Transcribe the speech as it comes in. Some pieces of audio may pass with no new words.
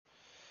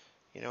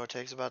You know, it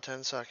takes about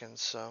 10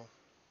 seconds, so.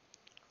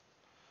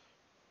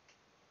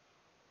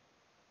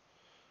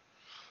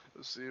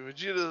 Let's see,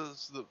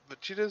 Vegeta's the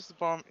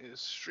Bomb is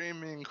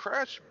streaming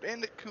Crash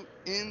Bandicoot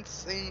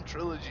Insane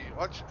Trilogy.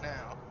 Watch it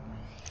now.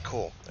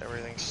 Cool.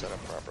 Everything's set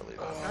up properly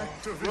then. Road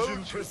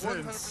Activision to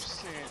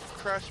presents 100%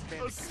 Crash a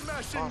Bandicoot.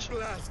 smashing Awesome.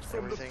 blast from the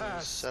Everything's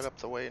past. set up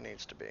the way it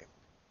needs to be.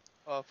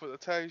 For the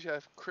tags, you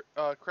have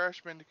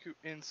Crash Bandicoot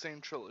Insane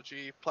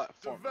Trilogy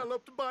platformer.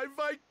 Developed by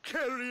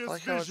Vicarious I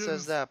like how it Visions.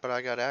 says that, but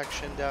I got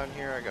action down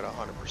here, I got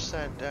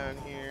 100% down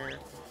here.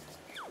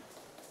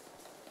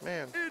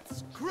 Man,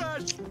 It's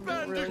Crash it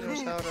really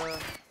knows Bandicoot. how to...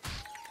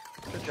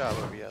 Good job,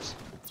 OBS.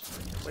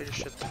 Way to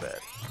shit the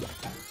bed.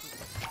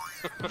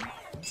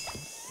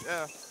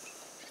 Yeah.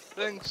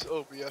 Thanks,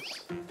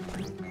 OBS,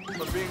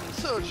 for being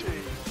such a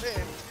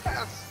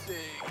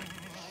fantastic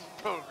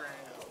program.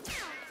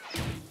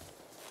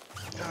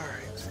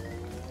 Alright.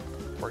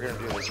 We're gonna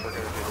do this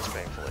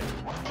painfully.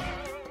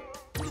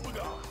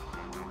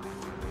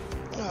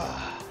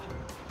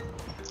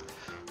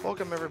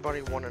 Welcome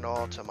everybody, one and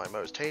all, to my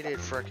most hated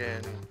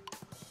frickin'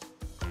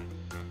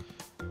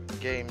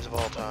 games of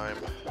all time.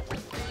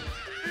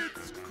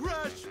 It's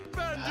Crash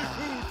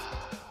Bandicoot.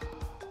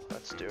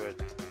 Let's do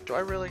it. Do I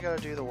really gotta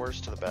do the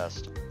worst to the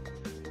best?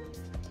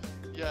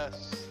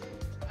 Yes.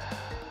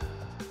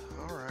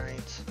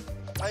 Alright.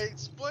 I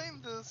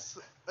explained the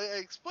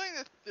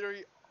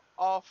theory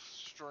off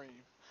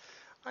stream.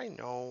 I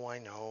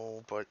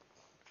know, but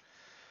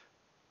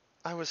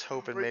I was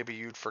hoping maybe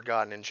you'd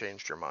forgotten and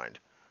changed your mind.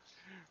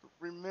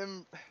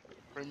 Remember,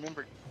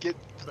 get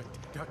But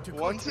Dr.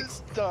 once Cortex,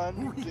 it's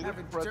done, we get a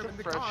haven't breath determined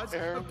of the fresh cause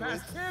air of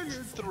past with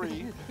failures.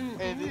 3,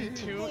 and then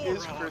 2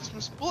 is Moron.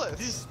 Christmas bliss.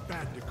 This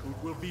Bandicoot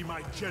will be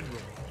my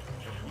general,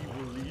 and he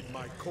will lead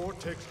my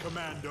Cortex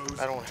commandos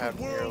I don't have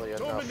to world nearly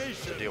enough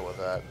domination. to deal with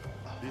that,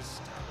 This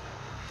time,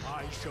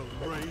 I shall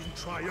reign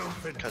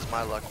triumphant. because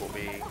my luck will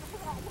be...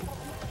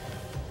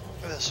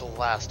 This will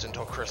last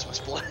until Christmas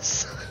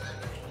bliss.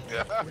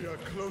 We are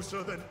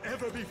closer than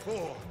ever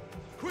before.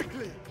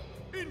 Quickly,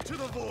 into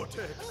the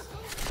vortex.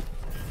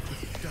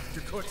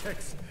 Dr.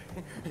 Cortex,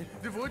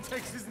 the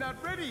vortex is not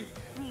ready.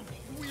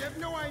 We have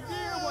no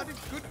idea what it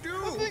could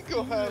do. I think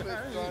you'll have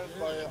it done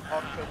by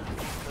October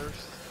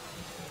 1st.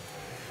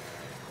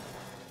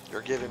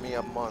 You're giving me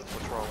a month,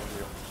 what's wrong with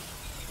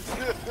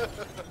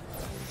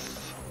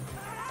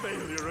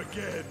Failure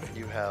again.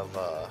 you? You have,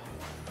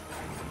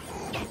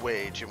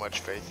 way too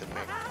much faith in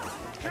me. I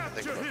can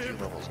think of a few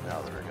levels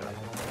now that are gonna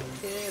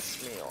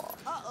piss me off.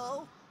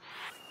 Uh-oh.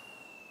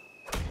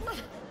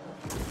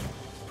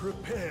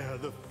 Prepare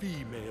the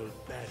female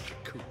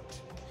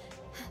Bandicoot.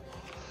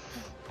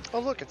 Oh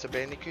look, it's a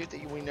Bandicoot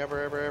that we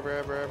never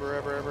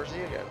ever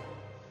see again.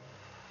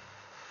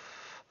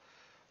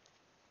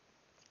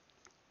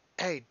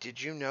 Hey,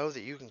 did you know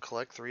that you can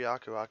collect 3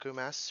 Aku Aku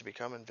masks to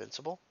become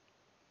invincible?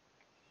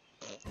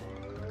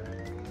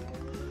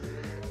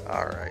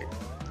 Alright.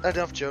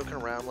 Enough joking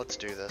around, let's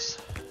do this.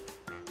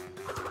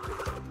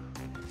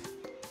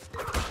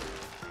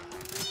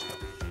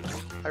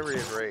 I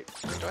reiterate,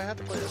 do I have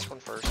to play this one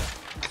first?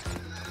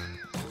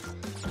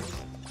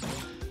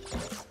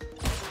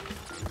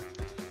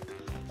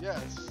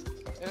 Yes.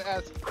 And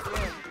at the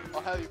end,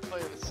 I'll have you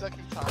play it a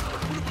second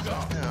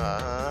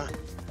time.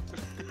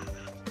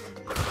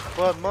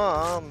 But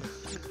Mom...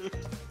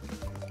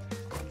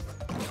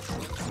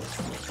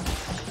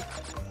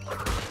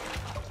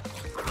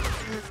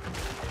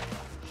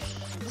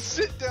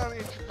 Sit down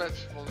and eat your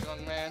vegetables,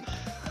 young man.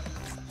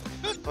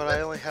 But I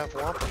only have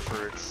Wampa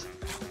fruits.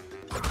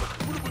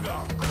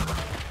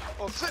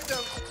 Well, sit down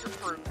and eat your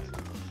fruit.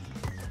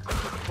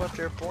 But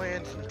they're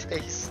bland and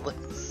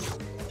tasteless.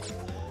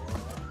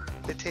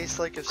 They taste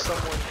like if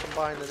someone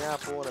combined an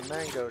apple and a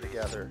mango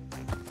together.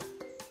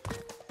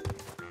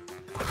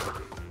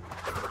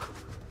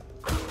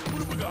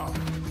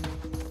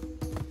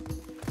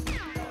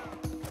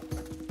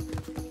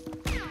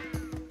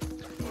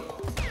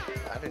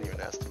 I didn't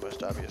even ask the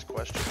most obvious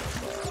question.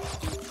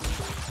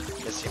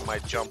 Guess he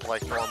might jump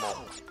like normal.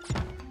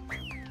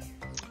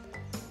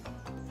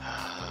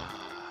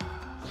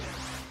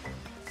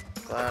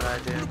 Glad I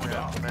didn't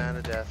have the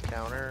mana death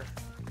counter.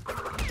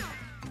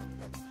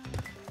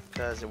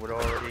 Because it would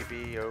already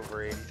be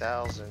over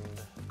 80,000.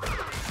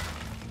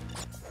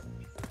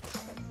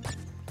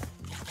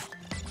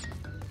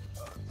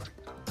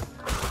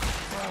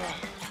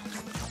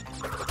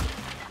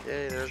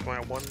 Yay, there's my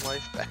 1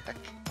 life back.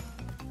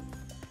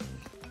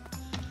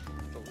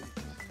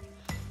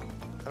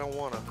 I don't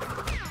wanna.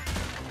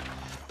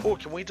 Oh,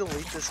 can we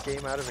delete this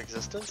game out of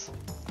existence?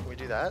 Can we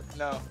do that?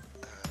 No.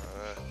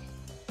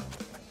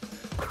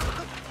 I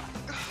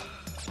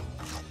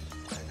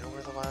know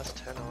where the last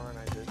 10 are and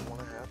I didn't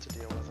want to have to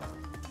deal with them.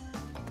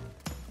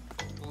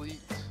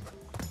 Delete.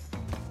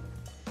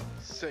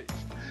 Save.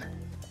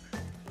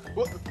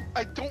 Well,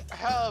 I don't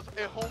have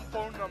a home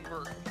phone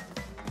number.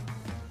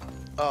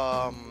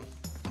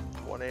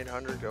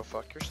 1-800 go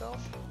fuck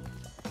yourself?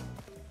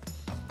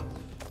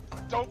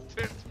 Don't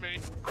tempt me.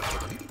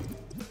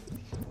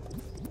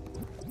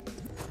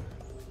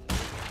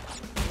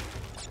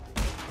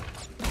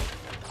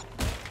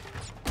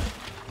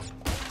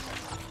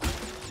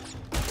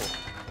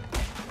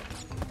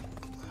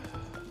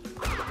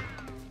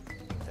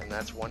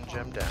 that's one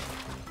gem down.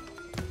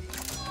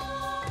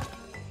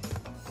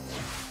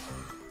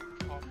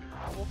 Copy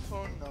mobile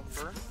phone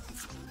number.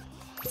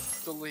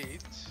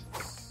 Delete.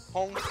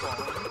 Home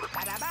phone.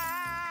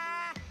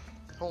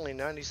 Only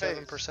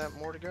 97%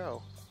 more to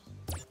go.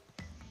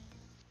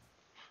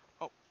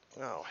 Oh.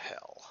 Oh,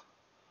 hell.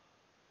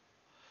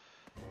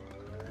 I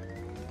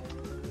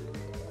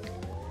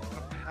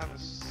don't have a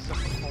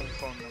separate home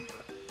phone number.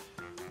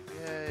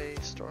 Yay,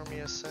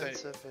 Stormy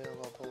Ascent's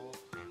available.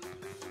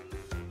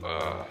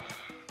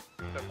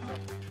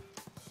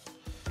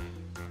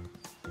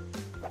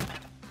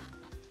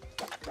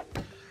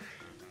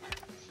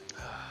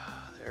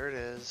 There it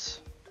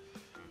is.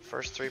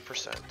 First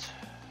 3%.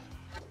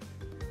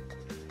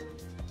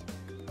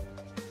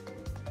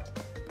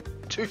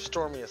 2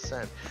 Stormy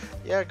Ascent.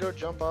 Yeah, go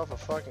jump off a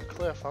fucking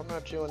cliff. I'm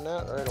not doing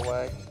that right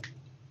away.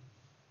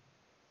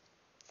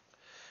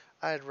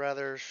 I'd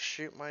rather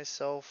shoot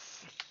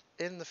myself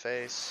in the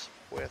face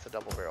with a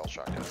double barrel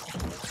shotgun.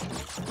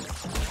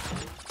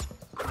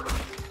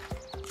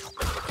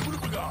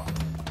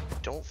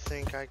 Don't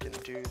think I can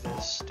do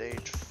this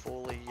stage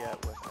fully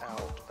yet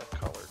without a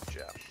colored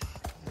gem.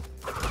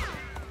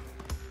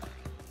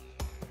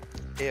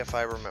 If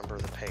I remember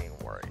the pain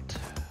right.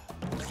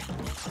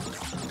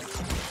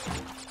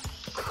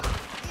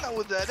 Not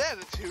with that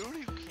attitude,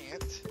 you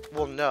can't.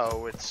 Well,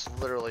 no, it's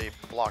literally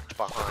blocked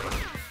behind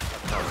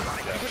a colored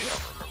gem, if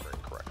I'm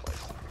remembering correctly.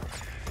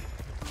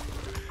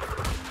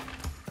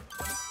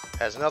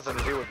 Has nothing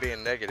to do with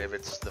being negative,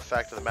 it's the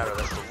fact of the matter,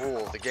 that's the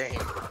rule of the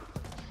game.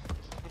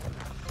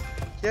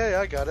 Yay,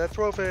 I got a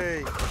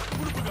trophy!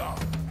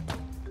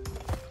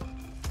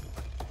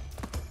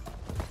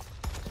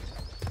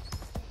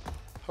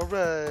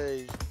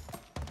 Hooray!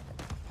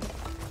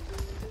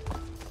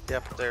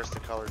 Yep, there's the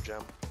color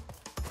gem.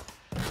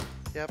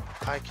 Yep,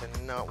 I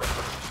cannot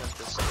 100%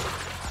 this stage.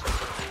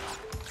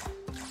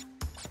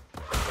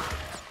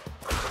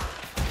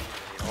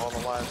 Need all the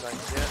lives I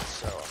can get,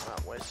 so I'm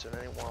not wasting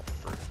any Wampa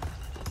fruit.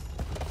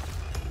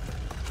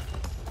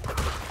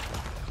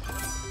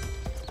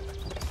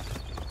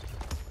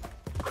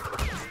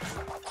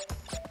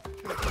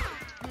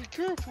 Be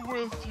careful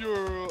with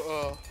your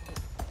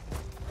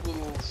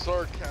little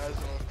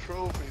sarcasm of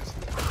trophies.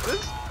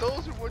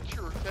 Those are what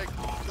you're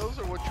those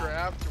are what you're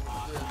after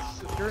with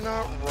this. You're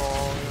not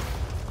wrong.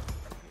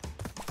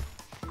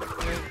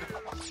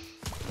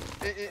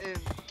 And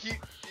keep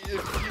if you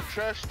keep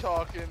trash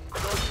talking,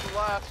 those are the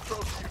last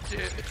trophy you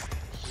get.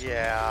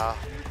 Yeah.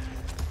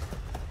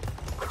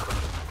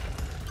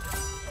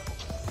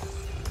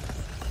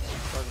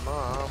 But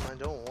Mom, I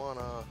don't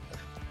wanna.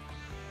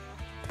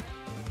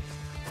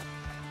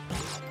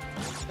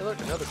 Hey look,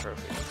 another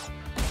trophy.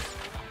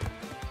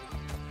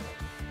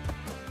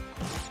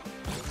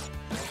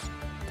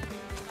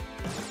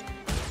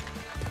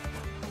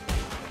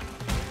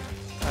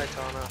 Bye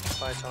Tana,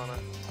 bye Tana.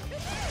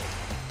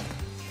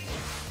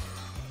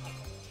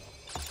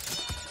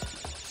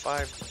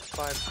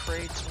 5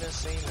 crates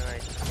missing, and I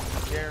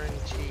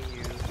guarantee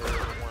you they're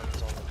the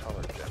ones on the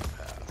colored gem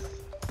path.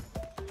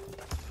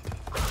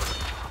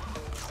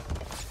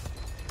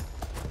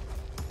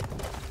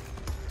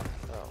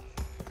 Oh,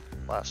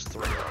 last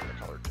 3 are on the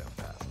colored gem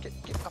path.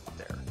 Get up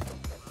there.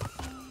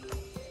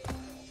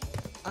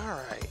 All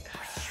right.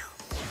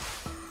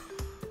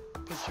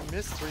 But you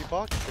missed 3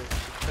 boxes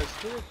because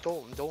you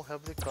don't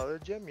have the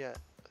colored gem yet.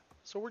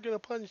 So we're gonna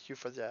punish you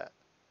for that.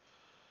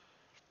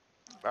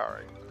 All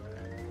right.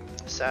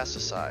 Sass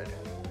aside.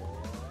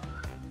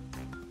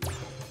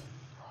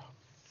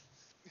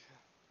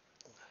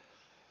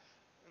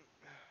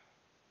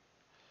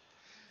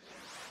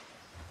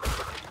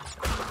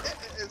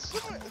 As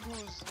someone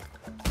who's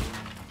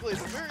played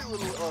very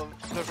little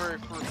of the very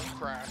first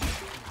Crash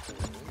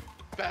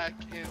back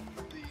in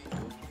the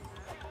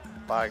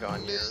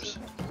Bygone years.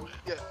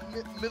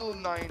 middle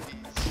 90s.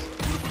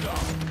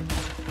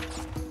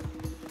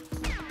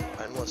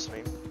 I'm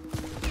listening.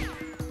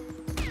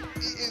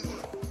 Is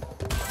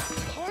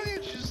Tanya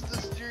just the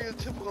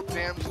stereotypical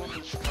damsel in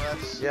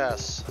distress?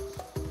 Yes.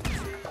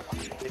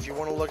 If you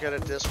want to look at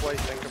it this way,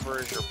 think of her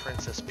as your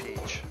Princess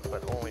Peach,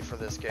 but only for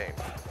this game.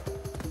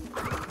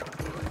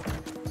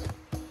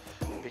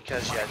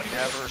 Because you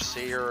never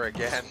see her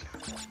again.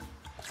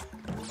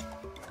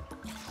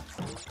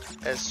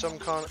 As some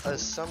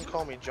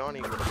call me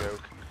Johnny would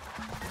joke,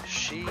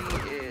 she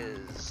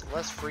is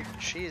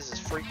she is as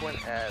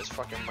frequent as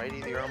fucking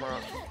Mighty the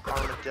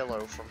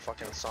Armadillo from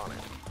fucking Sonic.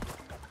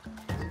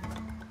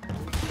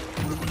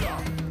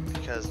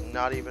 Because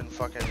not even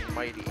fucking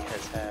Mighty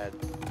has had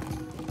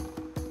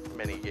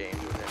many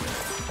games with him in it.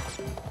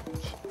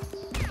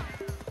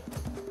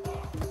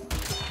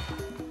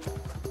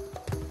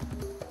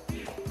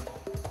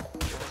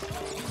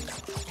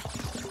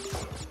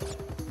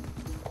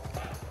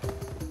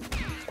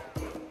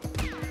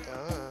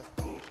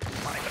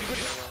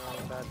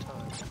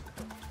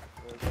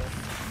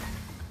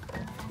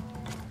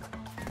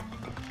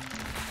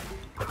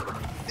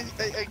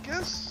 I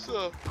guess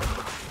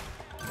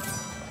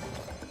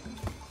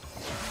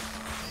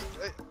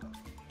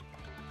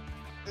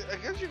I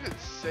guess you could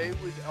say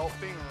without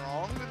being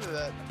wrong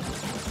that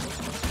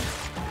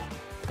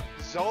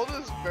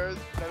Zelda's better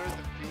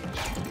than Peach.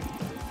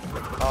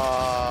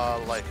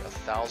 Like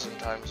 1,000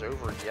 times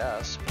over,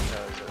 yes,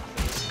 because at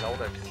least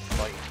Zelda can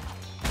fight.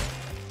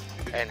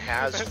 And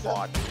has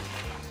fought.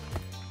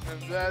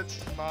 And that's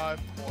my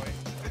point.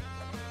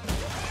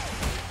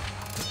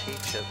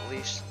 Peach, at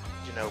least,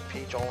 you know,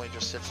 Peach only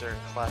just sits there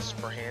and clasps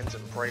her hands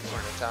and prays for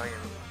an Italian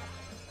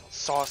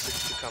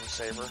sausage to come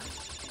save her.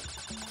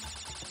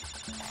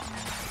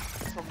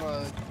 From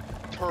a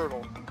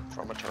turtle.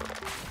 From a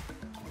turtle.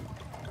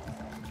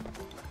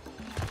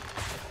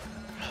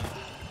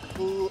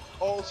 Who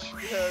all she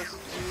has to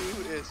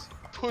do is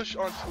push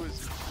onto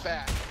his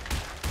back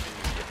and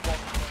you get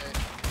walked away.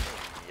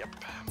 Yep.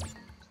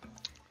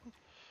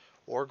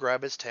 Or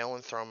grab his tail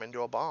and throw him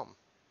into a bomb.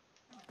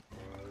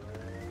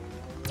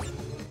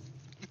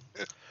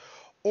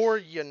 Or,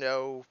 you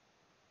know,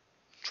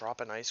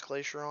 drop an ice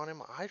glacier on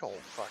him. I don't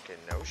fucking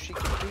know. She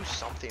can do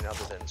something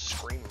other than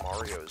scream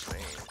Mario's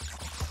name.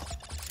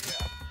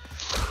 Yeah.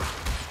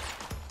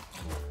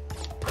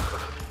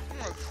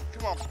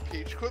 Come on,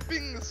 Peach. Quit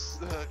being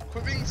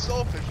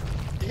selfish.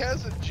 He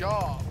has a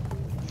job.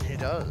 He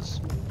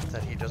does.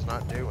 That he does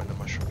not do in the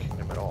Mushroom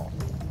Kingdom at all.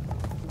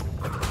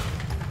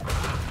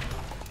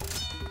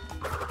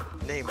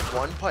 Name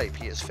one pipe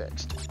he has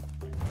fixed.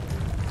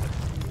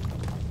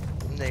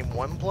 Name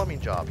one plumbing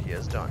job he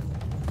has done.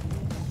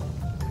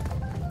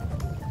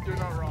 You're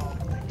not wrong.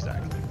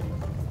 Exactly.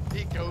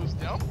 He goes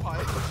down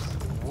pipes.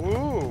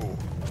 Woo!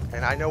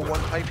 And I know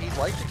one pipe he'd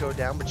like to go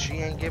down, but she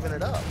ain't giving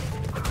it up.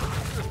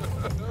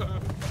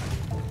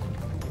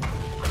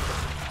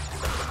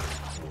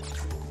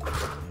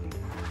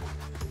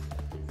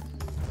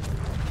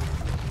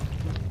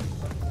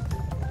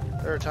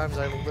 There are times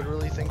I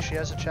literally think she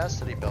has a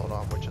chastity belt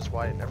on, which is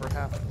why it never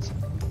happens.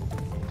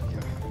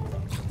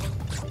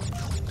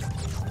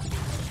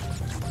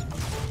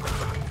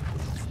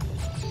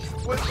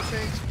 Which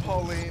makes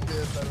Pauline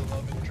the better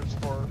love interest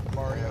for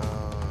Mario.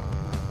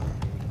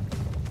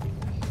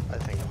 I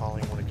think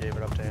Pauline would have gave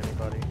it up to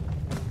anybody.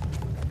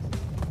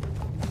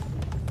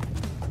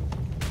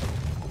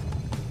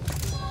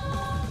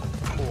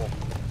 Cool.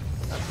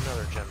 That's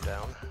another gem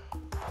down.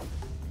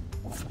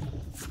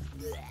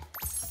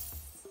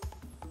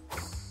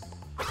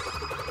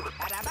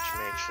 Which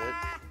makes it,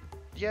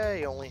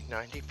 yay, only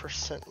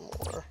 90%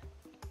 more.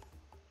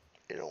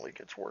 It only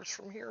gets worse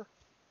from here.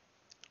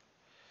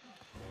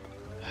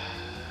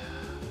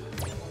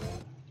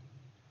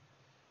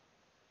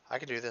 I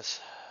can do this.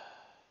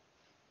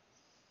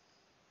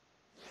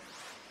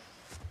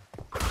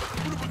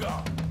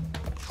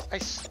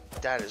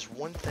 That is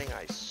one thing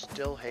I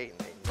still hate, and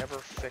they never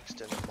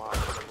fixed in the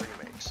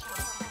remakes.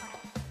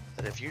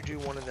 That if you do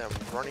one of them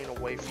running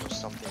away from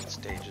something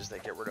stages, they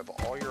get rid of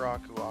all your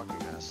Aku Aku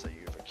mess that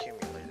you've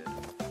accumulated,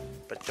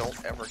 but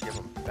don't ever give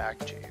them back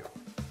to you.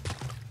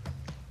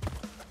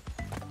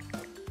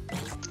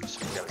 So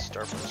you gotta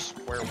start from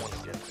square one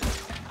again.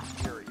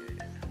 Infuriating.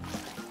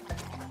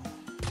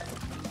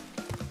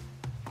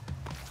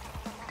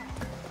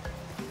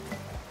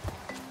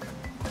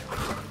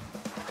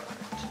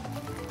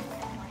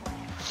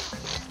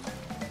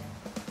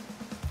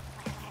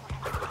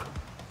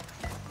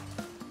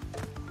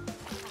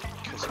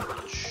 Because it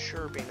would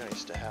sure be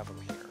nice to have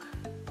them here.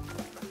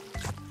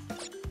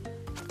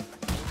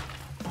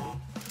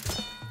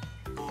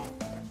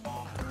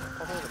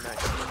 Although the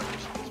max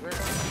is very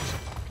confusing.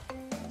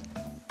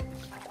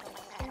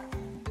 Alright.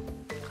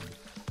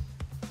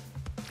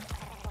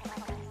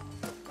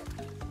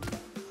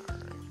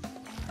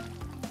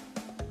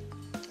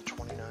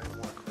 29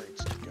 more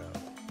crates to go.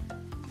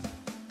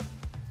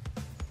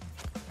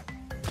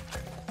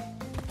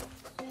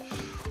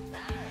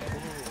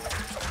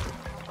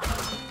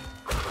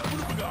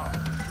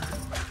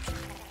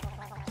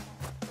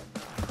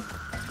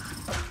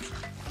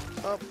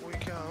 Up we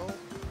go.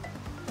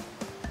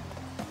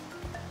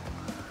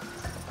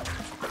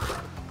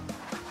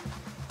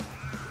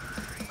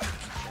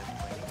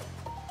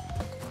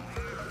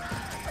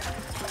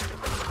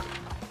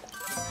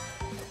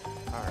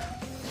 Alright.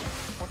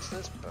 What's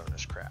this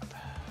bonus crap?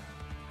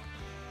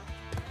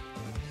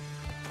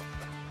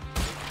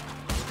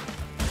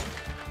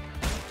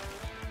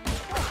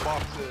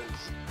 Boxes.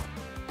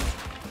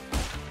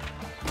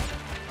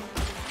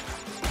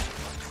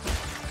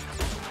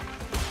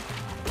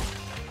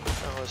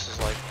 Oh, this is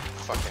like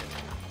fucking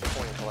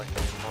coin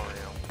collecting in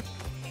Mario.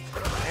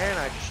 And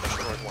I just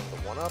destroyed one of the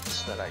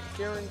one-ups that I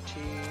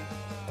guarantee.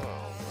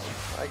 Oh,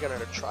 I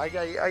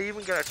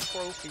even got a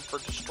trophy for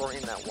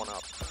destroying that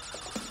one-up.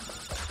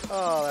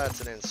 Oh, that's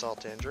an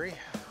insult to injury.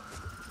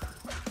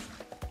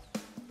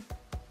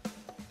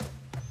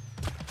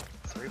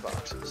 3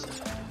 boxes.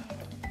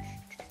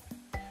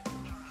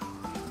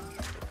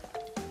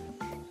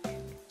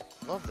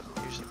 Love the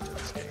music to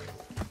this game.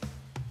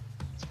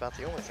 It's about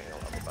the only thing I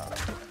love about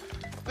it.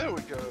 There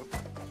we go.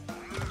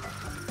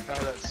 Now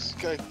that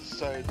Skype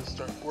decided to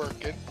start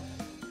working.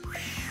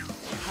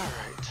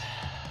 Alright.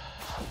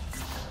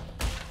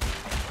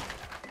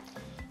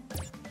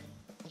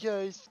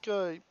 Yay,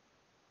 Skype.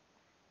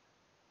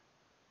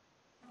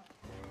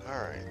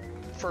 Alright,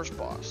 first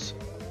boss.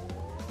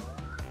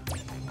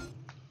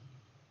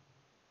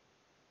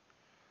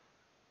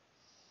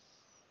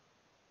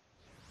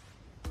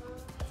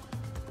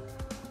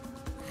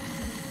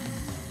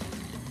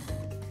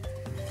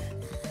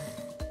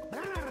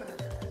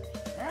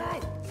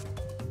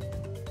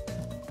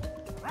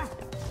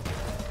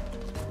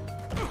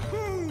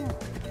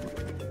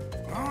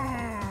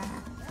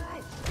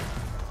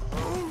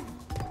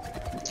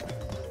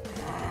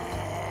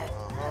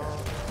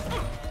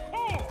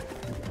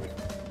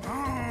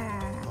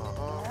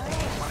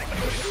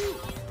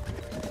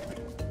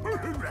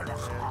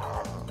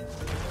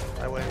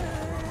 I win.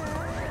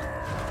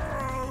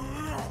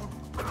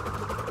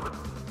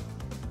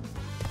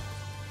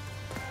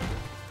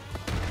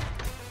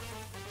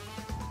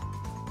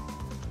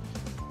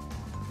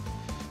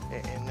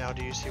 And now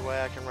do you see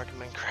why I can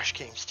recommend Crash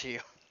games to you?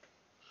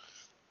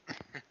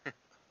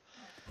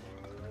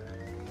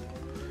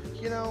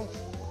 You know,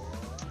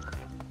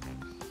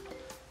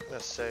 I'm gonna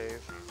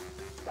save.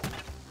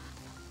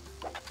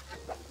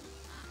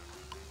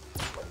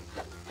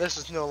 This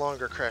is no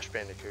longer Crash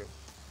Bandicoot.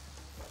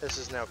 This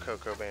is now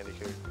Coco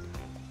Bandicoot.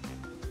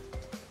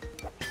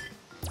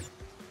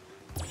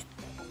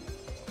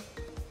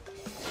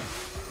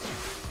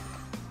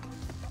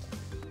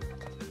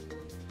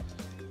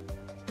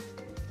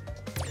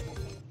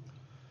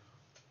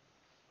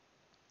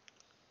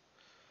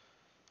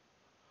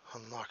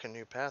 Unlock a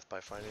new path by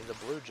finding the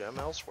blue gem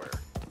elsewhere.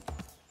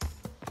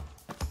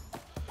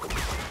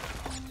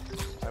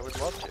 I would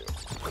love to.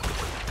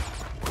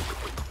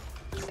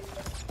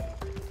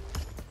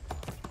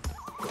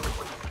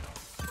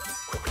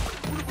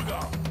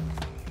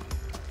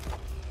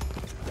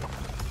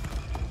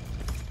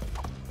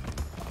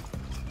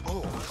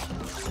 Oh!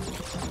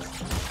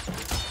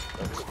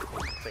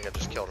 I think I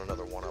just killed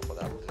another one up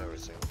without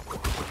noticing.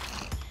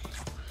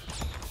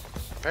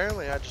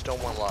 Apparently I just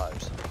don't want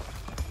lives.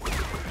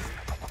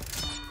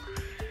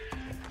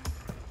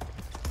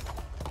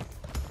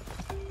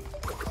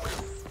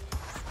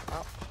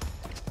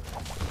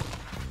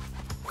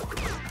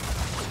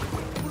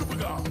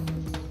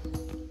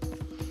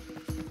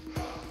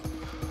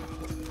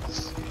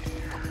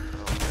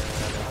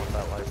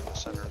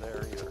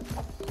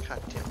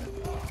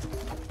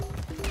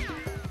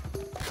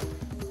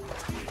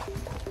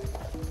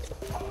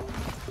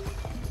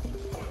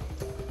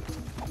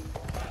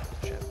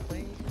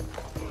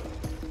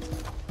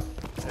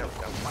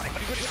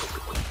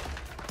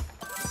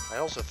 I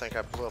also think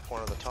I blew up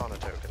one of the Tana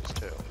tokens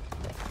too,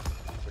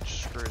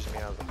 which screws me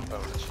out of the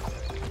bonus, I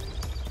think.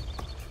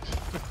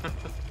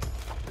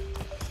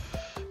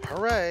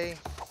 Hooray!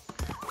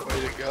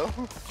 Way to go.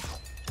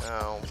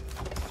 No,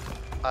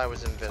 I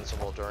was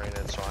invincible during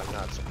it, so I'm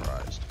not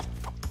surprised.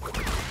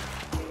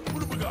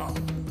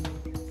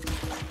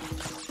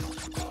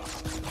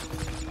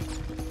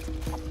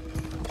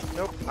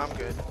 Nope, I'm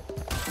good.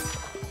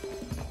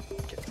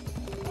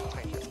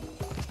 Thank you.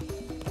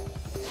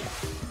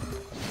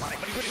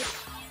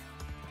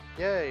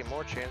 Yay,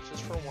 more chances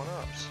for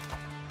one-ups.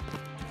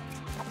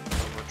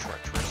 Over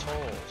treacherous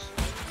holes.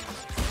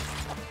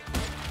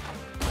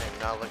 I am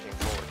not looking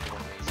forward to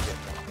when these get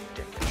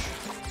dickish.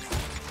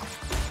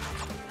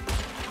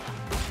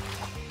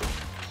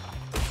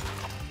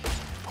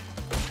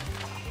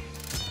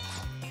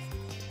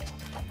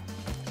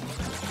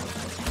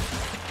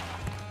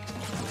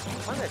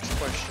 My next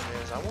question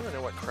is, I want to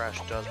know what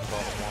Crash does with all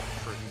the Wumpa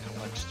fruit he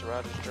collects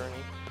throughout his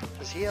journey.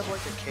 Does he have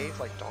like a cave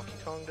like Donkey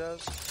Kong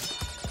does?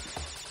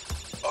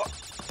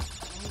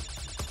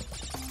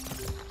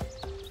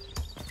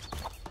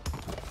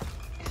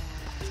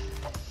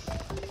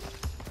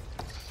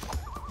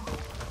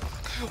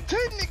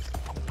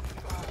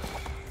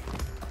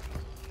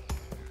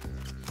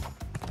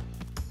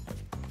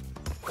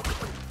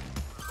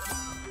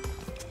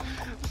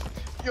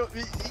 Yo,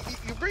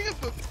 you bring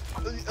up a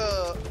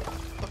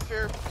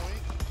fair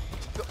point.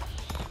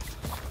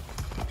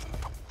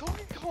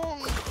 Donkey Kong,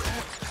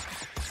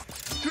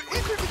 to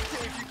enter the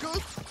cave, you go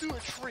through a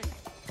tree.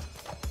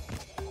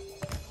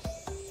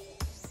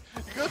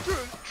 You go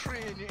through a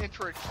tree and you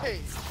enter a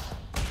cave.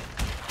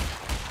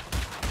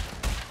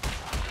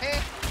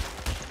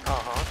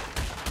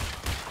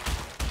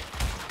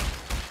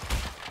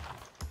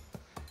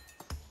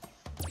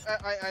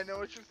 I know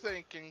what you're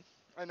thinking.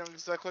 I know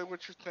exactly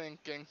what you're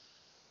thinking.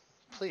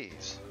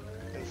 Please,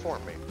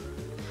 inform me.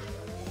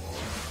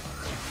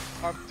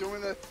 I'm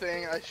doing the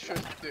thing I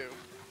shouldn't do.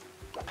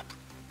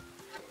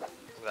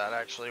 That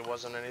actually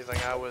wasn't anything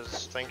I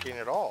was thinking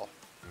at all.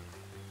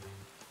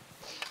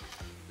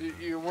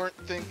 You weren't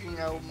thinking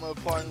I'm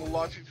applying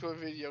logic to a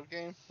video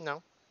game?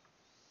 No.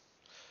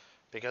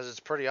 Because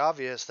it's pretty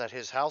obvious that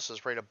his house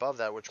is right above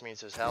that, which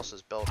means his house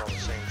is built on the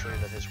same tree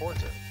that his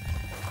horde's in.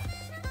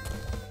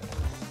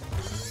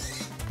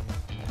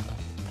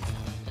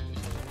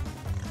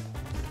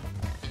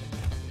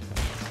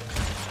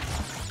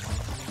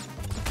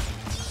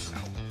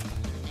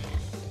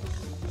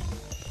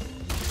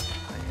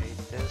 I hate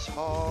this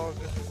hog.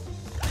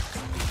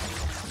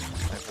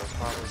 I vote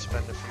probably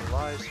spend a few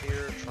lives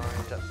here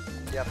trying to...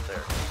 Yep,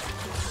 there.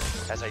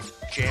 As I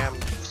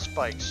jammed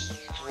spikes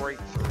straight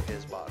through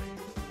his body.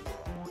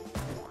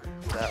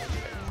 That was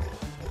painful.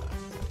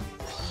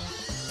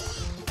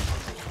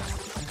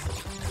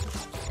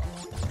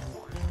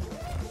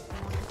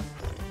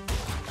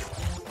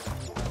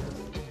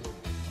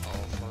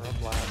 All for a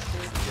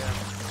blasted gem.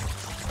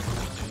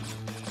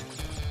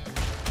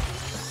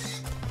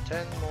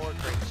 10 more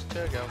crates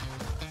to go.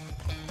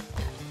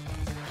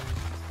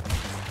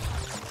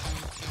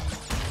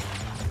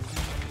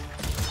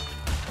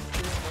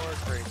 2 more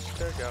crates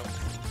to go.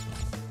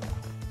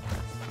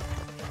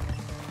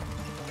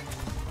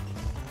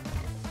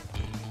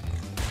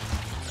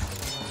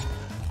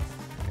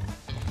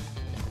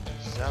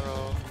 Zero.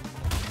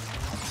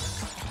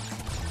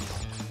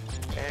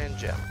 And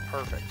gem.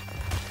 Perfect.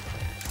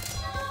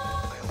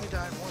 I only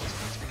died once.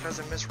 It's because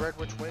I misread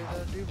which way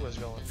the dude was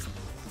going.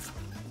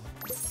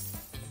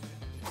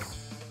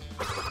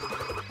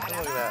 And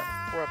look at that.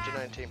 We're up to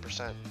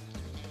 19%.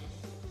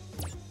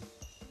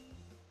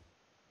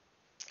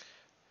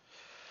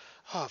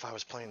 Oh, if I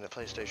was playing the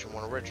PlayStation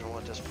 1 original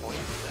at this point,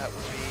 that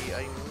would be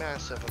a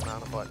massive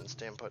amount of buttons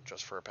to input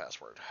just for a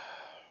password.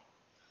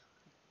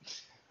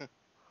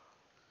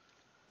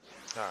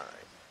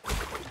 Alright.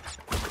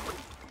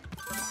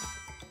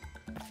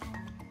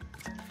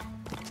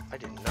 I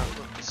did not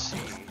look to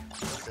see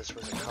if this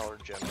was a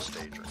colored gem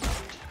stage or not.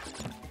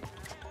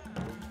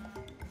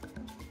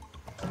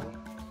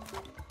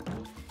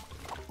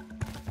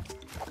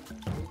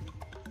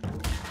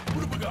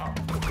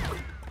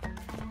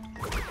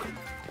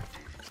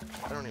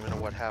 I don't even know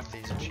what half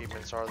these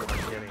achievements are that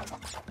I'm getting.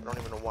 I don't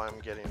even know why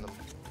I'm getting them.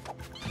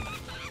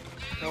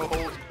 No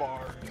holds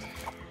barred.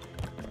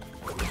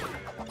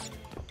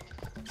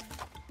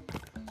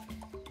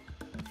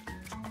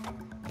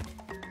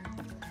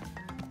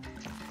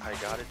 I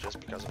got it just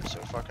because I'm so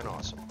fucking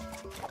awesome.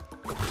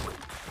 We'll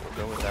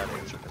go with that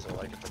answer because I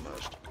like it the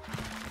most.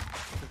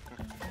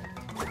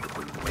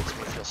 It makes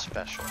me feel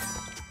special.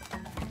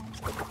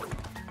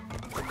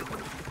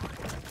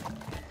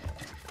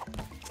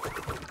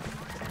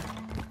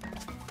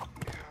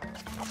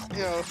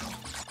 You know,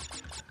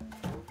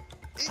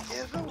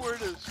 if I were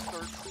to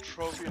start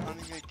trophy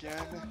hunting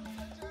again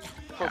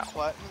for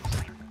platinums,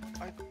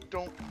 I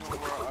don't know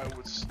where I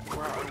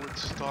would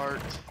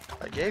start.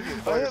 I gave you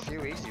quite a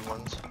few easy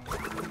ones.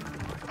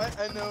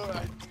 I know,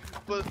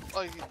 but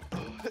like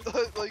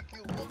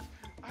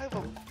I have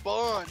a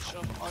bunch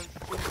of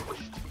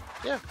unfinished.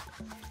 Yeah.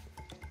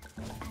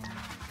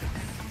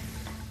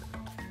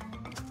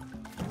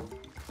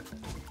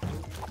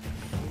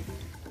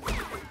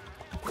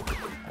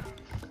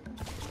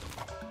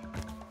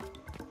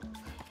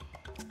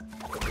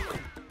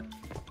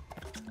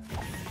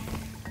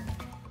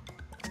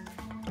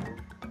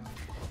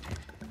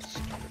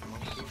 Stupid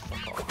monkey,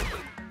 fuck off.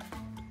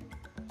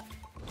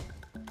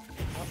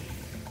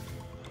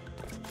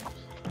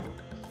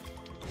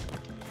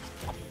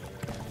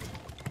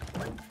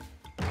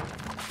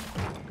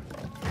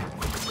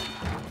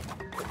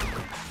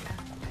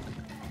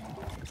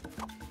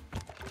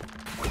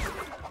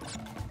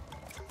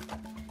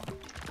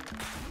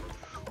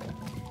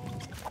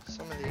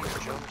 Some of these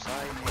jumps I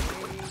hate.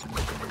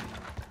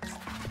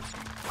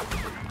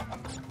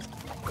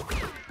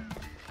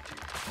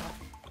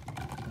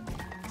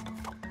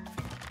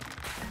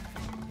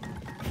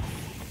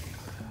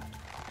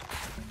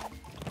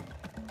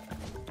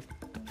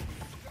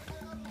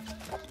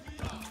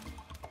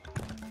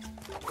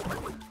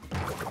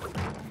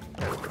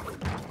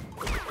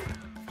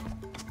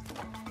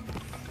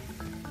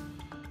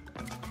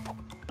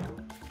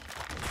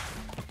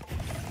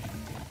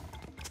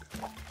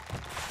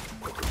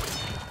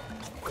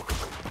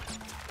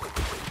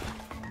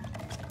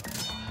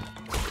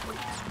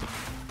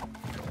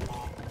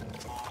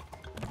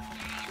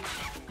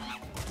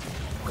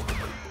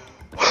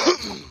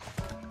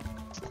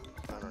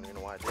 I don't even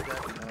know why I did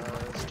that,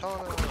 because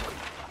Tana.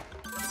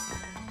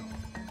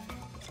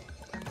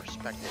 That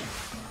perspective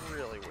is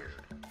really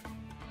weird.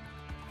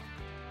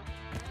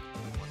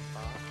 1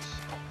 box.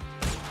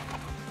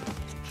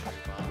 2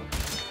 box.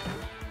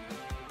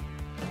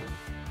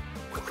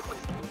 3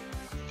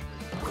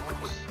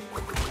 box.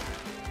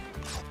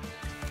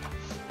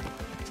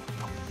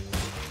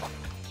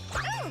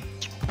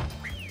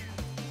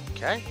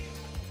 Okay.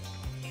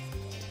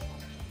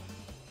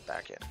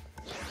 Back in.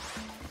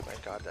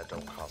 Thank God that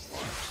don't cost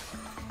lives.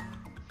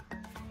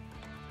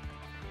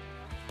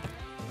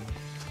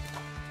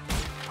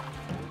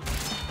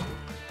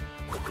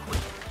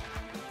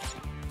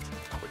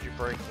 Would you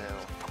break now?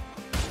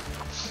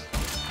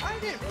 I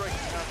didn't break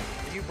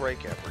nothing. You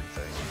break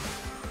everything.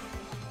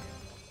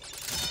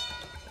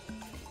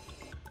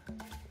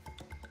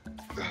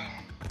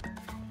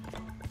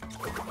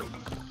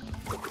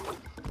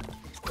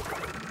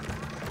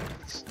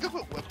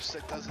 Stupid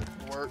website doesn't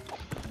work.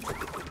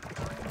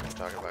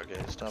 You're talking about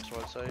GameStop's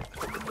website?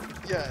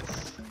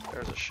 Yes.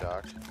 There's a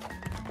shock.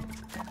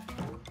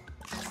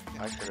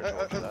 I could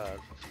have told you that.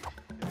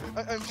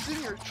 I'm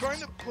sitting here trying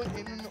to put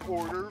in an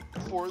order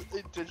for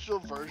a digital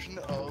version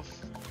of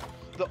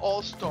the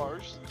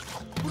All-Stars.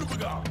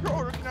 Your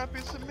order cannot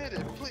be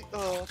submitted.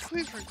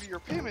 Please review your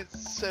payment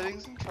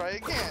settings and try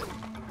again.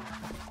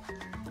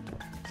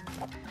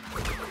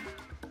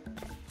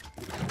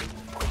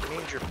 It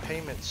means your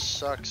payment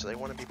sucks. They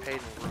want to be paid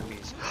in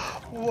rupees.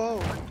 Whoa.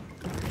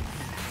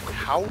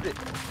 How did...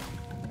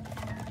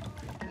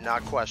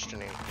 Not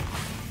questioning.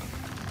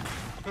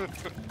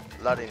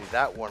 Letting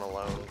that one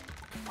alone.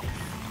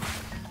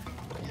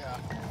 Yeah.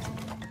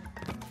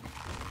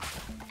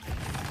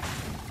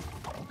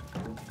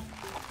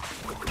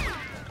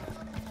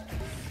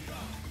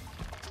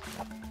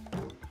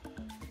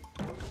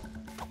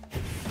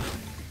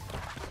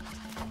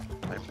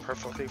 I'm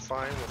perfectly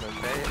fine with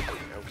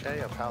okay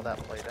of how that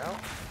played out.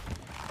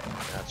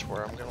 That's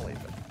where I'm gonna leave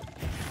it.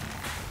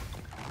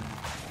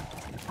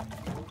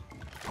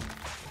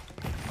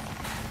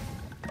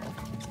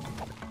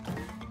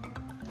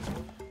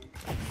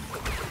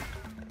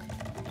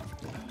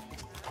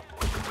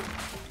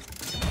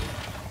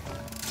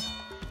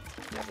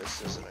 Yeah,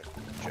 this isn't a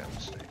gem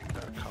stage,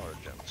 a color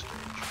gem stage.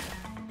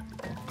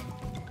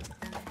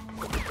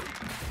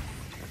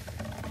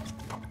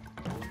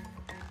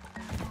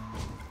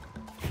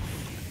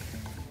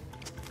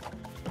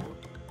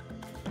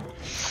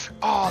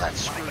 Oh, that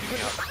screwed me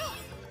up.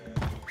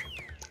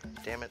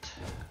 Damn it.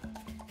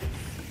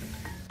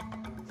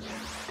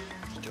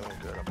 Was doing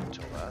good up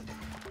until that.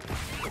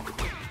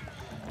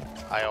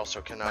 I also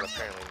cannot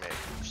apparently make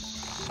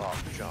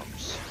soft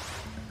jumps.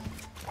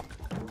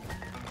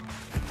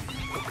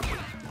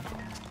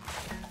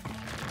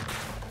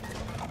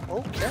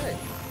 Okay.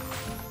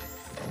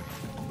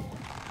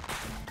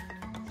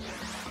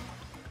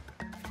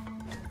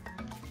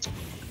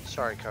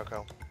 Sorry,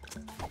 Coco.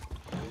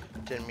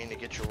 Didn't mean to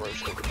get you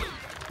roasted.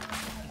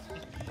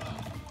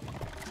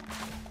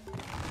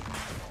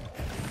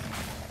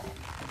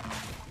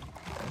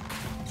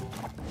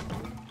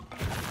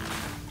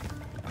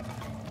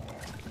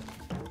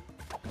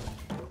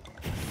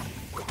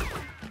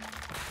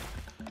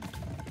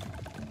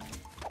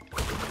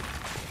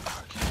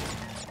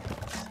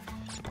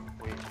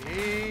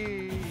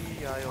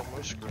 I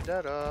almost screwed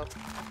that up.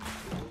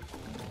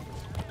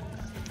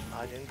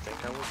 I didn't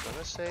think I was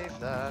gonna save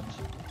that.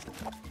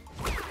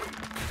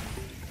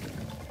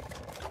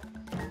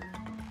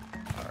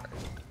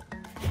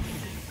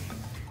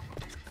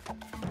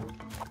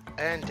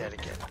 And dead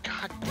again.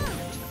 God damn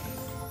it.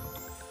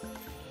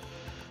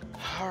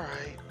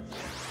 Alright.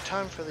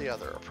 Time for the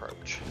other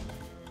approach.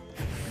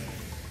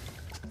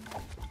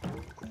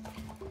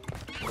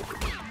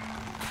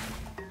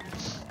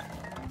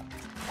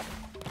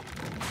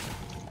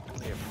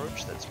 The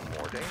approach that's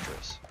more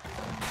dangerous.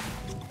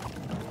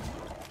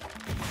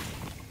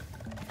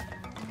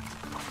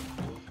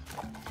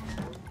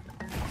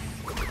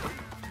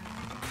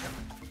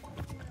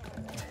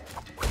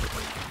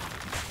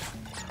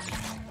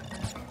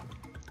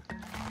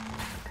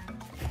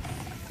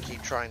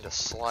 Trying to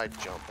slide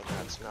jump, and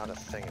that's not a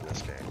thing in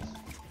this game.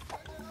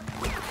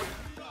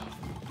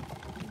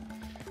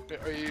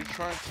 Are you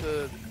trying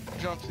to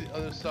jump to the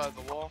other side of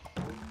the wall?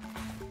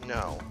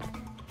 No.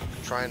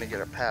 I'm trying to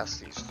get it past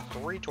these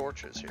 3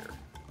 torches here.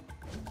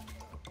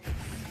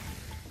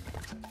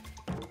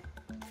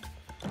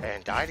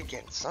 And died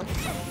again, son of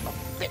a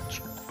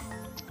bitch.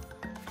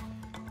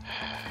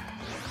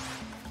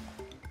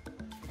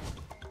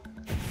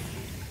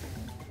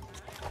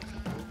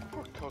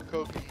 Poor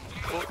Coco.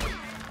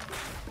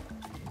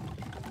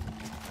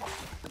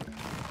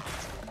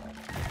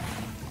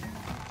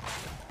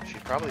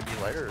 Probably be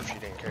lighter if she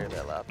didn't carry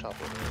that laptop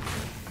with her.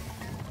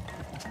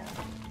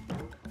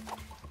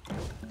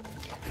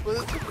 But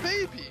it's a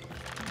baby!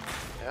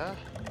 Yeah?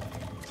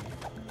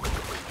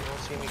 You won't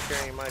see me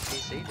carrying my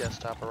PC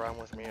desktop around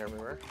with me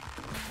everywhere.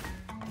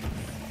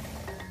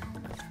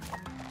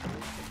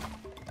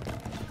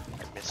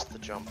 I missed the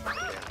jump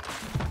again.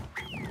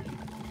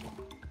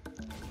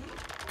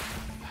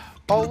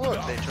 Oh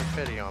look, they took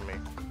pity on me.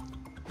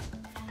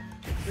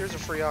 Here's a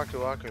free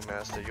Aku Aku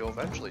mask that you'll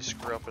eventually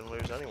screw up and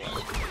lose anyway.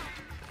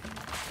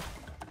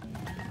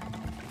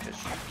 Because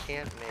you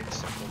can't make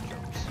simple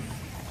jumps.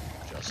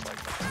 Just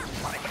like that.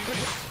 My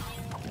goodness.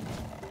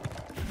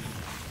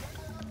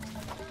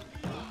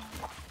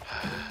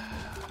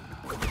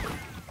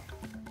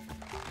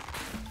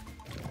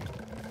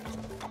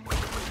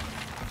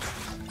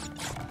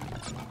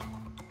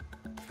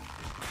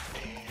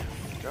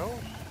 And go.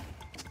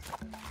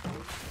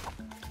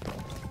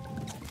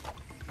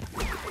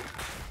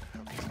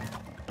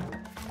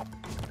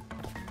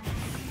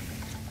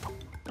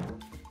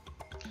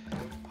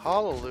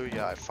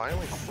 Hallelujah, I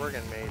finally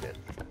friggin' made it.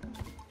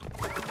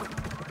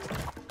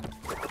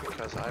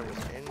 Because I was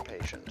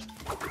impatient.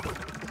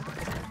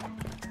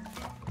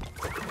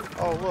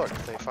 Oh look,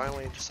 they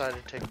finally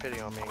decided to take pity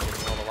on me and give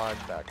me all the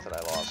lives back that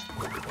I lost.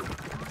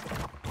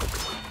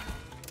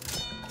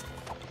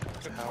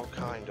 How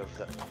kind of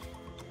them.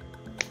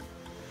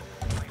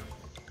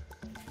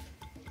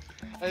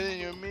 And then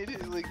you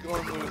immediately go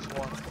and lose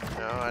one.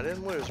 No, I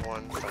didn't lose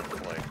one,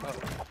 thankfully. Oh.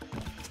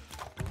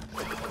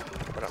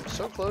 But I'm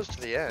so close to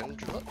the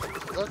end,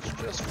 let's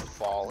just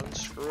fall and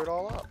screw it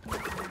all up.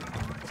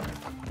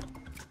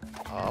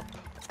 Up.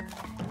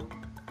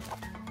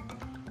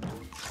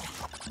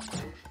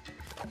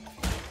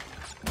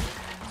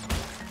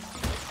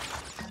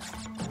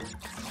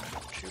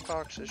 Two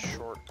boxes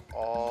short,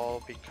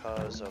 all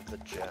because of the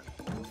gem.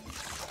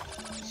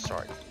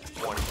 Sorry,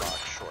 one box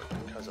short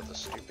because of the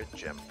stupid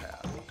gem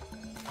path.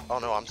 Oh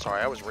no, I'm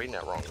sorry, I was reading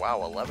that wrong.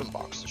 Wow, 11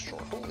 boxes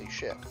short. Holy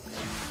shit.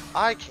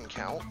 I can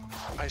count.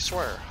 I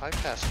swear, I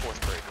passed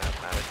 4th grade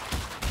mathematics.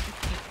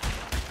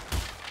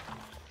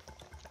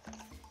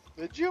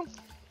 Did you?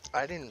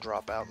 I didn't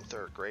drop out in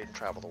 3rd grade and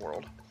travel the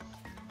world.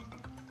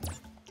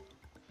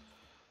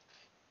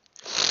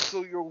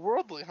 So you're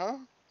worldly, huh?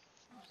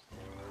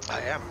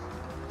 I am.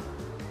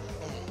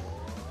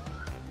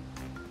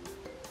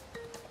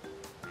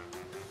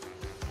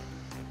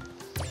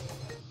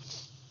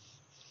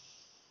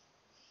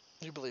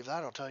 You believe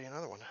that? I'll tell you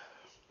another one.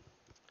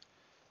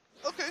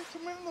 Okay,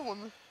 tell me another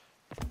one.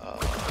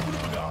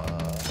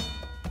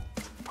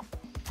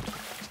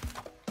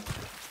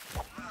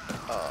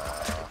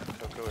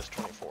 Coco is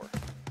 24.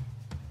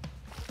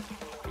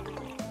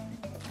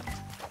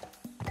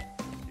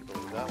 You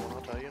believe that one?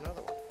 I'll tell you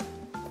another one.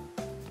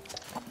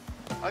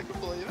 I can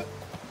believe it.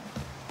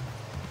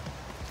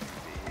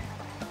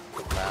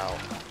 Be about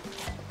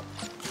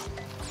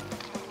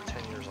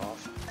 10 years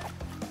off.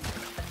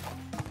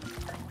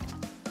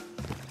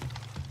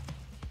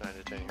 9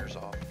 to 10 years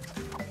off.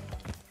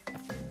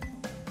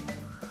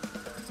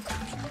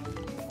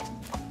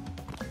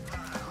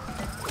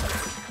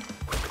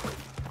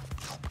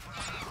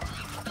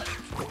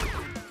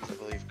 I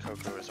believe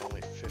Coco is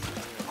only 15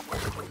 or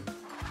 14.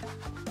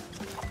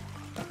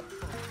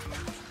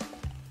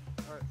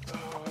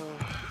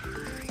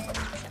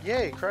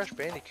 Yay, Crash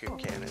Bandicoot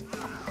cannon.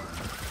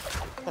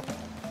 I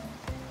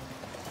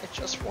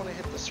just want to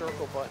hit the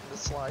circle button to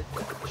slide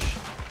dash.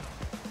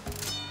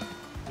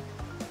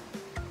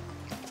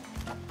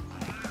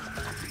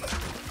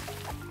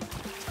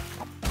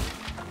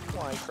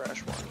 Why,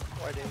 Crash 1?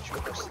 Why didn't you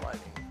go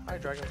sliding? Hi,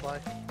 Dragonfly.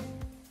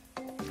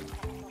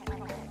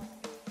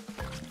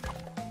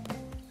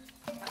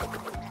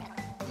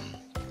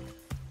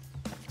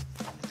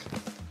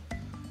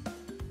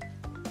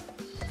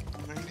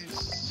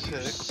 You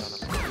son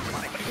of a...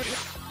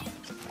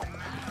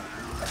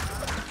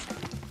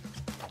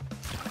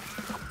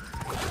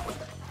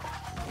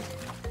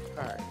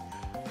 Alright.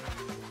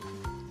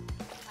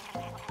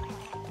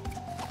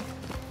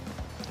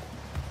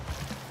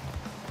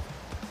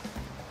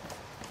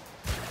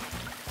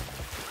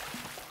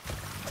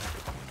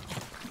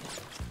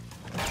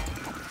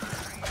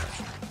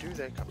 Do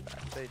they come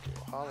back? They do.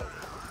 Hallelujah.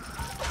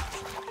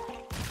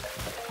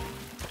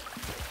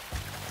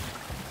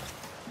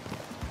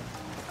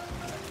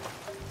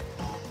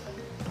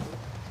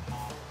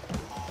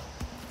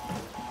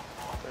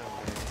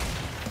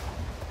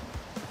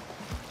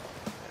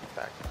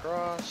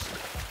 Across.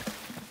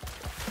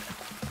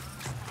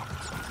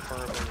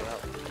 Firmly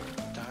without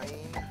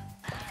dying.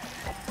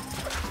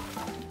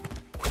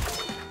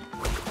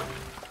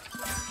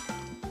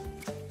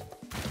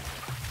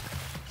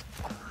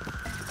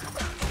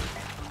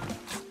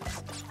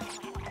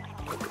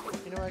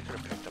 You know, I could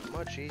have picked a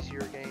much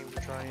easier game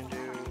to try and do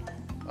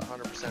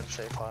 100%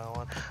 save file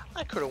on.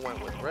 I could have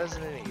went with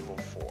Resident Evil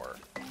 4.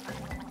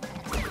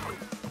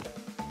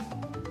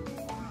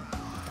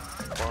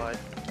 But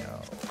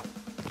no.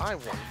 I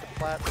wanted the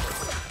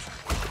platform.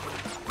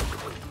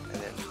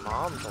 And then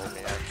Mom told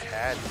me I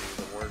had to do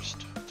the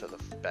worst to the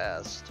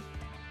best.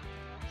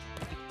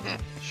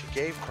 She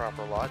gave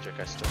proper logic,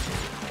 I still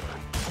didn't ignore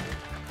it.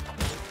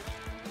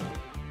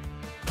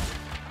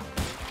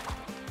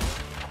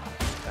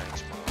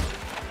 Thanks, Mom.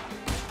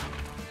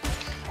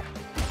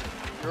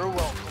 You're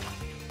welcome.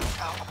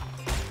 Ow.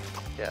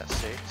 Yeah,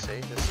 see,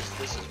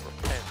 this is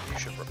repent. You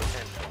should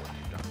repent for what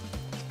you've done.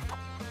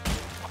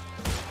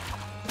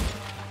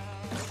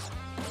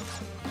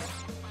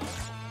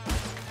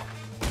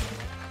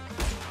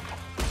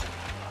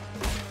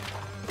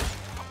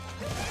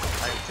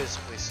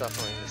 Physically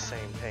suffering the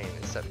same pain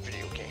as that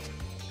video game.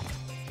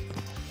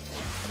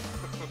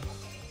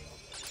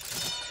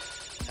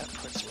 That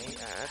puts me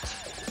at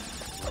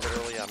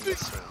literally I'm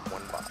missing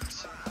one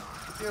box.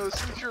 You know,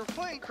 since you're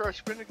playing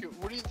Crash Bandicoot,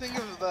 what do you think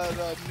of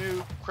that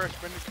new Crash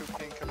Bandicoot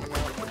game coming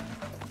out?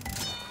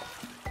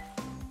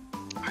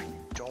 I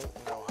don't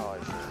know how I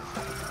feel.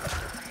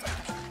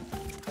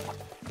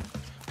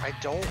 I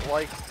don't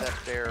like that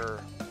they're...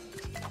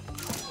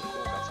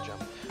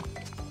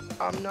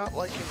 I'm not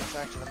liking the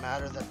fact of the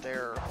matter that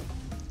they're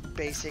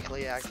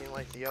basically acting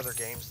like the other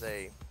games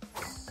they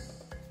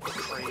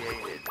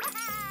created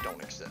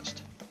don't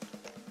exist.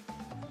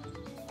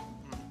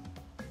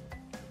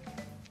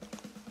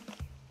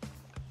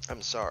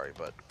 I'm sorry,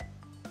 but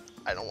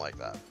I don't like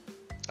that.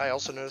 I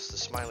also noticed the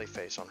smiley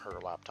face on her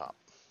laptop.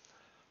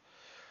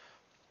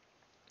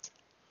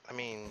 I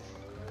mean,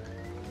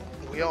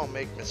 we all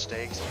make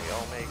mistakes and we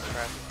all make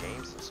crappy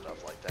games and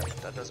stuff like that, but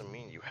that doesn't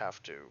mean you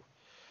have to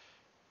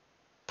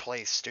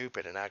play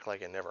stupid and act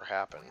like it never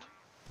happened.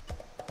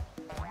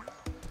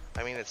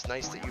 I mean, it's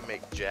nice that you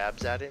make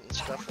jabs at it and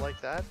stuff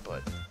like that,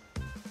 but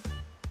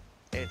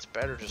it's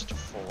better just to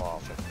full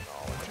off and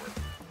acknowledge it.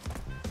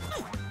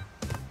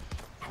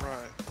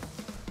 Right.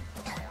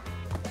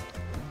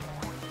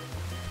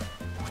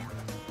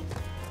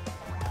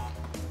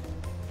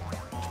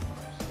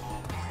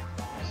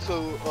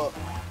 So,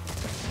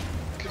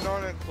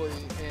 canonically,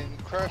 in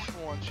Crash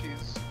 1,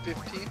 she's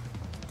 15?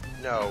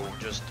 No,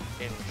 just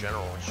in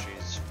general,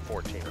 she's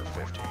 14 or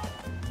 15.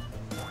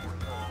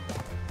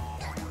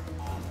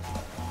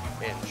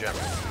 In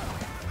general.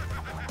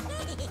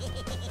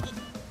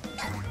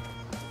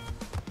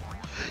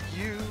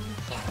 You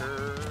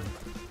fucker.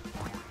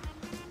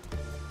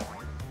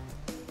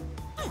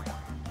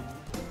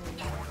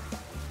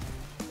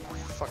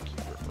 Fuck you,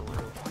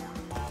 Ripperoo.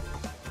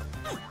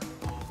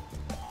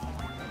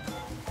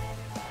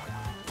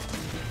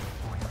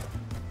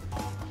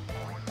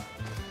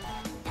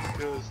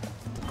 Because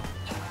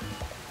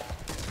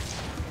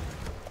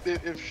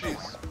if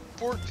she's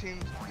 14,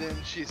 then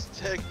she's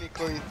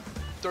technically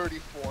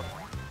 34.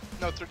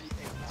 No, 38.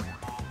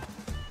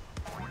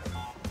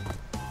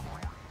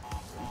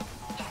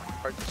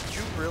 Alright, did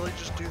you really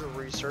just do the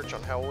research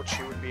on how old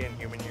she would be in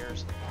human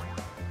years?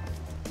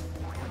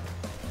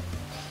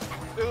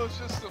 It was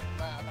just a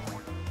map.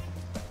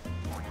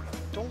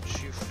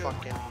 Don't you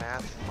fucking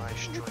math my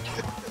stream.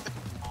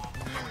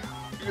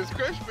 Because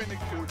Crash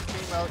Bandicoot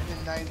came out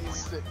in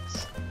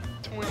 96,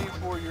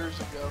 24 years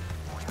ago.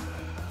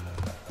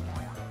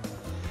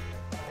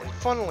 And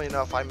funnily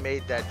enough, I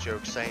made that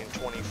joke saying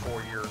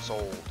 24 years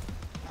old.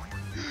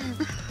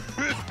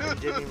 I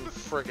didn't even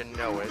friggin'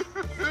 know it. Okay,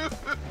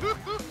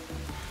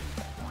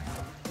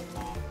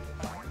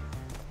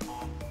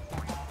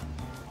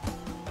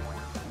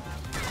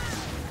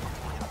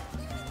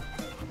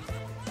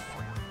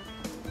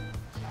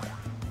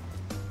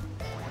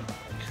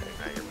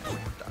 now you're making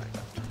me die.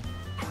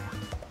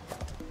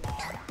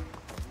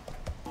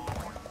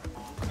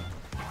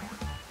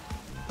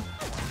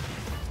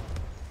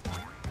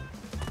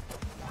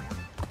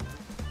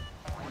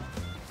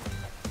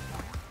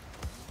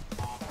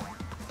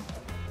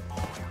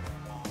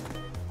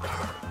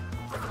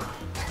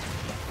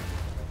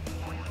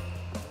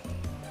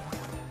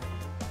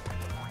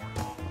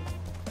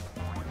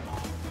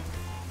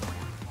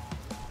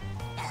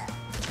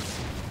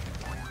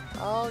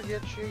 I'll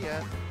get you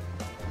yet.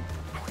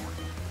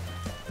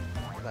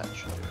 That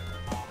should do it.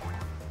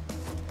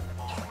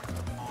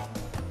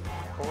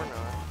 Or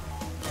not.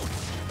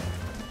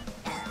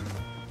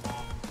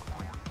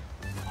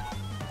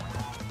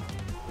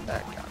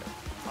 That got it.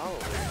 Oh.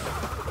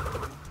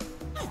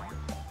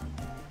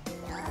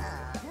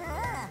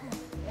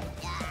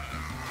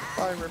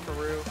 Bye,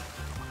 Ripperoo.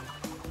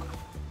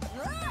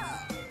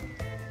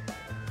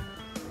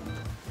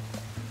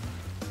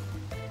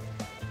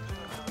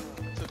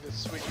 Took a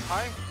sweet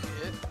time to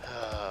hit. I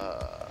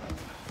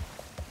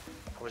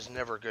was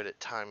never good at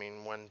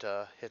timing when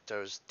to hit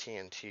those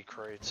TNT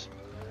crates.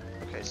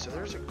 Okay, so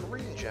there's a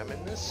green gem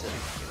in this city.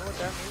 You know what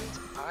that means?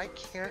 I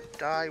can't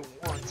die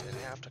once and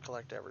have to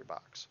collect every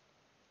box.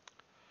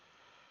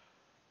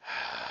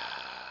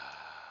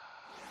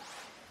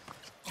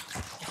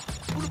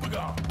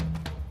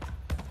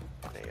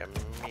 They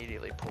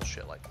immediately pull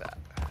shit like that.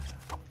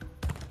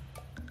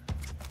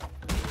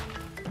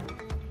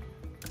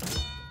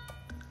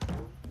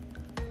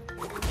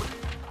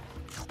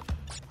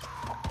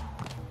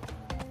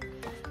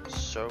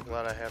 So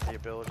glad I have the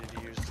ability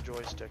to use the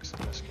joysticks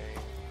in this game.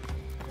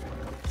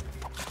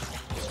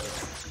 Gives me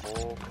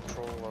full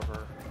control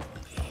over.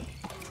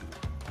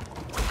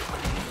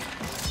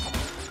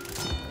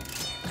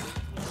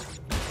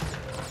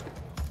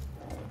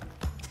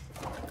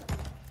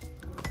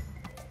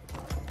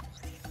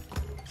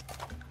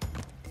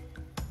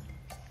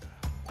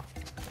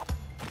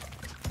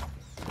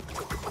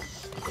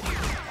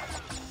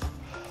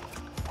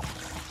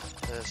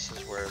 This is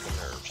where the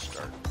nerves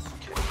start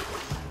kicking.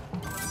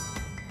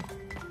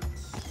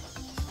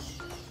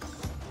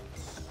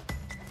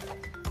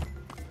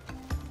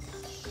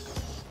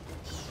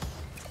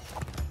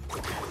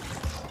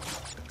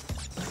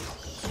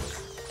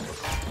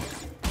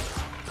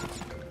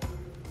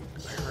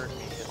 I heard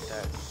me hit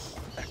that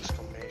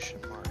exclamation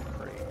mark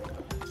crate.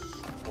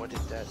 What did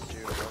that do?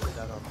 What did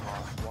that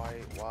unlock? Why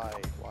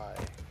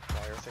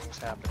are things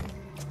happening?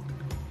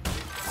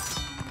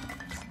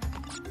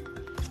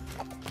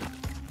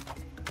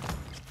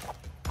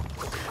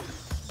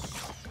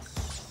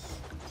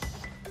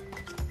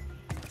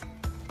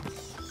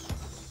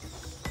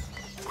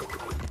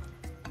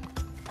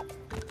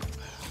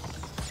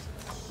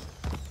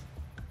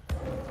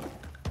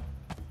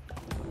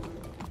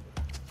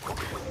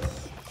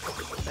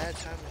 Bad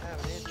time to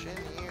have an itch in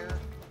here.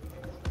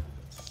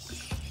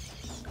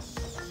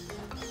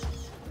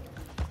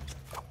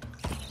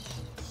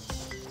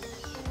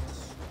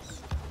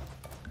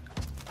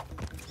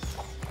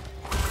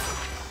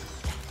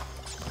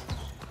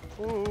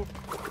 Ooh.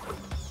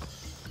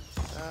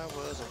 That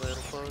was a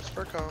little close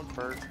for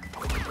comfort.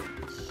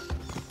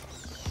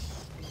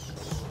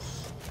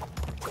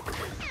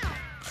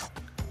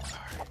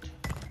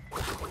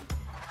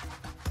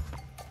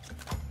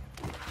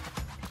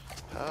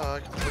 Oh, I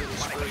completely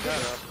screwed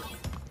that up.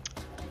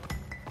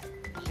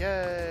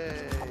 Yay!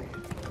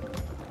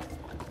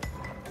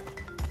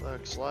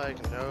 Looks like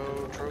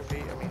no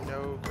trophy,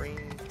 no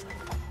green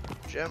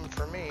gem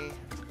for me.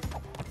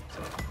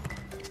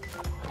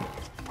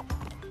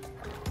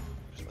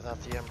 'Cause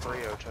without the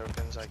embryo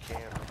tokens, I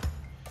can't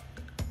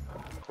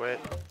quit.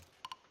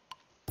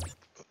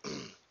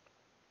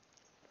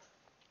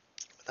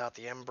 Without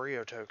the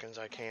embryo tokens,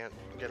 I can't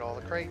get all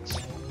the crates.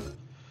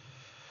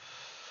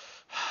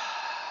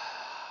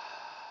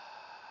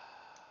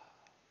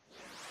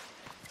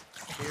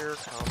 Here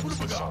comes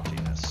the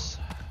saltiness.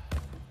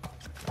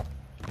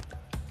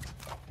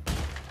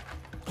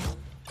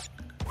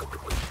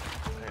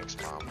 Thanks,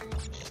 Mom.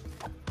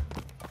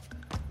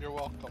 You're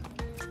welcome.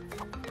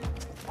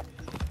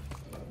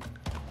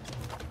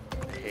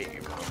 I hate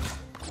you, Mom.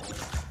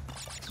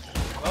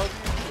 Love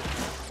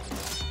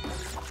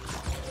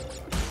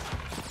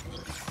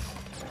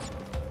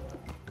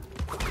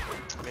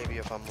you. Maybe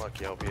if I'm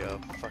lucky, I'll be a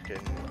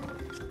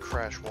fucking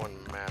Crash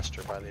 1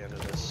 master by the end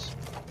of this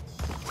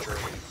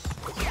journey.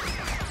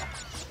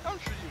 I'm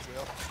sure you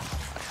will.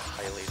 I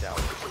highly doubt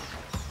it. I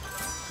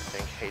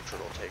think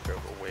hatred will take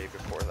over way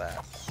before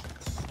that.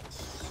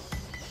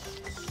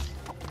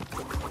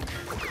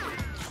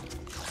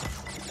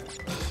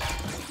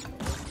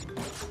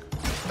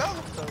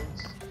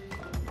 Battletoads.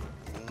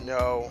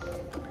 No.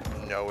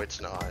 No, it's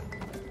not.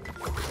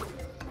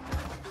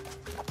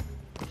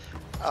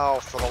 Oh,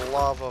 for the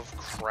love of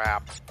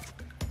crap.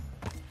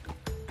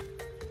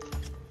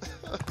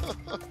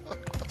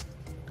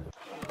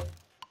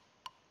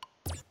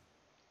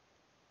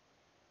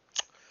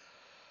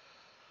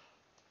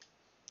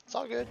 It's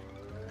all good.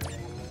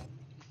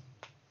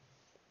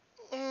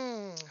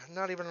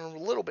 Not even a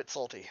little bit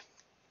salty.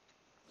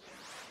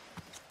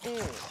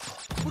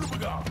 What have we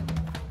got?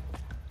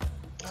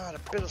 Not a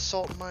bit of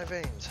salt in my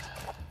veins.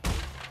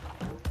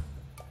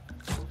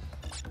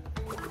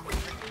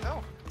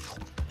 No.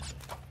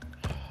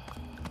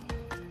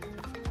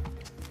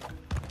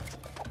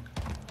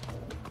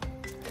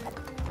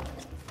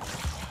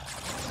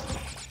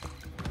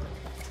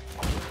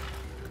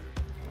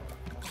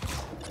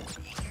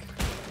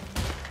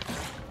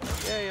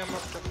 Yay, I'm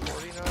up to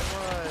 49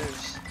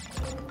 lives.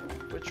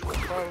 Which will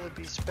probably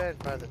be spent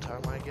by the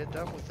time I get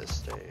done with this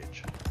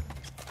stage.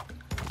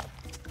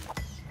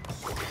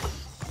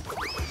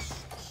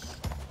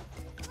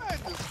 I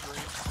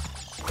disagree.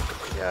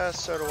 Yeah,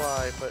 so do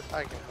I, but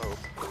I can hope.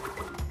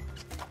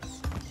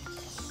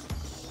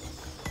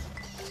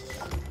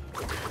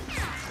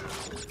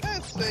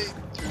 I'd say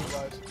 2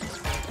 lives.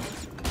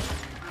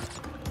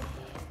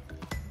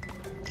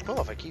 Well,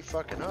 if I keep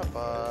fucking up,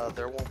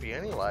 there won't be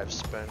any lives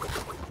spent.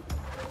 Okay.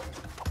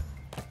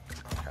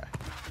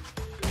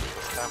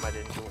 This time I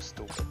didn't do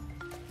stupid.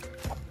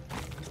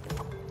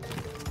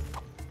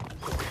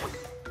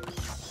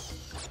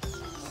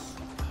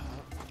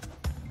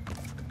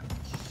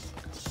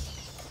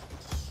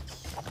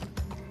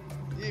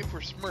 Yay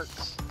for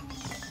smirks.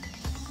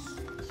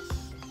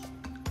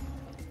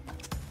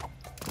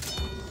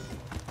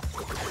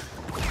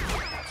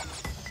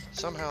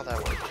 Somehow that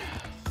worked.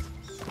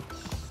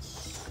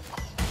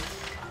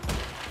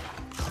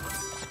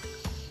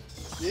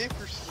 Yay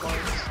for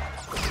smarts.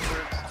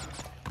 Smirks.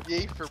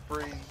 Yay for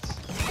brains.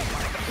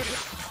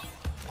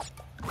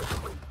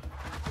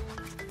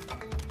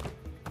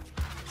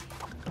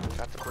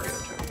 Got the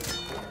burrito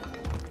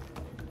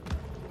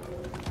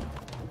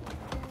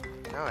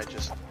too. Now I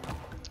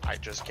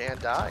just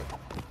can't die.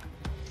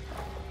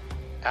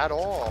 At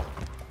all.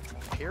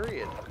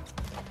 Period.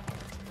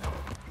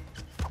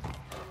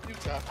 You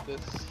got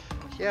this.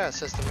 Yeah,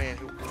 says the man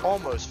who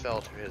almost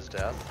fell to his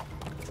death.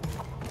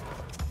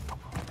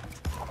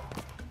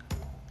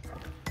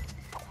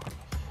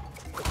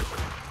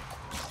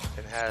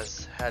 And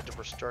has had to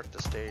restart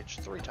the stage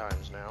 3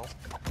 times now.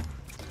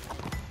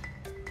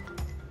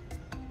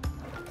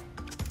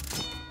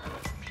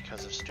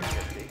 Because of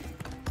stupidity.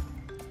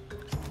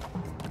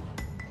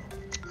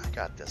 I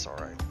got this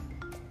alright.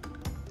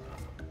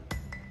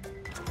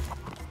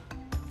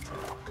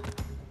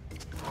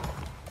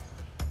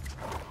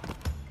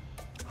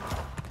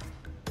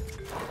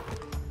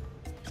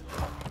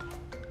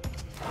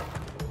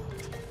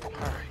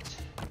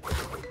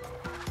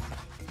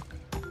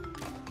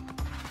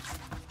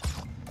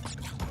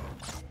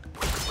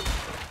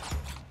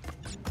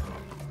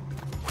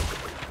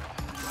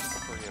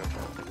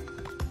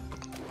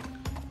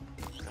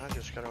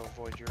 Gotta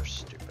avoid your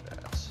stupid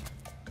ass.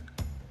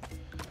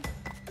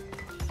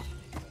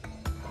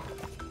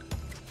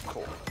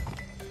 Cool.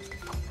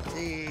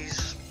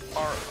 These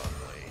are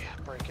ugly.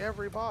 Break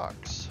every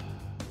box.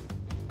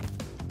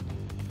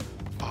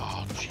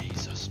 Oh,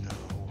 Jesus, no.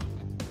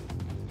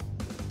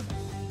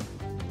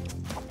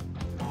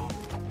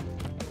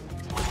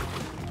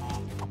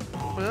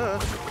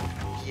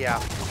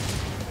 Yeah.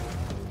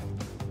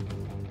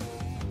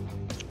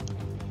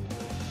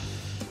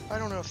 I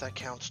don't know if that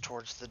counts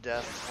towards the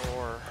death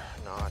or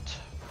not.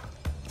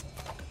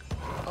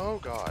 Oh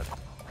god.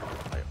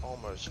 I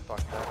almost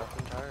fucked that up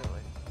entirely.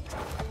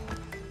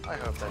 I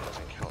hope that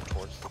doesn't count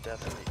towards the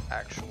death in the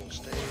actual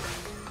stage.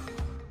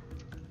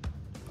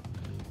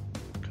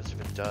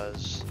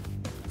 does.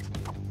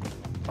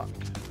 Fuck.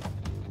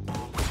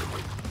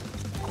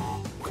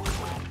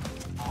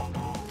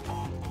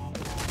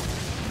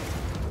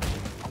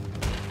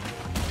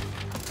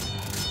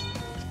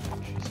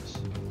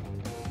 Jesus.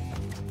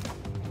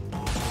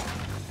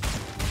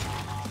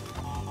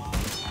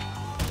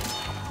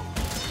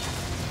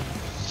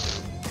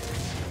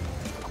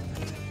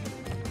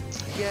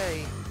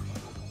 Yay!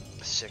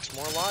 6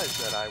 more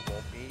lives that I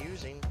won't be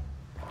using.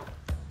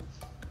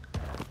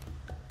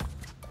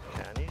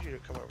 Okay, I need you to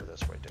come over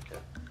this way,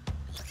 dickhead.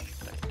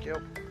 Thank you.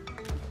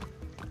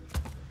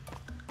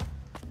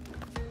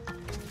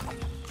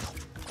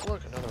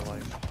 Look, another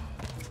life.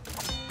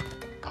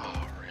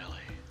 Oh,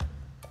 really?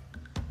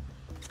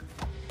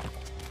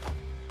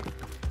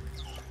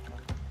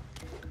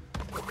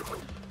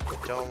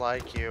 Don't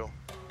like you.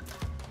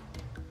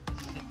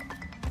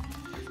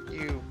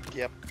 You,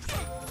 yep.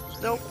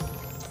 Nope.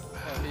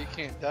 You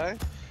can't die?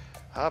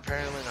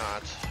 Apparently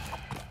not.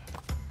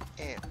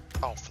 And,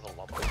 oh, for the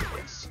love of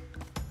this.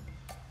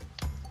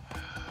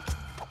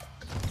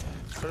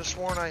 Could have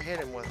sworn I hit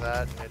him with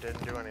that and it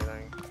didn't do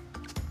anything.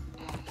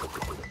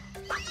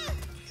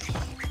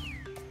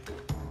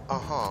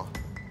 Uh-huh.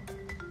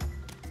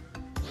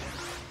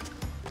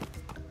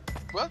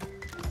 What?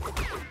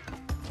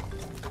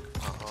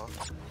 Uh-huh.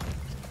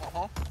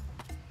 Uh-huh.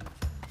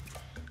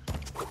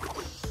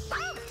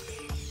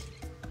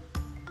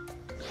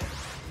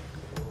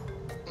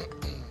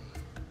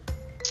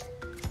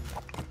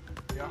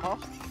 Uh-huh.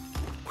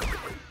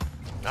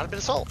 Not a bit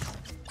of salt.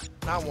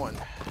 Not one.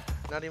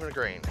 Not even a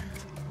grain.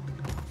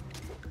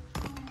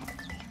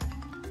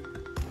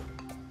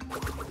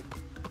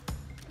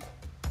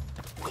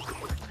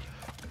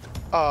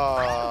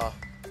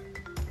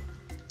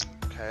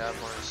 Okay,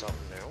 I've learned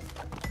something new.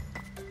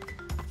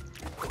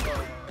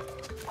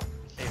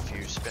 If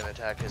you spin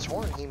attack his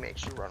horn, he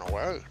makes you run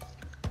away.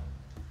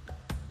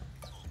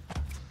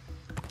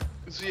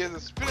 So yeah, the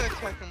spin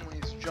attack him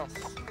when he's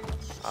jumping.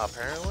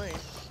 Apparently.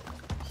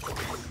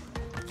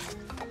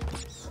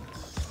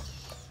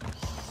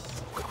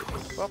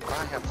 Well,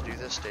 I have to do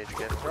this stage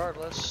again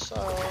regardless, so...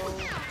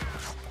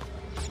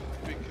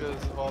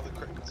 Because of all the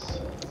crits.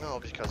 No,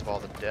 because of all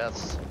the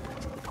deaths.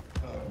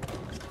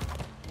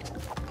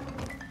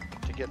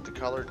 To get the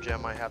colored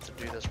gem, I have to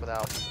do this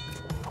without...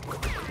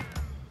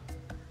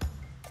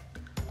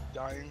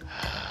 Dying.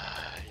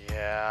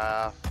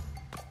 Yeah.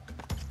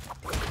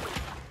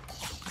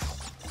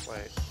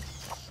 Wait.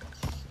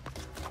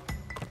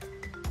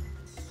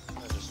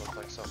 That just looked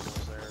like something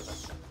was there.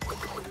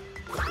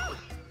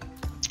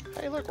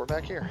 Hey, look, we're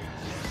back here.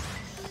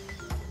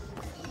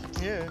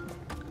 Yeah.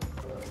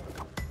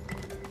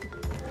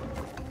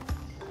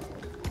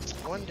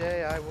 One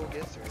day I will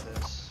get through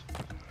this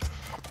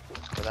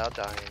without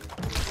dying.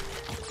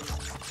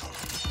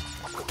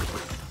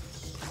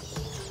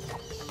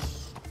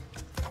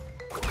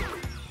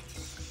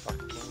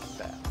 Fucking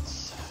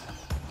bats.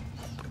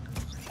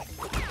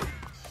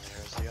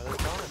 There's the other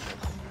Jonathan.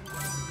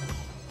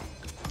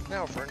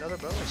 Now for another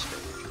bonus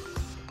stage.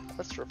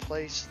 Let's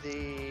replace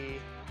the...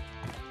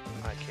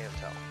 I can't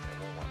tell. It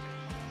won't work.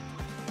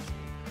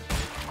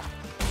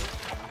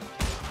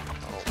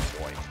 Oh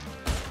boy.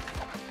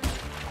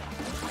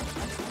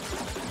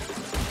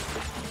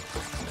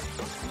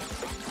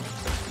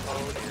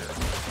 Oh dear.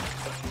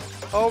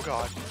 Oh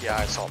god. Yeah,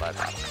 I saw that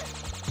happen.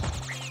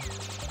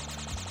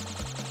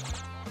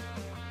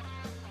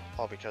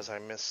 All because I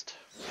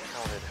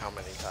miscounted how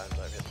many times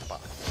I've hit the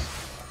box.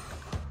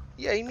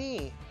 Yay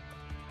me!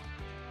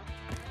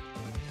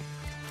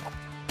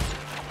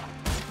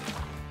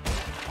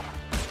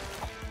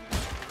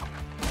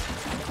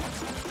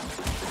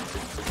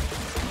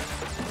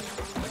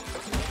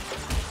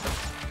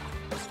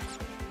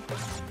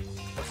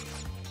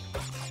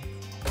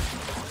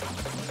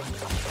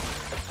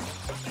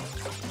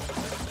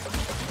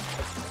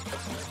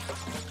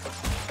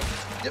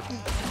 Yep.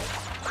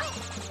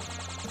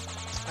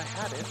 I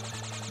had it.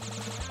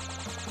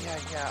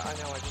 Yeah, I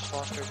know, I just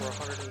lost over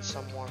 100 and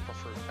some Wonka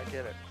fruit. I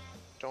get it.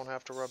 Don't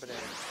have to rub it in.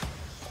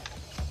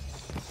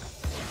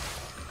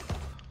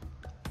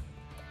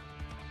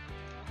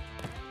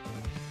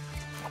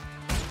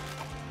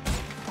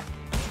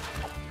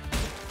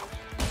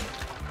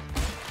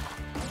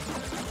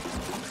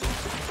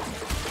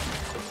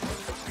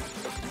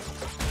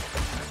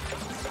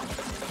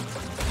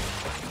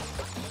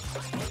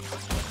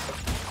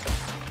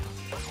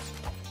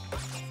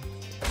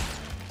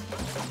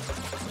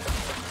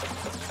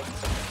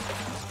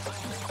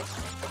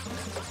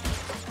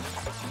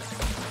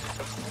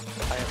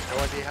 I have no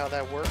idea how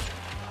that worked,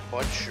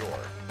 but sure.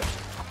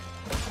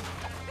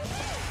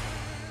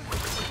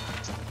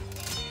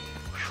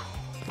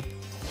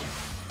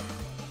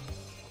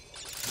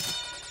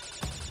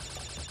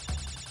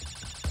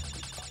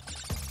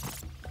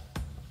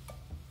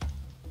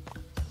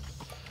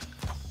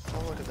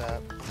 Oh, look at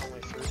that.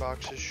 Only 3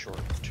 boxes short.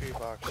 2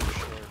 boxes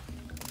short.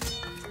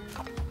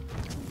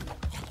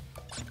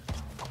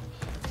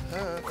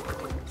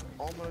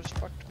 Almost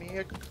fucked me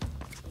again.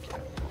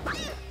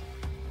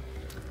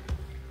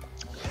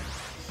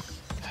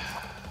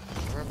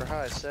 Remember how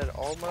I said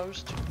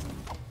almost?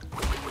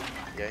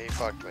 Yeah, he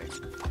fucked me.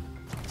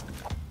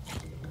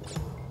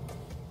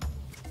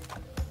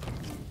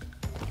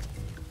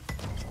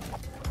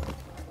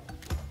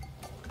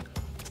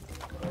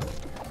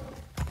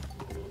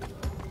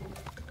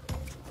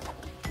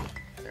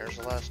 There's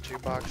the last 2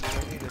 boxes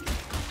I needed.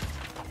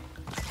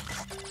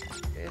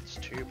 It's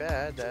too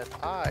bad that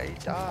I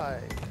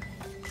died.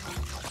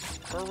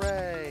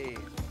 Hooray!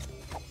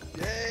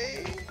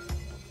 Yay!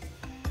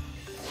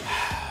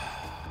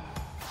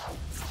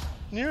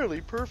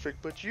 Nearly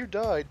perfect, but you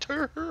died.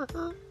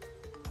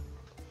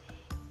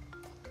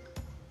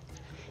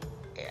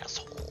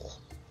 Asshole.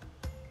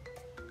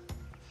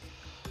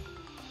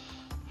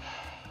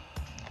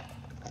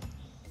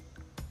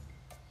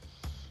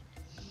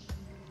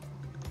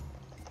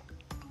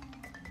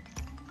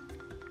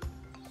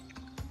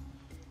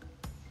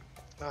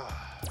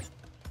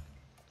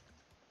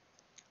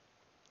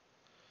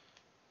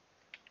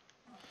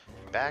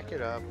 Back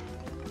it up.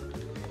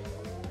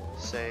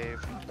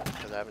 Save,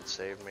 because I haven't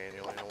saved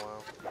manually in a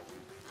while.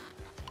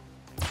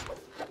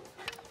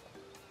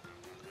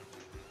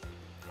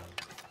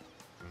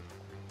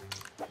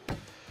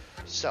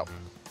 So,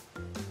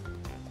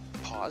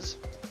 pause.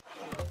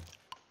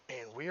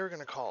 And we are going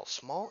to call a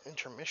small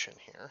intermission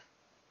here.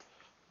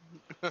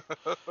 And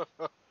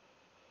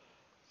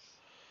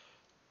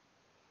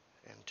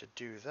to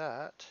do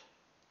that,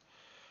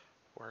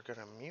 we're going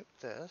to mute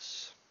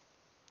this.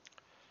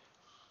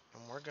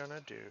 And we're going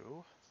to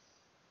do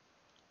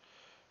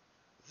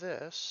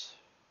this.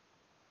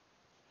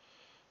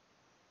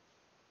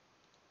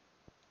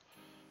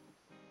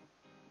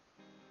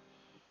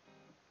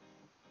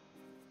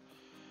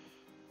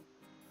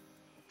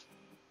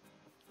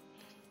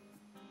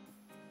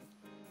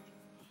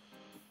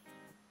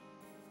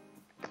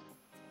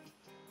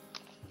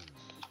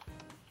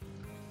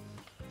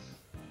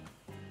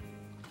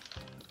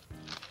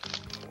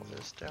 Pull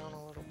this down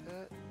a little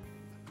bit.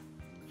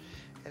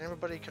 And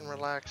everybody can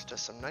relax to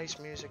some nice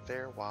music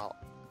there while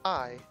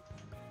I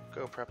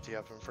go prep the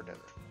oven for dinner.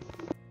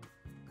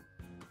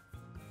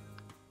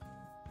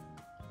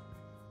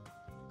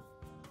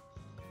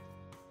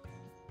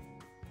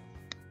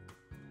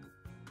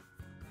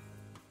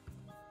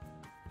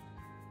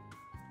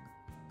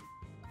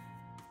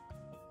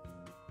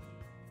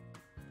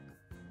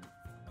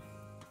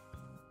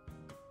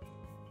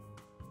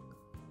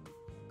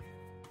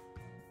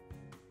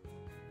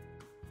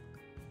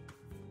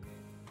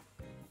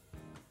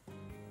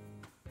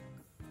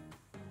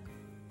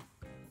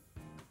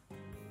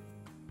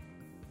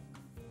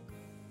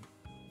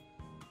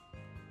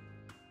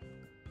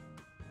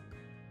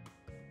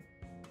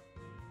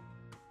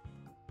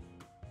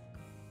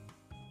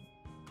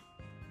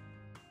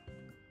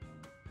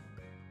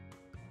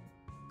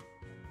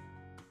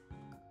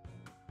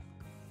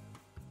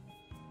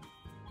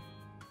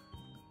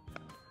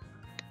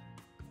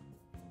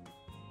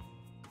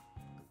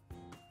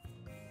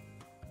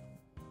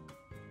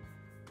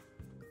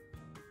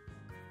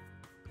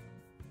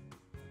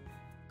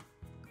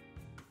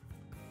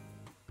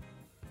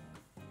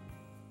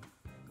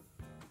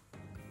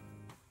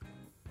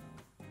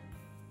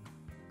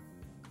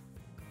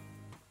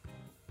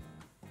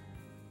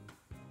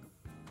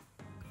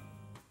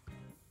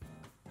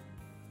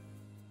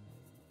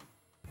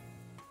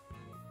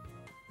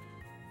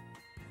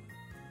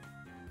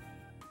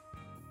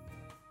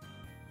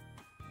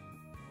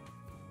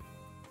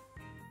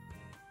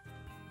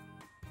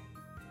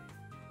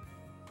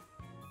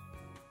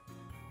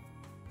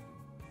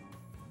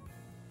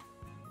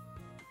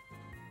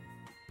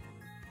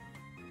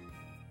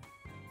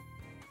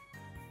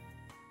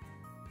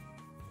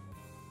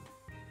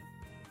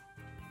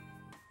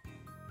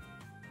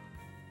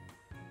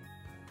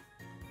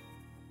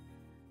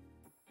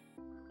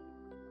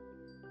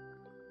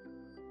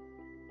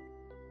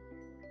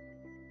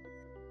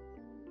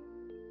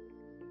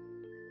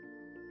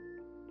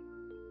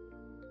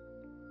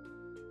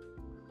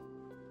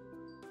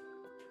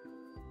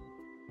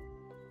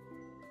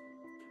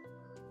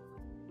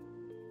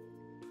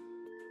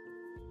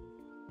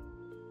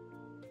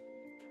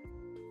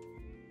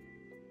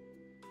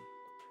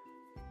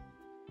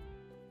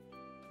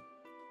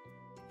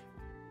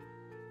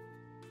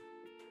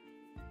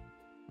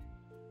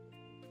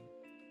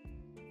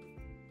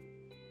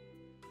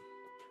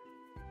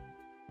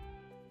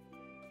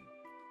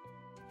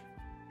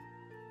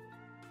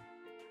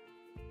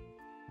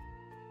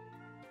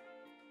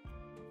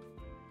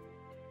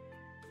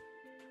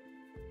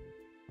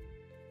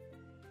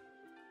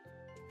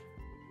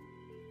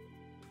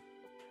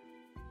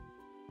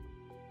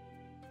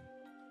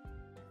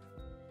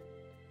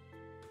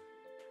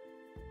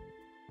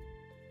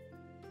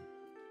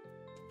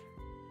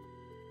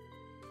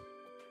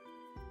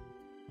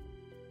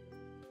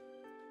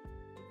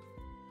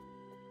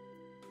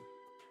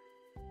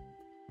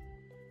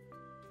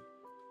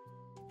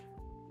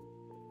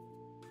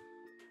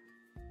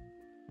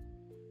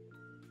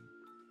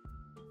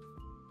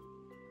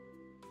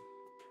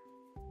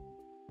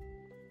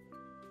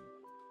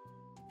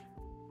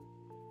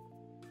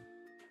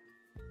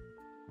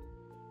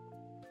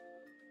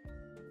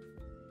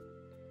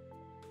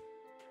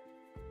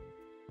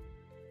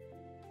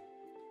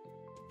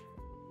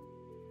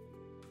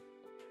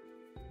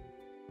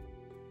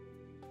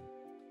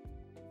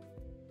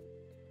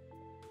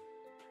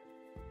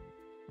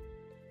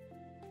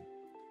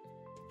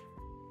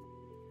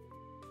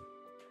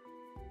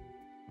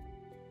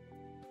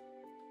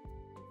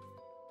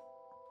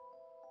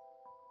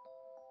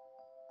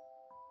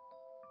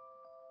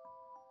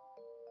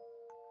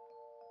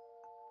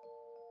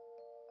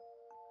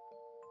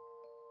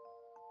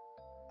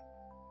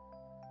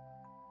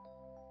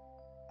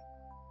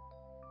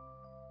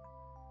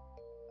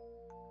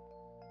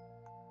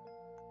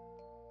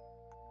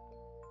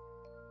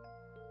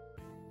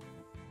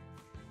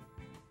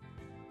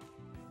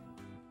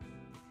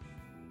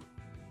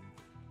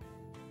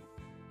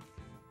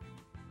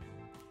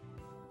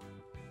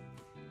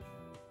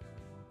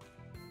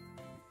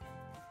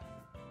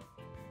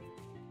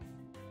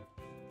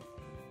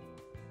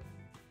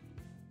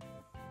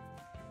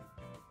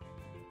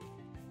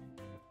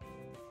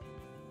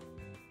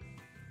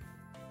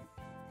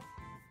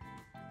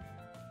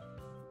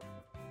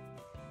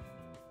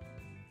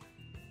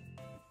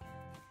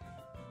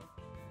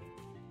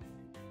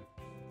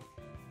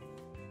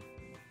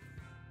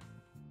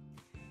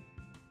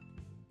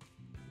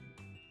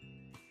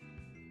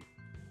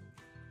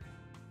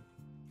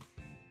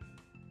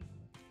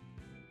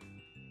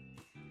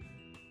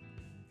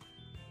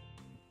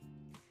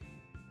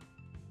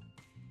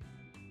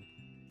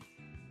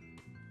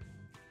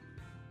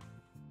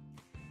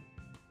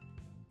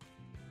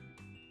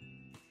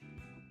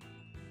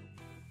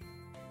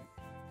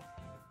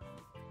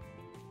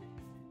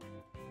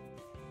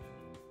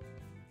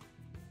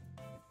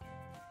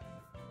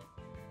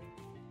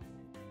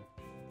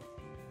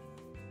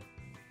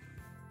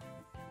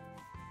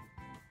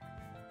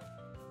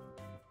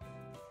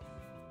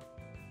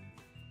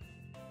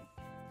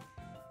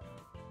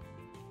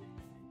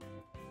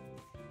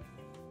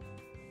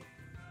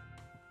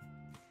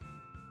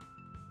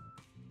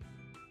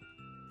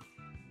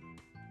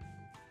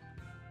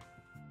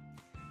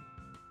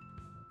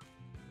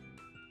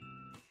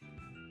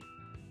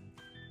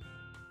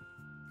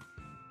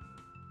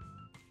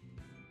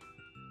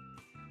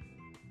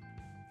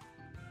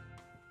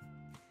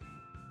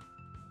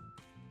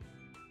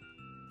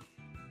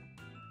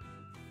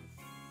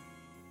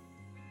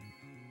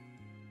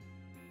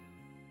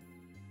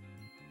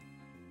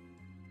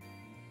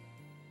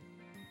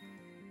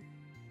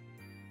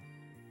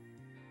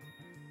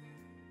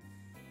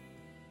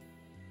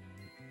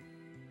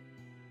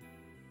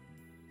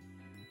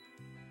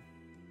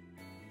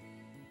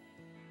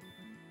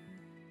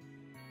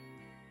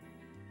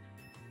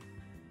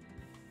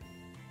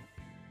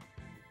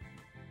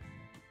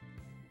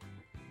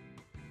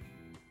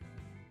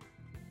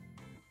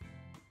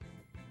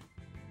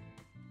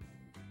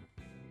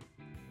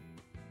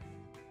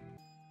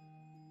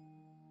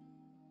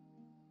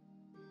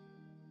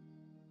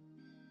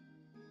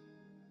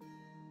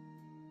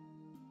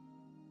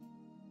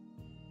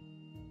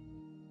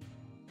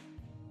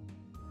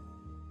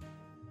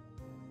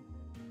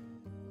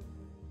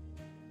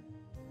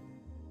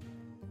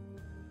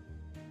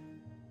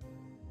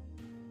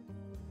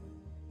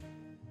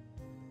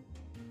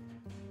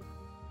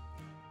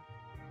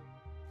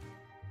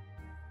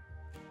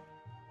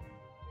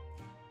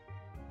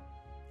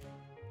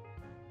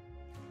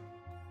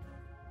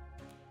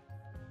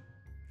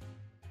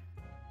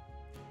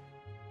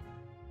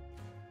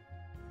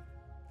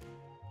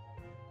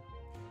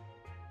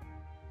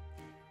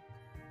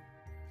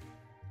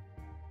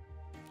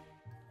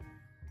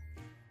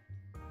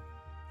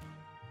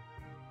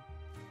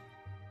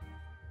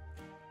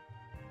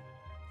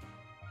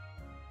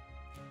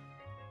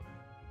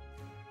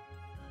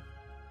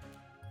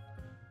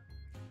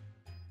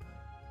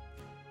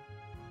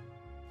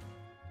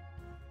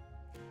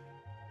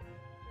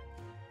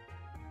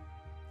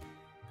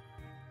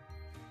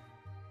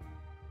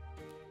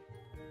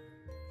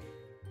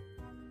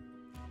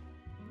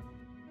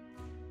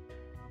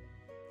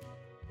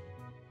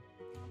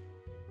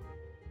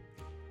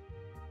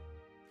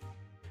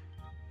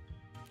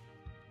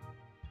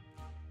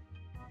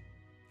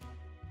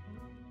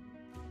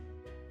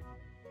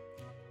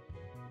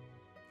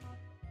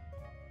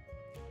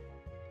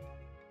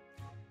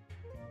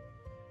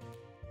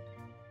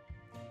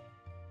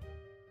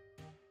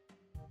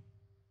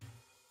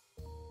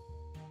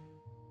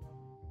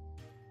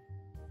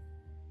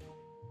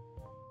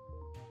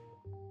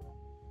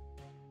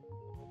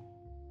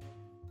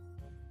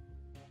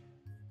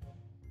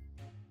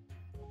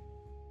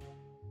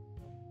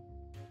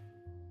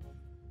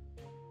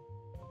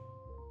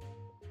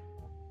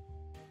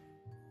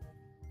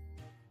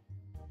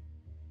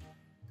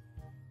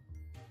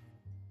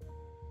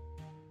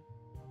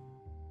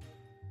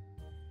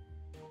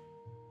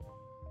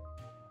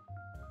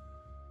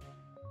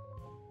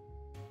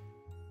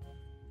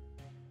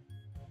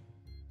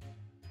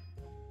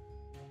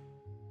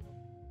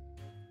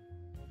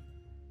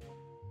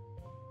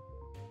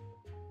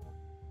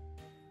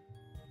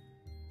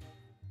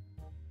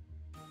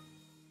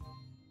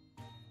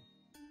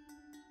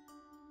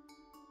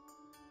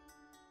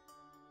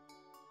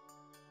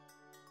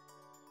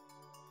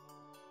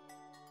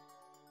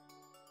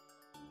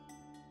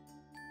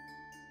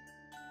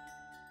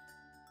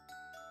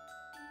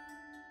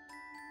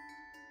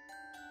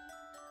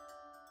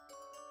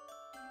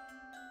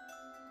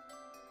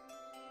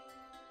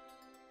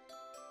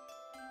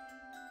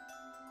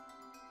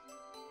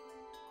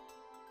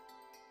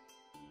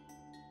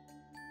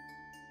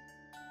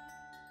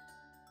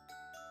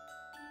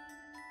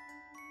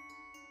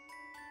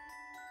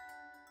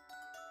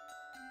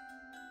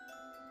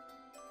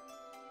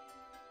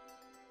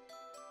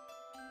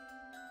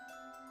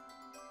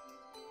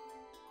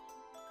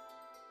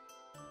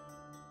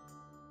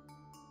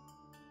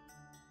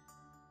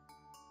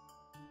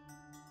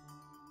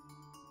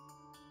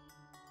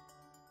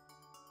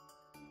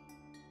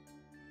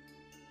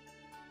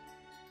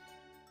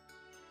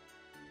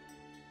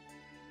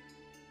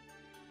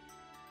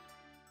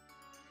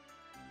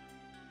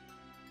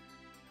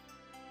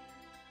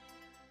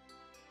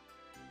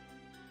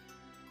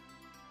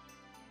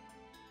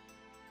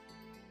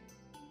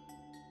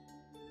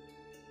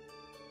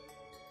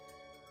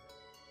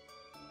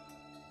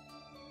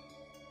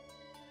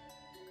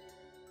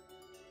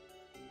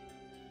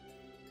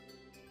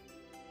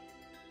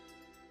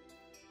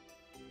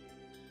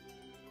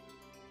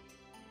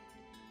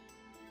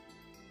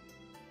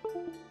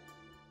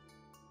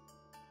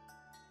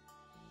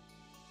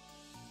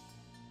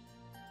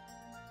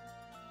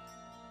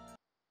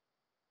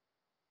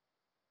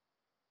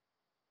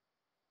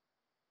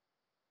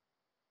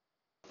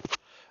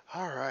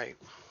 All right.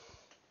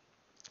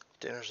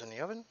 Dinner's in the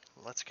oven.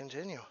 Let's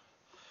continue.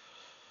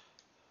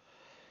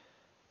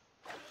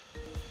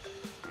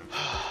 I'm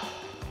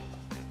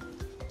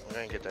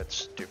gonna get that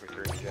stupid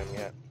green gem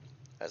yet,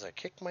 as I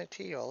kick my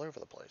tea all over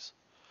the place.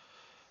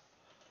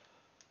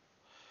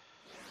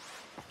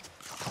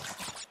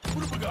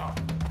 What have we got?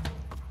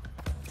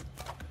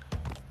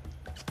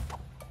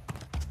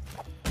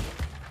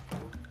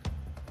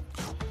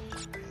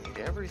 I need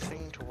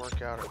everything to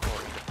work out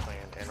according to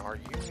plan, and are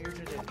you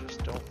muted and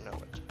just don't know it?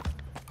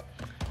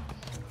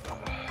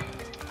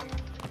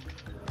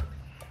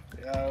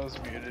 Yeah, I was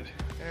muted.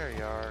 There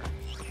you are.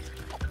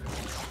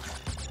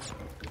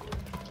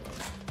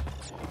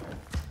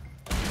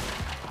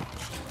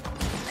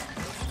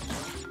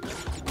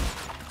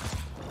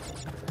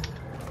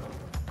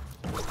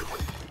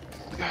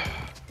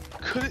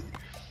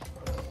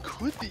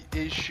 Could the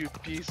issue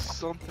be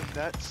something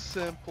that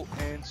simple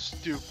and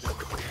stupid?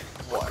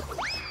 What?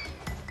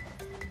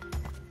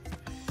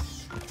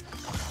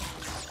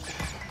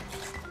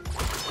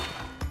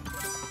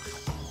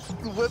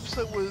 The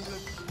website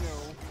wasn't,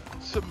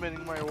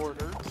 submitting my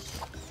order,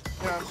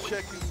 and I'm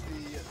checking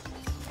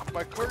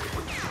my card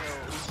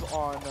details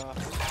on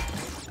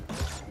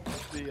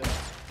the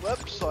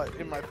website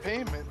in my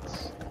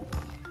payments,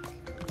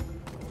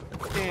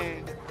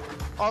 and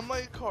on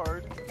my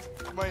card,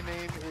 my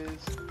name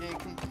is in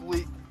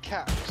complete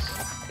caps.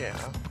 Yeah.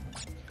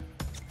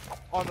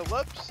 On the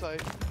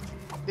website,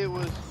 it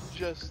was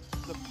just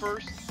the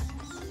first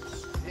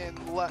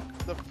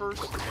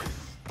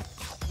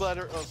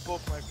letter of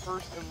both my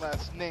first and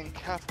last name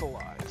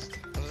capitalized.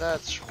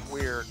 That's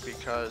weird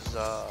because,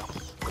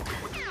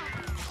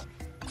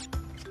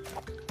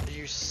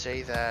 you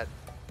say that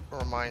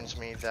reminds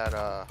me that,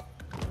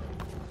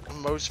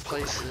 most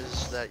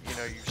places that, you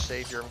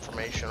save your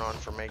information on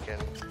for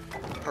making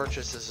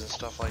purchases and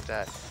stuff like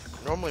that,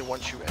 normally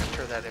once you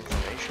enter that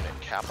information, it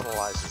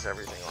capitalizes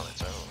everything on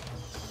its own.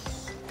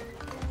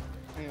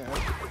 Yeah.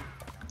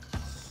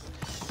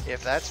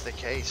 If that's the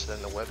case,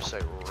 then the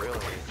website really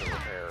needs a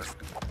repair.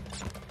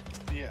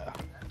 Yeah.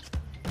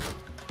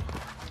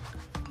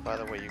 By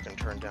the way, you can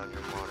turn down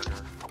your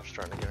monitor. I'm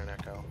starting to get an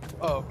echo.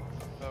 Oh,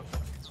 okay.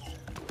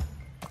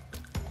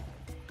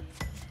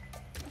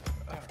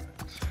 Alright.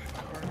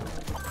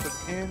 Put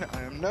in,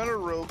 I am not a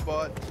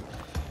robot.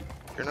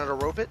 You're not a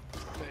robot?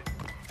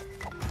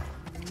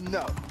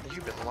 No.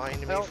 You've been lying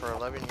to me for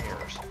 11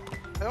 years.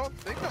 I don't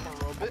think I'm a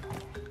robot.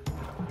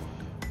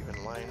 You've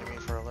been lying to me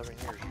for 11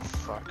 years, you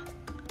fuck.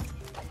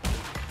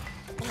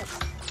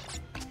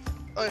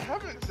 I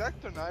have an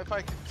X-Acto knife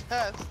I can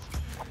test.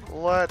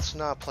 Let's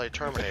not play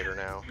Terminator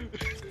now.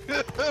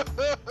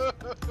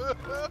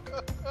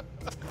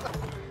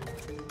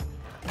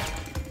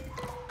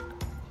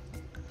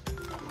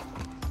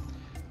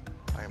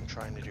 I am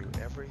trying to do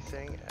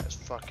everything as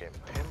fucking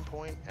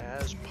pinpoint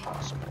as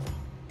possible.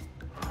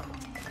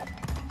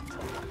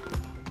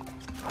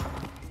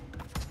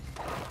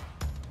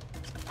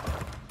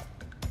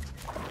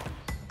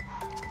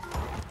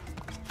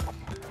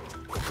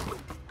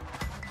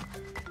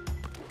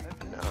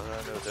 No,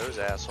 those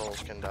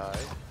assholes can die.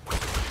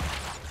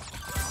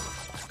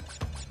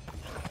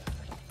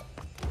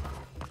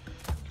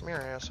 Come here,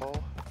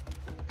 asshole.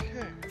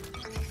 Okay.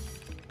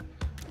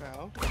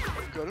 Now,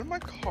 go to my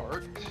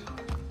cart.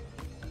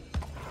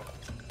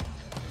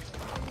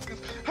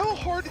 How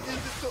hard is it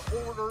to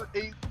order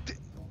a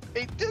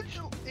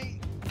digital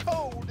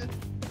code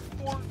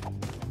for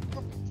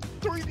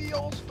 3D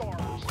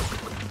All-Stars?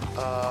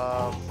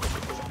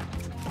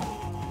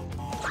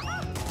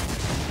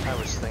 I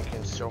was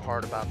thinking so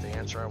hard about the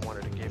answer I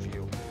wanted to give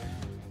you.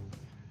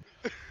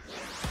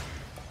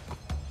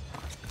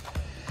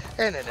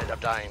 And it ended up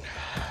dying.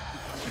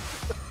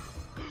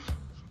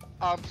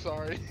 I'm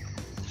sorry.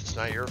 It's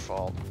not your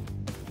fault.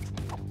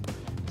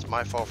 It's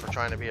my fault for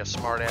trying to be a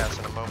smartass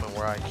in a moment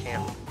where I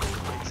can't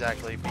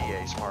exactly be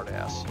a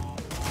smartass.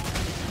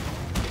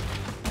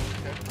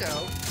 Check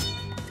out.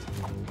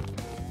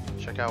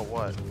 Check out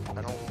what?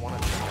 I don't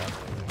want to check out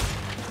anything.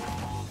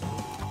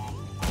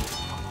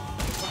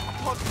 I'm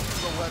talking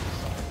to the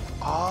website.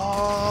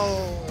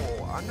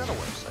 Oh, I'm not a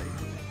website.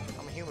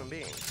 I'm a human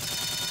being.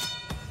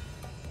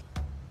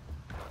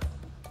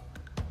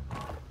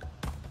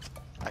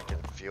 I can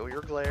feel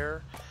your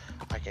glare.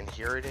 I can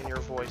hear it in your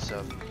voice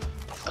of,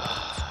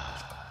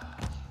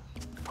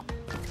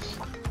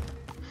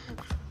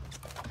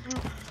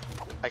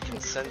 I can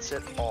sense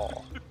it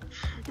all.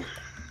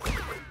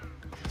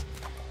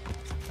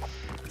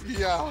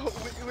 Yeah,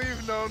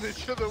 we've known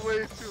each other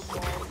way too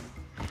long.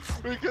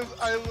 Because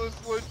I was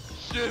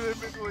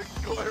legitimately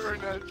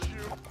glaring at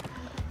you.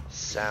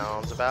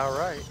 Sounds about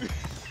right.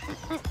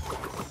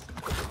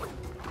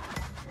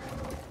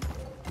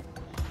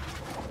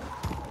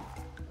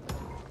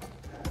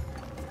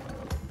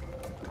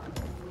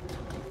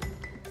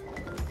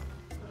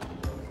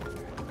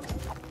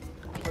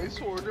 Place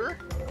order. Sure.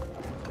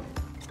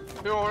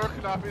 Your order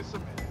cannot be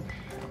submitted.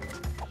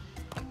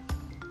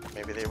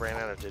 Maybe they ran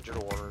out of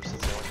digital orders.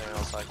 That's the only thing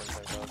else I can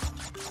think of.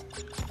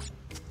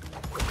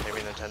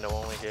 Maybe Nintendo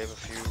only gave a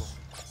few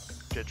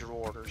digital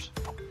orders.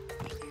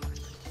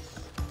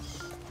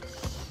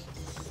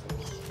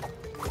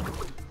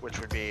 Which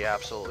would be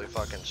absolutely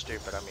fucking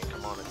stupid. I mean,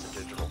 come on, it's a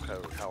digital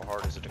code. How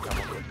hard is it to come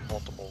up with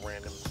multiple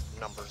random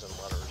numbers and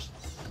letters?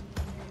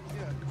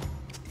 Yeah.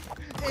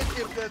 And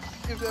if that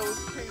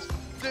was the case,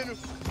 then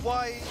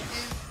why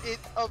is it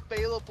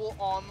available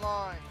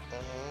online?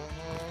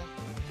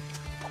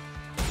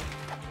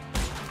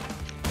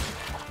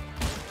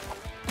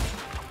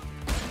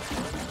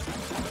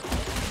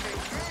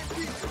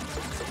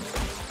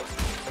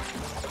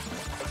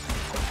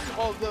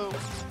 Although,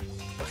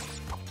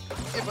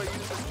 if I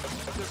use it,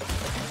 this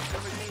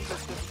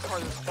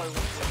part is probably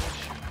won't be an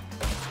issue.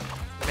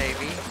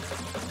 Maybe.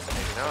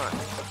 Maybe not.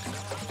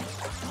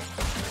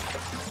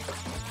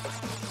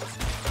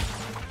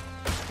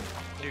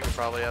 You could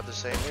probably have the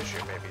same issue,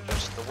 maybe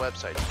just the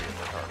website's being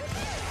retarded.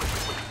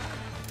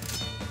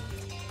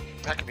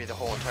 That could be the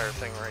whole entire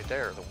thing right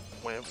there. The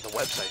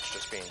website's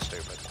just being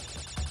stupid.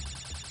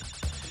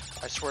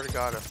 I swear to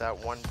God, if that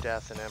one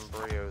death in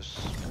Embryo's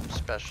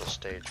special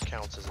stage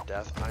counts as a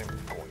death, I'm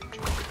going to.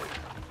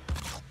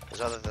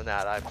 Because other than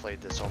that, I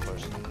played this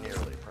almost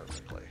nearly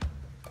perfectly.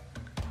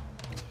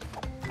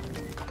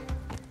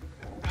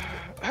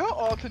 How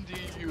often do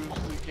you use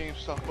the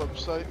GameStop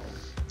website?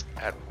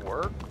 At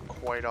work,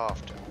 quite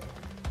often.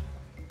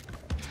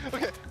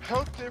 Okay,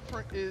 how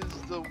different is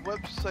the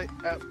website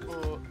at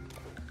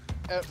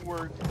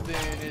work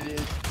than it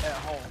is at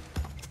home?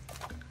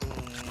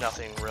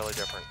 Nothing really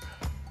different.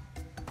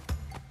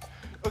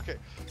 Okay,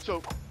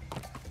 so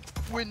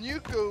when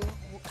you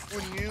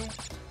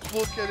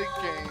look at a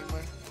game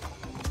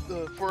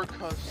for a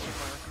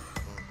customer,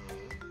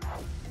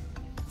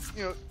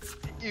 you know,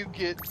 you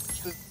get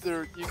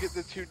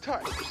the two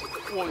types.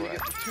 Well,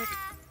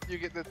 you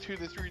get the 2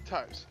 to 3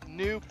 types: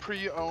 new,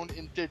 pre-owned,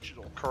 and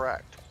digital.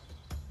 Correct.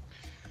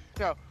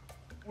 Now,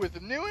 with the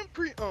new and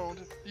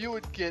pre-owned, you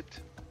would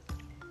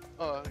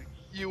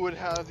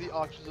have the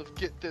options of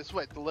get this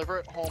way, deliver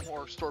at home,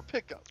 or store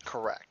pickup.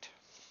 Correct.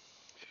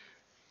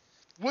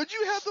 Would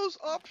you have those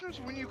options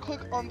when you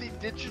click on the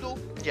digital?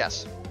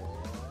 Yes.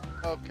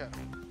 Okay.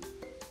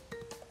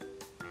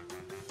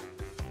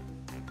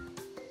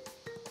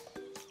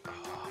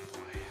 Oh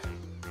boy.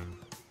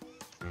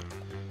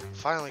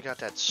 Finally got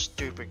that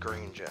stupid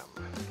green gem.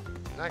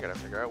 Now I gotta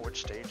figure out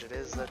which stage it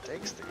is that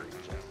takes the green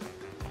gem.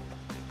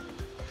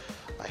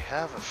 I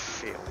have a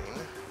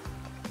feeling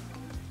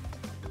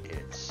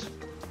it's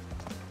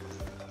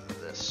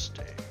this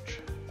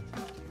stage.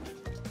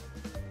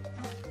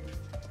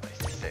 I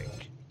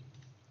think.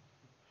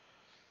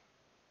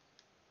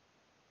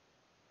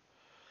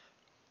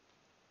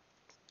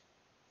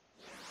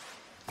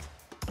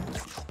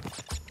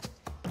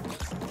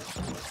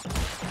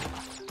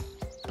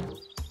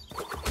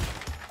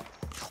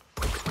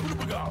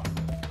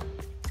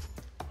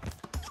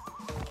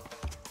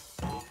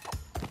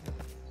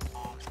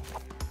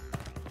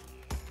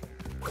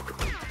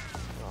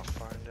 I'll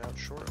find out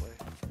shortly.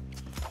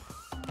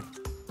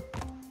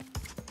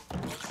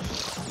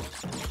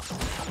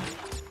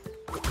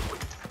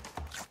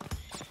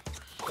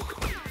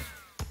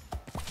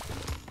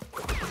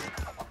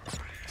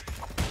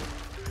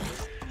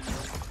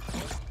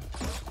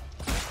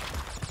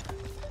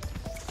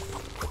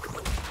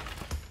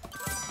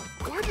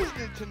 Why does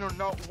Nintendo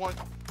not want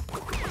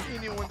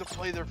anyone to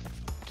play their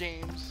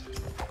games?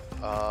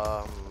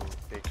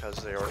 Because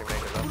they already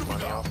make enough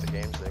money off the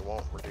games, they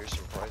won't reduce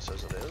in price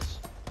as it is.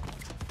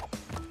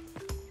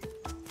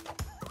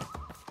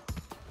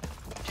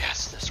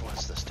 Yes, this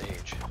was the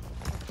stage.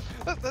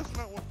 That's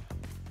not what...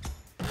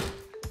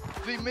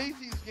 They make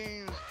these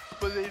games,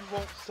 but they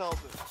won't sell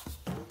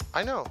them.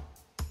 I know.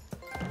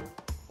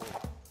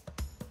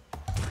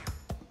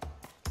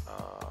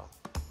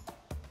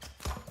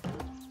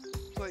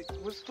 Like,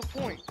 what's the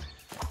point?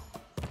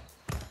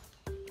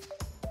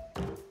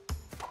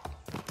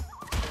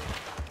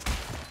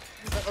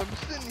 I'm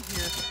sitting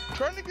here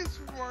trying to get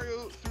Super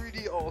Mario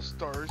 3D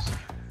All-Stars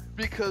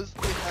because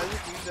it has a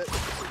game that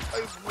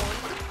I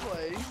wanted to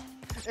play,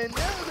 and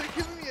now they're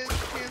giving me a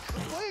chance to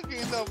play a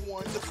game that I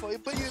wanted to play,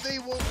 but yeah, they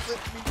won't let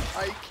me.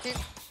 I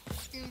can't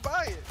f***ing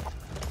buy it.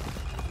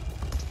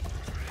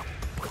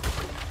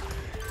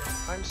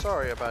 I'm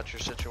sorry about your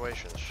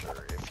situation,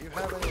 sir. If you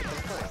have any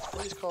complaints,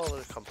 please call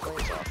the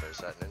complaints office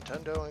at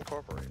Nintendo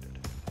Incorporated.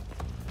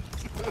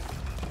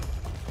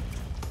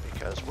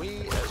 Because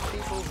we, as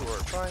people who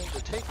are trying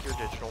to take your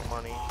digital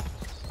money,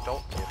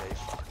 don't give a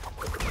fuck.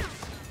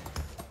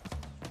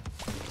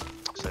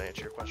 Does that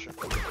answer your question?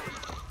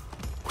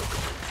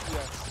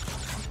 Yes.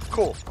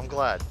 Cool, I'm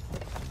glad.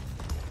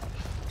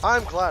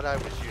 I'm glad I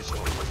was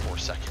useful for 4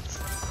 seconds.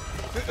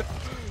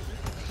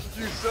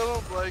 You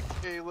sound like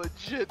a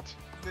legit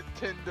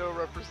Nintendo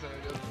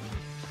representative.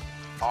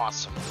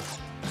 Awesome.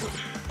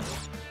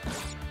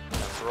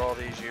 After all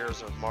these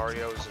years of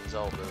Marios and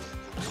Zeldas,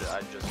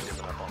 I've just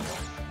given up on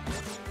life.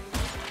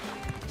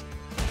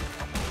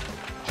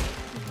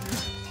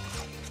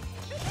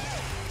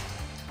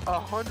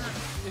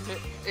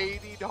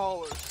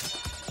 $180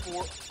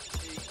 for a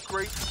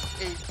Great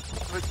Ape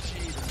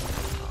Vegeta.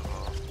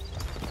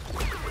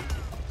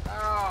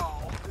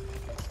 Ow!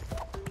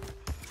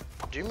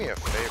 Do me a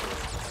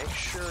favor. Make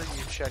sure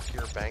you check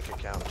your bank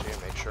account too.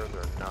 Make sure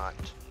they're not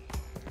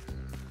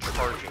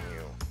charging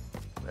you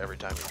every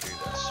time you do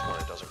this when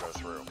it doesn't go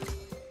through. You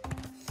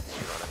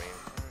know what I mean?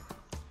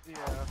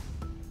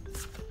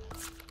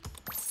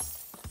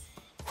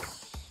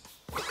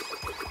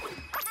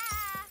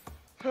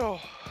 Yeah.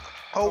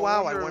 Oh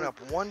wow, wonder... I went up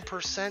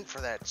 1%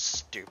 for that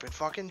stupid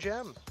fucking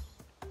gem.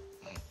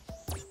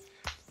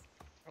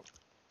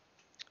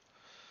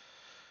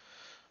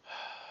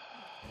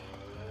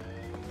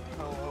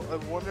 Oh, I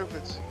wonder if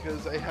it's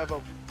because I have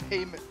a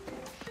payment.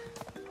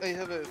 I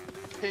have a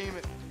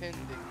payment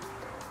pending.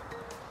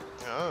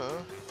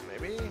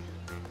 Maybe.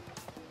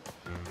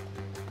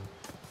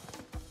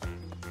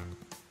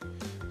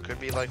 Could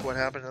be like what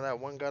happened to that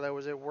one guy that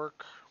was at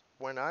work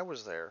when I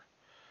was there.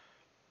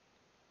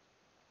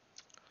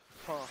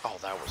 Huh. Oh,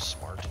 that was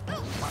smart.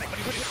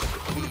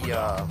 He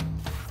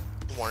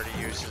wanted to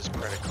use his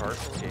credit card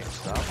from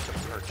GameStop to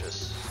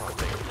purchase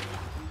something,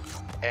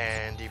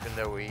 and even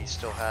though he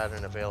still had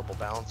an available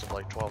balance of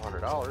like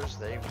 $1,200,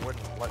 they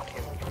wouldn't let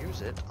him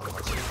use it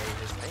unless he made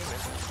his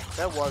payment.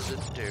 That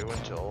wasn't due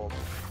until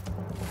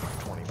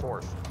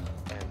 24th,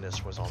 and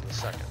this was on the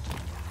 2nd.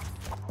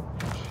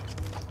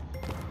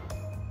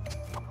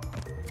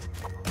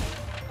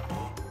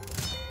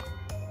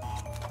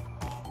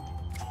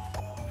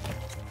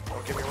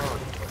 Don't get me wrong,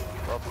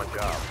 love my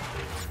job.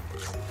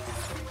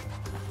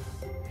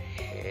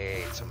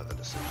 Hate some of the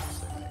decisions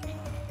they make.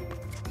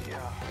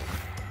 Yeah.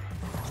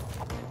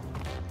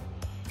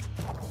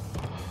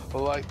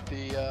 Like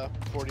the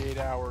 48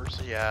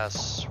 hours.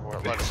 Yes,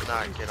 let's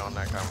not get on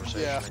that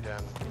conversation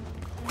again.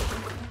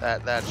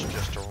 That's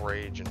just a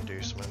rage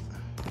inducement.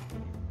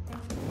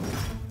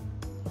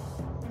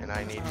 And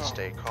I need to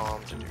stay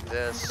calm to do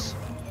this.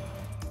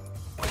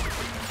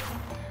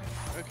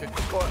 Okay.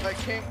 Well, I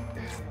can't.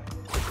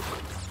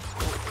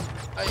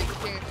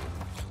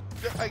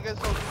 I guess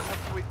I'll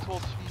have to wait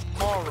till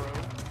tomorrow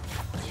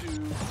to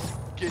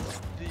get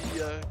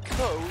the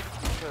code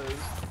because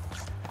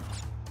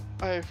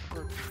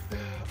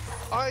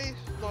I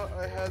thought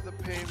I had the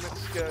payment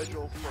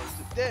scheduled for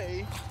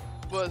today,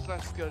 but it's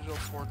not scheduled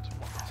for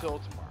till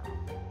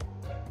tomorrow.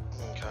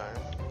 Okay.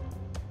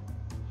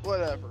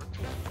 Whatever.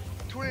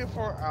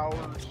 24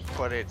 hours.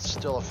 But it's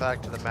still a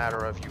fact of the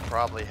matter of you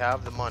probably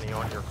have the money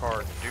on your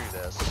card to do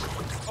this.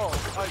 Oh,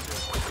 I do.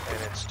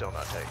 And it's still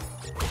not taken.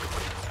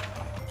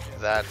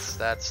 That's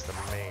the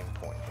main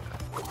point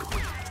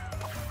here.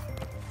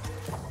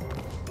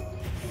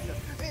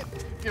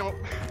 You know,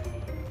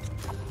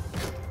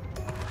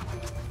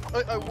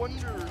 I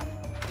wonder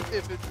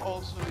if it's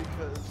also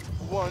because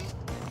one,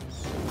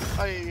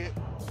 I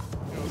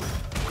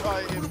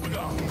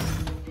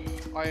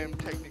am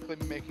technically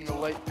making a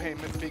late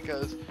payment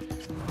because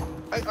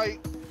I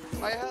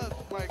have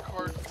my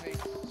card make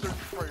certain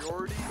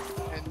priority,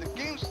 and the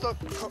GameStop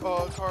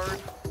card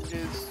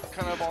is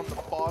kind of on the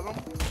bottom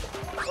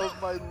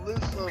of my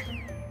list of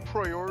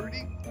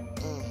priority.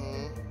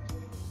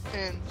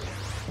 And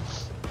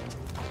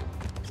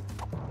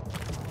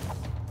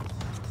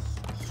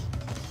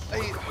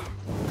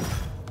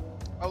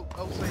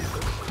I'll say this.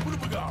 What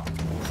have we got?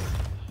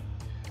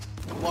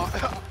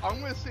 I'm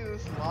gonna say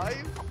this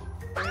live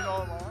and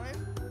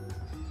online.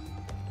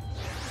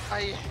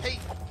 I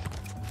hate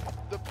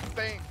the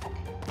bank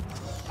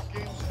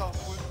GameStop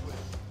went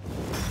with.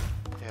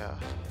 Yeah.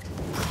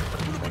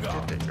 I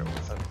did go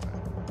with anyway.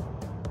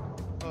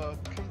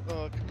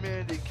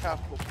 Community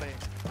Capital Bank.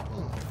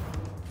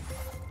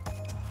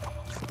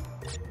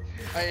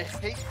 I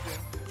hate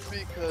them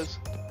because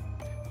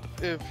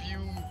if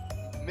you're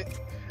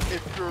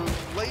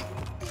late,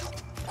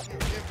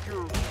 if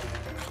you're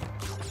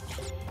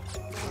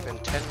Even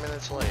 10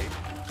 minutes late.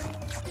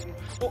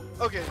 well,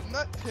 okay,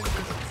 not 10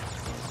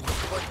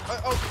 minutes. Like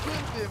I'll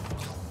give them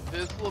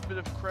this little bit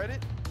of credit.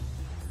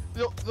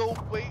 They'll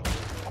wait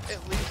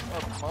at least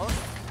a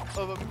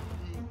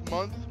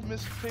month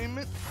missed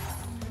payment.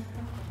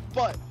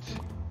 But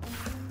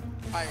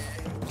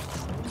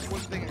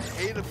one thing I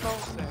hate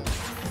about them.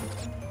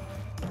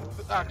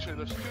 Actually,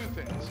 there's two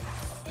things.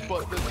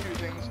 But the two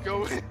things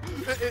go in.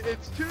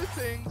 It's two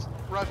things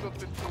wrapped up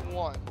into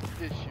one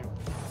issue.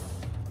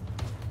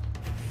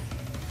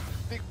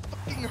 They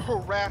fucking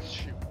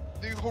harass you.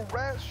 They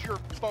harass your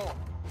phone.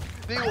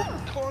 They will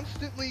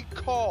constantly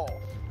call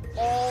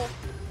all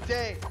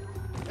day.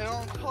 And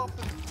on top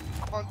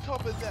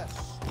of that,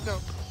 now,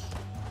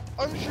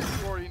 I'm sure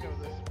you already know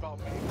this about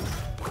me.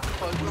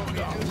 But let me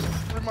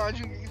just remind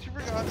you in case you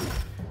forgot.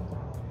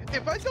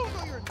 If I don't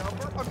know your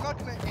number, I'm not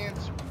gonna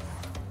answer.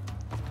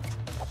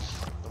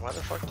 Why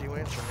the fuck do you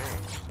answer me?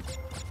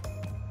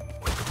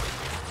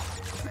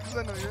 Because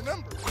I know your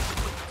number.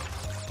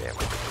 Damn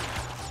it.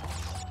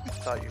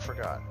 Thought you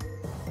forgot.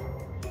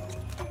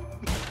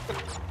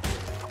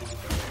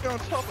 And on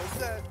top of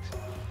that,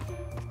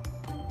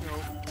 you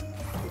know,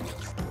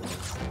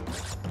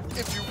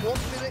 if you want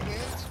me to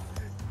answer,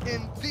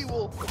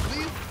 will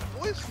leave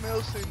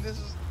voicemail saying this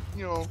is,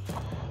 you know,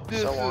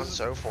 this So on is and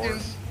so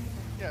forth.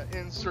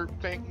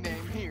 Insert bank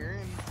name here,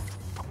 and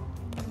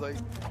like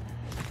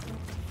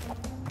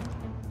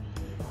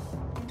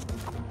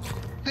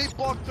they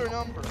blocked their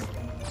number.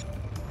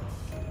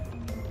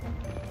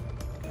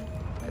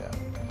 Yeah.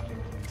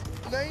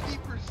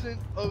 90%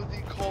 of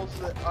the calls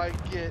that I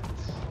get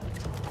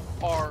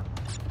are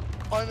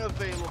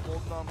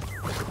unavailable numbers.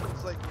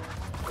 It's like,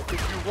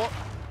 if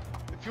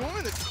you want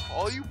me to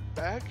call you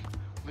back,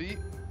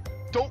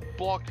 don't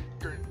block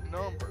your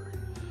number.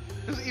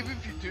 Because even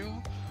if you do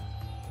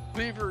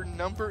leave your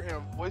number in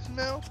a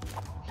voicemail,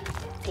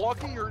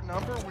 blocking your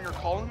number when you're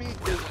calling me is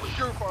a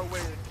surefire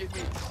way to get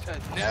me to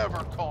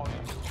never call you.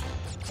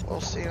 Well,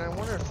 see, and I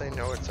wonder if they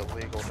know it's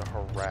illegal to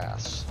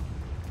harass.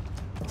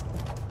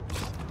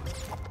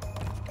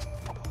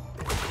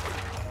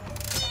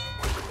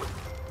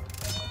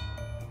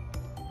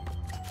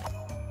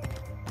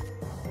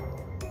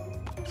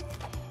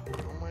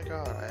 Oh my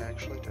god, I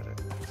actually did it.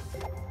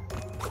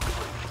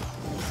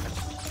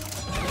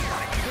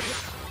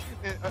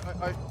 And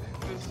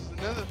this is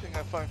another thing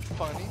I find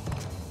funny.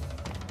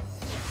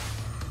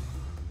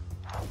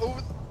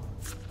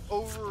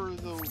 Over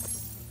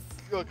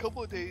a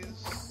couple of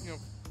days, you know,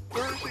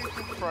 Thursday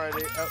through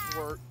Friday at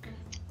work,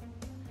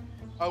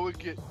 I would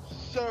get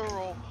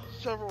several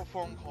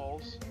phone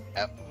calls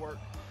at work,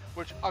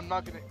 which I'm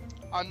not gonna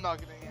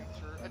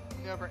answer. I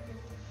never.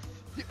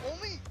 The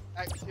only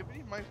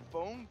activity my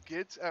phone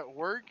gets at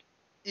work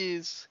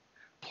is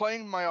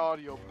playing my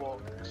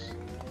audiobooks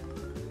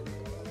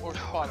or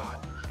Spotify.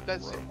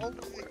 That's the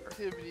only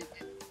activity.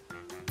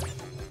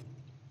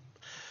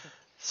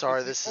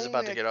 Sorry, this is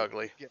about to get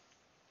ugly. You're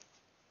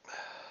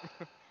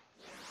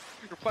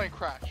playing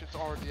Crash, it's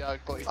already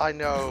ugly. I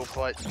know,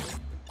 but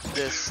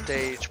this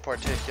stage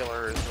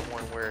particular is the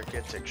one where it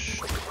gets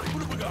extreme.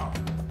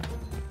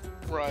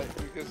 Right,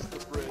 because of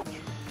the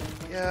bridge.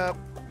 Yep.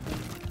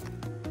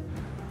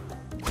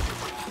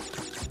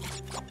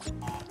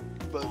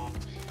 But,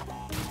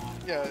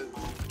 yeah,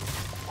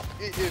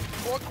 if you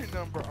block your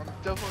number, I'm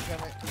definitely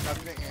not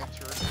gonna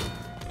answer.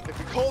 If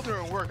you call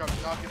during work, I'm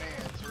not gonna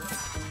answer.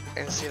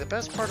 And see, the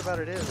best part about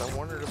it is, I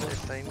wondered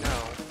if they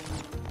know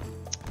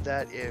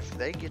that if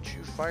they get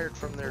you fired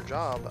from their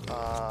job,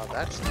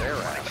 that's their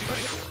ass, not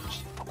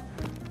yours.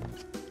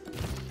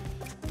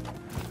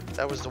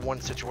 That was the one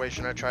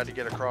situation I tried to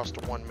get across to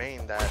One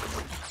Main that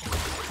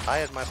I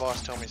had my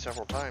boss tell me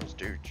several times,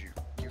 dude, you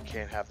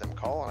can't have them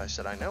call. And I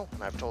said, I know.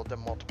 And I've told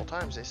them multiple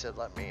times. They said,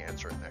 let me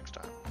answer it next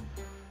time.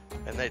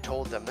 And they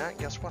told them that. And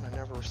guess what? I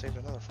never received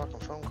another fucking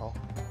phone call.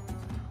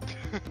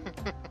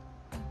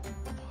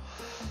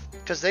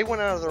 Because they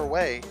went out of their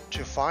way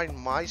to find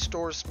my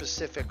store's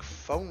specific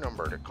phone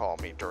number to call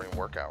me during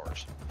work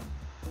hours.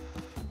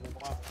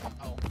 Wow.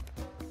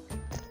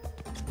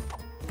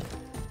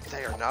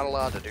 They are not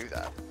allowed to do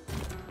that.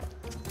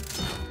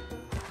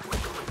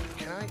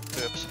 Can I?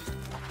 Oops.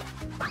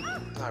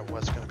 I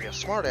was going to be a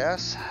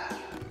smartass.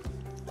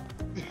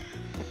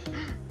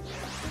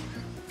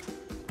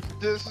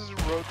 This is a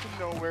road to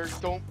nowhere.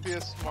 Don't be a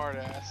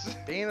smartass.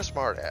 Being a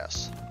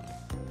smartass.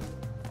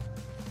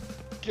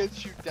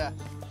 Gets you death.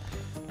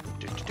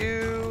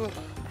 Do.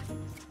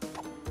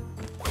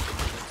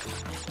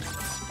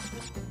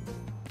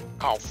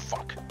 Oh,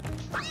 fuck.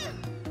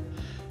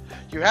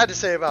 You had to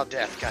say about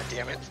death,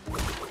 goddammit.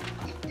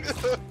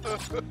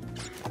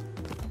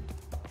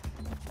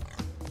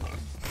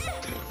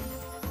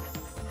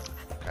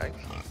 Okay.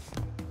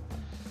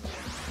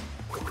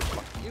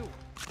 Fuck you.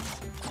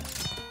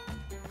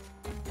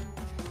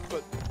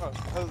 But,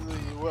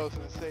 what I was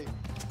gonna say,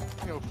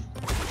 you know,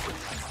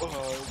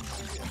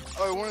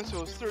 I wanted to,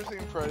 it was Thursday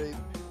and Friday,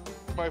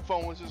 my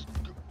phone was just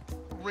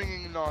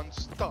ringing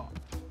non-stop.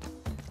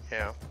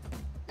 Yeah.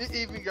 It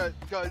even got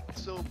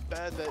so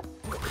bad that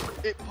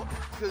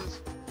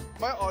because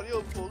my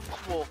audiobooks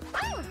will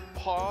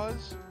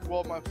pause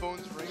while my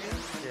phone's ringing.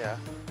 Yeah.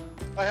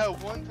 I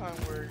had one time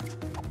where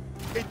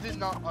it did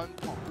not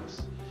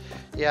unpause.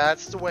 Yeah,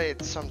 that's the way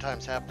it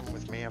sometimes happens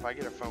with me. If I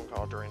get a phone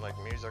call during like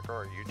music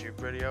or a YouTube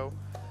video,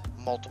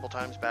 multiple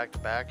times back to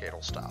back,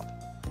 it'll stop.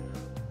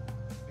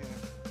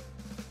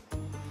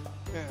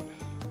 Yeah.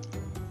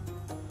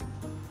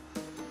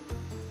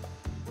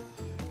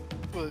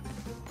 But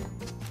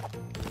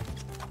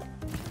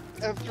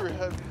after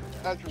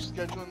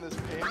scheduling this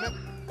payment,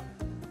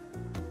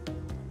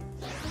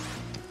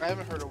 I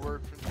haven't heard a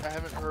word from. I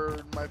haven't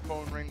heard my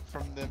phone ring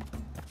from them.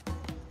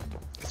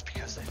 It's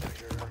because they know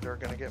they're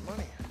gonna get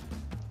money.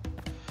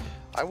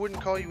 I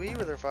wouldn't call you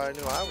either if I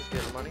knew I was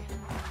getting money.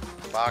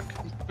 Fuck.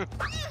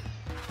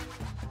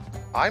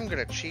 I'm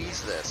gonna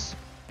cheese this.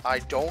 I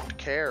don't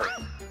care.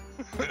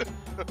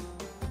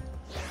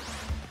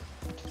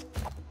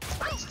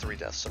 It's 3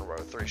 deaths in a row,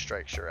 3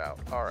 strikes, you're out.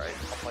 Alright,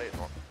 I'll play it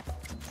on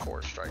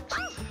 4 strikes.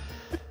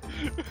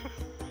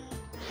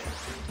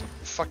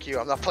 Fuck you,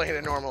 I'm not playing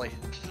it normally.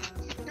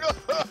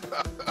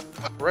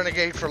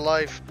 Renegade for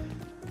life.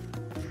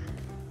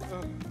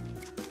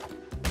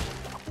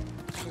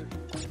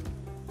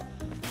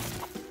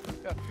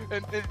 Yeah,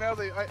 and now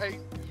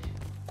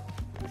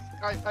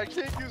I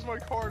can't use my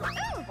card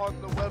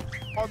on the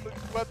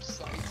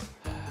website.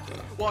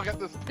 Well, I got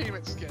this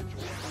payment schedule.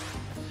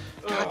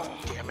 God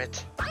damn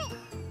it.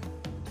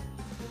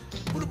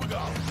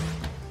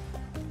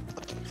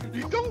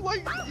 You don't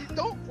like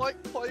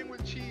playing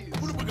with cheese.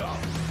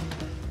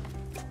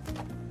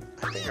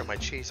 I finger my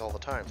cheese all the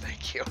time,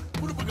 thank you.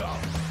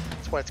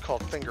 That's why it's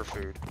called finger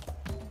food.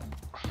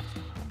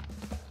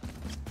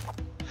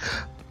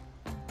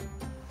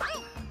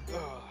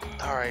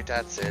 Alright,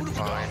 that's it,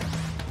 fine.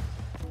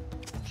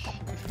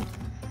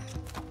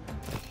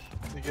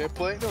 You gotta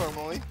play it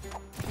normally.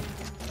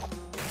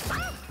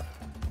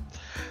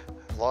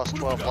 I've lost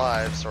 12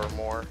 lives or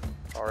more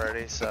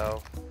already,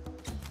 so...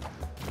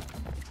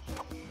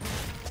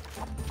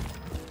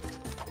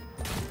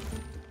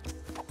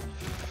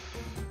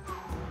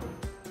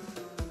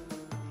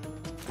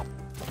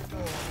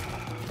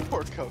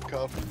 Poor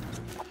Coco.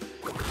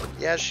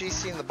 Yeah, she's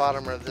seen the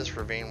bottom of this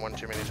ravine one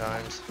too many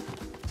times.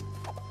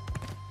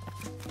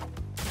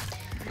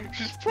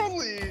 She's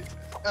probably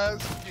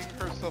asking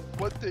herself,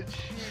 what did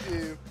she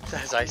do?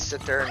 As I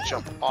sit there and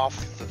jump off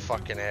the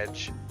fucking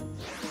edge.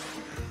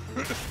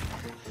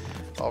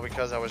 All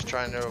because I was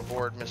trying to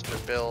avoid Mr.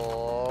 Bill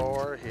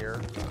or here,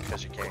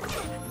 because you can't.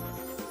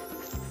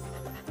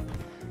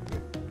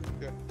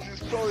 Yeah,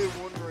 she's probably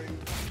wondering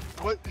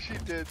what she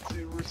did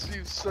to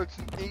receive such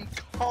an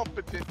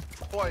incompetent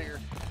player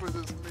for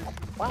this mission.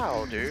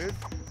 Wow, dude.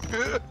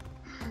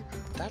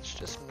 That's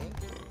just me.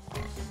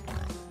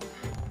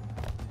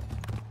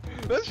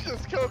 That's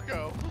just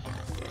Coco.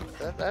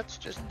 That's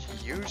just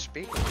you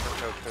speaking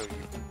for Coco,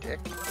 you dick.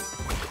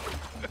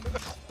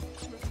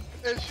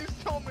 And she's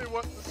telling me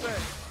what to say.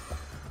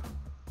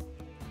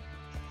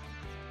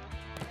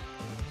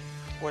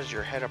 What is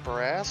your head up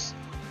her ass?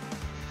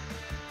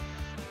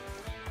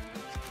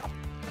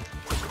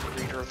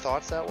 Read her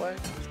thoughts that way?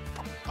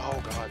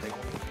 Oh god, they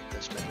won't make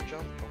this type of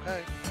jump.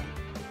 Okay.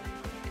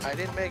 I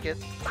didn't make it.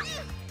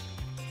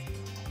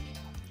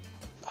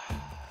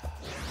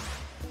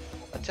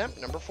 Attempt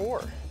number 4.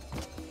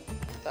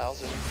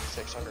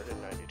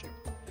 1,692.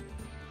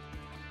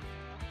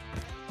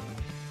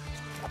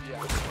 Yeah.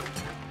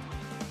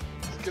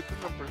 Let's get the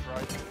numbers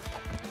right.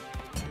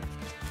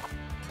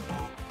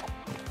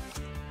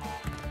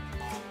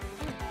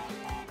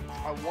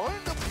 I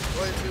wanted to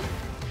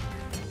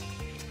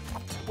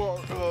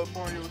play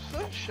Mario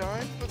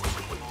Sunshine, but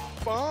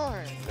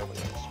fine. Nobody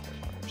else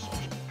plays Mario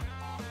Sunshine.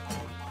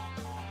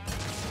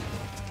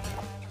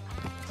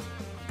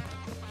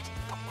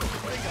 I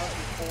think I'm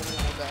the only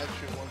one that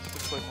actually wants to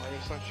play Mario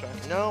Sunshine.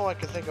 No, I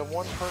can think of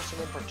one person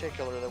in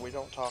particular that we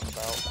don't talk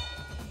about.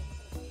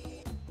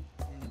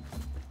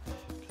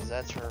 Because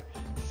that's her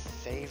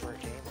favorite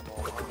game of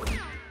all time.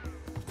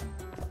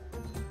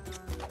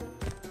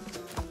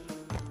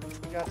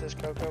 We got this,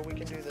 Coco. We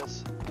can do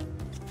this.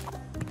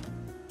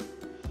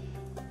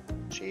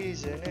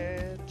 Cheese in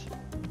it.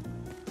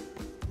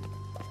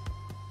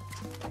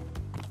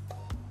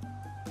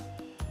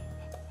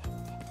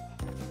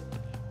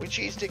 We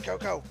cheesed it,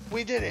 Coco.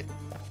 We did it.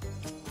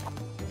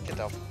 Get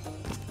the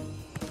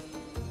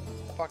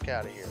fuck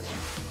out of here.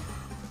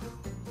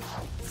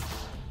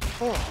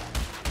 Oh.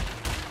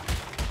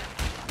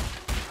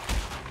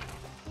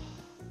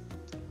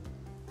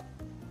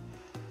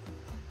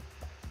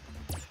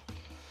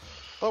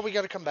 Well, we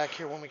gotta come back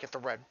here when we get the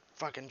red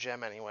fucking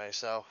gem anyway,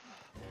 so.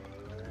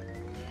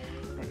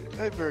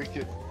 I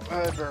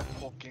better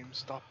pull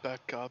GameStop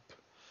back up.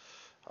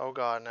 Oh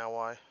god, now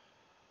why?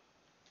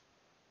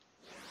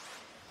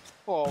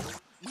 Well,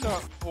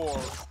 not for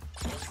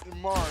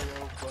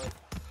Mario, but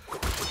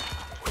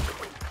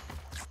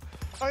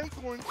I'm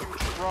going to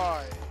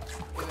try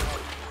and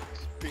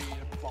outspeed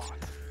a bot.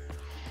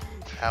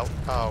 Out.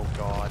 Oh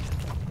god.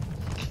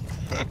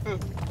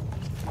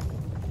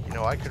 You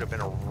know, I could have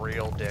been a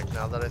real dick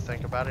now that I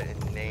think about it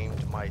and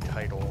named my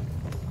title.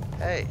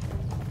 Hey,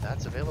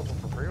 that's available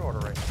for pre-order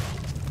right now.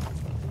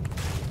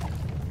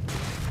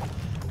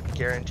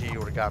 Guarantee you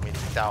would have got me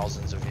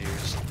thousands of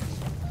views.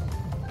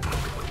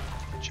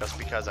 Just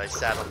because I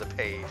sat on the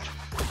page,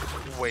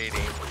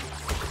 waiting.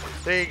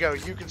 There you go,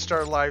 you can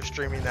start live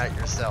streaming that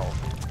yourself.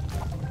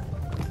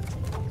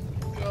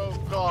 Oh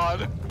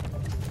god.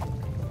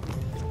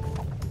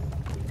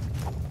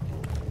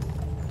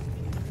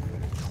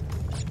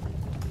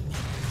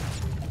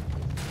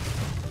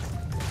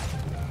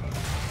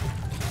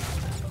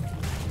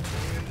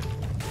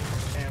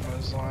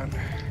 Amazon.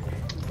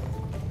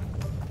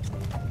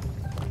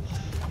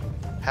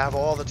 Have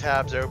all the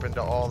tabs open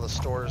to all the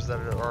stores that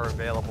are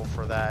available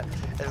for that,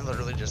 and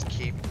literally just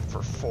keep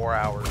for 4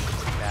 hours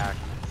back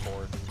and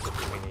forth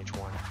between each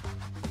one.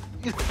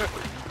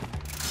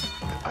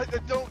 I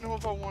don't know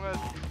if I want to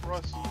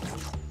trust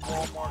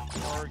Walmart,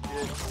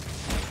 Target,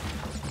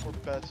 or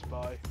Best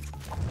Buy.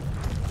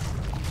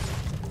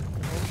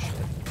 Oh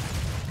shit.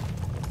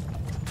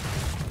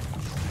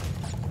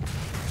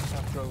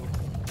 After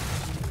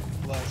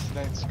last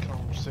night's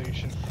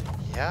conversation.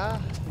 Yeah?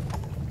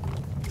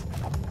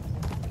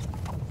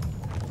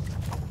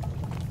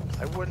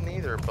 I wouldn't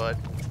either, but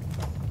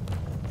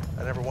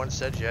I never once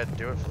said you had to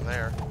do it from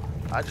there.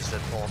 I just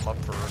said pull them up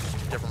for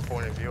a different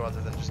point of view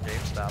other than just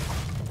GameStop.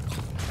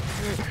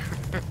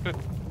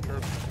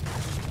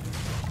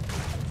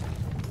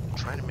 I'm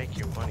trying to make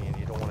you money and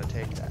you don't want to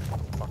take that,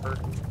 fucker.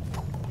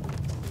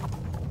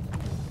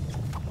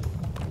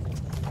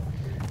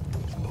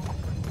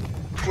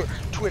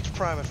 Twitch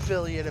Prime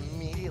affiliate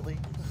immediately.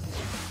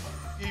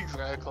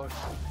 Exactly.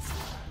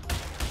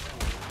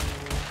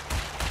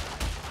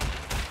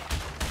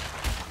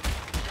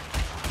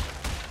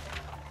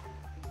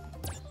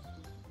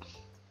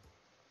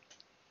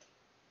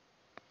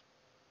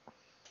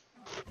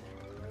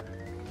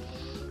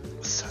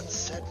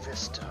 Sunset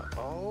Vista.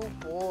 Oh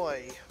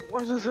boy. Why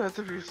does it have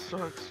to be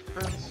so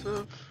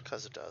expensive?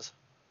 Because it does.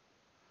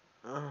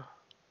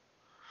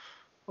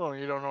 Well,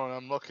 you don't know what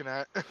I'm looking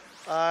at.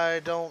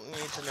 I don't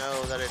need to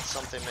know that it's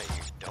something that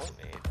you don't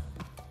need.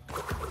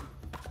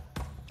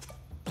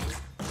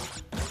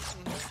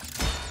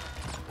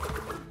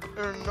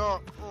 You're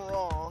not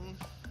wrong.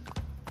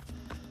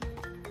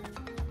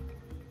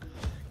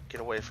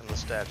 Get away from the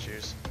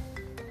statues.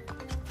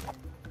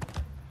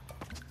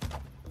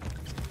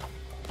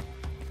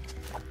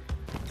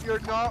 You're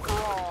not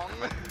wrong.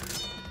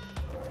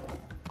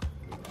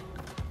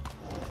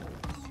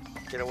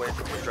 Get away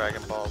from the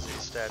Dragon Ball Z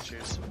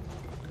statues.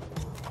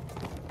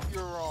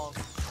 You're wrong.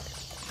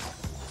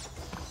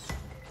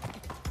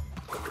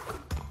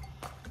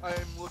 I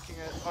am looking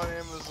at on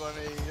Amazon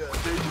a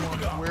Days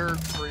One Wear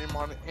Cream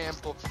on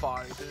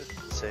Amplified.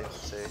 See.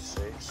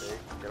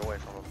 Get away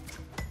from them.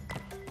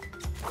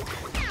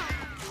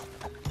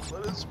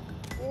 But it's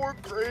for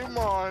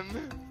Greymon.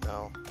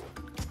 No.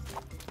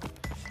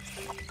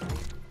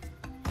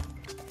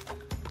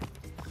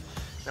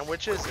 Now,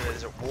 which is it?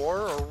 Is it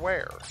war or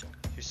where?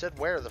 You said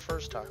where the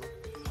first time.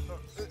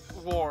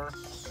 War.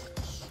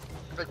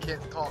 I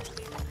can't talk.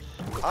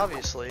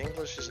 Obviously,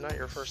 English is not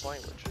your first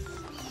language.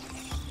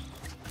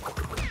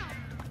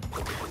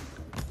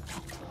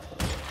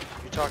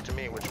 You talk to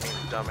me, which means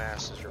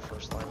dumbass is your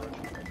first language.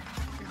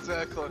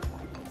 Exactly.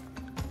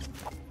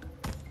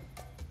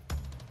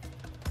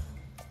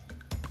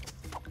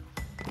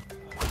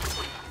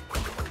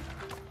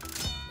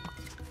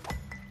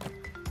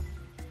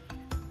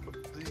 But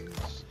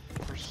these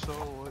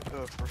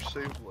for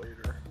save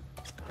later.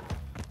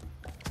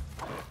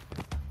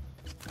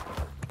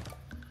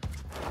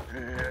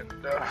 And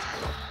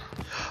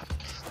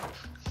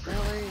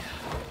Really?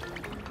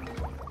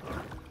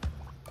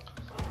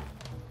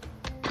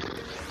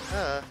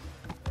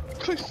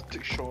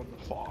 PlayStation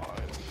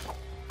 5.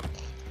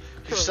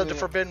 You said the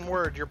forbidden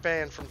word. You're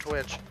banned from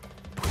Twitch.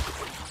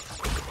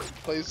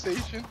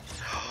 PlayStation?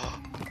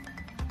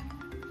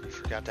 You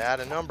forgot to add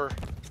a number.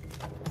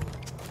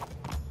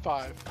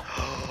 5.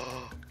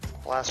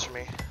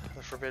 Blasphemy.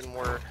 The forbidden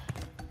word.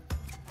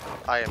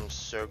 I am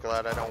so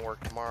glad I don't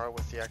work tomorrow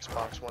with the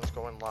Xbox One's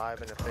going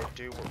live, and if they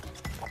do,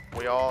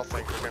 we all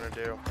think they're gonna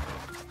do.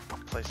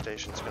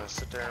 PlayStation's gonna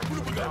sit there and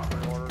put their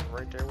pre-orders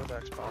right there with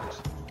Xbox.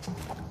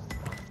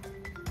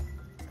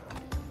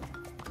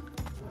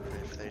 And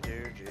if they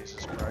do,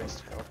 Jesus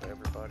Christ, help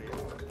everybody.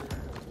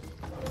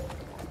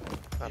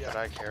 Not that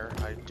I care.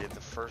 I did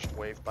the first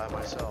wave by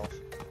myself.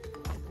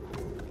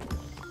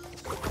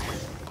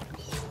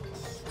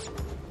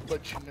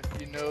 But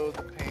you know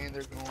the pain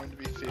they're going to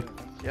be feeling.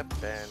 Yep,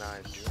 and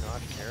I do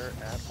not care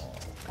at all.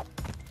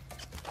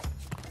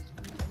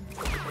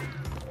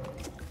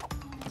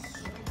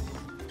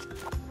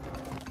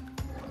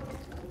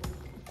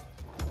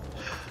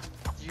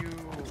 You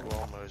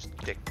almost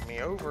dicked me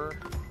over.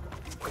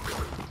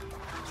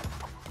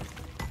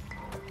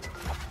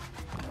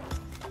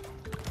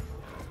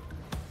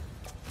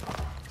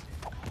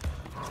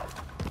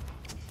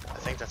 I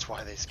think that's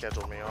why they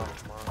scheduled me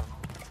off tomorrow.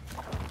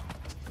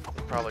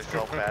 They probably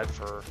felt bad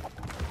for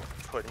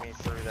putting me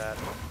through that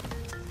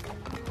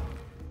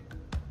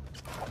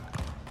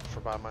for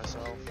by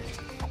myself.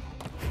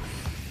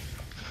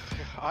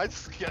 I'd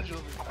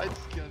schedule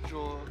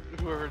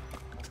whoever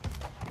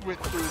went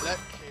through that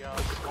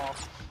chaos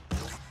off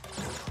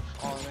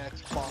on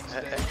Xbox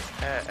Day.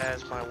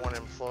 As my one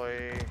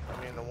employee,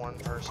 I mean the one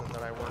person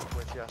that I worked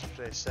with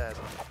yesterday said,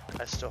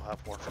 I still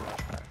have more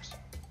flashbacks.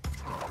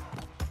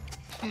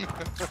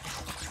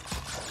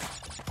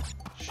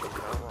 She's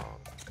not wrong.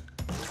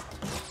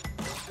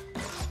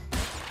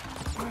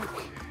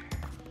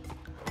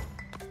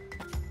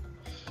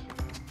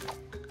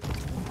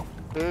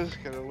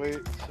 Just gotta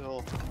wait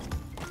till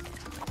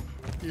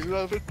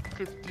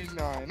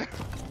 11:59.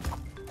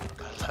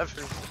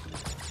 11.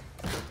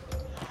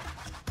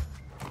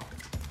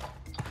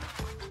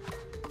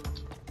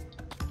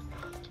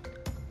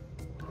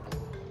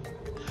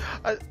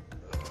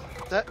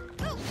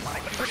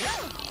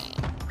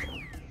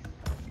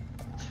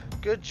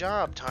 Good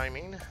job,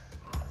 timing.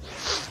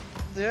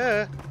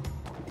 Yeah.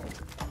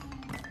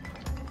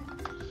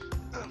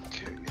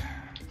 Okay.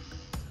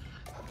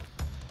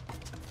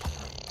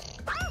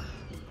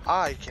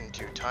 I can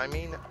do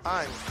timing.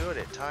 I'm good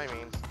at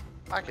timing.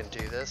 I can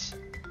do this.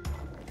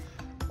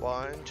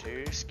 1,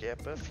 2,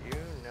 skip a few,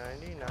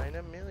 99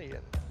 a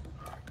million.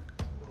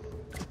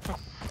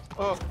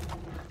 Oh,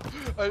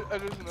 I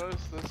just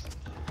noticed this.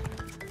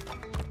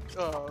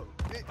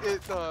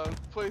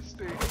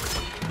 PlayStation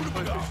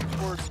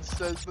 4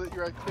 says that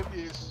your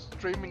activity is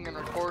streaming and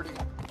recording.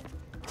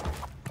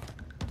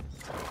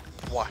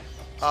 Why?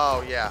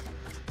 Oh yeah,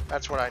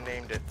 that's what I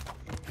named it.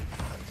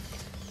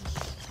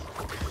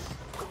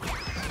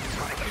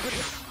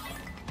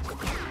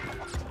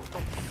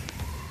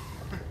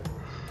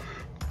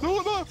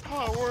 No, not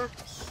power.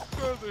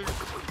 Nothing.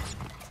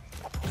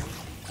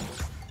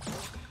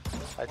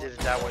 I did it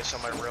that way so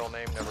my real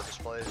name never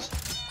displays.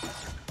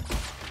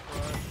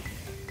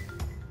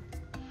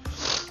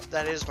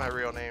 That is my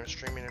real name,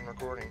 streaming and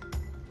recording.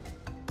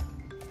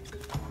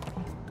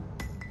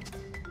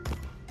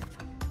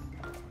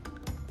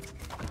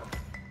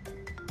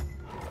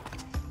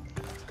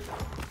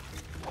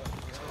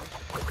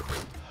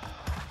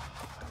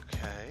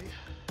 Okay.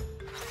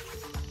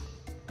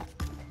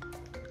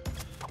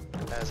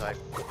 As I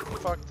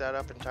fucked that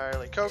up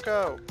entirely.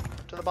 Coco!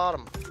 To the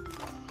bottom.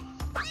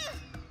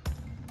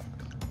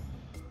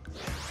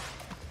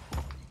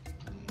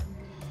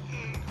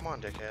 Come on,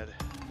 dickhead.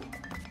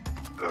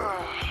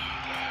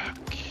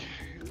 Okay,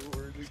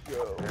 where'd it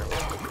go?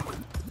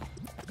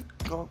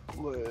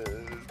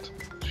 Gauntlet.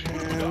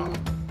 Jam.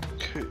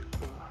 Okay.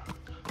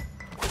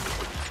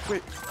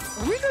 Wait,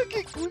 we didn't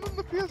get Glue on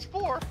the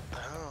PS4. I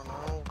don't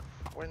know.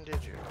 When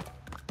did you?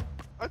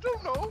 I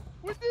don't know.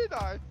 When did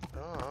I? I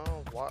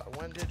don't know.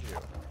 When did you?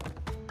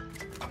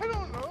 I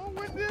don't know.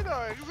 When did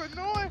I? Because I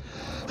know I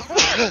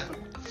had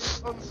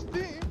it on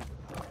Steam.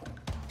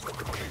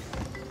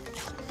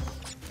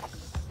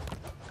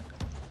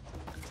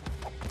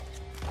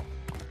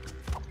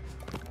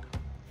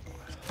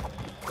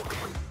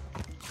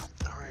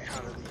 Alright,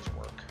 how do these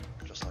work?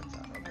 Just like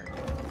that, okay.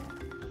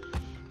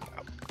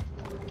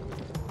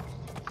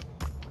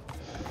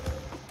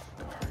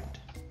 Alright.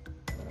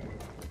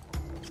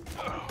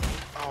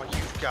 Oh,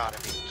 you've gotta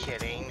be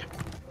kidding.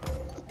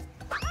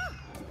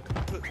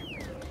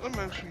 I'm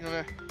actually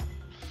gonna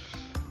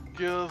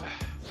give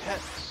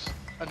Pets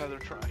another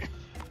try.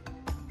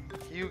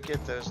 You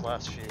get those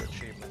last few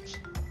achievements.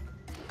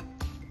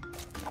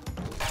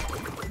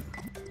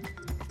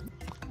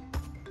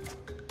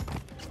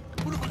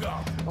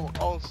 I'm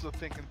also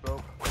thinking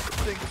about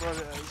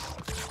it as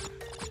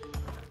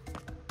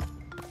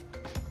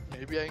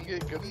maybe I can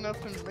get good enough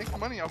to make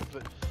money off of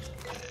it.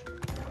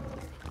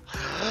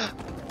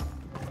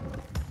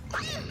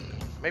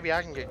 Maybe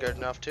I can get good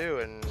enough too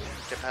and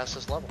get past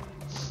this level.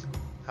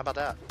 How about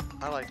that?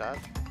 I like that.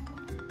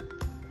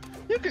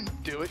 You can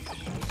do it.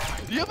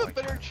 You have a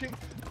better chance.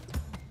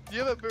 You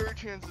have a better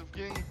chance of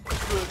getting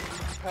good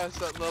past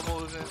that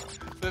level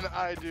than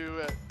I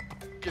do at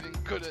getting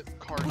good at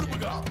car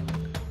games.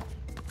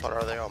 But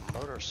are they on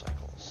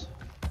motorcycles?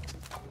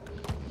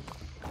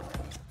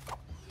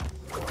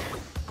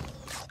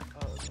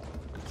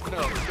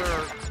 No,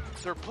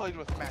 they're played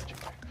with magic.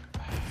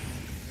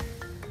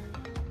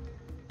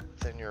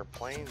 Then you're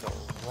playing the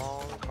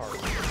wrong card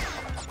game.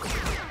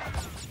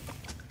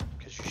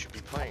 Because you should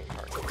be playing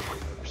card games on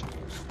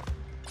motorcycles.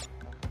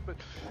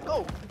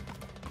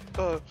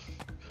 But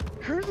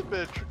here's a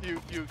bit of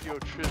Yu-Gi-Oh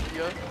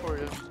trivia for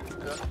you.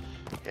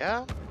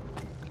 Yeah?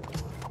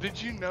 Did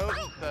you know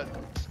that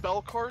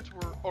spell cards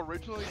were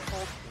originally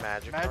called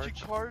Magic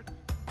cards? card?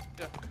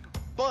 Yeah.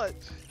 But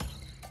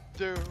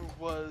there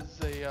was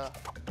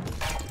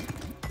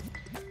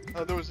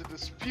a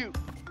dispute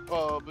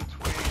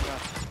between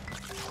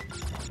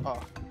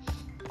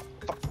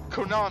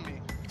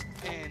Konami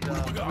and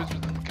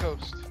Wizards of the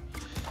Coast.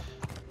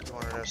 You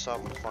want to know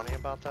something funny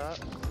about that?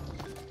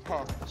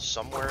 Huh.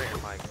 Somewhere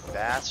in my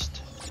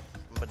vast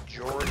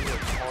majority of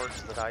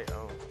cards that I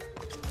own,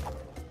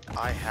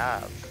 I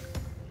have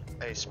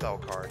a spell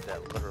card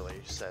that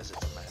literally says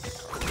it's a magic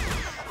card.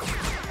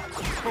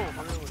 Oh,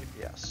 really?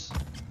 Yes.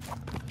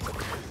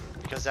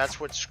 Because that's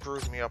what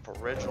screwed me up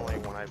originally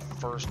when I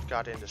first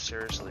got into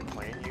seriously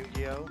playing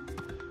Yu-Gi-Oh!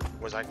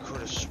 Was I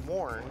could have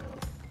sworn,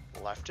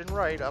 left and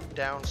right, up,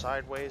 down,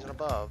 sideways, and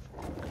above,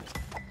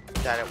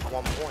 that at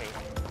one point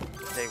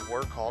they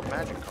were called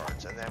magic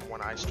cards. And then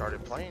when I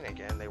started playing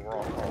again, they were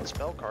all called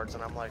spell cards,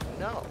 and I'm like,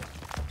 no.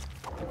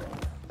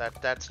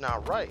 That's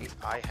not right.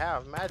 I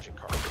have magic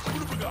cards.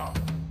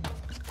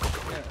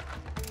 Yeah.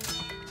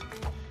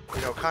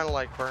 You know, kind of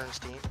like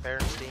Bernstein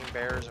Bears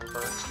and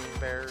Bernstein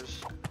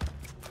Bears.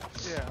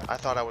 Yeah. I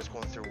thought I was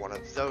going through one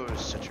of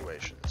those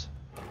situations.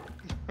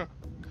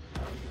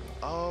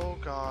 Oh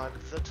god,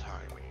 the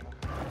timing.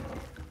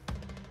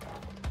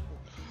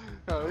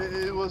 No,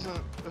 it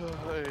wasn't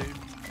a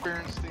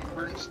Bernstein.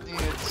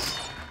 It's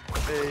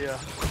a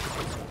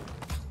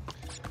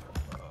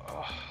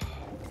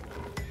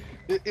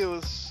it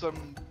was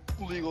some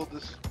legal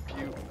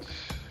dispute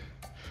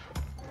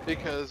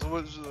because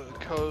Wizards of the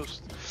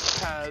Coast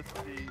has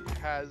the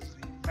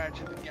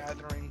Magic the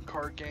Gathering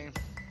card game.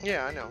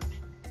 Yeah, I know.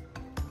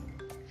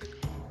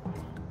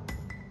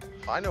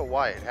 I know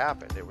why it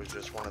happened. It was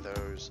just one of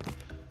those.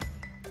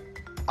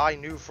 I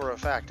knew for a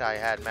fact I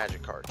had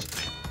magic cards.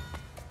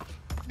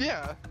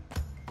 Yeah.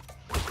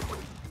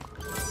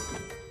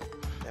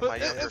 and my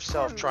younger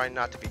self trying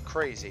not to be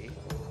crazy.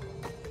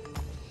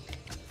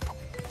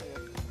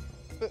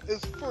 Yeah.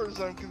 As far as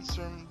I'm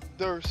concerned,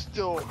 there are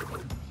still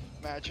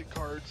magic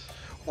cards.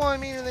 Well, I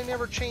mean, they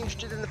never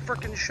changed it in the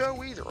frickin'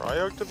 show either. I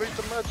activate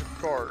the magic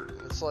card.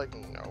 It's like,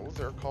 no,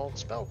 they're called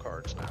spell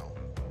cards now.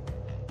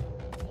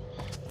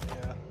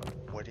 Yeah.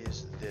 What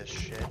is this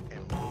shit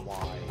and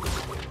why?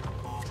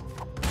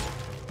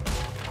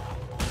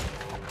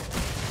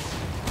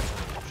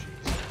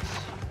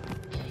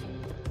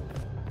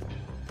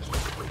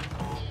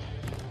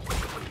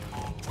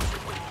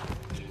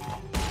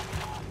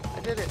 I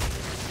did it.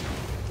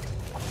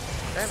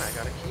 And I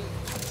got a key.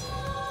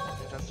 I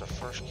think that's the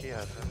first key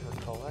I've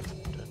ever collected.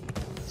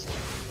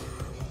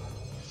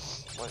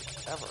 Like,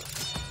 ever.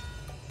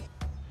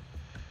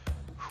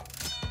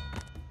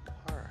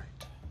 Alright.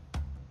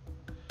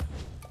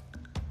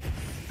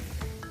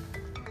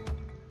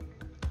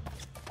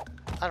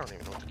 I don't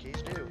even know what the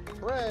keys do.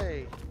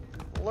 Hooray!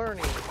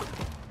 Learning!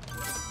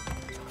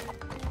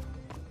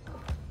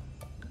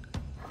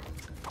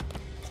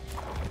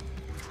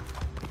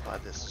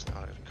 Glad this is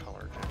not a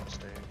color gem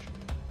stage.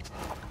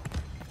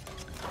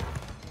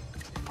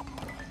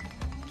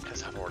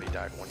 Because I've already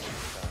died one too many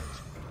times.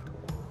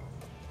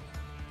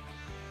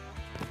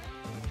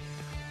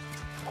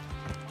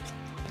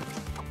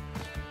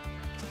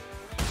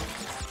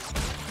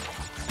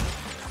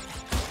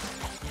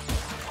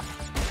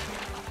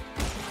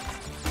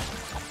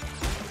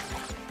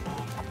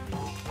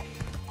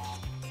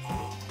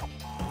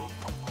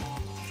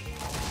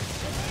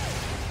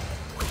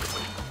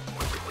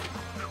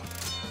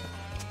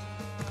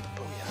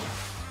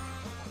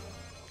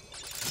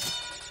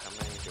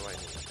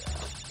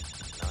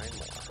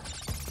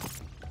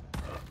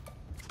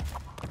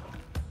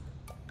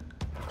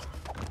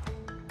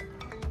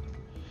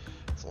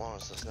 As long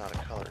as it's not a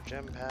color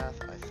gem path,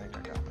 I think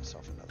I got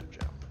myself another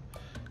gem.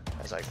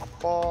 As I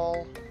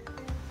fall...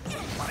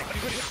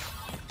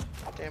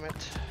 Damn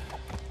it.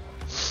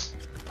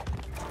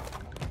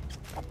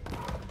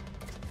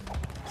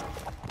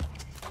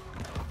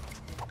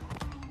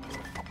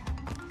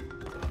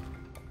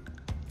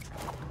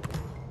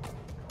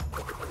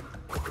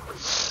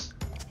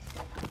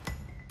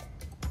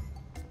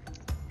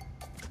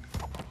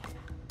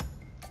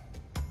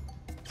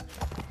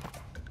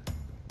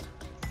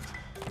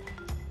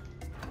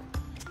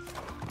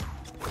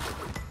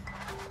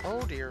 Oh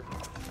dear.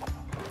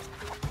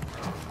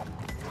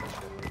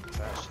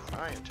 Faster than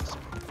I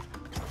anticipated.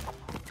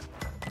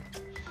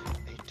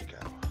 8 to go.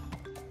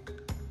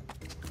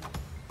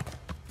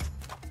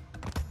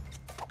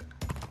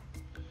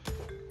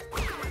 I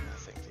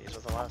think these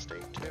are the last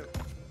 8 too.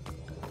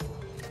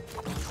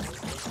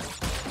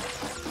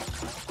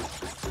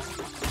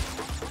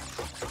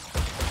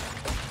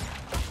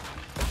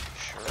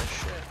 Sure as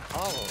shit.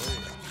 Hallelujah.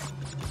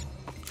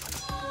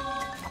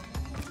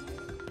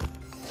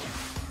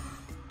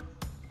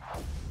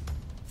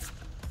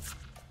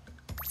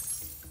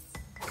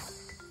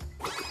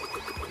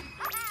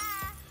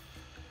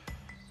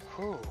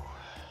 Whew.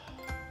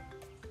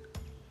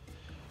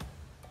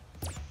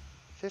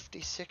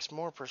 56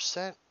 more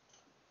 %,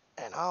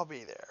 and I'll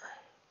be there.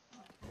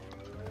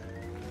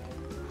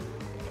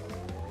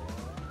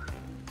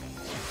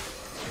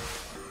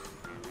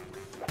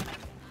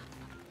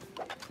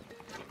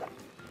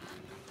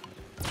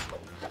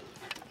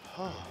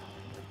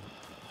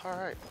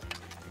 Alright.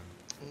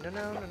 No,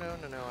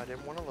 I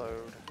didn't want to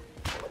load.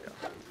 There we go.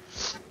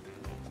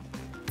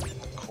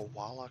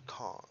 Koala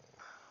Kong.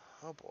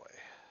 Oh boy.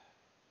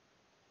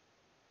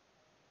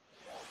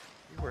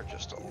 You were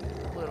just a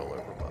little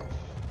over buff.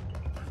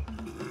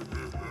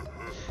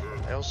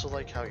 I also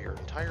like how your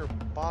entire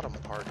bottom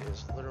part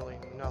is literally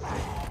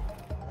nothing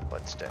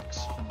but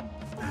sticks.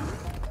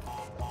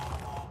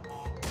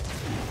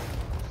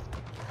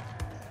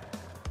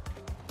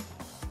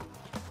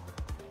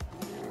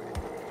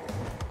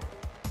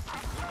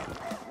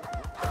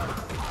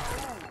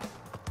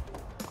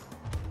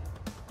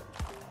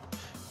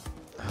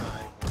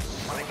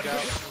 I was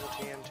out from the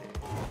TNT.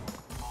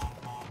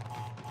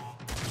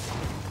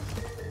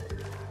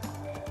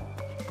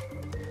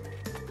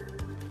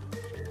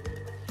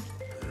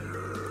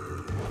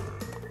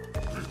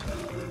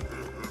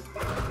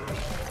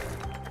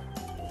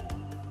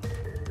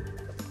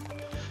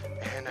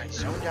 And I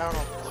zoned out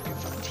on looking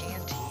for the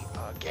TNT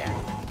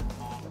again.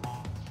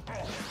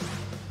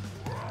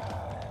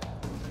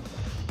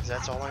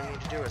 That's all I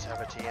need to do is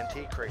have a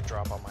TNT crate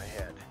drop on my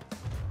head.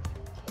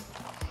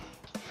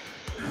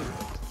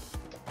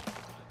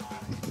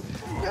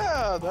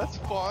 Yeah, that's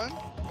fun.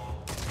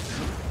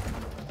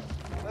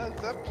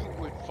 That'd be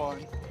good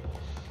fun.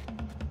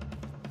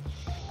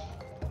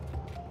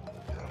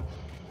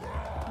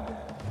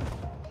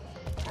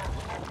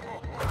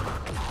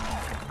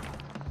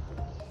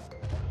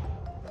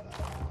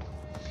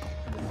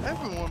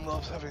 Everyone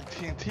loves having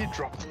TNT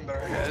dropped on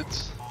their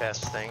heads.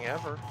 Best thing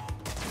ever.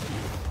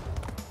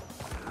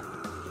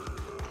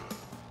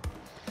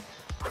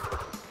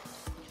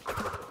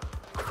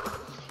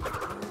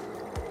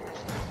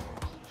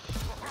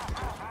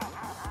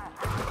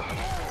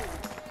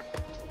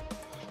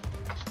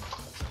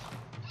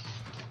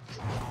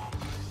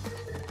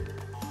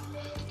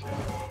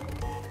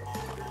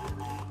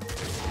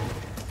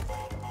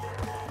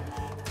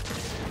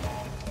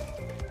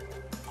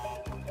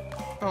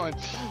 Oh, and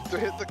to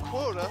hit the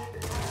quota,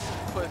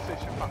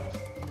 PlayStation 5.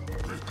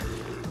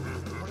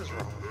 What is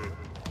wrong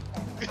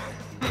with you?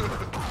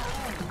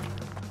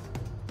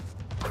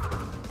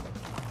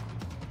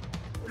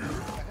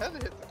 I had to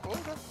hit the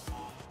quota.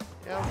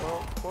 Yeah,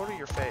 well, quota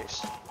your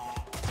face.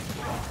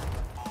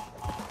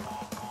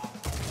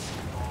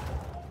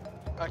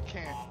 I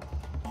can't.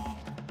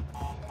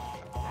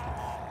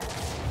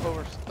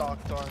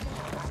 Overstocked on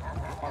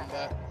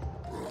that.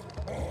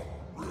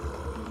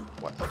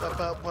 What,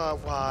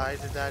 why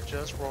did that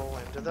just roll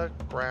into the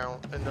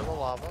ground, into the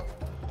lava?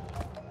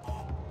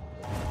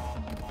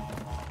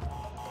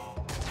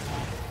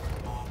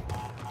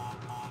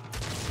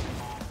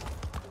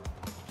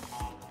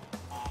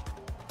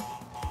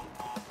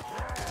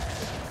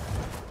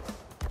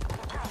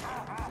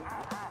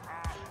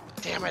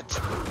 Damn it!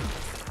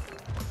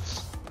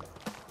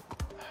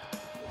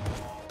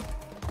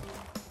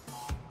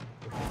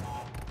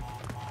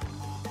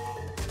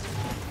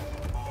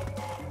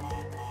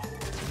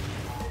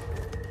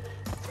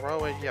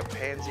 Throw it, you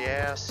pansy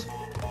ass.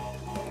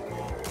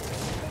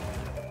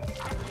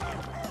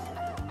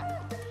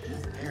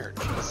 There,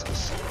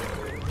 Jesus.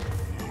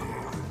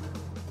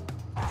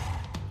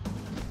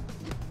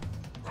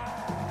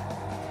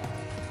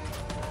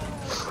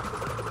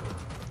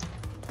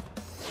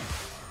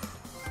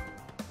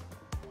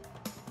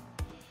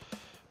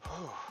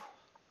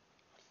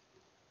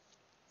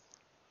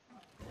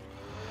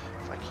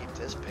 If I keep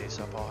this pace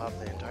up, I'll have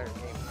the entire game.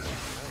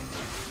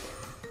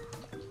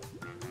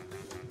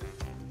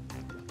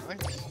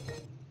 Nice.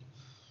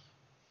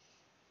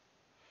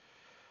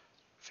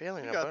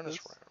 Failing You a got bonus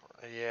this.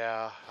 round.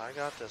 Yeah, I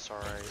got this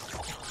alright.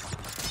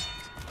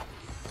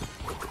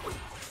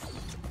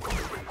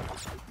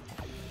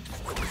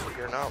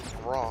 You're not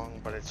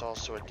wrong, but it's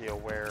also a deal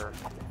where,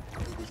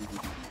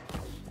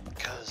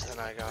 because then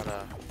I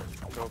gotta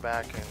go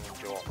back and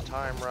do all the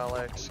time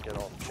relics, get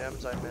all the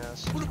gems I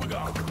missed. What have we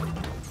got?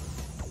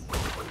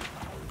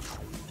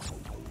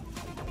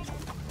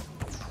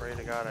 Pray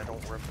to God I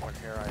don't rip what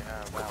hair I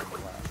have out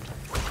left.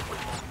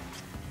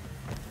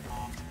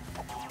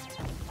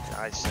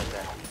 I said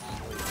that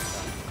completely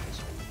backwards.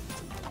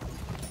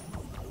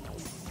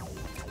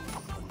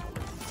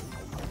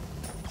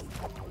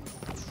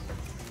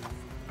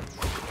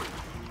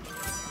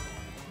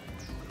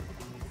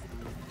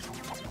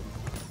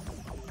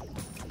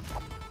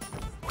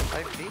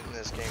 I've beaten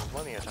this game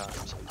plenty of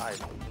times.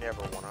 I've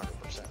never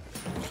 100%.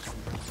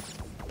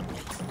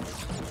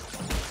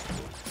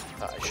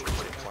 I shouldn't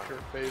say plenty.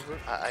 Your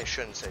favorite? I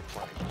shouldn't say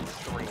plenty.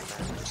 3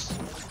 minutes.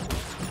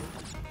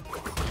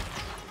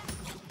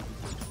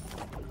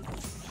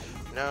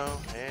 No,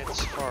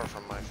 it's far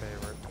from my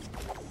favorite.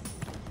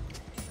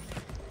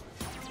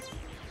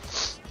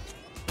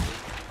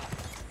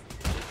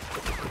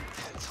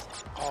 It's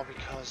all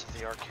because of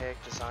the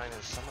archaic design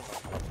and some of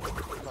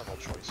the level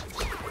choices.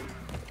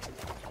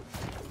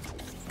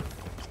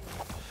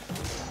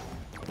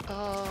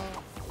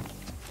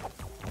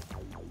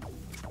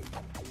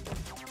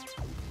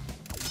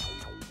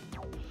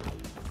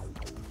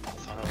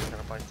 Thought I was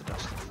gonna bite the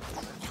dust.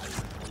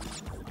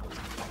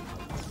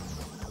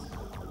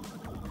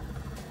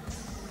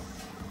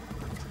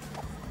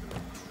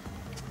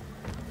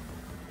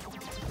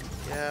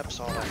 Yep,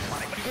 saw that.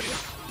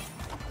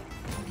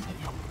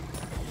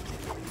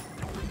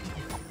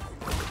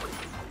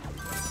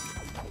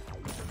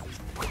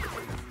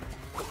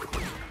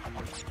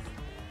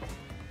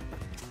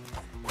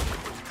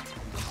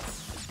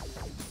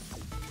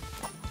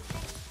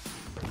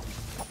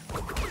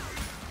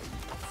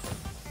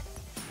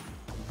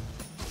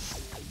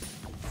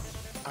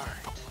 Alright.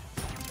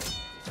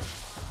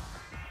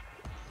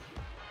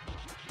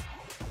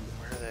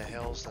 Where the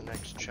hell's the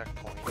next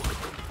checkpoint?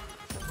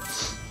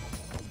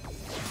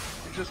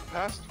 You just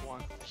passed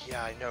one.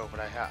 Yeah, I know, but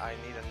I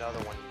need another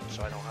one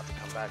so I don't have to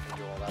come back and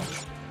do all that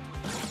shit.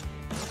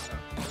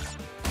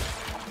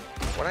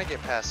 When I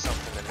get past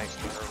something that makes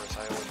me nervous,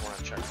 I always want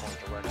to checkpoint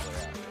directly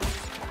after.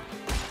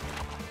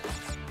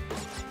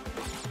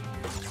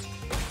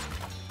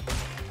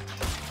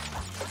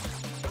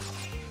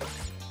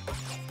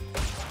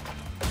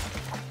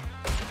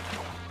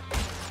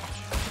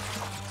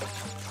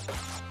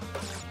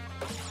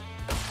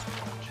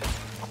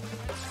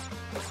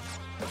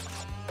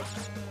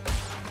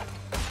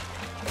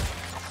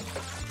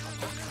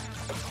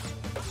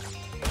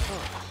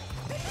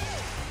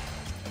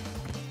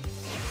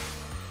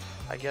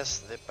 I guess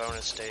the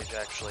bonus stage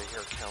actually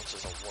here counts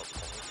as a warp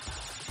point.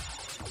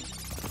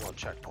 Well,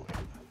 checkpoint.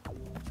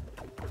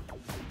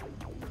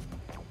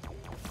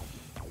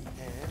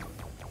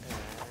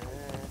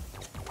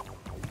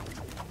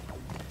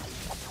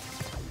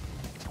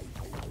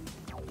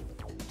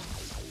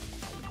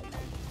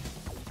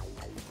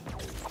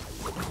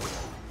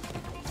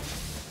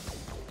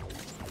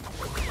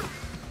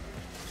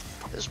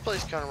 This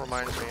place kind of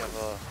reminds me of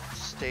a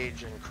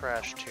stage in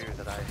Crash 2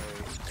 that I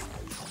hate.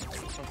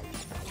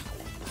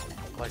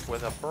 Like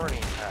with a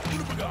burning patch. What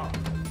have we got?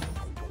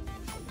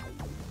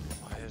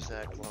 Why is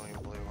that glowing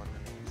blue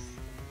underneath?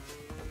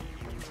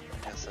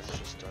 I guess that's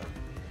just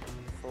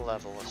a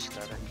level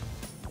aesthetic.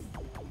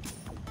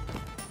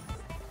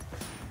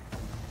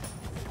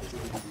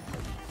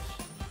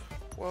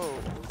 Whoa.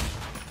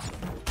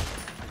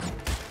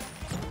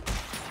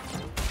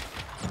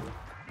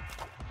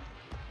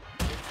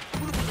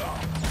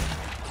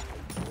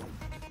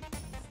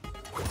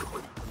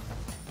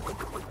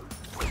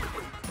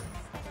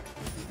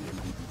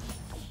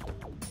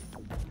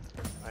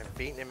 I've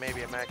beaten it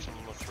maybe a maximum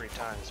of 3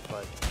 times,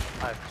 but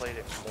I've played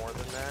it more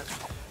than that.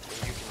 And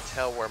you can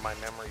tell where my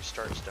memory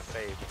starts to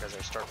fade because I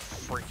start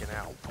freaking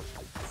out.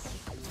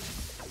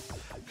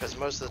 Because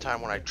most of the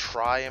time when I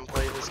try and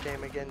play this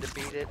game again to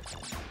beat it,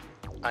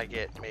 I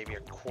get maybe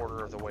a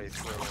quarter of the way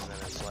through and then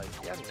it's like,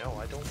 yeah, no,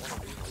 I don't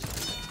want to do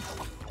this.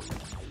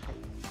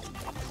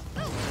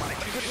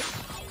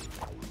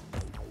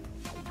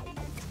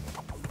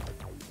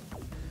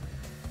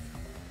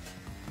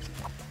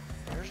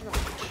 There's number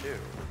 2.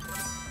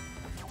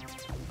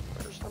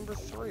 Where's number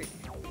 3?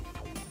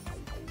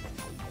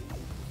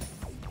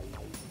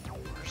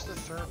 Where's the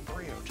 3rd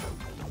Brio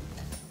token?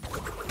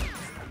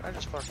 I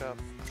just fucked up.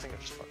 I think I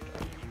just fucked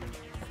up.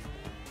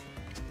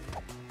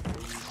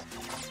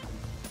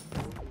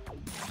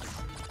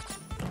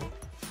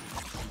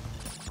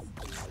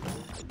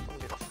 Let me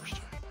get it first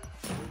time.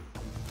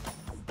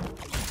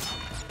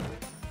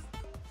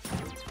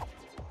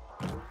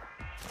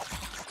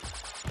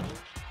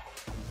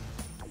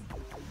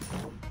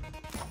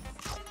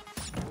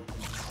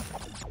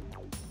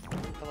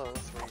 Hello,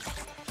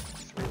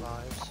 three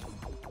lives.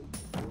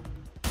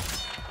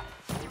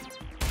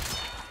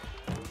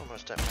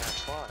 Almost at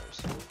max lives.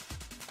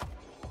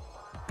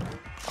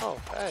 Oh,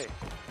 hey,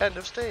 end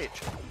of stage.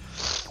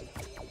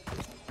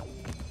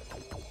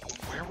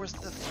 Where was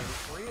the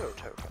 3rd Brio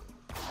token?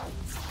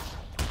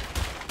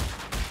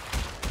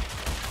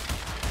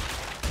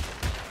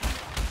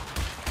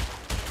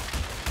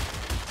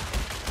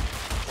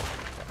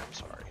 I'm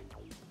sorry.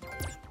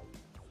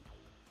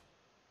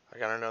 I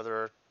got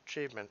another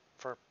achievement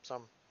for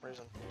some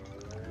reason.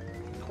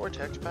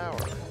 Cortex power.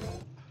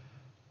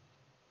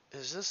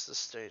 Is this the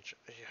stage?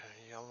 Yeah,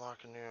 you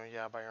unlock a new,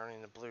 yeah, by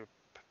earning the blue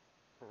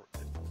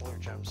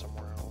gem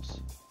somewhere else.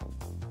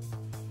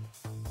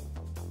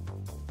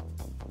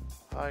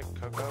 Hi,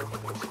 Coco.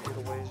 Nice of you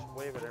to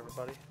wave at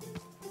everybody.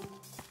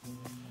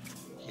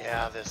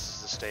 Yeah, this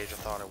is the stage I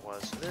thought it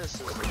was. This is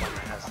the one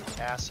that has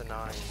the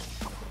asinine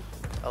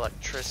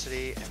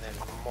electricity and then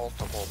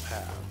multiple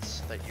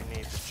paths that you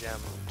need the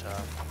gem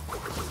to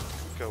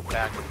go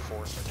back and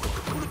forth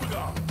between.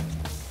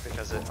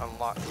 Because it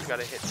unlocks, you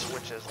gotta hit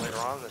switches later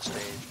on in the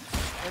stage,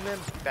 and then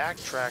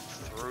backtrack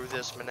through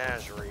this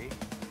menagerie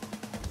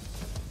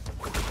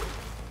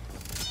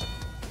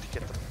to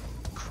get the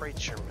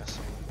crates you're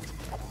missing.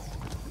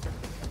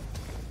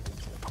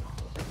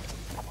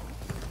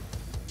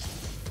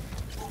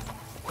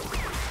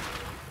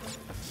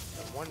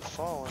 And one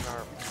fall in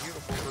our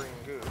beautiful green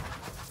goo.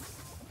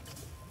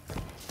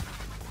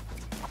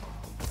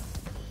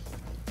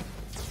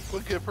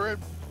 We'll give her a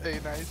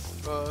nice,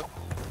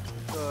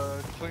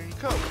 clean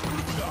coat.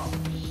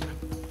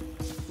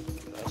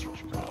 That's what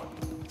you're calling.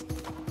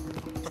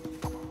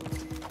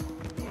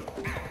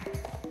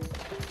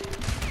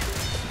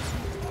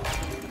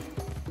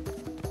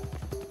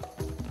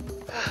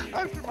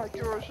 After my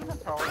hero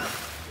superpower.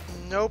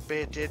 Nope,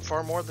 it did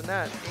far more than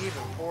that.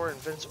 Even poor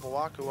invincible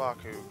Aku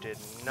Aku did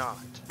not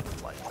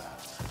like that.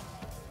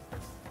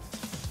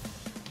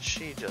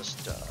 She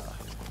just,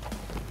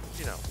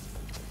 you know,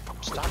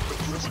 stopped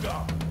existing.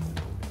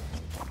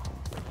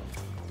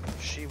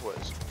 She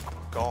was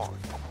gone.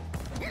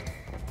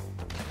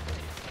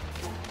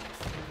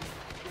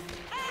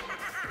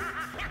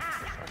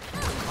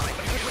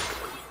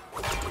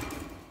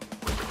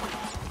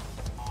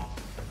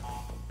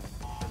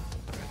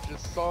 I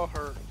just saw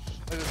her.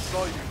 I just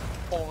saw you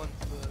fall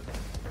into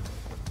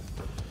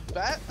the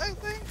bat, I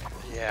think?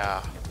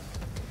 Yeah.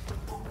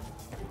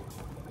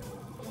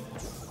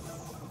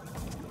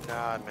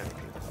 Not many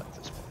people like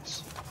this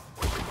place.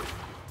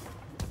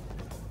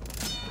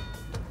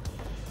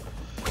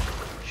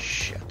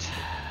 Shit.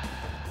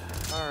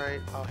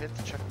 Alright, I'll hit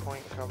the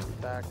checkpoint, come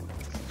back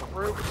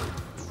through.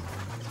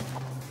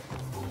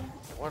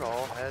 What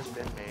all has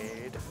been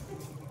made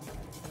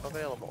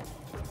available?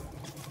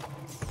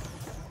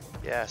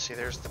 Yeah, see,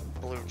 there's the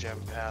blue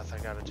gem path I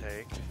gotta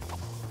take.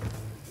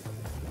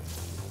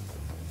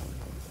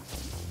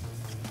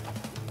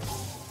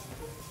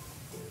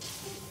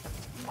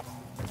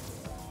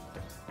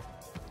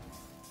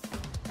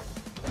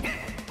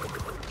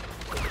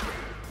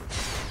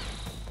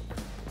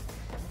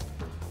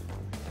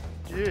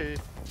 Yeah.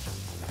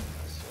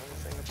 That's the only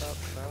thing about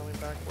traveling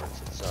backwards.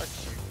 It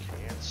sucks. You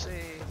can't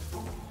see.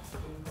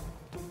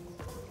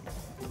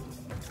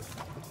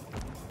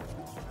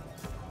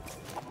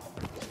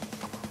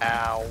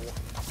 Ow.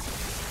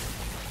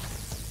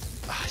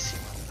 Ah, I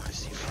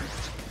see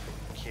friends.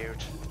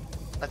 Cute.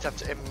 Let's have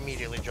to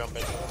immediately jump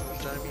into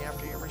the enemy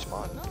after you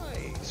respawn.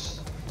 Nice.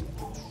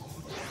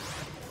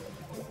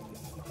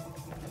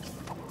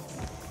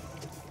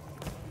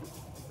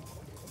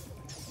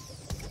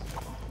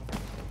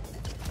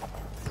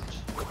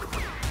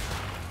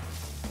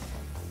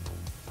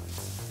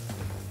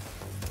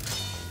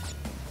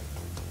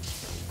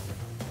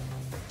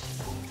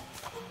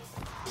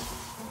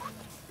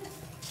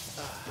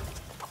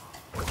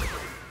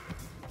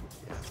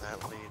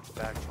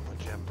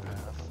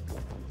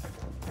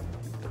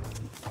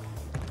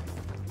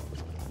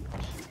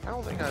 I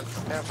don't think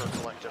I've ever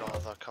collected all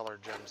the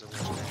colored gems in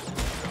this game,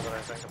 now that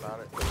I think about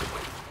it.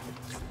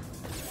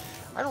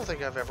 I don't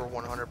think I've ever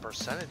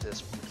 100%ed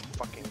this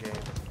fucking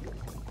game.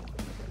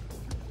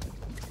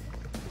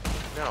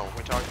 No,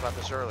 we talked about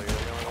this earlier.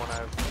 The only one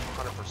I've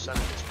 100%ed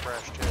is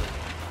Crash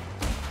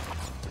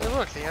 2. Hey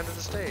look, the end of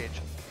the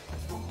stage.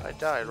 I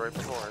died right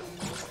before it.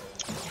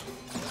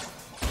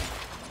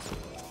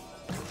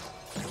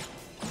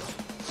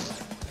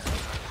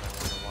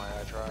 Why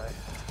I try.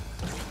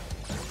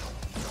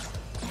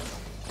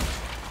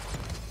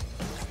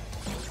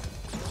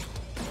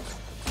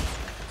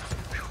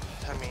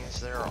 That means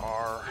there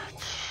are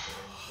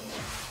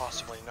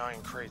possibly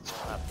 9 crates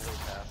on that blue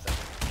path that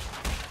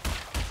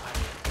I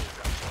need to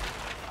go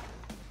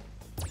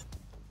to.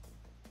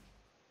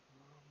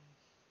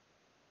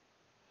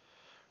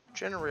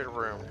 Generator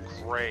room,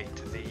 great.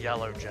 The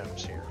yellow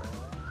gems here.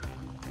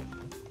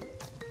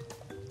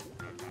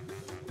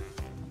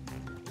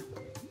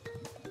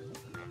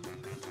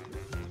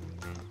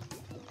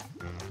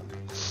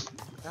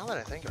 Now that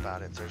I think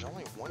about it, there's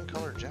only one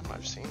colored gem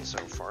I've seen so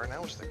far, and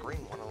that was the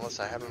green one, unless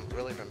I haven't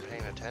really been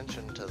paying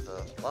attention to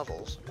the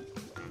levels,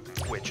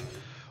 which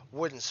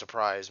wouldn't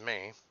surprise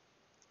me.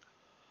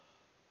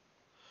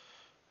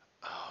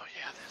 Oh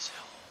yeah, this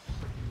hill.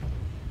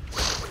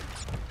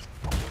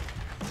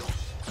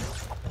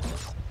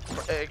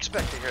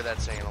 Expect to hear that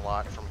saying a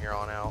lot from here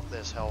on out,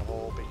 this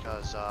hellhole,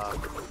 because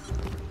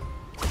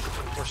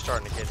we're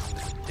starting to get into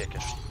the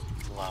dickish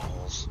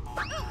levels.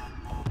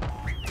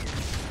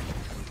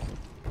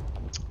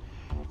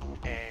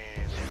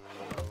 And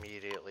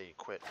immediately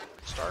quit and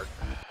restart.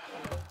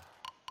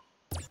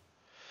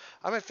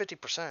 I'm at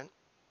 50%.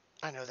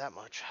 I know that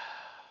much.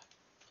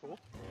 Cool.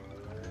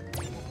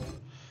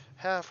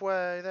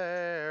 Halfway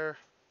there.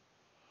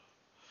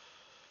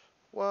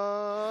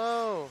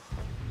 Whoa.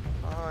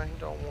 I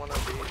don't want to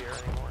be here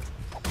anymore.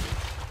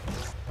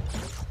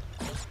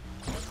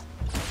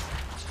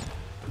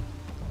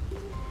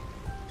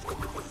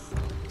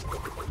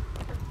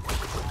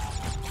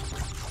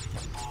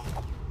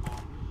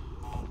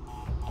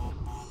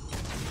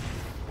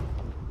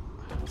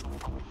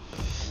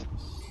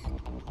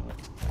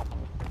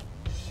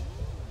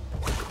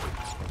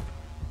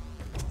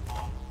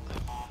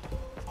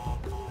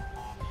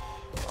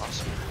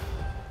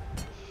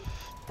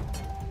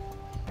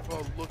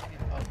 Well, looking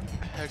up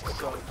Hex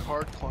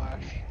Card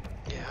Clash.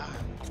 Yeah.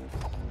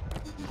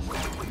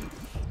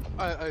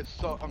 I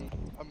saw. I'm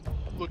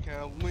looking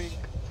at a link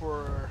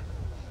for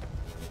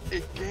a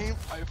game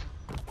I've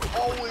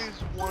always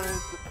wanted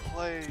to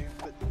play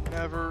but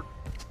never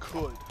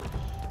could.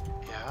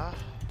 Yeah.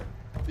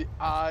 The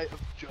Eye of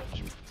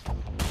Judgment.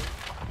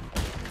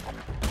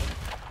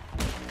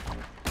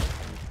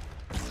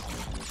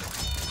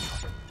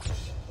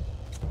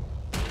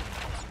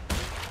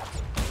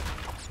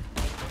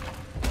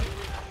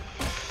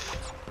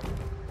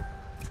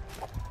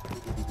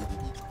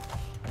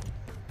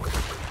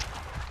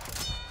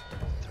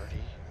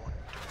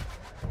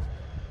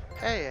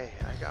 Hey,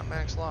 I got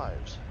max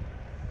lives.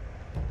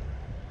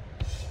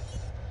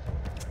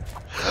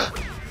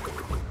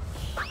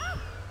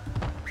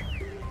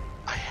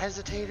 I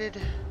hesitated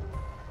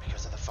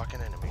because of the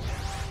fucking enemy.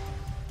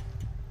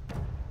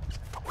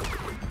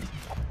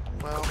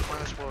 Well,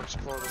 might as well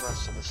explore the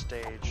rest of the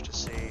stage to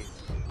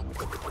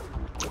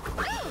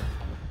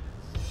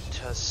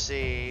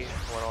see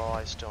what all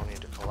I still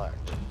need to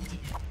collect.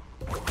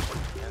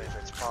 And if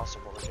it's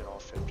possible to get all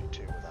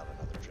 52 without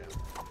another gem.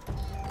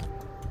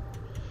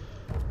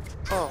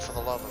 Oh, for the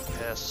love of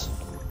piss.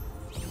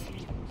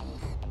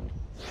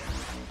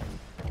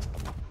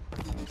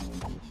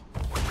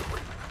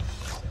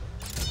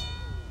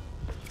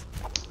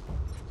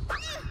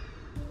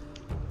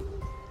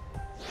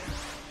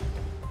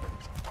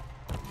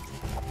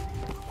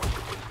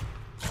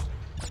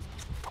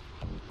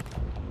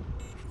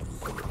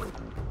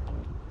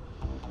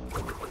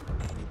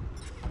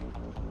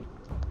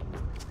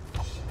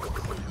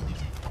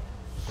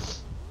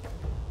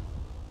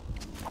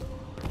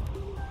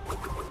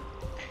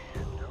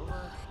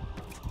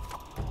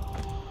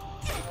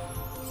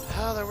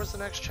 Oh, there was the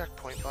next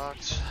checkpoint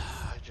box.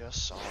 I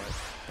just saw it.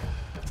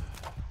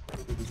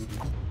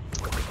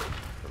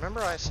 Remember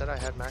I said I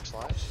had max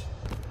lives?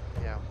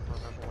 Yeah,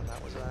 remember when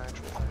that was an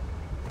actual thing.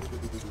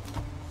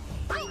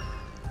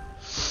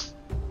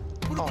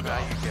 Oh, now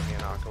you give me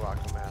an Aku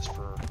mask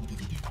for...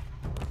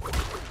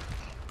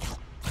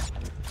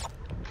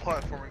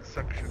 Platforming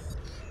section.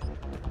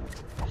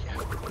 Yeah.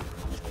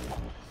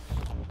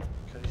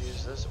 Could have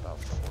used this about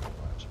 40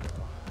 lives ago.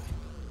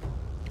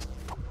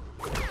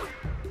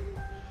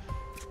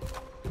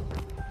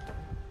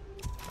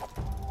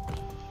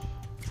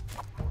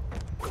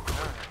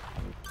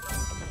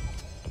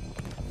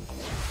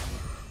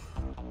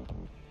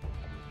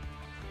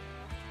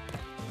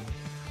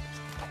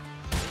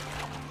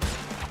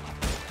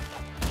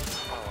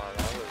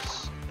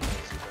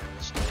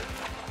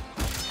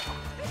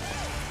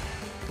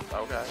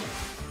 Okay.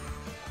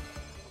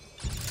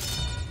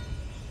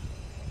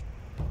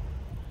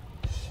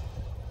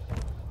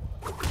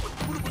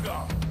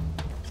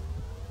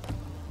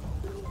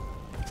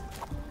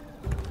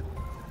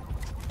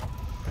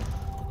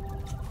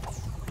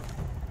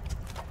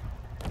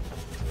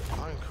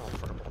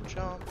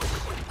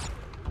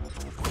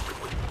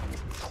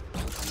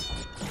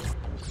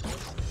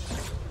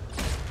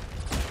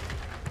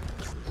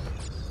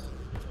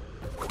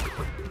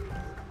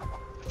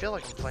 feel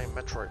like I'm playing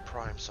Metroid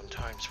Prime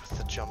sometimes with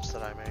the jumps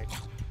that I make.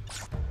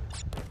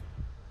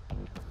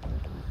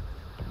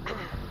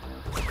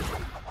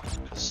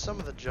 Because some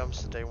of the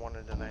jumps that they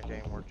wanted in that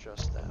game were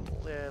just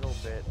that little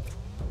bit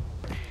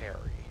hairy.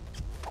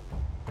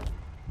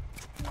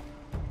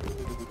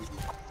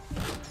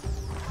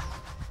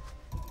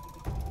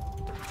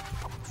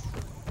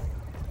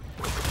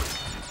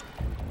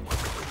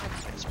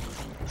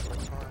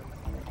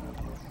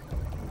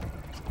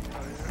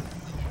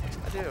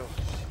 I do.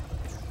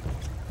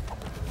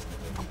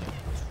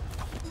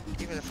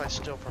 Even if I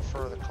still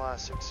prefer the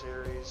classic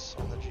series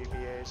on the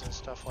GBAs and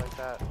stuff like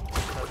that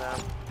to them,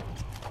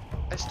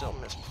 I still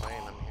miss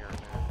playing them here and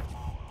there.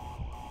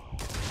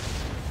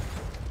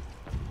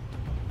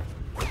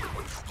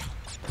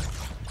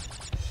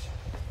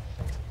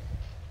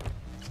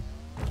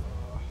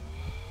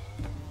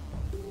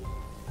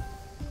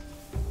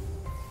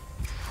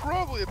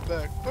 Probably a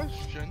bad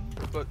question,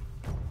 but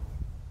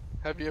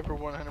have you ever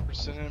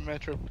 100% in a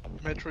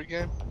Metroid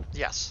game?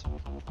 Yes.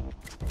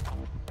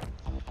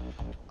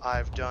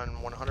 I've done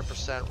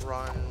 100%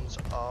 runs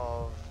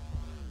of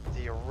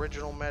the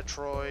original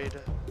Metroid,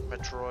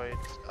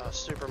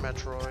 Super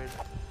Metroid,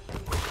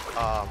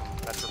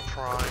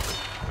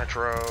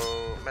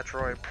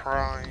 Metroid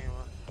Prime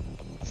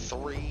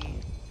 3,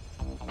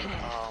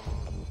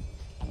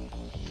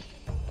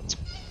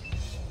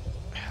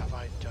 have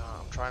I done,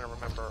 I'm trying to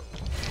remember,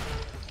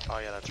 oh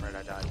yeah, that's right,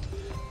 I died.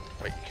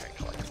 Wait, you can't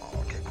collect them all,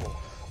 okay, cool.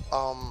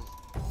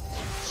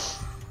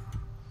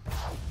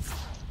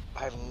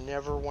 I've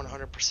never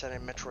 100%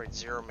 in Metroid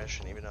Zero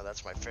Mission, even though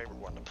that's my favorite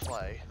one to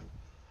play.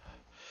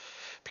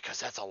 Because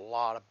that's a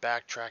lot of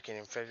backtracking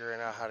and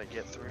figuring out how to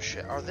get through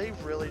shit. Are they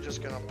really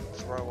just gonna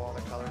throw all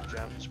the colored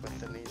gems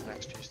within these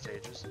next few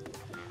stages?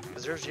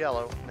 Because there's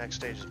yellow, next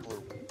stage is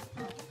blue.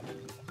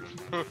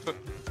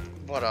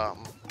 But,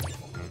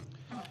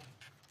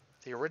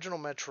 the original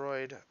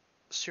Metroid,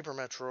 Super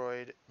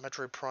Metroid,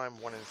 Metroid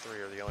Prime 1 and 3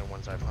 are the only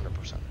ones I've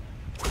 100%.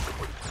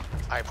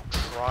 I've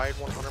tried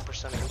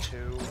 100%ing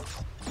 2,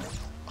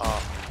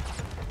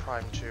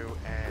 Prime 2,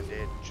 and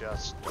it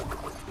just,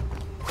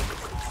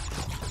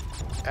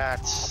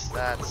 that's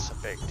a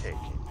big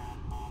taking.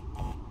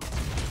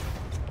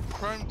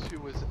 Prime 2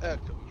 was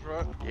Echoes,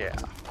 right? Yeah.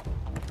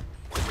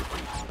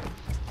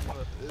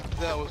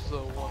 That was the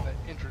one that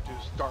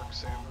introduced Dark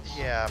Samus.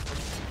 Yeah, but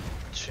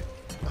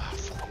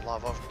for the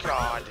love of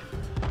God.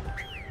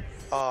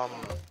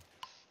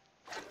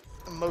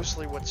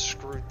 Mostly what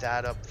screwed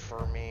that up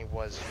for me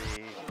was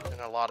and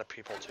a lot of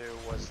people too,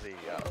 was the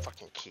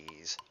fucking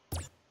keys.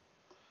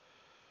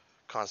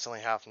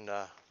 Constantly having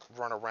to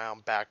run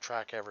around,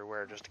 backtrack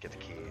everywhere just to get the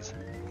keys.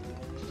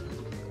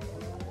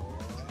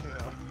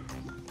 Yeah.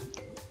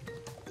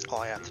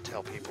 All I have to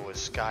tell people is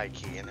Sky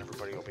Key, and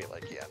everybody will be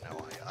like, yeah,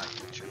 no, I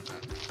get you.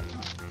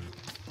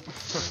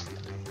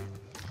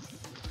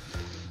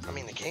 I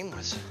mean, the game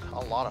was a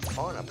lot of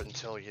fun up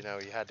until, you know,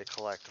 you had to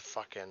collect the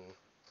fucking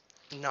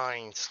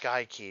 9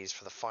 Sky Keys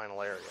for the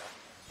final area,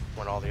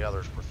 when all the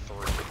others were 3.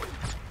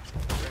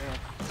 Yeah.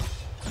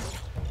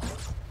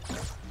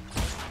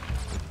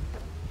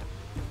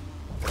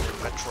 And then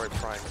Metroid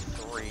Prime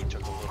 3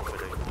 took a little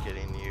bit of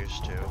getting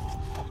used to,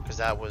 because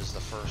that was the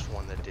first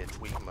one that did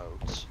Wii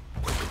modes.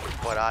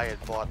 But I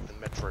had bought the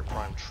Metroid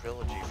Prime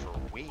trilogy for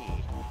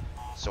Wii,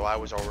 so I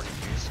was already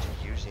used to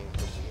using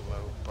the Wii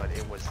mode, but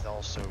it was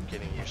also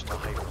getting used to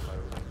Hyper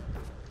mode.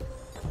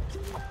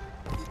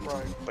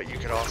 Right. But you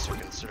could also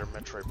consider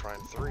Metroid Prime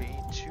 3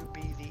 to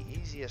be the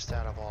easiest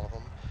out of all of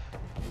them,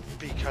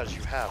 because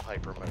you have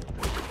Hyper mode.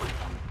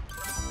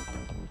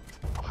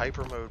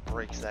 Hyper mode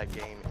breaks that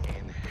game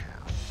in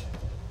half.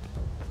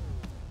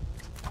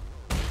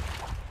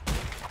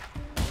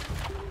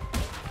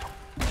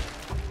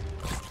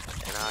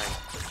 And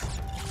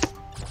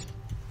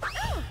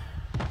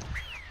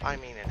I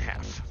mean in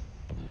half.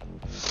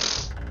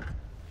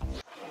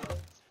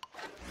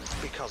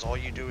 Because all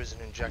you do is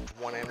inject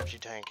one energy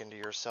tank into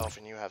yourself,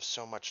 and you have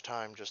so much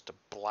time just to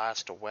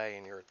blast away,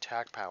 and your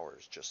attack power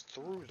is just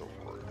through the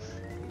roof.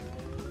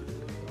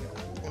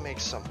 It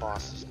makes some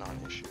bosses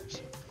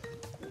non-issues.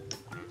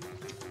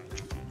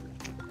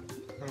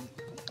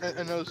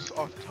 I know it's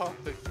off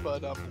topic,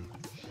 but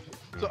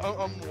so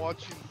I'm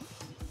watching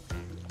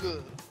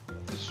the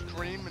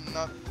stream and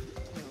not,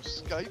 you know,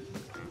 Skype.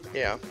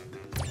 Yeah.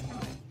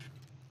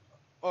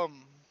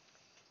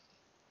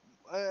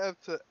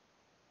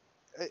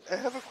 I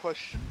have a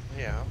question.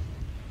 Yeah.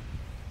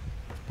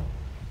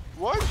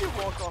 Why did you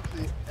walk off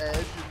the edge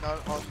and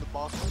not on the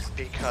boxes?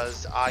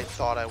 Because I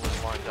thought I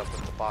was lined up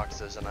with the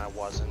boxes, and I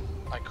wasn't.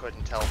 I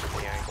couldn't tell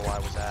from the angle I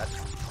was at.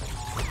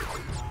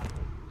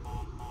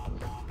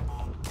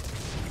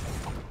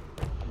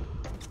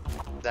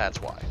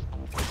 That's why.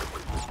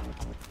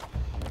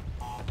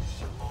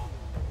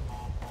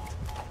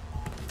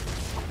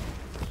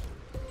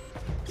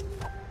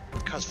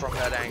 Because from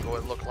that angle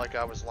it looked like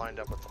I was lined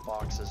up with the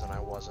boxes, and I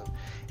wasn't.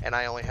 And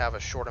I only have a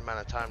short amount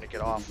of time to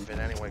get off of it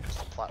anyway, because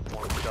the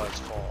platform does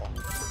fall.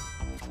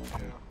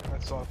 Yeah, I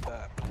saw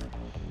that.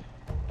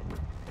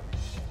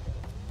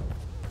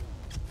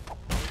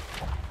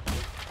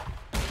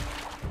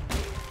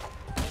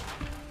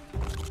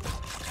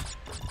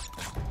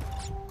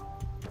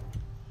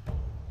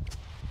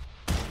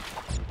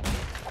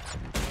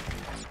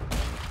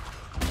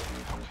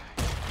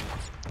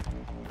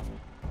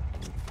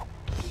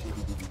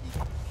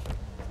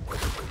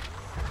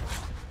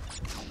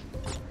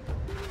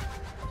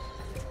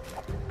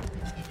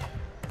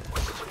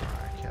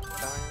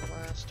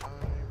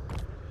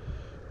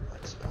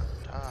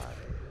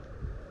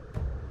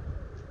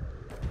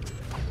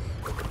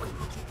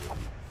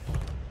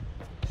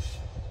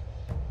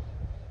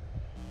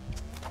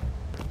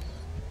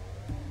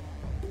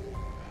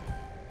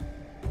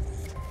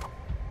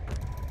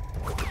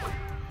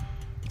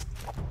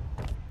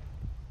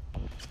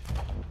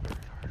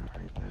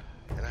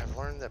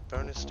 learned that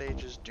bonus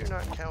stages do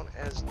not count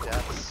as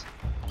deaths.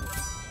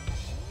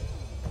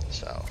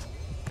 So,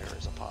 there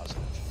is a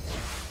positive.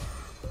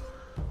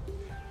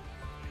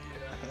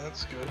 Yeah,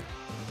 that's good.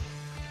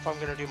 If I'm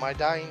gonna do my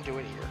dying, do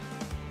it here.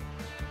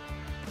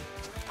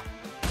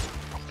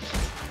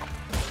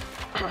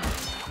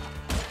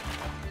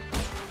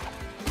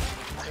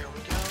 There we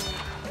go.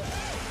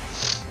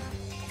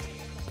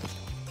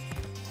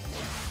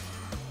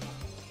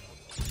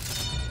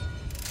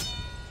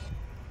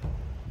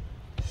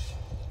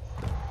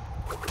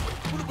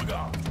 What have we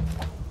got?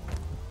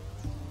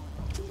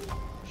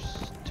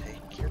 Just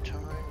take your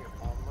time, you're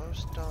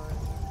almost done.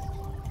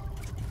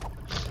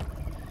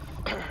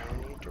 No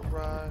need to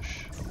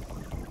rush.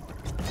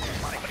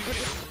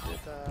 Did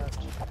that.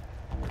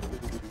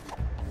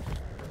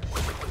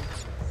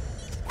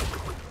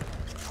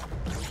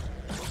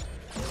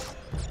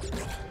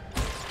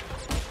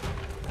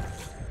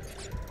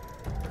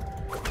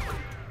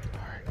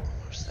 Alright,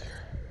 almost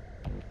there.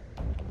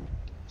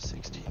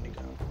 16 to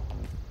go.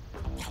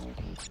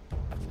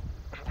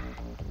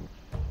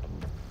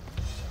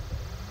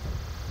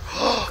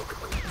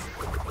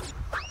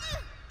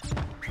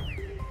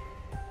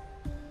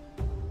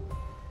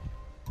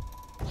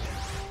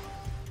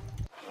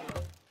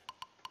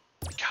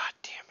 God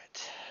damn it.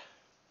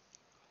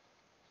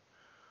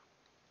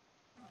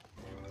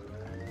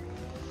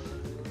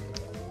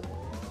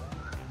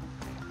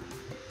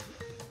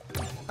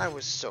 I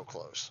was so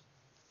close.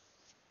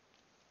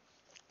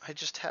 I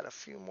just had a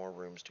few more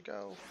rooms to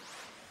go.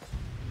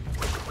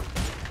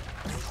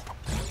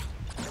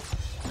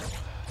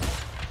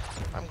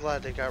 I'm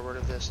glad they got rid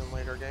of this in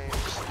later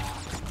games.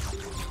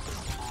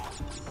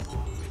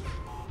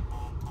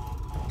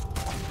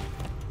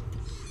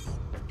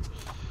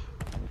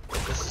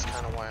 This is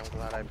kind of why I'm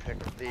glad I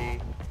picked the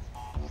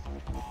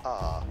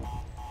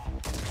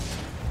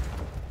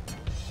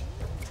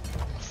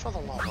for the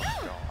love of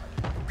God.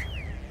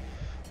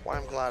 Why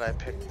I'm glad I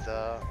picked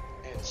the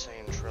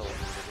Insane Trilogy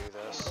to do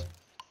this.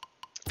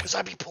 Because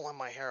I'd be pulling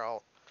my hair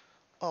out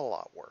a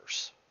lot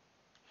worse.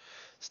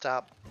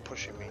 Stop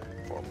pushing me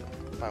forward.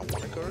 If I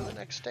want to go to the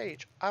next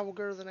stage, I will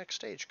go to the next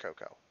stage,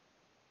 Coco.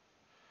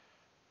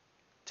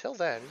 Till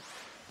then,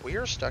 we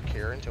are stuck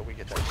here until we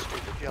get that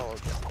stupid yellow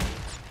gem.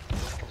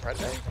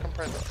 Comprende?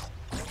 Comprende.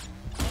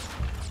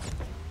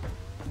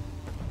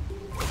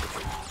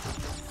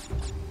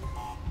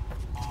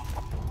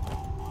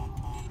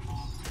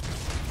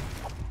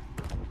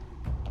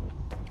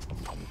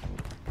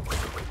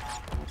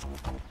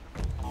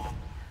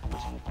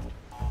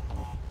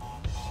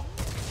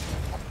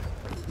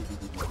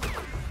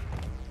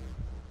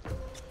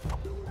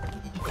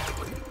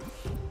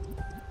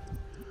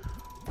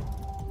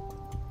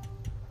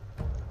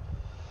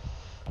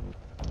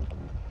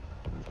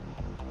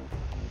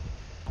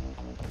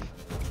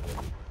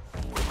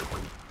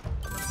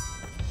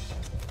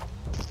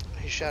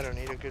 Shadow,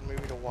 need a good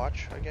movie to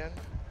watch again?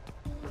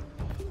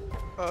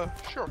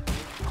 Sure.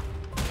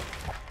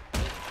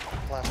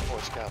 Last Boy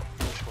Scout,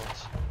 which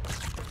was?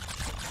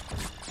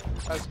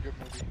 That's a good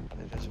movie.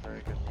 It is a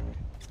very good movie.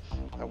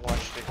 I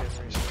watched it again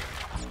recently.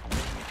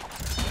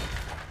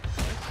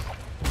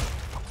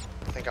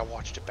 I think I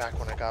watched it back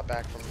when I got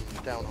back from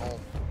down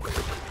home. I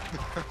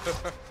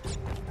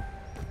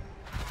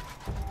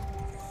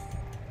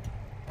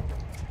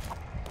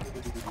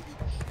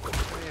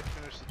need to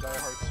finish the Die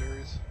Hard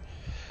series.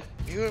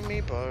 You and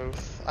me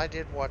both. I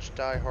did watch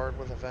Die Hard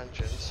with a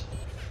Vengeance.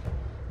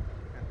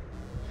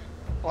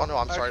 Well, Oh no,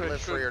 I'm sorry, actually,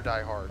 Live Free or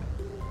Die Hard.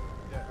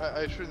 Yeah,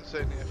 I shouldn't say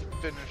I need to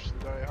finish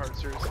the Die Hard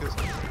series because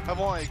I've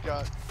only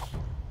got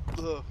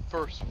the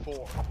first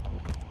 4.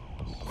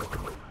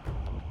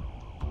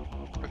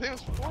 I think it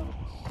was 4.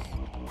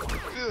 It's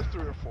either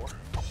 3 or 4.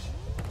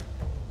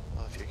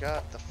 Well, if you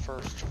got the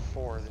first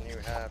 4, then you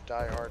have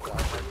Die Hard, Die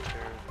Hard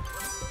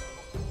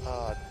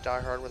 2,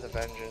 Die Hard with a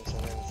Vengeance,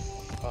 and then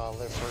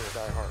Live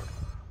Free or Die Hard.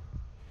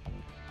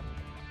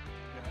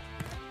 Yeah.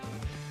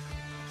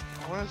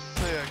 I want to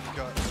say I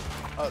got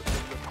the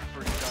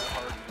Free Die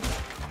Hard.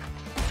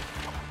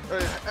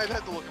 I'd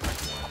have to look at my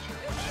collection.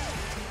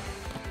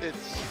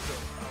 It's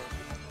still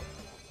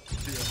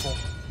vehicle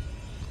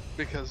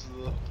because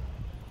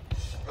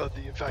of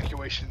the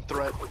evacuation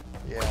threat.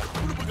 Yeah. What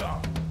have we got?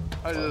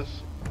 I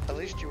just At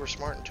least you were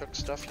smart and took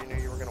stuff you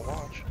knew you were gonna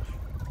watch.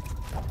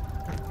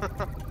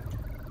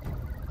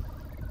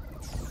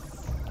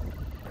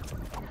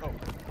 oh,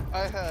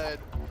 I had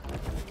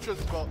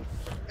just about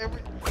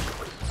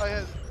I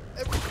had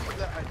everything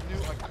that I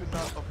knew I could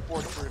not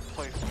afford to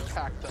replace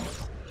packed up.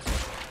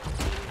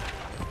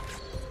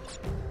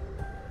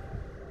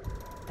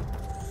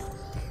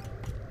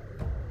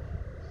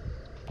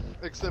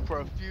 Except for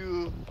a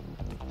few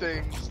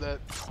things that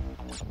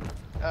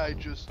I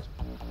just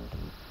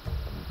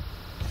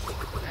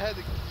had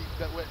to keep,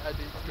 that way I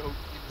didn't go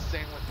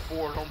insane with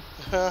boredom.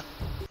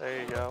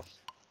 There you go.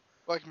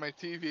 Like my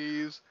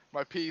TVs,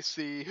 my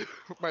PC,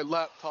 my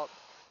laptop.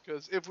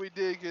 Because if we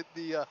did get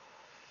the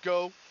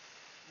Go,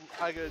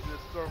 I could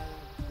just throw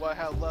what I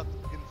had left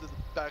into the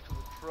back of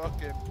the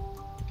truck and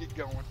get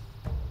going.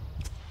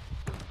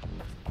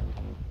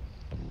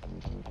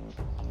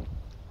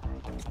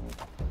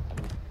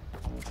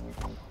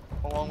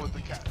 along with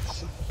the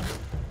cats.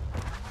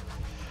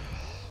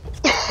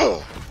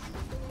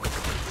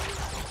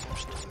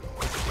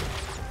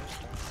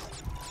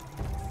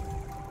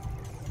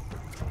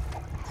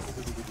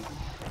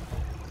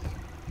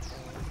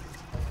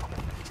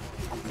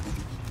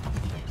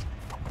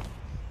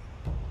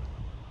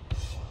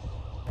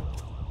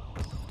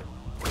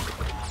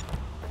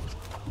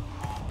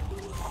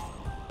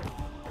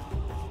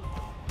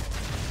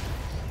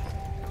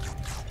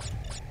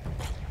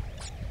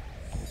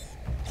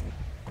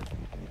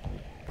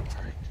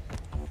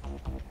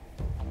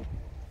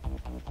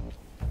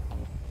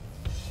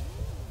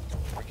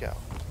 Go.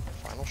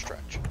 Final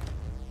stretch.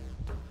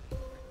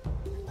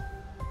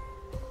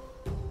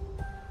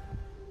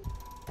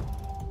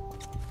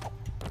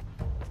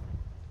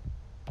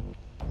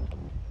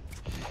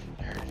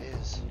 There it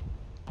is.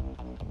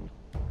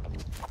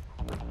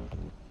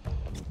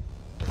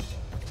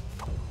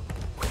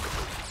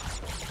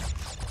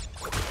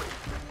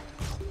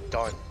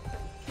 Done.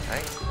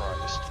 Thank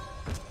Christ.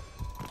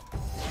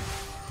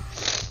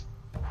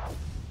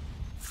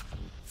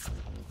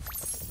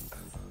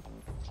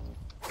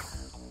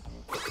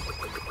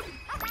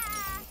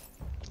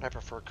 I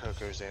prefer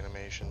Coco's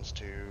animations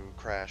to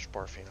Crash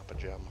barfing up a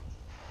gem.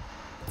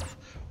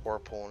 Or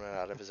pulling it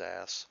out of his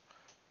ass.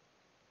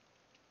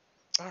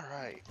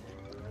 Alright.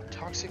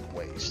 Toxic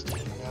waste.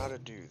 Now to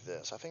do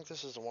this. I think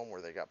this is the one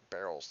where they got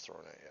barrels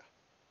thrown at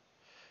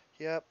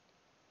you. Yep.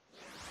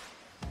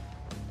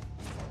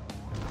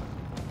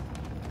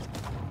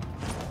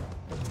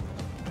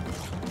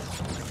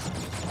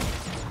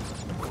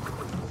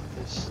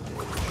 This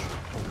stage.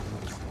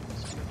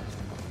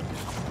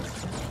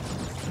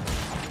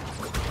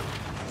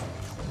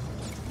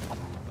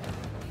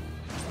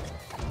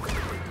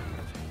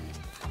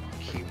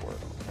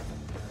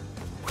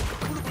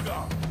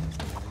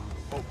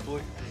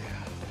 Hopefully.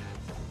 Yeah.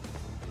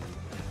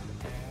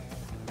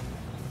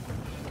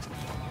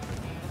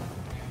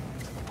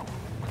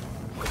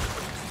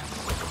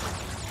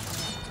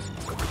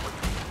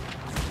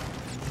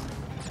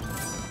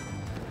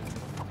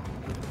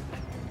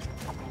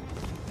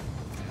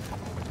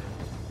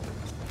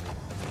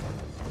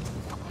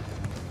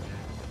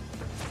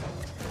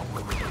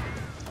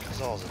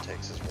 Because all it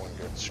takes is one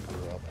good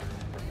screw up.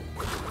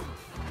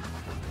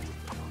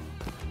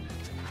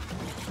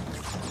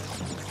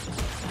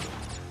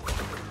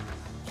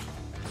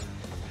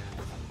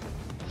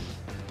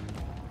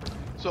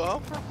 So how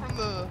far from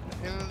the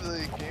end of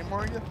the game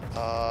are you?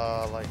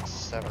 Like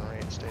 7 or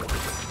 8 stages.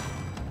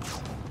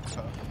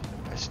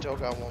 I still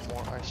got one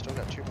more. I still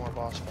got 2 more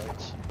boss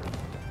fights.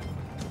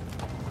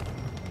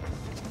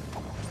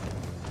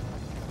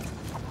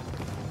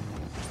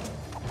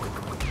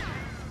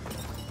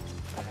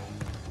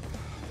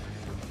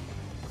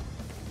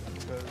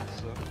 Because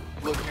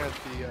looking at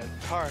the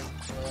time,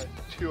 we're like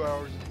 2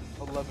 hours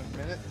and 11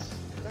 minutes.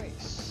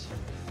 Nice.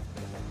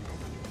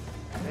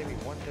 Maybe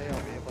one day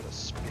I'll be able to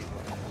speak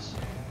like this.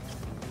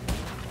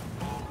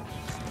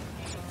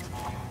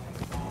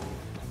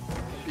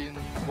 In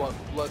what,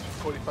 less than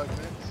 45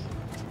 minutes?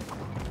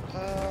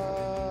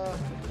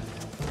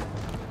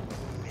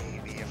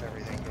 Maybe if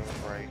everything goes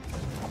right.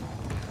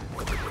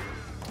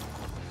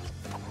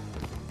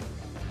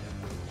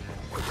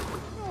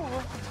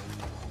 Oh,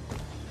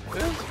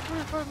 it's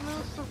 45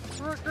 minutes of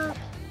record.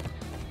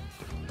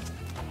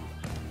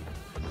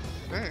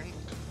 Dang.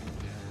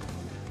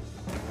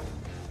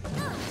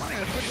 I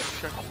should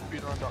check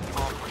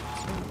speedrun.com.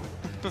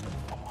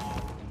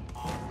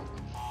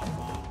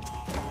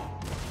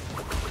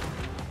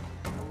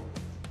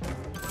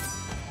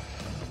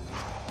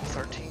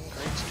 13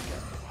 grades to go.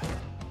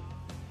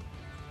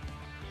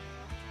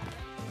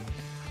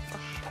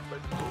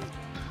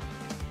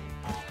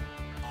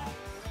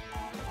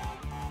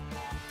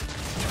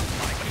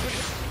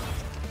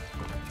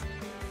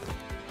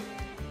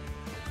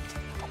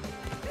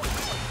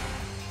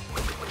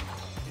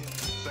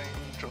 Insane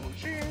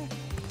trilogy.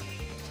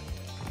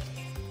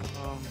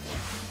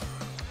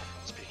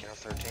 Speaking of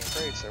 13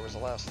 grades, there was the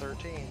last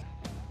 13.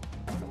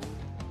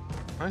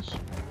 Nice.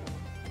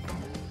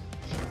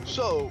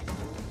 So,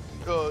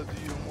 do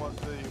you want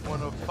the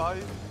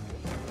 105,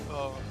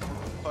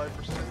 5%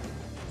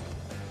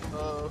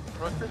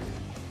 record?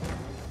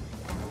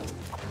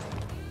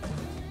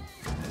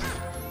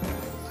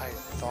 I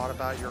thought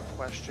about your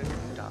question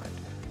and died.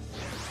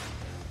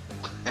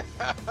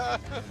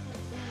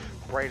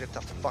 Right at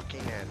the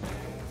fucking end.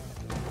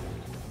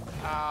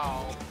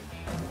 Ow.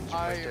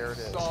 Right there I'm it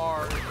is.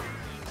 sorry.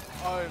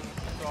 I'm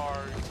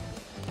sorry.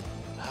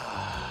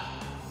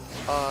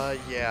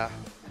 Yeah.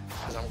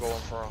 Because I'm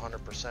going for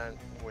 100%,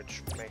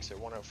 which makes it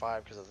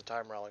 105 because of the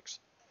time relics.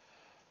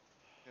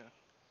 Yeah.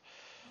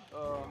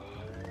 Oh,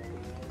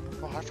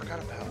 I forgot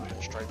about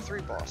Pinstripe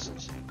 3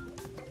 bosses.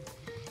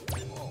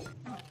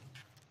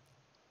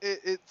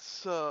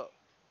 It's the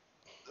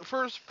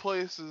first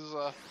place is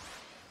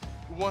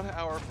 1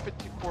 hour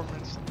 54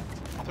 minutes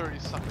 30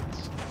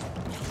 seconds.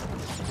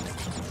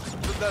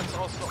 But that's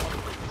also on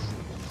the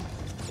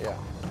Yeah,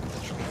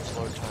 which means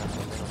load times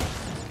are minimal.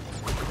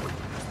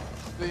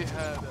 They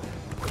had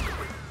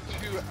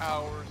 2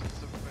 hours and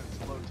 7 minutes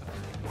load time.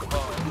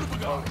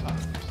 Load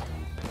times.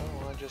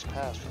 Oh, I just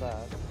passed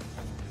that.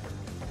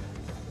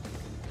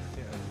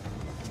 Yeah.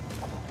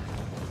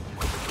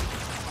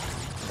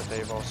 But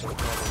they've also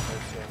probably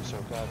made the game so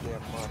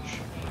goddamn much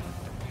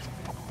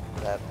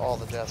that all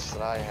the deaths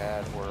that I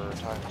had were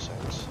time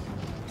sinks.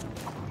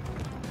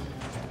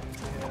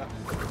 Yeah.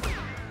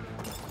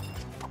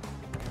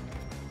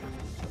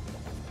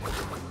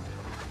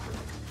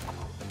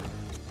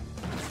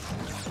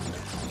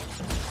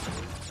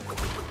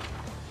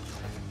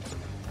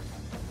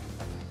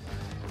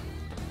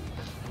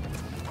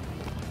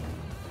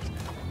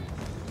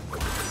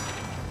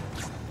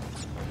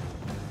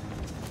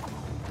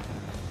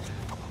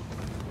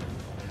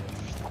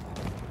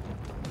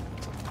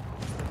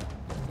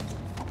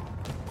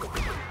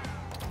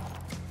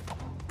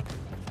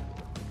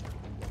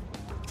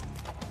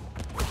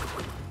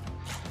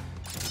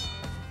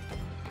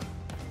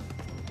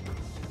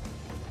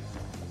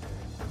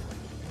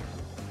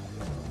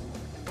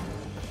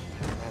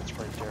 That's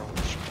right there on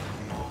the screen.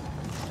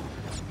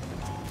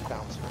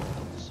 Bouncing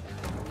balls.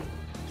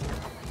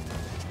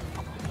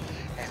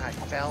 And I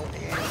fell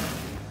in.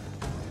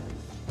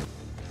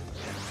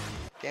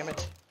 Damn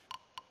it.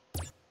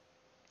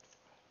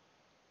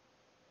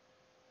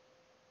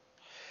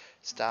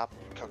 Stop,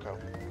 Coco.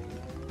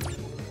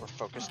 We're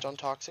focused on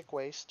toxic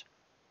waste.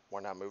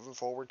 We're not moving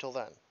forward till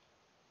then.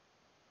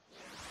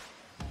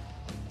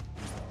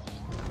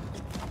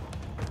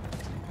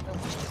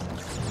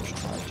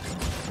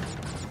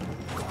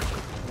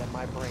 Then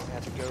my brain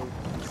had to go,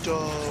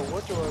 duh,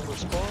 what do I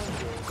respond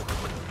to?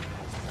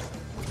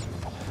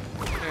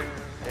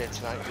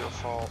 It's not your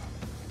fault.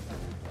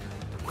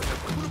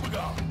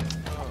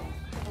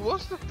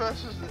 What's the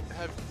fastest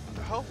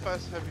how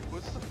fast have you,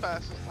 what's the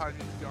fastest time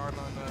you've gone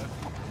on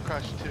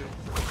Crash 2? Your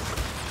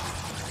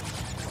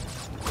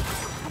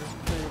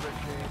favorite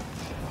game.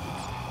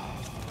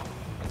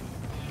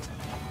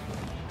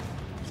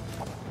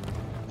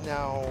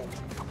 Now,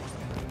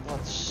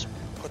 let's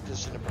put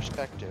this into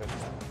perspective.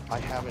 I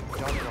haven't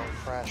done it on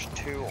Crash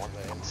 2 on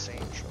the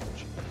Insane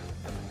Trilogy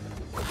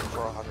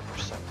for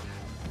 100%.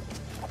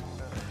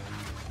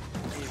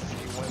 If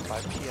you went by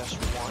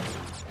PS1,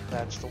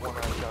 that's the one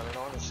I've done it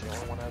on. It's the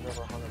only one I've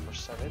ever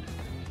 100%ed.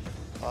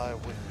 It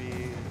would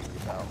be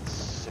about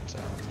 6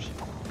 hours.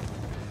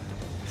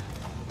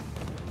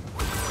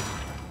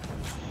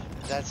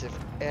 That's if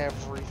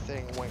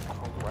everything went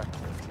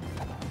correctly.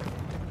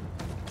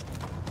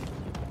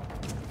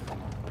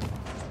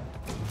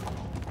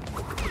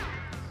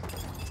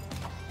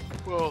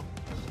 Well,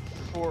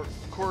 for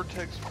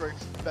Cortex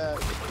Strikes Back,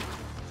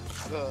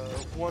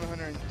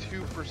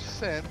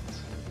 102%,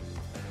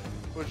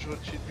 which is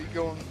what you'd be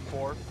going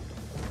for,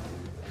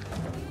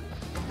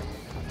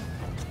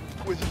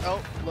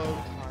 without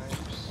load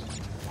times,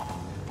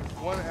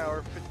 1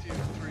 hour,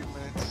 53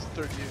 minutes,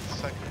 38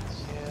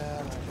 seconds. Yeah,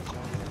 I can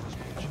tell you those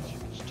pages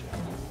used to.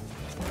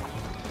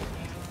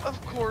 Of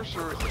course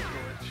there are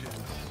glitches.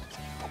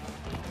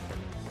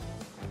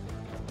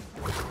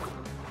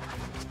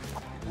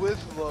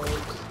 With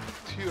loads,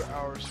 2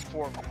 hours,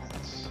 4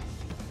 minutes.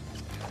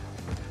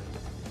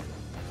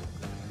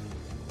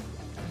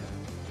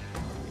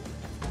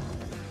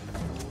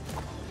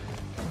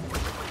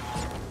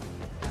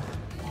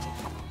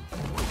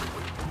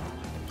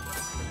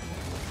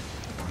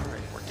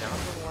 Alright, we're down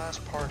to the last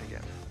part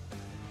again.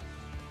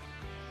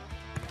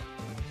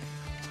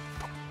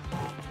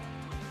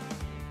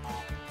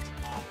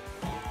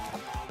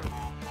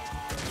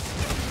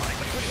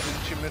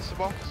 Didn't you miss a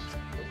box?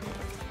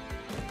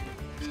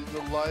 Is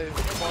the live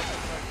box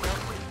right now?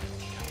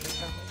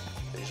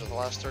 These are the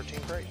last 13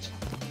 crates.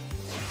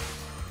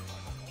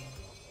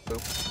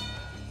 Boop.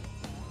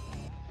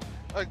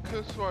 I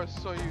could swear I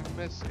saw you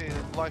miss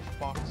a life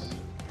box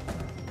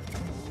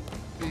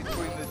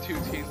between the two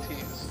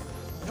TNTs.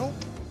 Nope.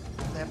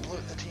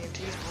 The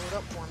TNTs blew it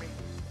up for me.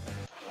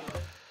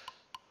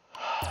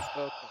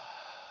 Okay.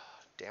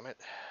 Damn it.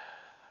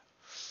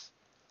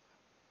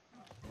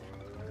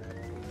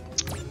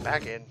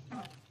 Back in.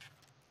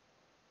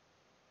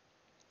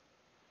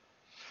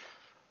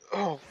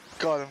 Oh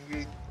god,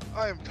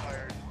 I am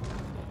tired.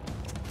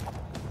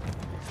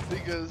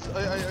 Because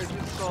I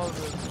just saw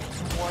this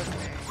one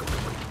name.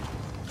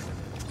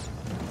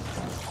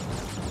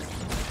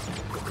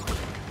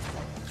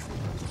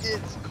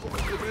 It's called, the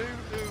name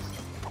is,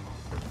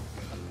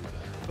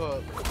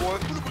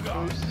 One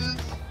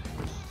Versus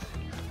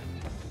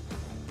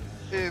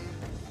in...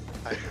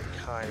 I can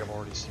kind of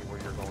already see where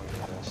you're going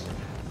with this.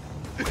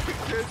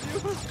 Can you?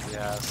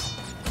 Yes.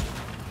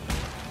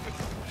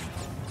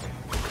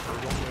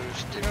 Brutal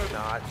Moose did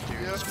not do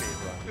the speed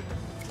run.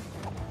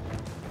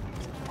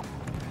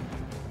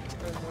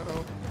 I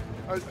know.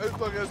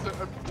 Like I said,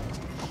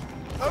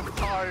 I'm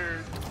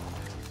tired.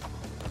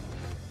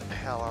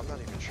 Hell, I'm not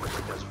even sure if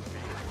he does feed.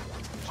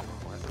 So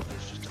I think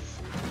it's just a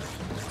feed.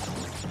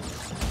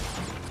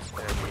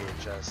 And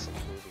VHS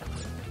including.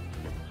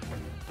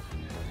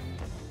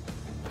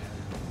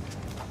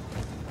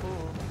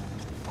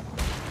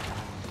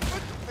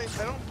 But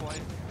I don't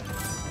blame you.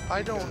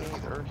 I don't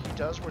either. He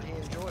does what he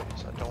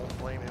enjoys. I don't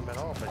blame him at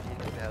all, but he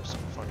did have some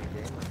funny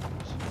game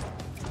reviews.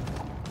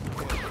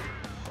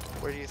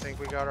 Where do you think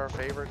we got our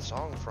favorite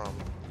song from?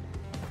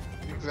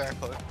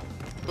 Exactly.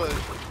 But,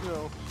 you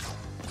know,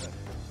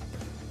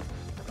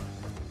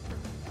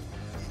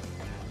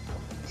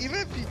 even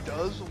if he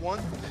does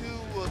want to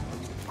do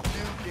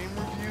game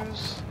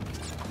reviews,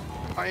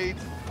 I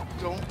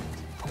don't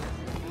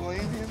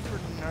blame him for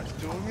not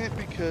doing it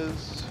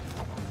because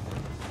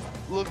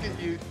look at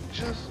you,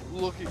 just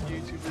look at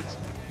YouTube. It's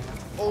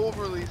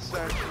overly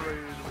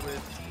saturated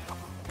with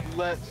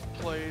Let's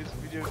Plays,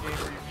 video game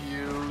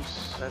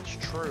reviews. That's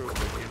true,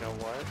 but you know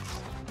what?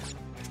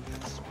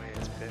 That's the way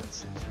it's been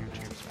since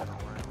YouTube's been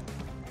around.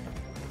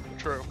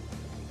 True.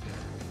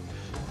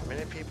 The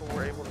minute people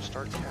were able to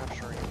start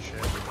capturing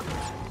shit.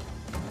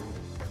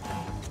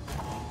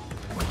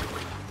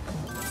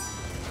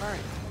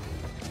 Alright.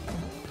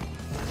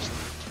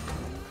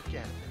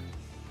 Again.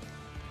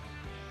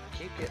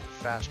 Keep getting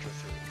faster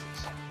through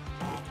these.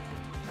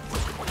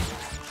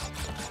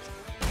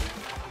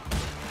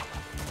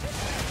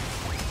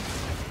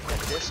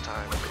 And this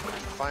time, I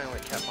finally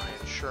kept my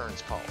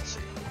insurance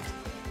policy.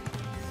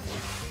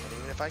 And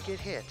even if I get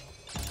hit,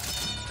 I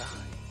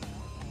die.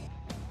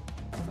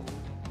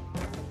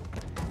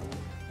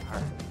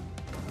 Alright.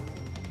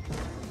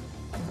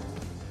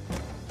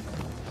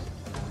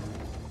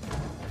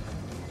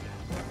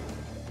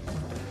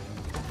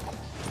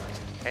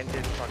 And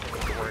didn't fucking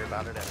need to worry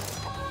about it anyway.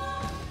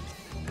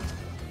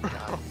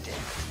 God damn it.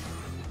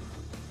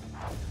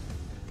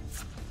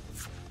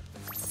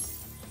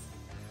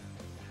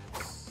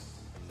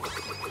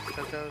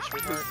 Coco,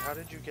 sweetheart, how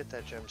did you get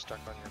that gem stuck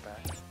on your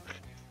back?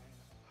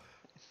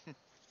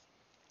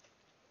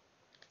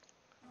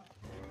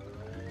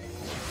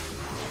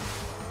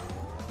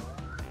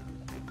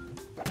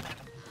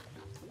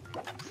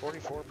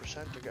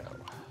 44% to go.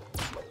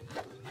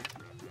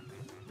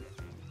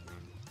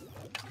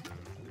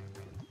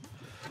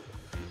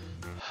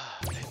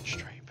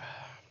 Pinstripe.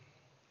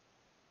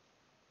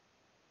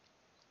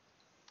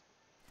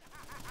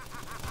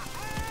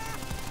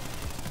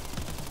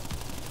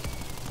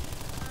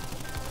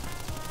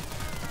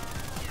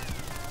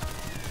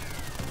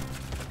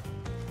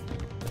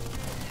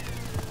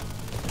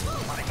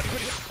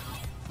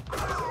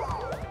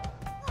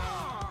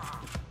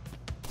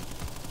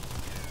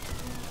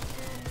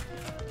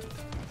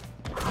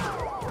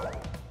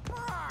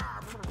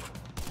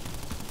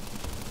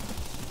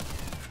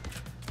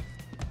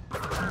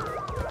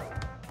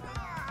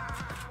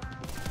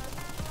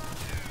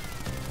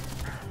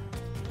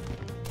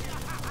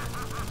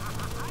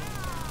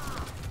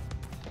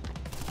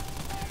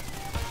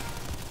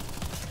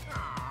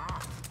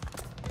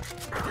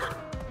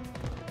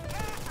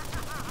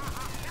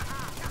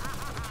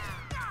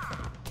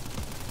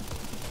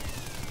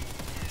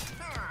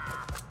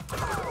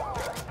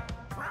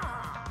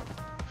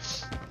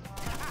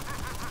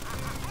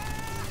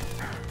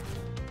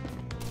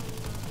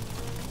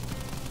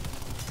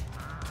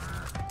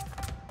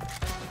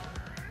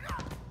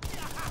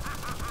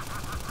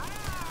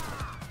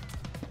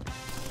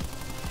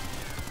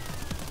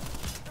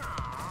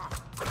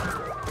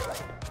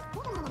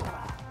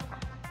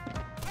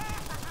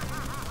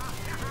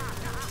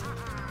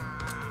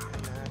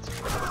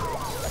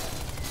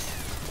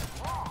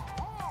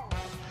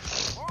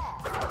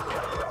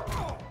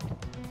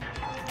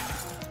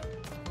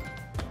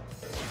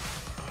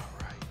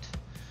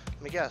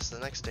 Let me guess, the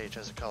next stage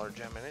has a colored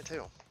gem in it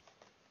too.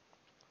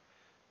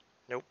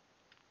 Nope.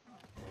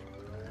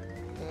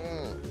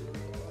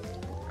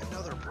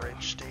 Another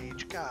bridge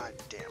stage, god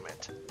damn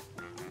it.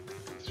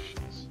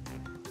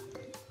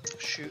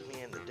 Shoot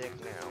me in the dick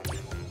now.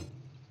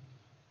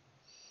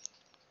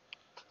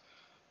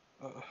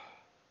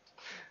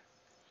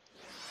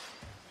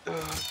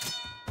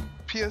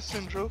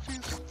 PSN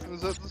Trophies?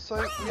 Is that the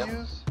site we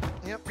use?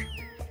 Yep.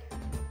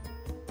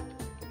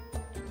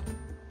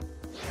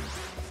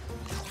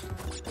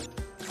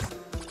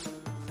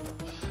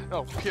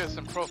 Oh,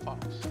 PSN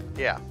Profiles.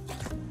 Yeah.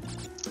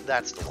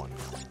 That's the one.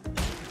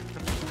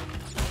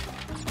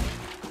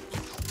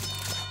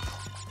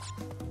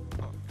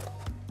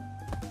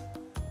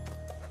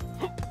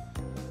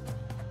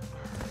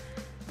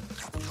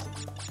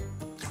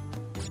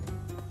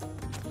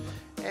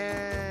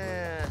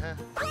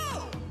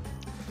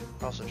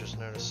 Also just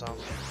noticed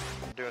something.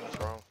 I'm doing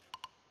this wrong.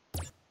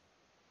 I'm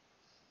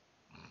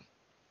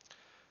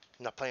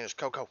not playing as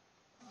Coco.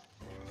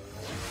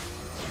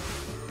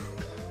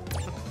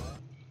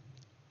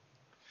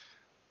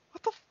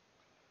 What the f—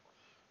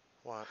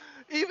 What?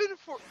 Even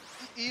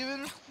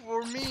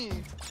for me,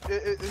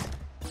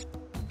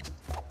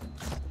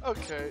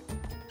 okay.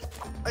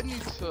 I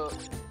need to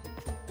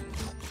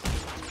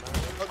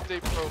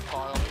update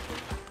profile.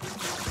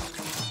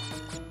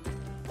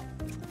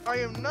 I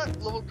am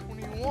not level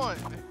 21.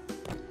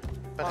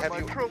 But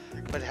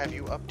have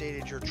you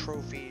updated your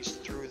trophies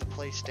through the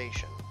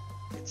PlayStation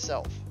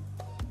itself?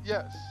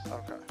 Yes.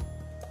 Okay.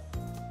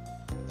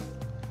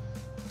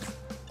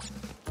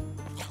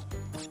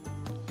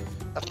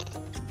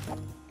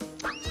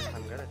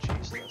 I'm gonna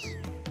cheese this.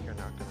 Here.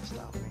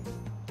 stop me.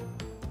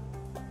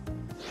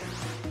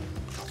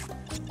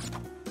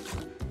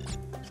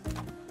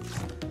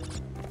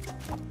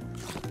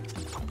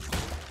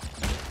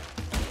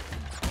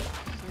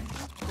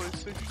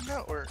 PlayStation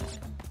Network.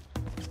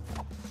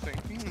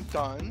 Thinking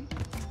done.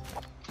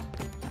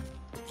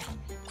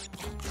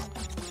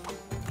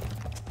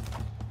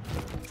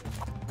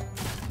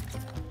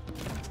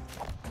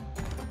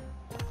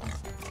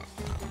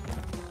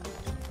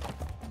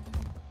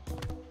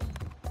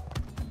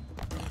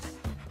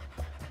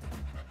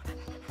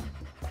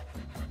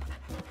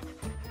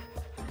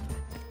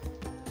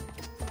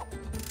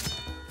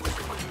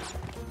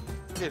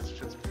 It's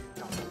just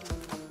done.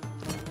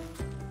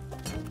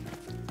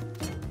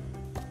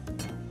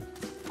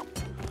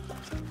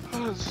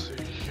 Let's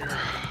see here.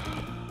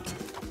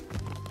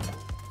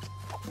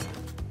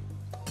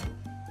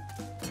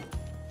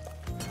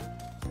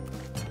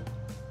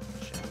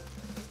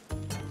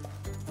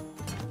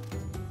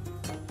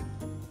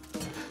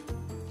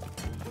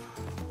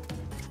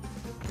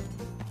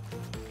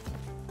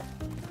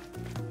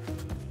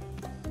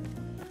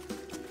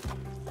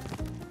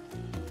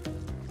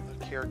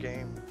 A care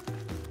game.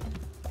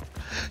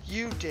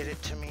 You did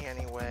it to me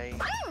anyway.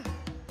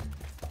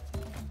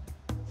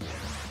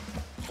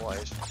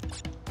 Boys.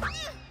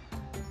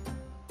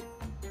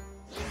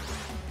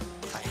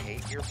 I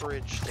hate your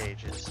bridge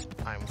stages.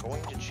 I'm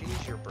going to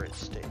cheese your bridge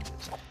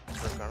stages.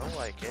 You're gonna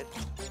like it.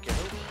 Get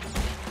over it.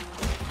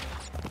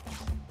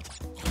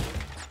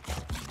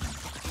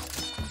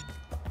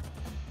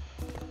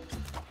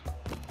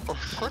 I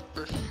think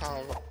they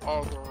have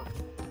other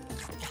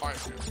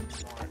ideas in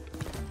mind.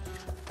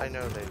 I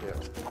know they do.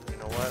 You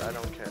know what? I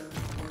don't care.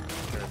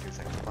 I'm gonna do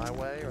things my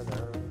way or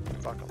they're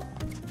fuck 'em.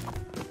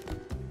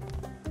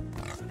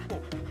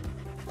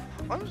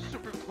 I'm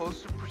super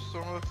close to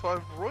Persona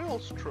 5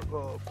 Royals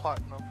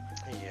Platinum.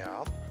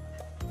 Yeah.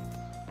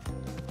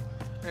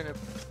 And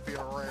it'd be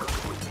a rare.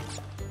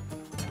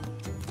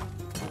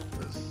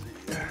 Let's see.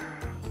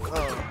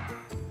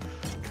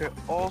 Okay,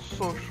 all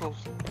social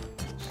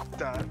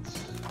stats.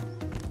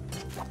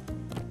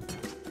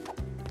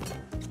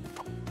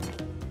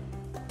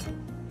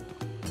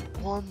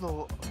 Won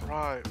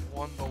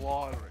the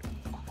lottery.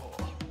 Cool.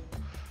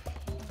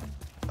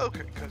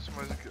 Okay,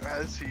 customizing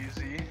that's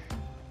easy.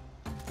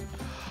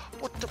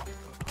 What the?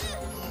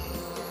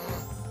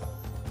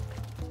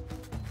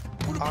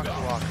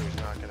 Akuaku's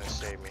not gonna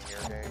save me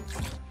here, game.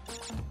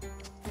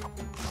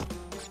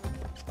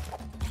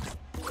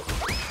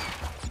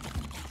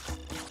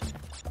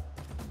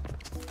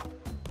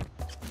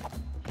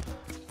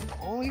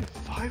 Only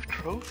 5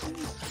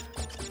 trophies?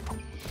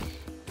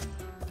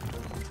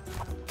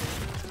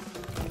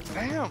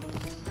 Damn!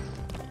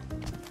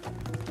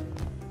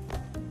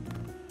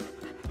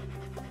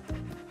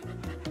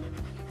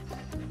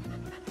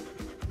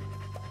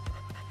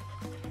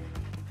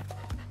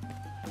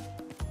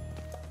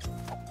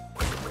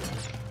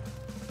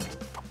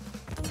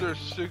 There's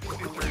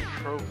 63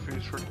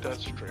 trophies for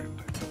Death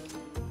Stranding.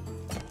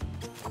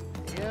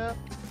 Yep.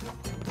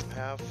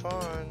 Have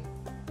fun.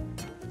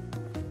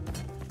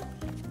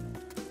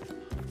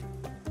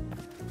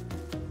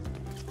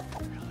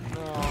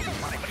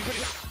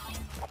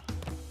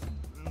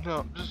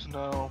 No, just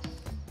no.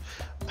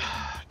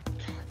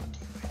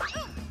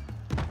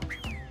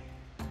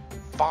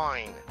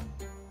 Fine.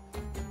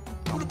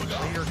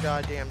 Play your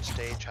goddamn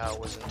stage how it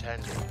was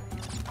intended.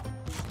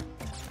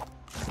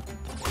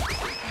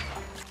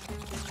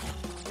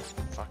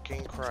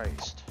 Fucking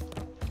Christ.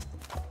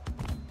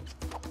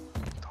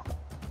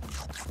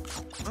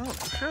 Oh,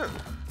 shit.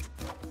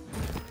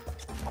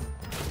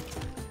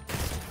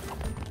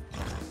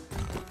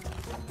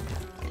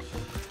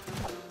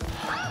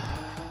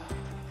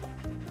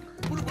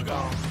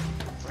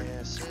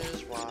 This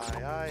is why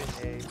I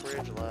hate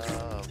bridge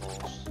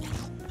levels.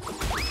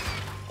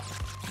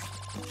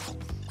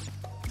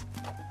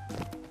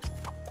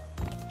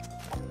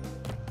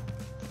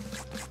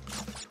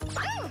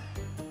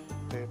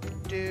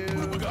 Boop-a-doo,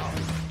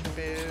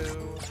 boo.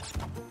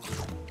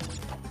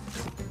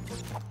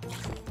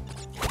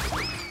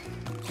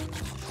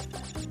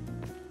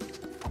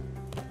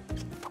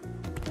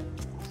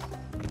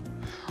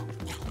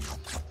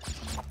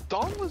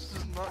 Dauntless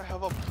does not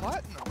have a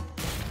platinum.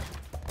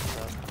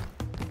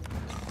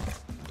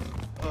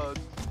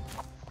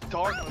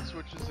 Dauntless,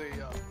 which is a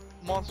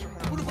Monster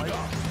Hunter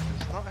license,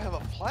 does not have a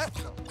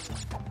platinum.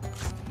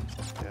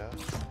 Yeah.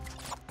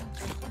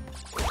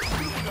 I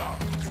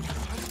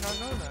did not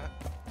know that.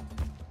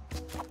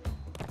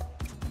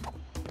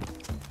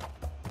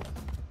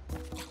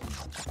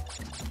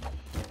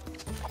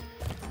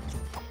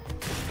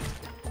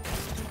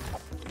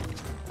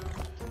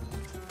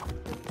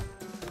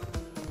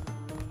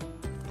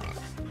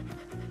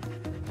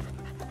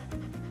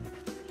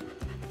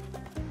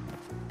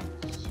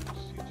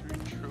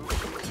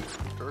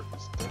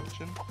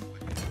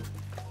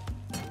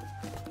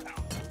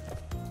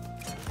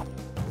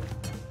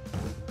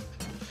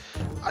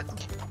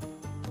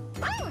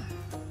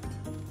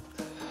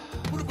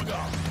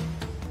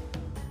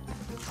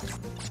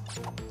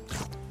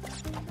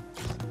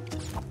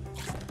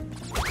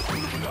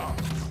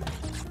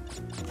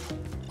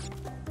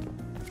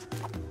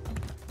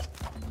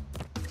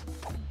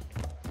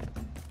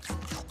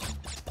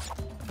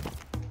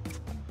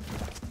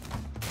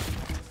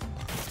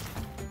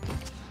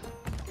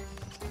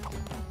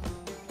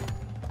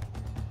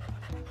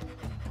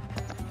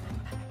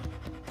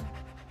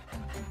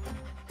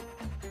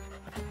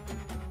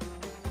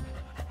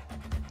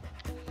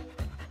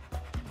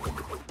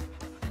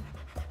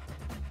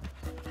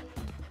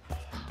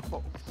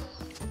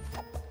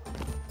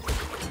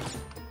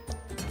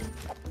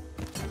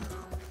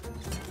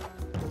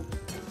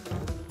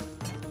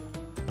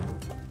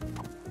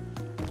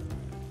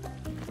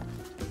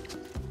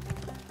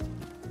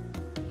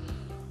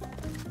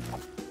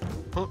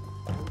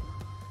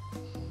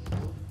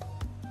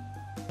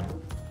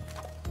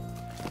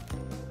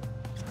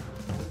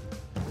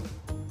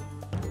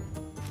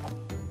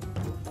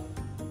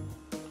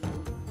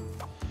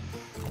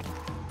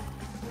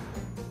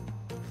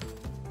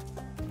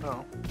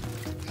 Oh.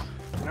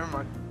 Never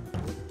mind.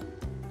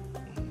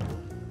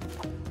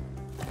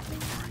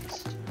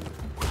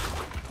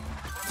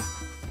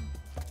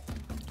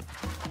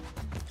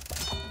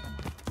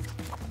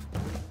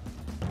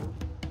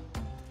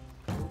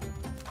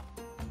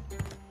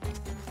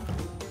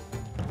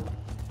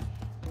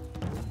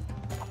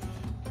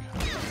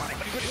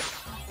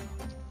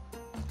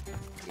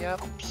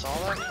 Yep, saw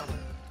that coming.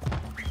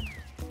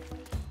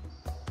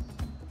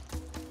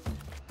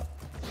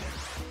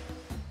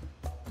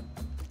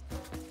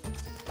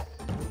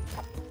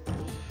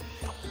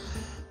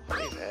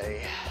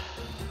 Hey,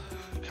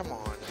 come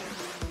on.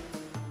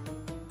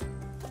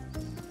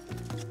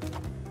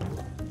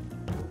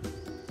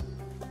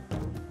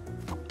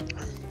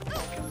 Are you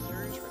fucking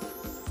serious right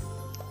now?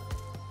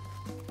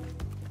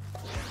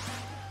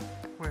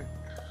 Wait.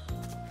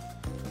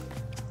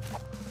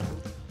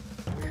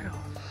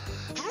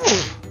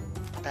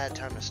 Bad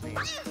time to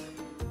sneeze.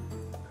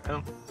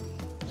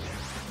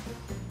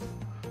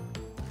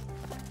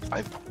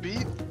 I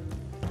beat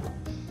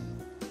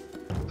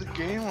the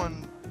game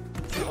on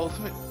the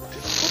ultimate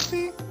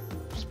difficulty?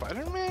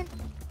 Spider-Man?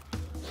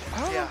 I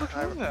don't Yeah,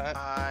 remember doing that.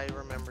 I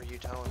remember you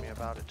telling me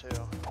about it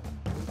too.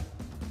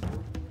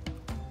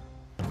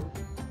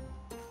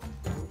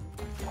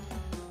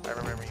 I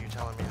remember you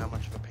telling me how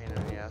much of a pain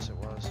in the ass it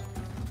was.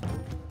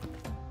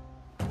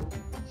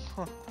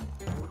 Huh.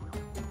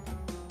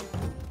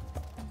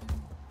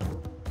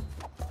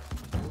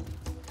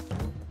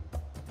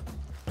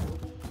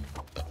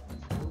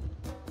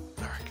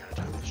 Alright, gotta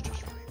time this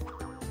just right.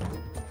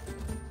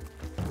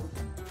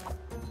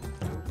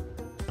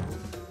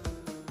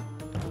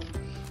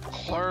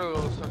 Claro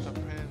is such a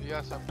pain in the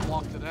ass, I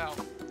blocked it out.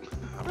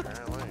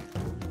 Apparently.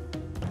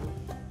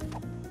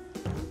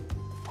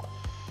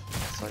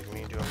 It's like me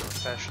doing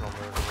professional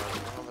mode.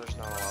 Well, there's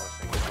not a lot of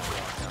things I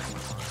block out now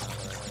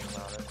that I think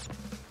about it.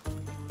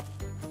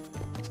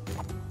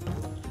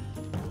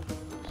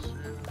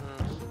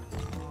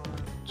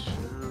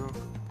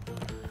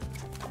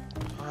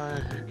 I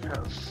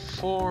got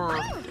 4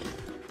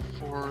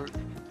 for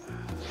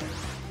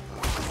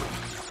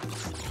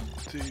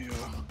the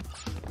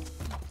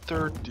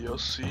third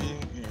DLC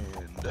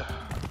and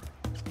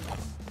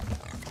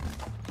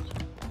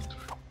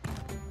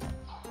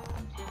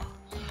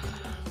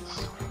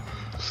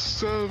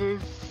 7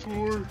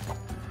 for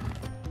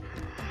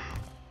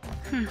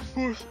the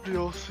fourth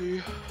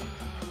DLC.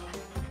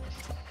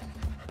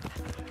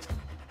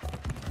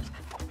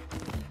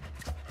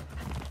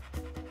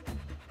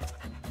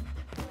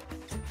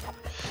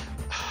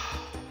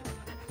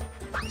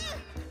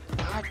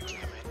 God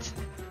damn it.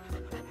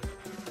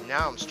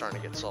 Now I'm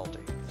starting to get salty.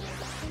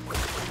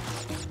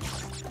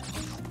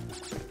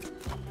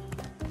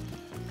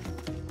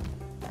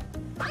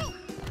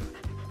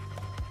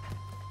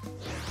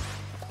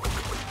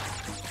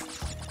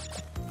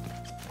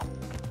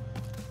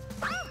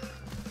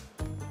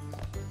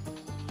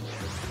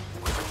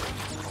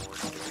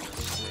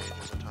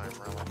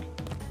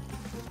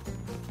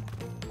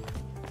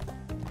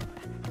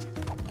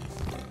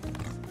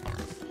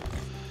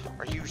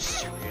 Are you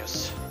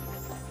serious?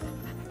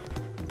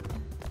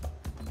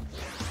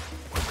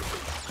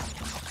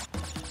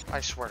 I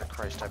swear to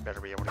Christ, I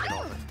better be able to get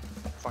all the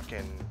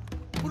fucking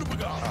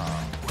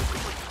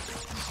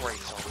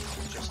crates on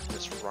just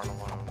this run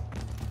alone.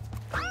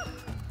 I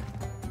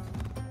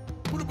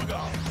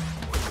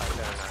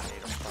better not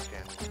need a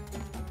fucking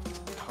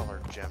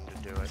colored gem to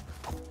do it.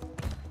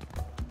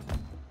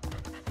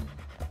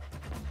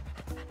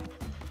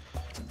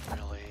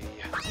 Really?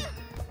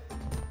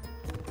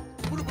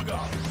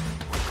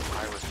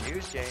 I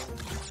refuse, game.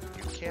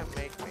 You can't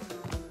make me.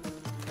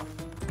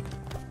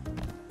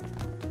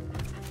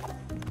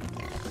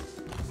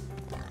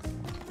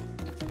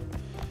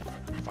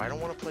 If I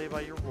don't want to play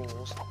by your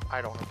rules,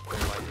 I don't have to play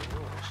by your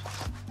rules.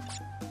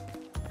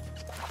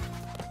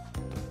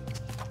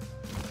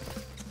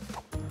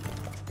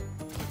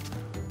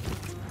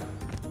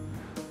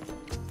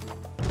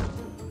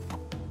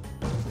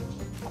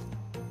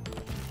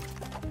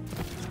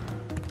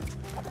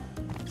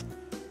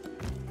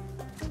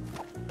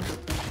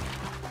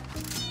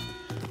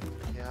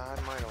 Yeah, I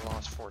might have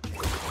lost 14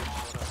 points.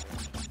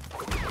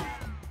 Whatever.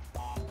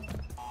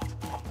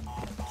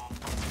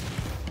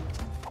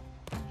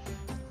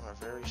 I'm a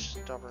very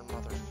stubborn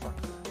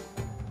motherfucker.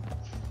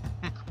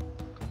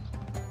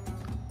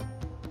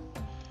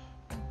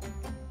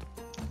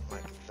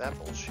 Like that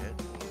bullshit?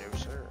 No,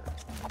 sir.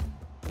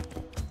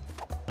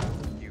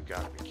 You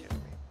gotta be kidding me.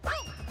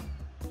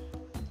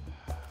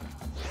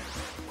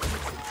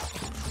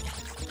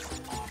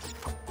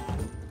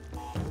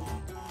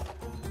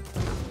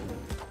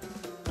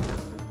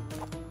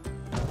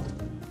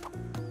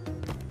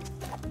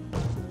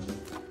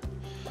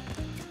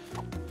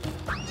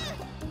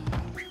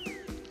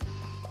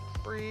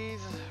 Breathe,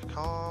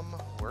 calm,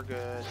 we're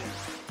good.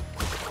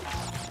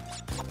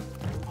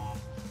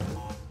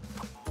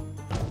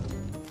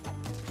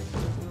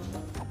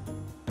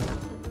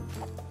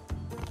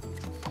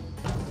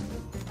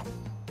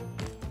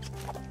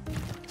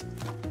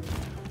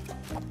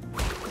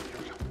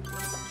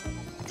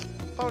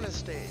 bonus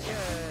stage, yay!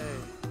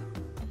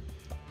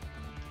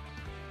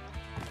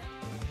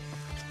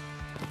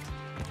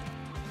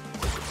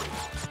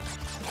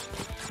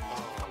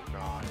 Oh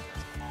god.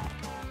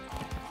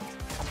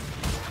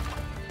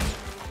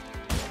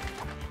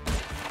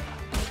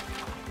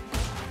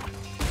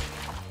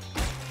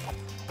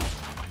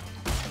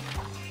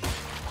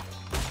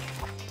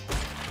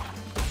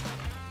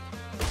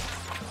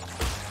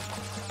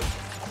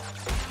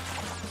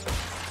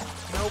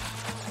 Nope.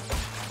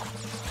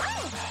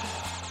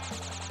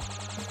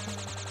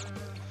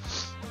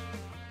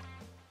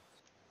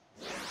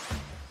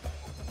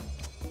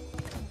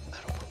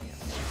 That'll put me at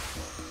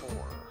 4.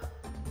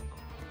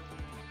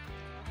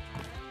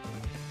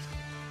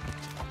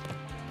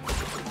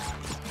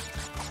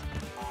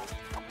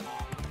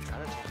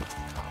 Gotta take the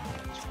top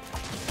ones.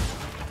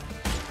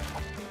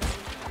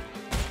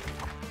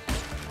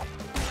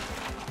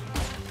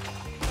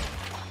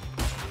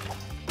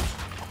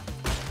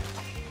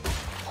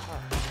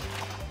 Alright.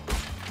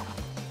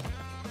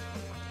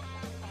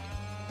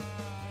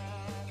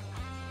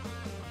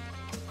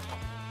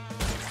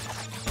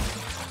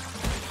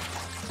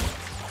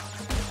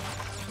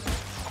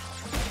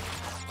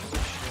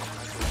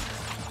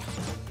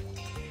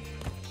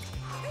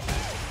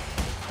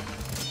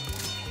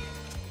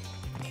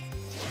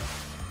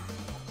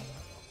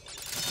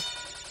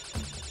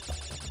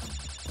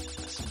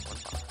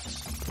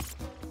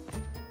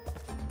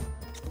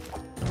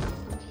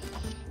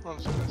 I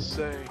was gonna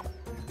say,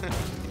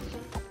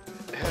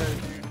 had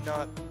you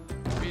not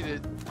beat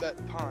it that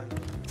time,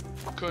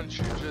 couldn't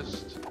you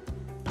just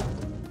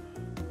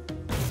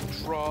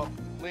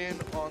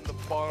land on the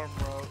bottom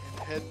row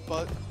and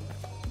headbutt?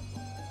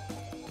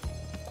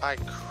 I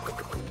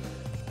could.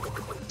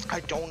 I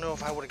don't know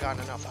if I would have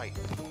gotten enough height.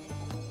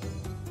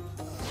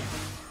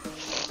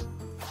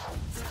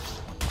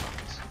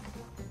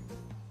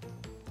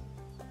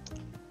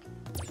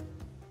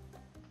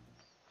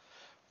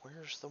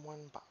 Where's the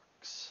one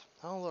box?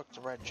 Oh look, the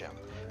red gem.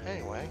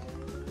 Anyway,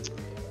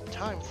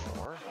 time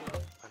for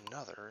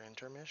another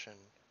intermission.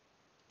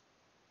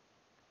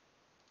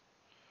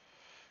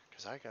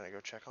 Because I gotta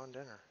go check on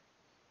dinner.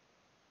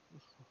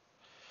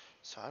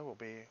 So I will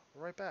be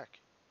right back.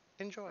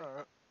 Enjoy.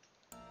 Alright.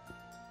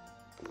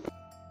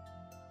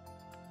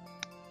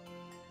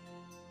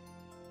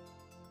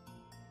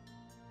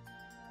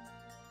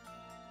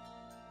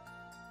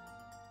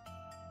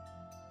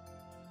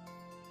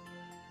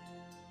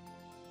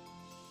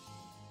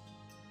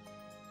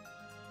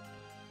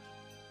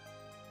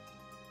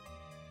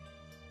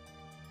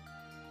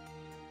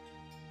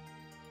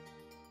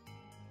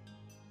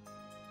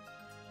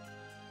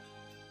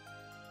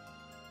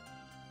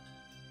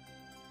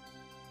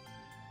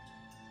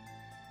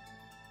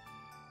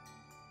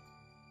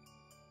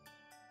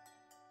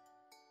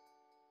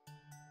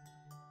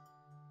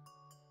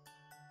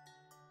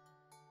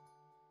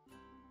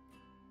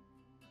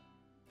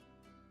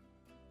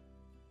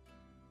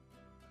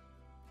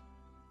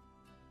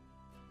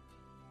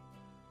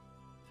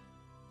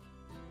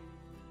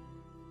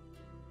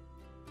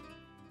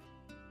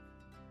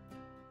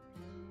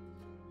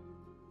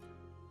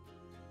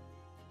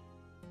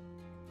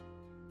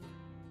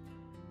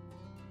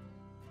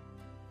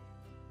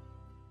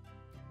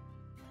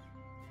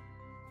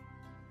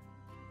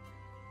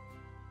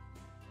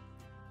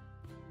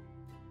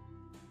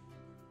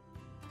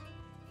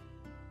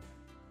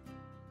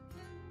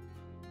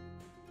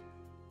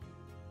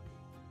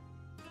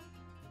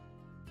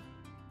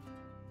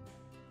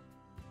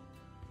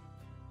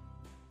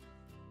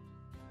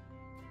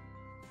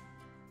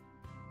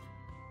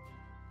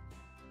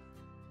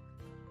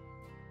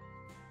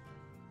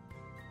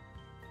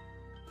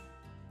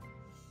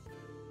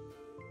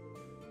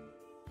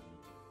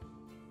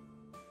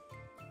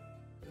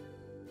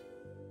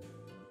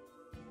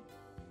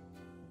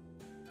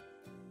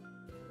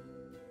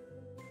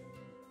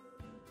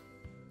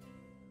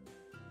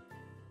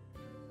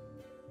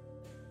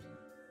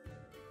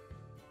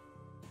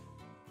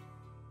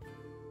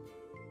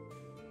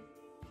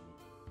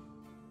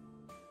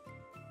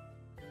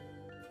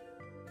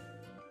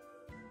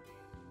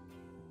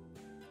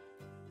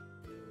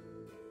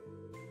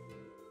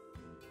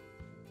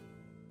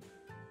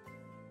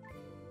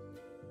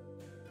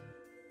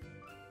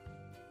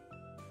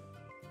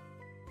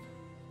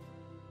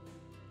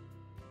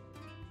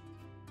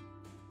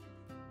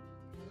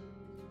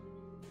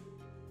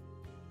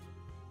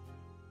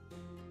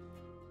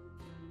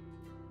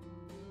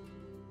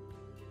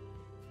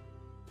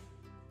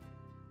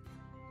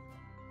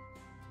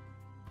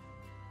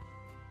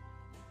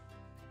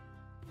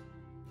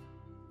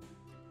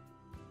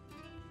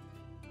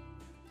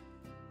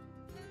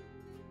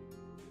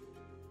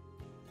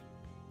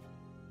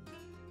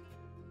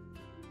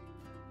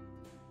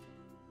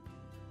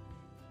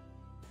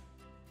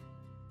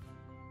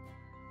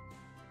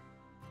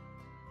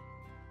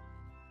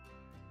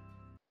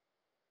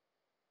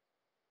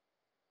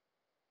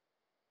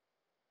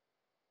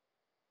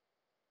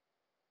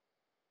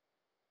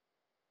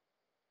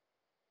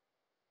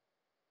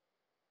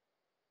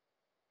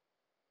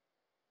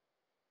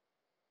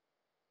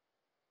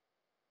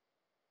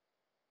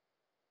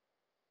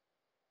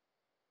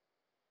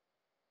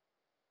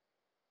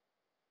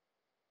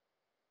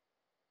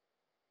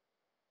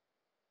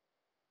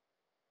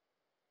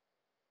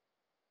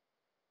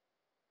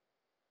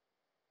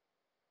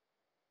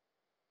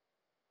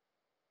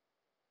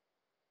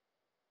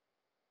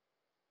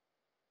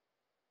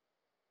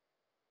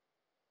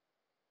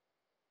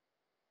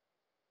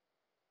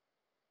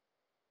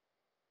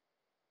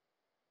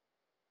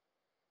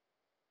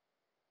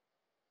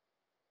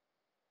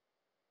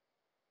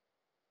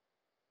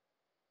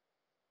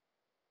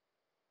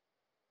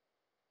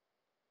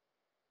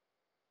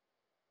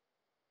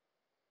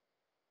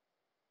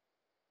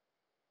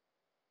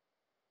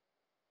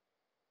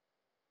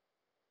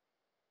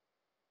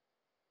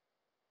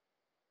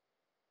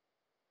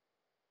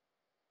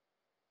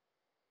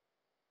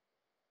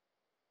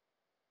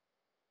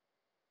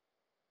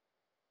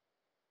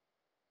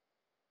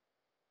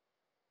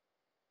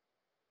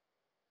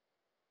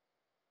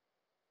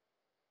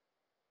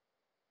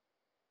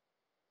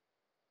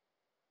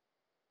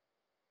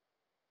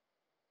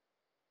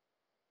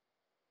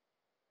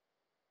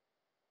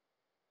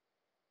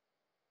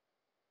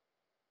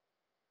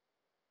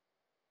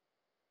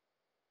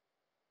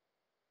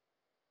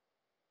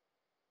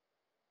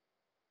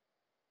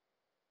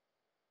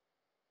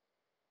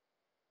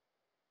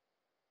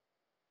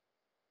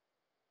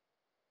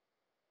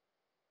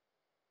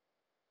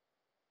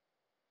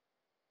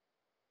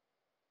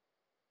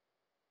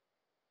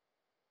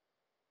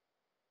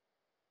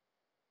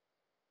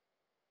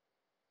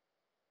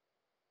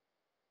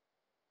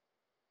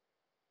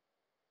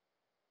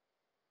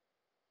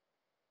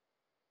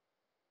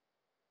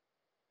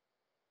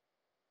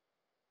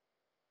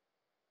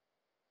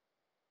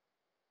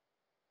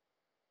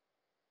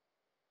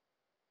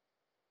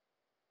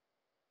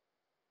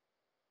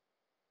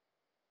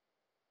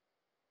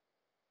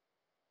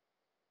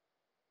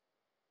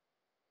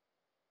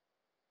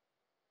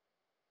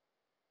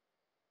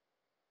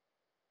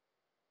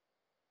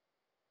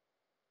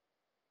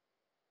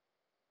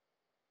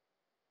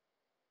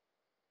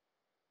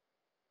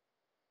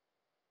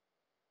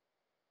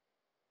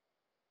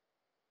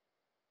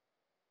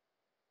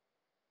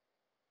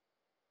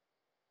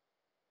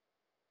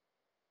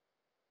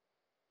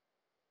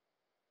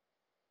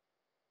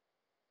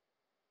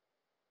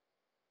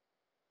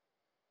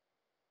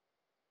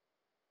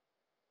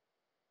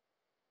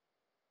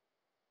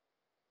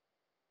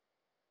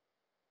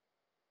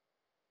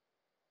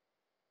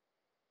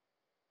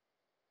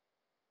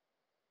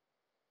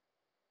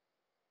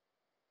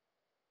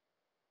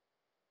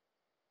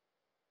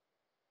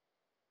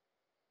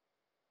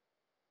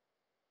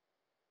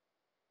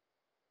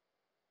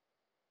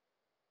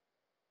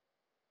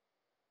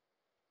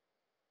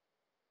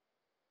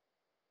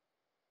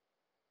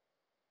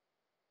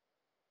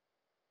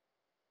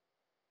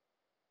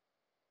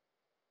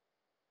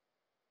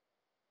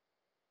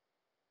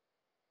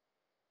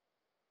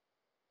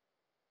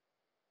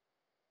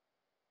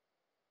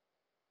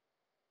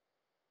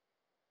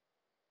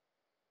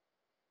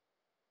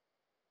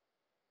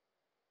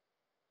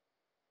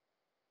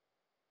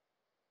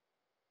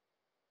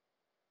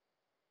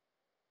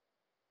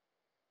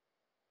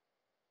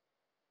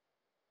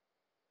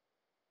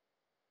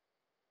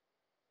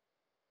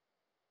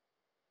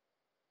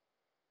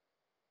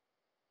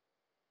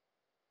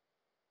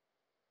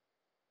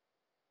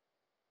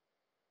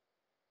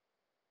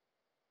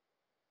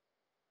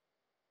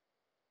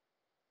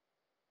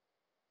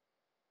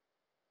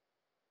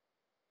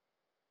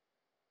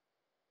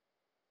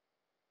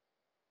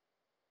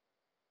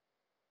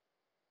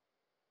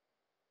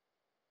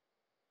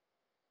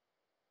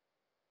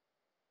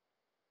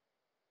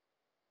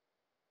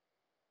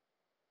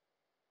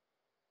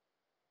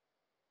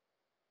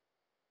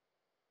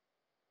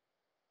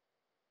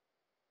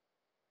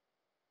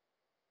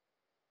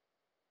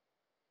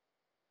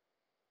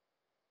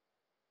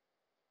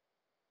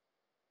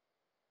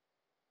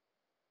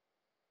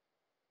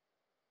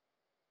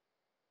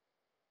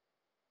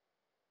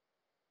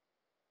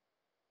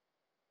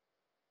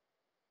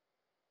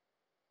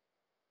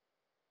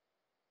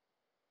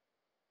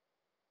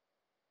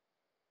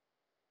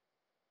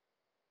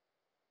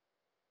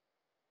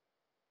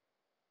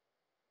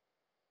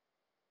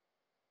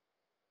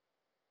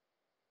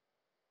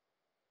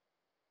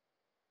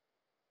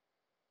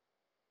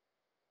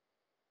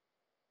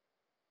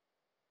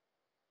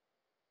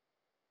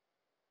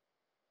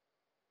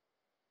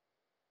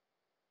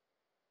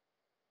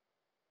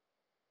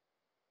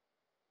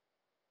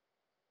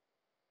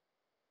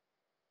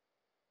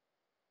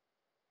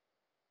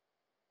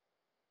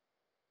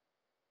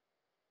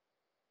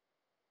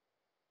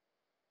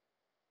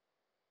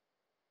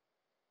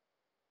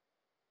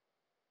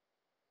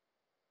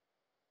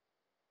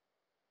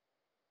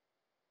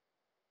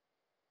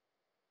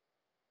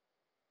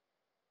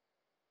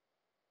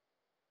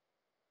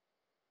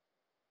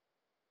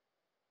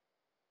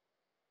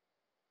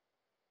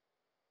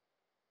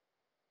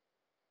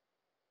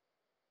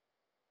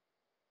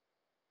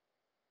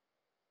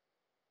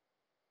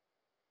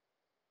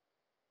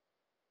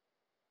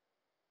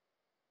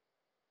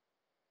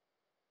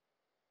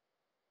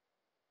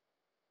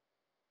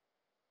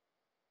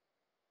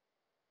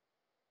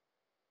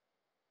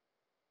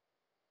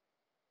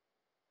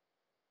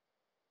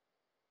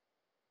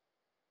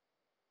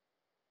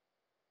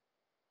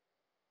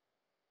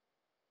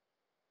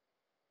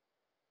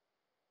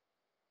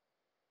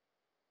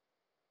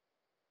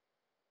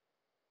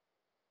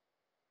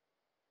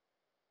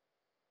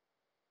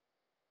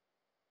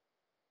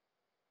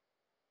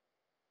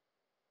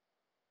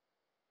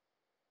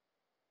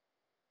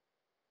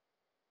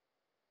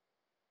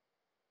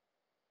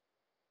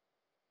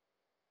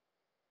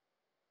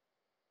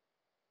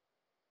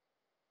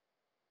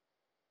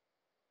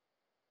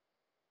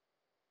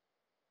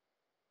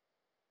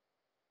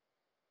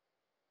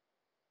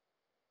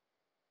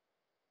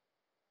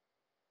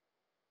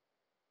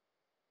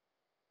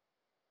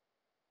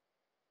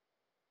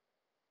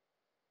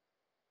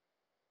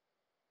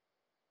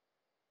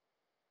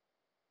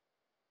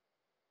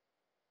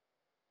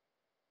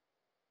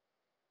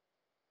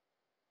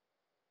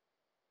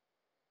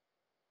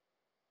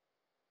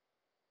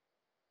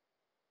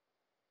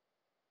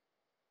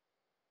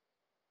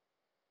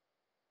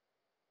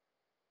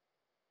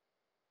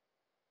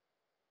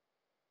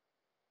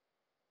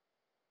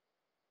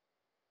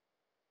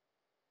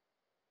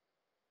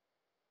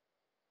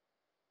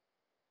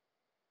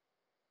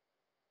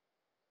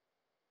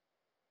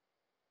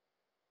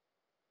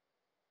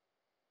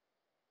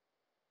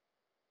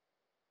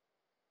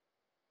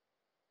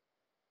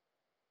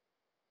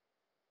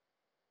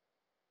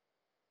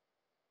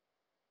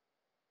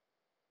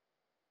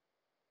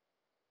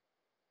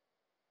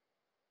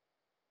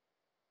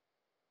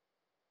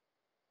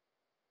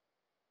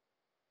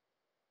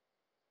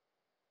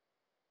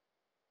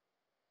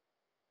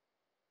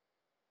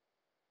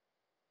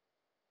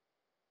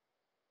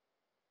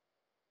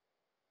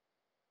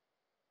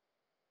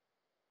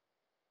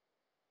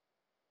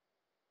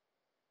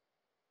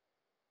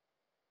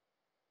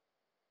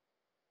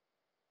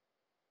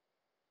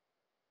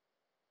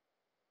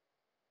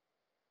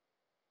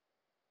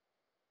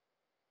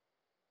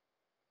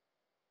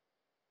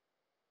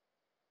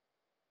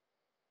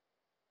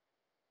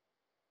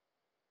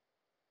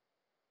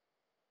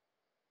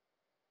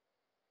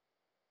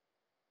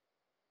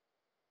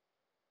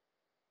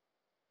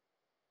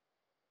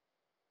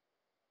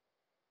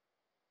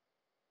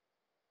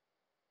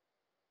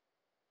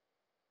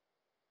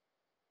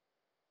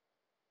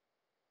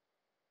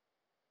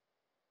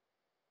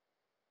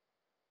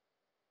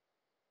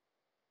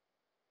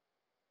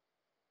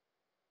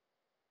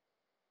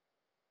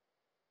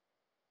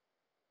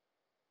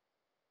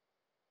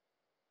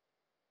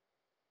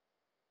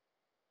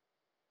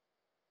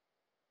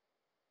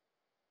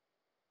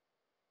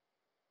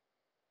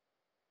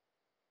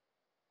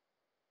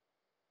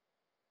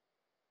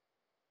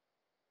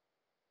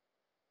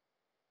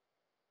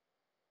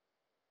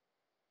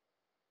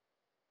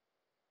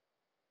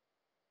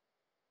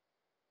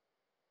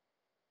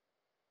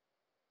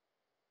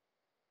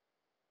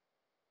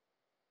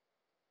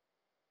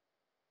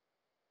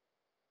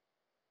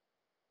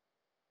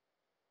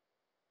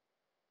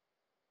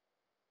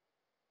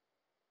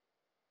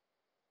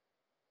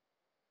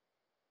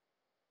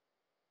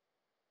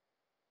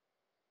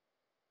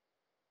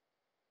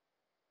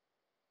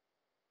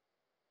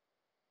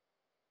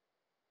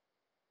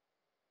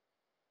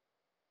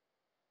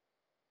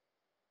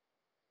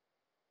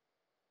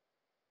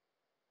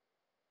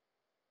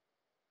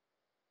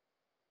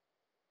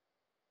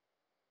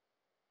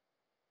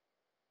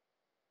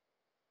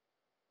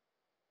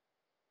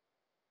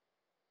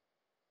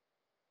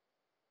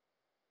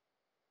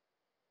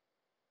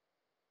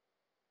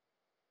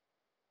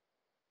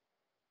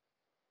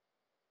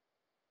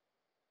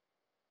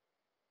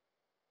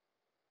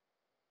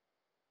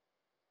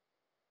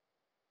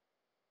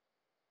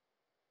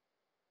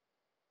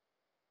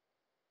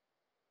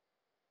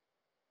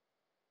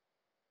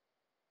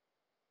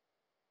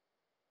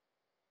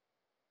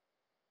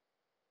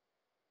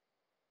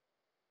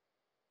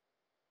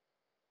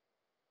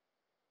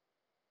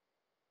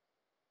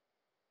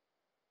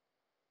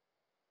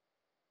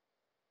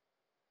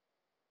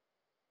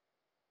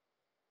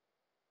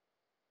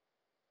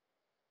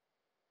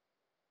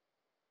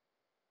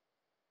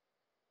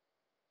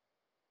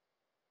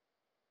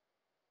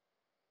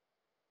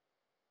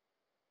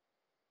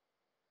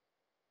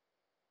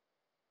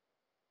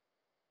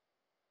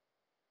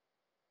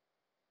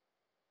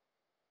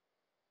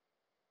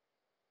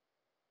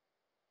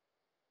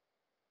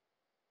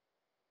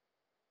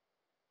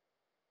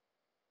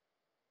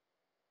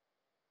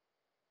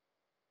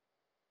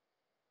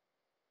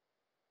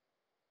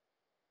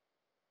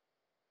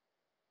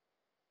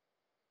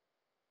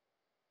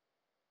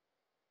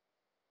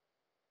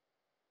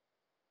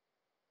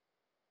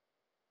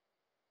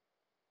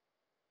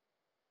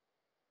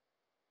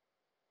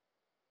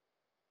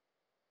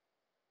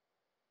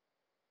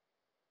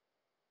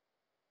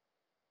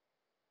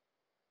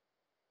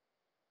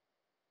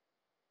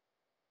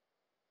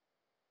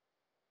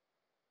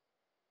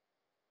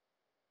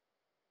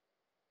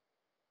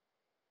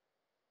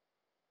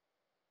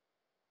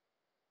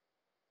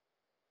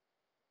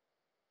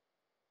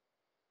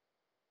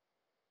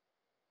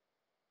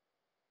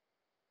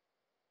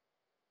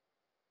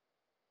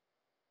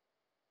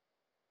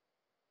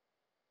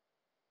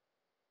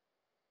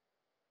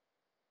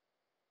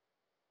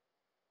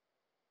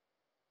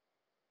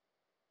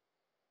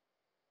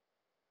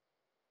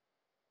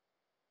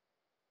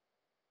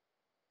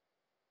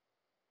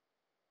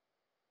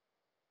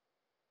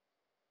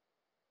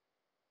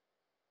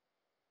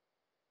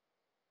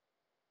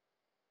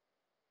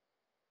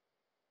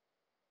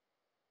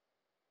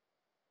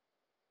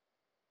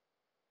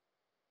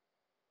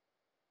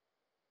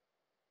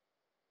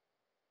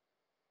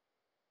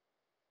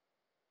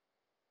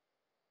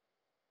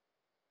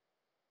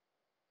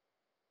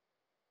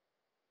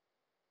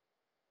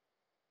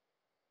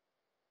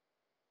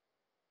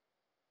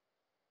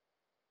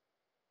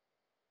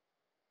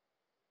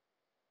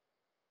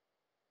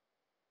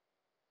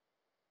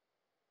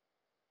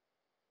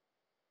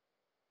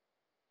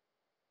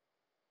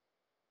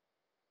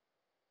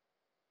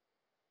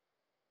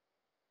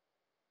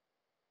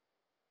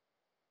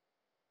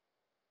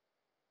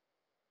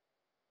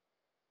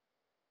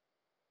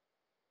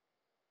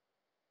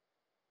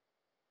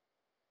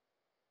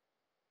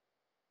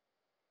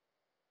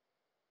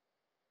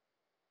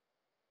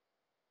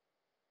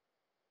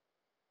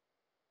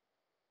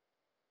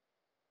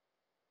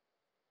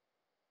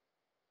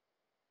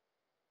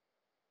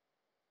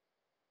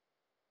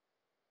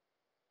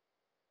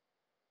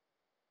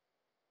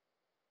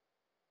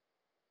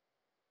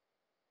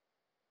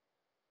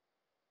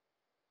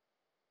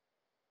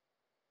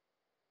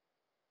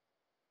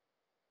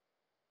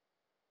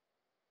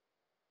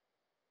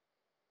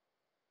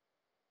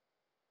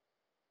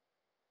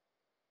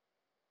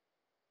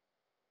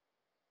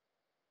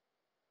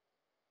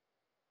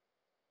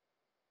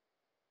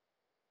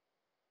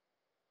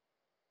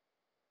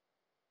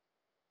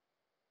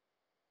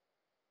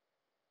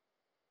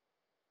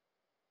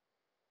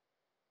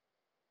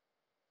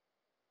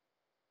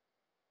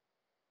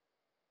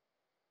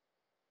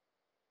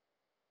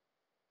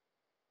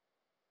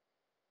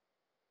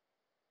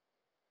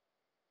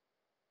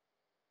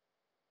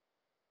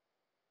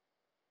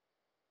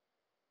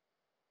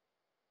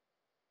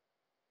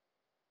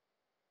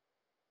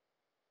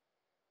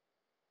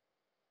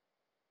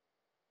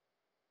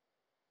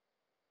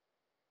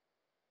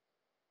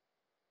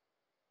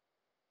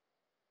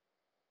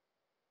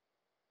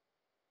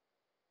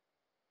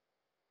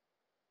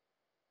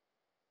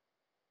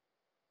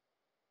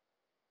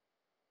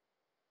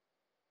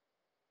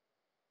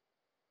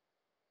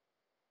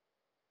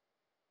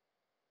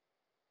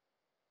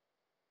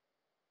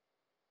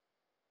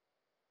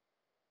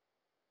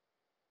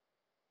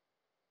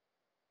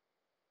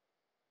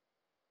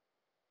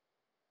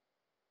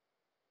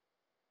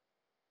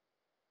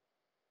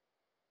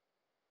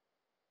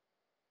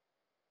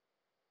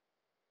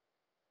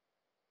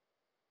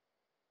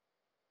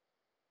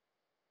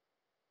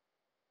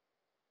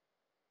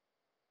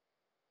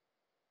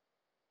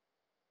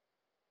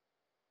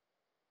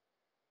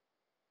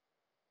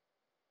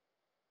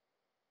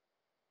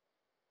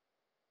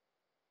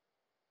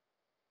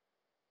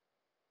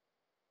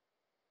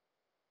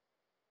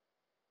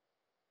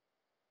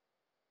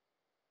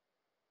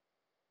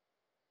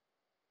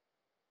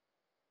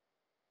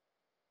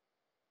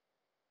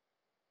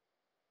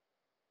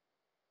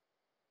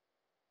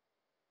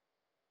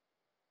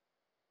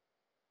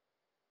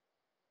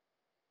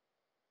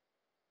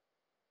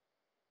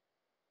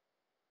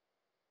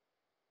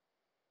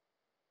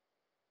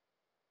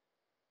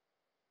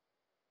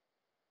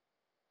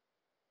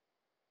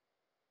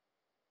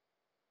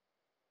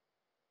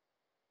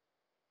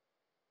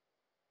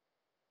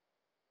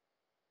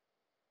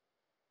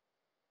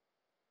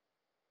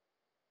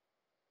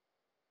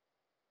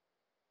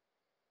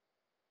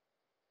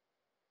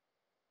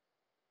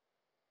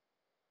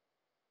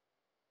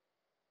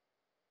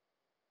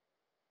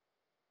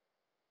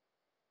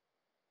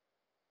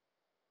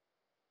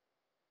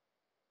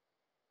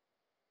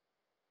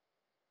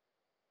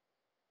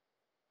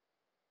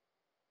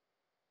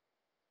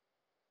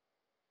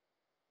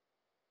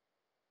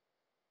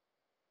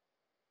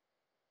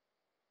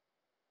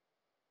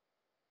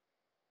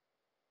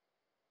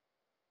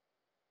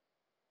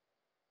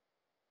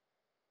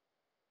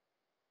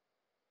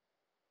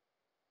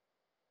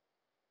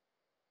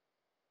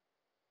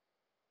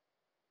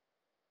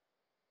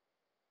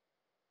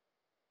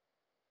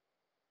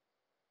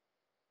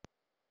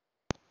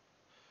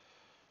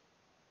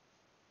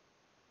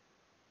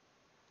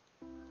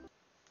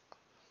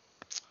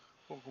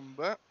 Welcome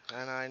back.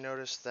 And I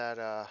noticed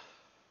that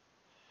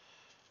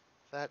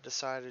that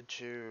decided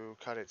to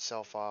cut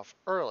itself off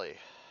early.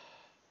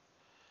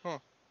 Huh.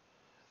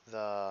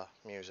 The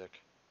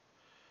music.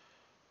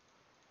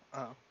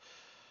 Oh.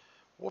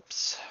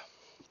 Whoops.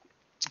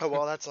 Oh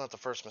well, that's not the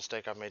first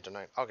mistake I've made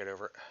tonight. I'll get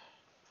over it.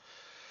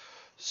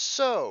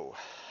 So,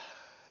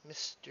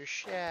 Mr.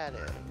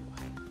 Shadow,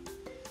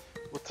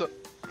 What's up?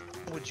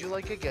 would you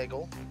like a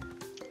giggle?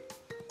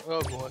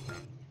 Oh boy.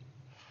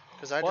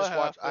 Because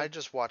Well, I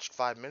just watched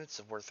 5 minutes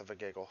of worth of a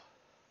giggle.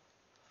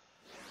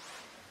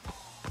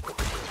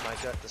 My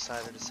gut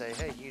decided to say,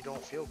 hey, you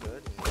don't feel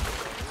good, and you're on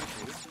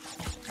YouTube.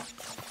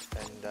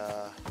 And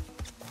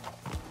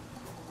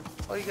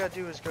all you gotta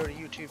do is go to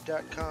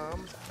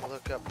youtube.com,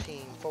 look up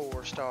Team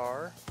 4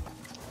 Star,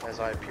 as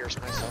I pierce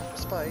myself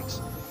with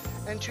spikes.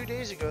 And 2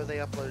 days ago, they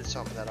uploaded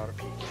something that ought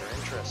to pique your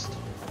interest.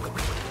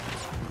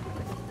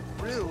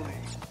 Really?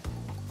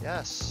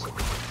 Yes,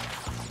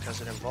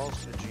 because it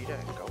involves Vegeta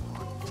and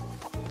Gohan.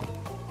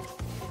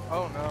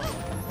 Oh no.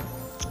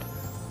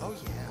 Oh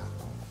yeah.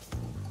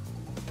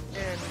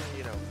 And,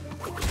 you know,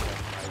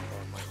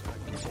 might not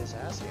get his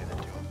ass handed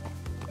to him.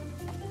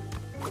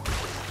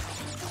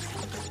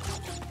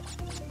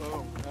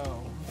 Oh no.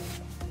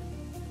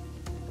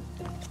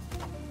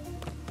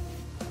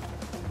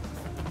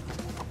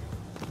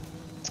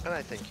 And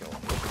I think you'll.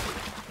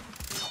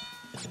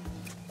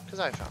 Because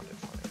I found it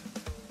funny.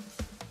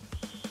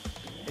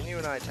 And you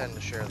and I tend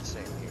to share the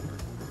same humor.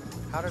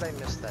 How did I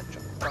miss that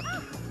jump? Fuck you.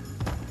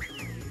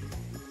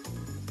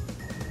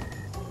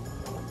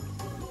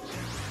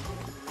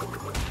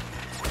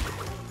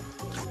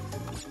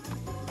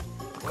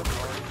 What are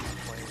you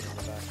playing in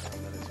the background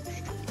that is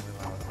extremely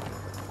loud?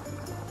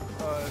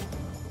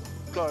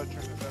 Gotta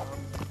turn it down.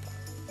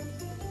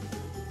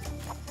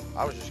 I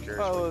was just curious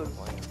what you were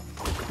playing.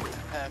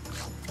 X.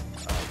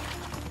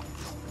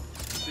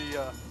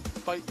 The,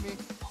 fight me?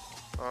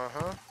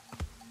 Uh-huh.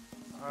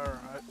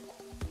 Alright.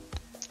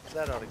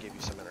 That ought to give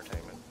you some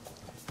entertainment.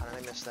 How did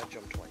I miss that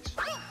jump twice?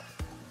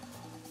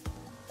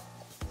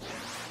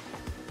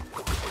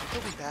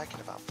 He'll be back in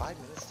about 5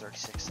 minutes,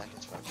 36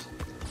 seconds, folks.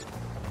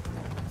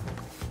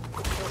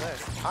 Until then,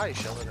 I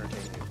shall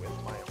entertain you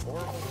with my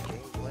horrible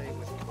gameplay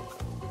with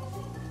Coco.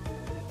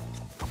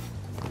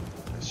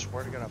 I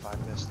swear to God, if I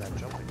miss that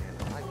jump again,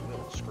 I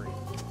will scream.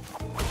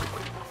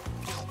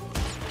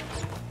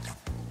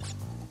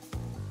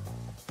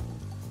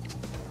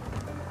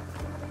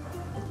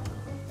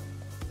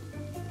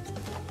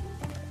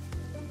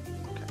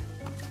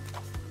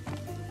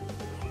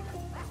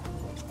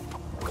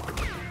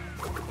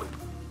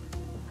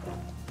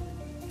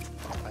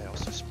 I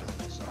also spilled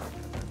this out,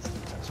 and that's the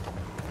best part.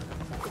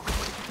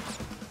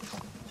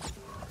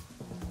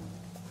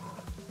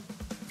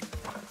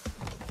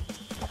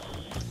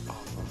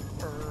 Off of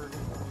bird.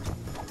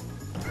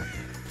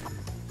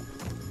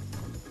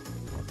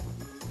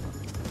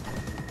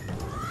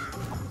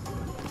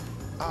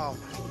 Oh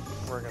my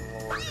friggin'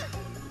 lord.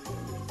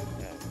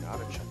 Yeah, not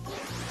a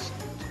checkpoint.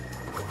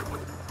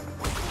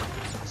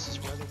 This is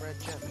where the red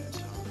gem is,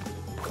 huh?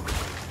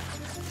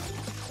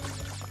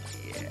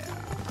 Yeah,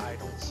 I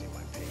don't see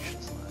my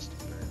patience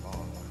lasting very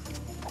long.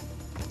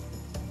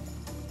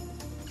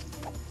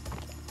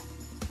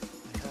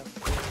 I have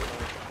very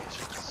little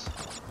patience.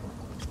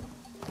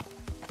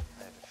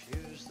 I have a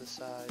fuse the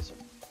size of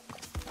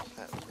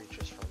that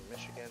reaches from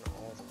Michigan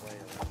all the way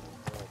around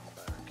the world and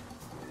back.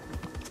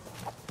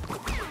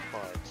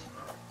 But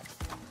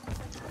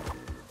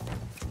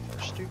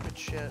for stupid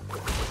shit,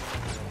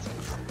 it's a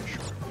pretty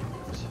short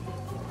fuse.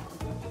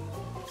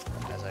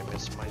 As I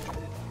miss my jump.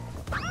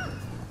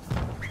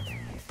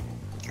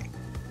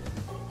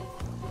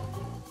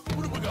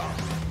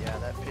 Yeah,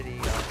 that pity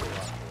ain't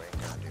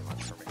gonna do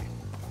much for me.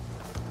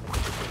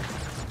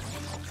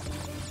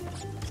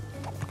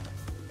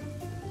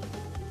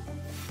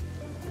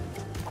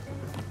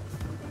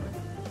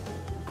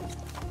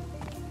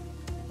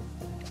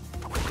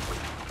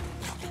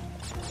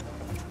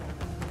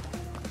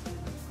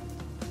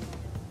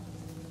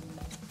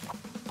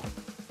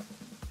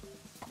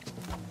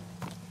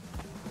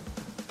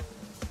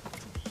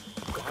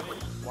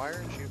 Why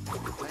aren't you?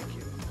 Thank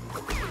you.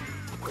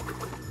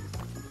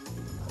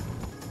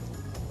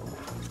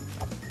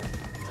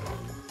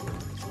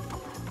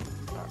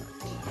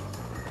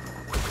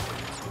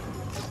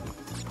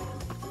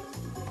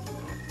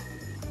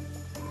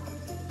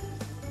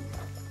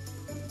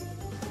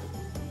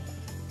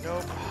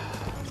 Nope.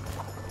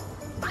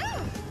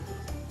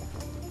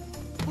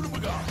 What have we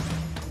got?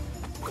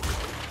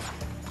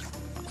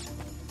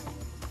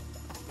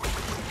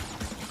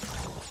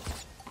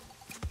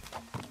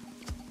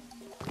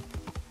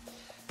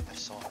 I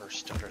saw her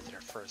stutter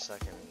there for a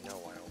second and no,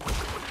 I almost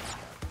forgot.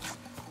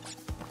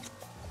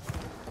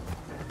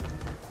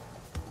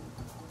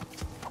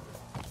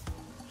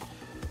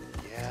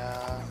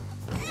 Yeah.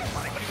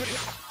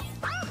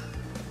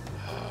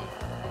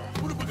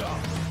 What have we got?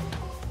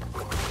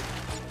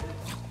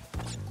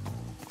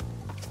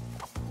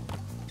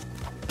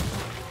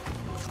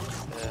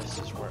 This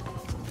is where.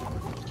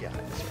 Yeah,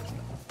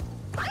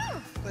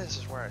 this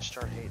is where I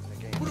start hating the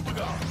game. What have we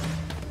got?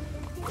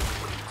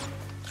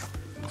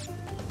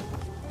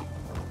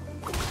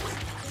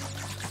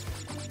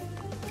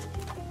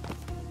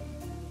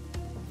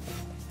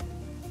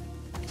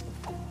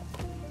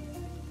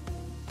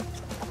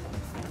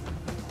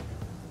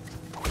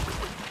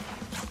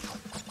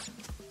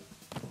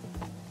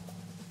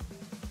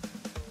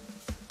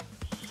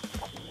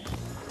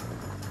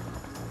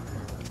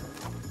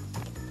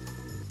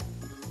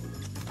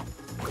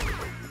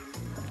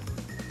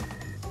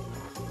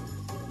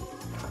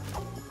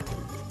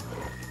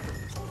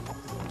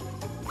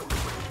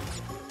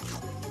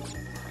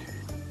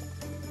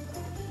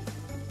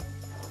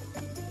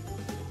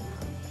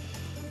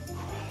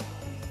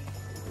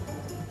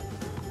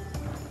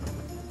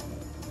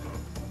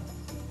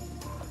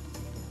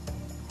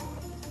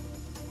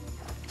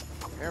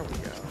 There we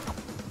go.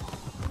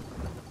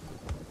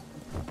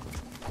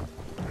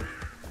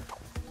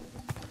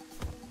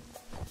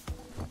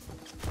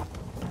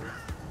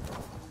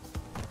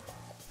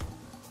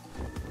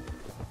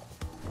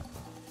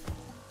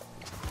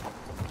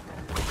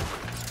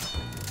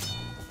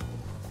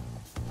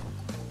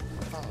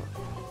 Oh.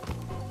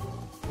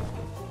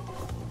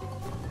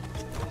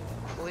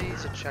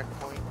 Please, a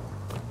checkpoint.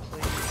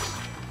 Please.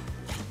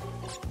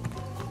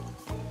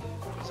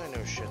 Because I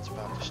know shit's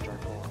about to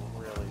start going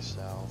really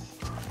south.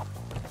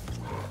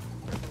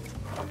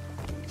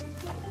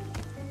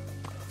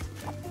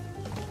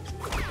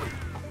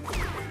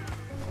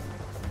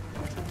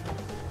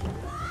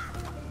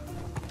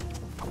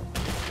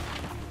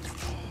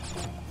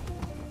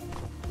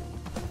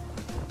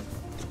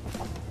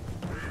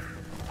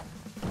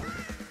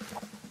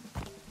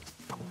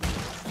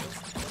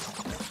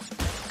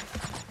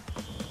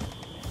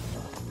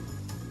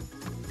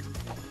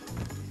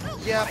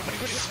 Yeah,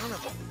 but you son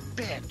of a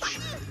bitch!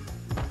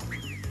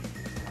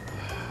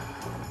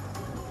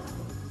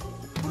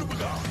 What have we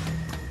got?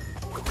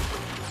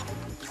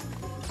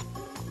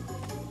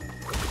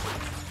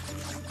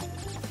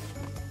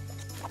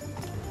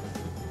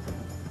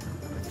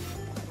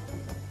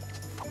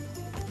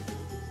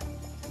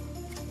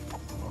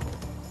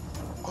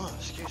 Oh,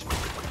 excuse me.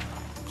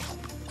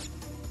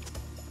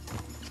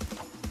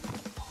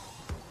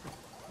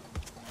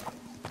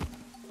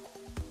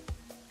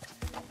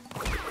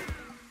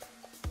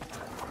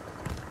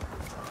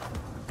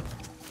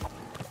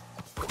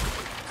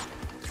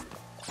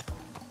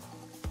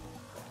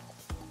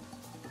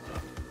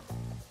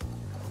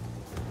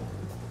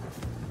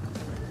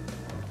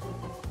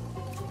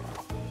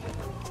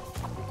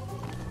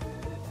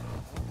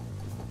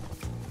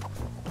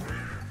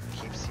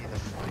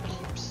 I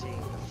keep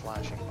seeing the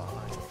flashing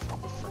behind me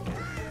from the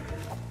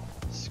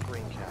freaking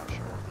screen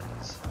capture of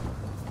these.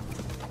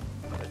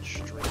 But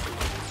stream,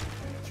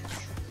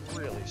 it's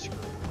really screwed.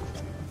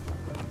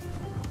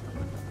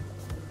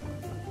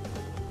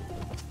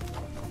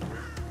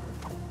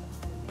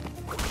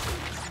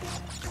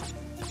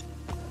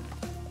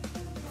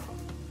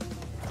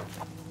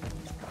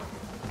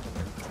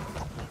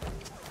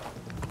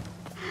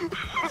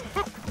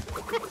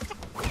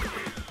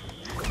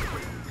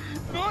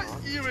 Not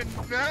even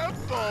that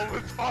ball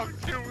would talk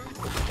to him.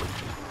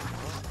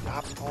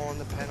 Not pulling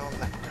the pin on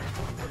that.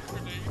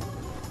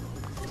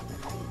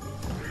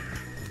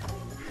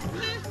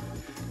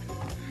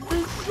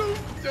 He's so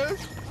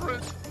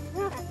desperate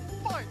for a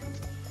fight.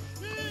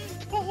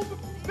 He told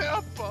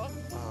Nappa.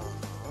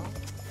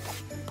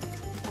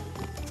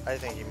 I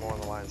think he more on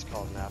the lines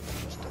called Napa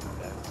just a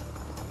bet.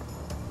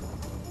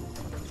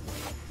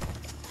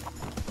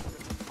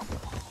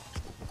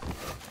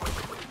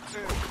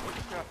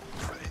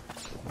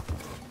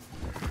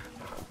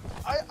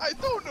 I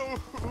don't know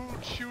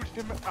who chewed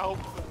him out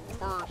the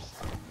worst.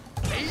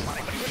 Ace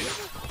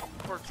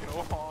or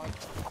Gohan?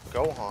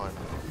 Gohan.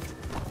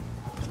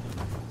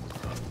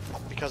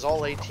 Because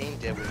all 18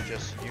 did was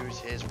just use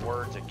his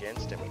words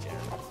against him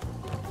again.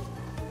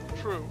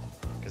 True.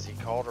 Because he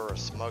called her a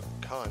smug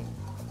cunt.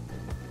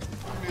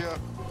 Yeah.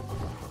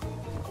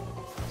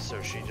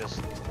 So she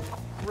just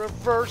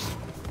reversed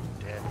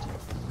it.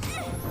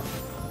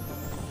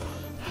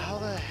 How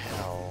the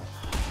hell?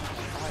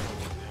 I don't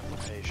even have the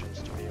patience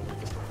to be able to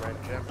get the red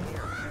gem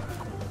here.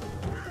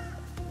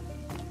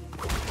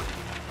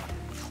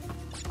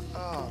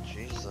 Oh,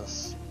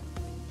 Jesus.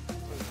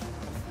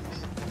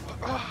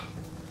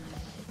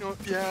 You know,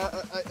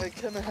 yeah, I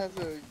kind of have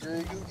to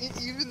agree.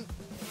 Cause even,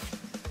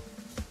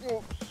 you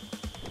know,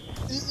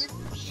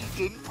 she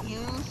didn't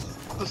use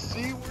the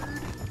C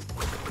word.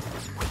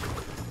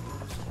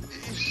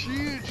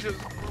 She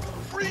just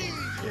freed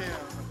him.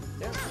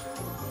 Yeah.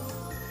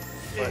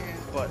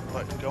 But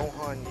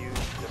Gohan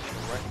used the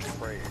correct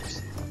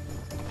phrase.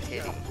 Pity.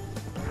 Yeah.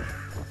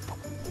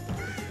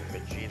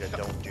 Vegeta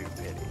don't do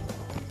pity.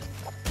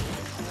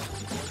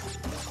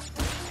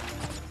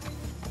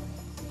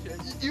 Yeah,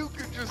 you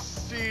could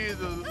just see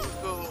the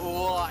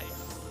life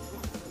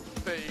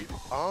fade.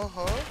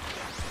 Uh-huh.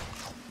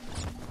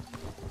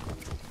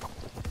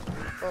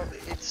 Well,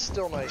 it's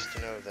still nice to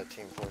know that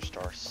Team 4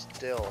 Star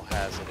still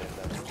has it in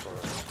them for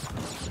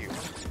Q.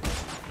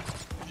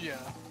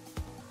 Yeah.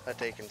 That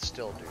they can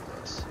still do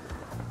this.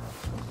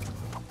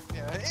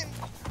 Yeah, and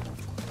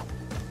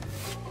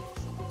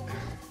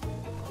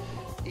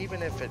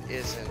even if it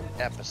isn't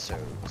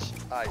episodes,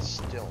 I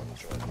still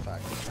enjoy the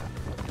fact that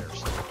they're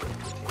still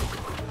getting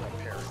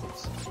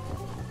appearance.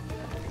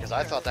 Because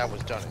I thought that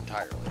was done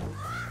entirely.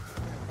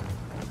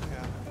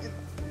 yeah.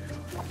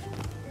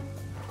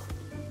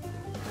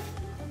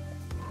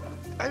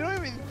 I don't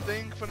even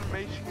think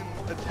Funimation can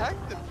attack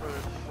them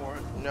for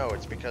it. No,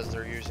 it's because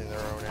they're using their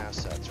own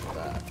assets for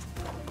that.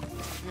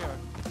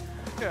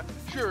 Yeah,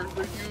 sure,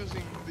 they're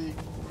using the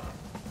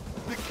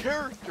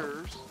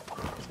characters.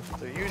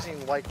 They're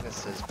using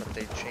likenesses, but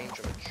they change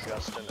them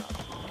just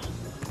enough.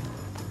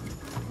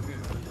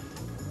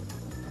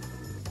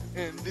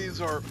 And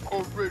these are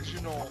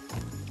original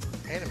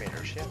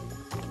Animators, yeah.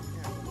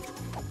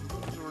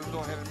 These are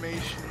original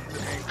animation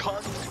and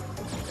content.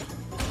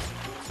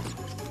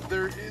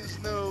 There is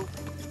no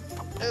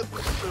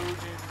episode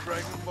in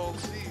Dragon Ball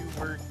Z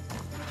where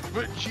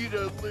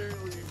Vegeta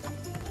literally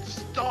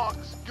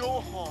stalks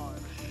Gohan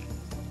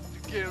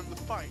to get him to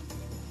fight.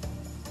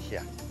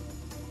 Yeah.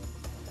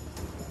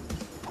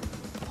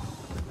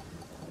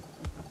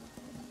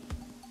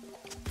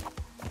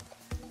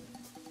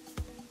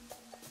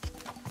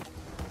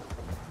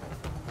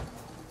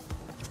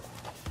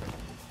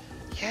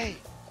 Yay!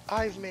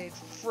 I've made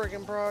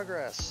friggin'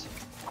 progress!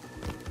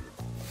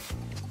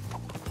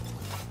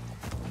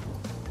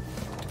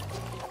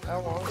 How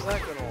long is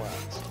that gonna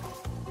last?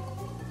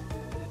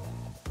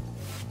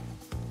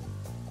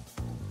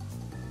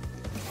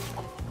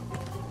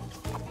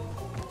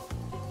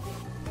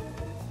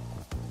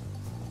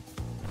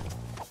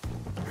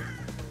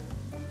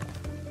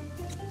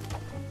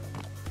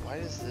 Why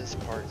does this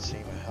part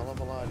seem a hell of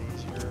a lot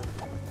easier than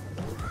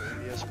the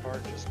previous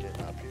part, just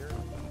getting up here?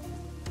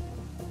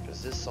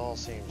 Because this all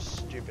seems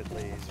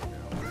stupidly easy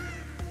now.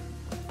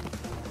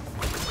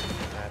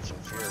 And that's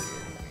infuriating me.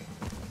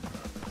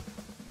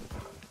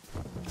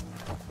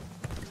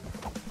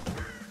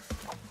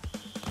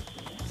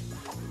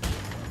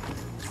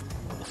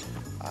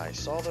 I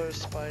saw those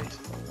spikes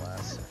at the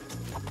last second.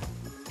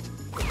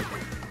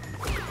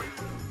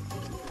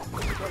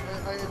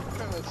 I am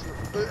kind of.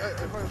 I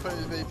find it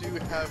funny they do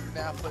have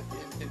Nappa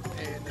in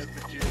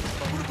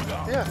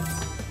Vegeta. Yeah.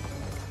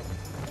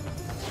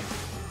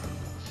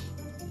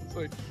 It's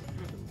like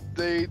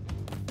they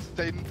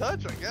stayed in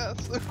touch, I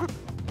guess.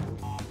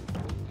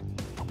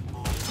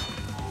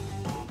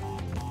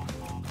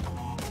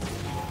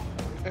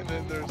 And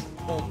then there's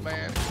Old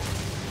Man.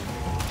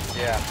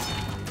 Yeah.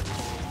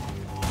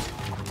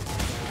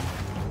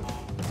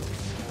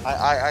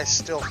 I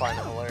still find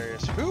it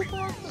hilarious. Who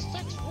broke the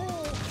sixth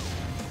rule?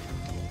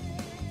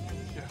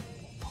 Yeah.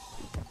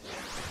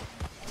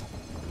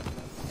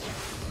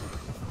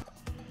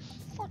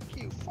 Fuck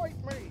you, fight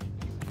me.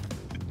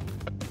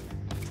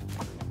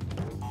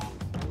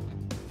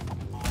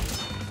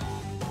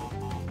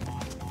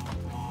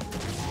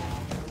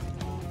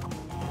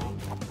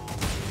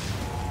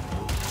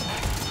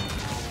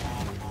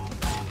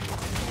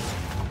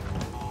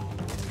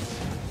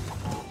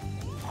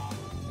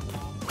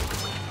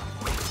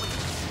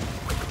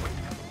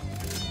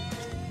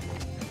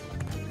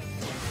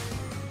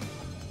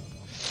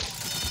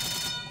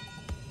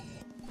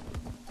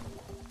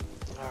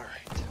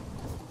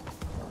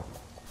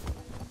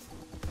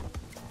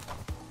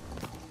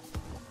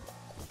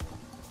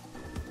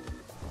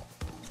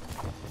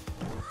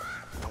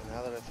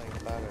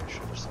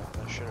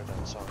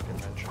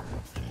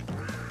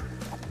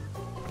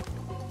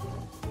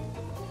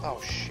 Oh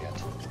shit.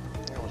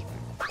 That was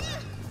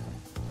bad.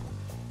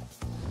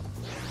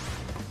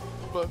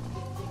 But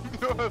you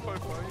know what I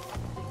find funny?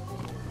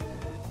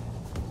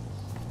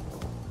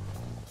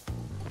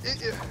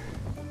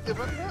 If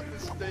I'm not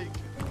mistaken,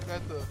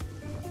 not to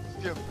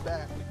skip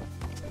back,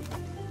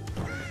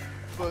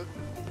 but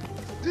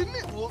didn't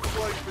it look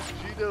like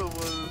Vegeta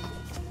was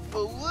a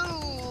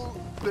little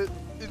bit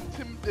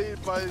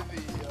intimidated by the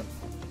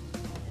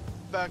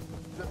fact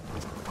that,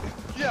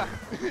 yeah,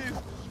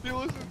 he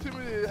was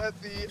intimidated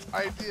at the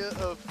idea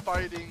of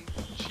fighting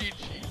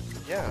Chi-Chi.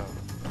 Yeah.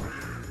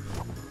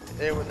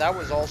 That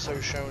was also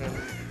shown in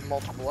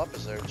multiple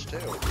episodes too.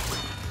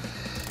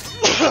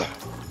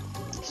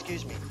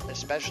 Excuse me,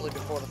 especially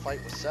before the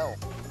fight with Cell.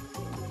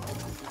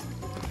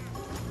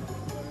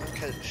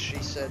 Because she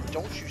said,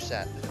 "Don't you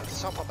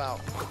something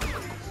about,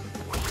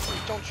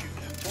 don't you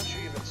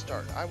even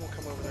start. I will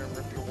come over there and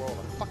rip your world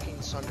a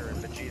fucking sunder." And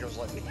Vegeto's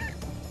like,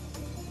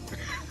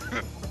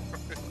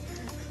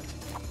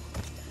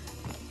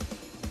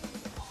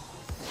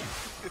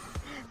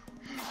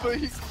 But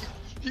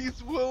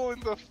he's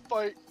willing to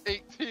fight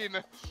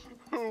 18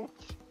 who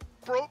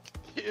broke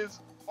his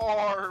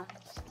arms.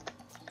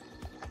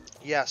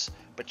 yes,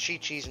 but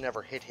Chi-Chi's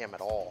never hit him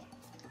at all.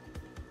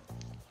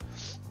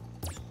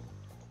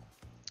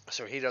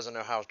 So he doesn't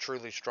know how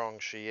truly strong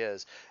she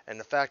is. And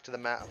the fact of the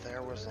matter,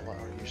 there was a lot.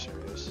 Are you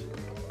serious?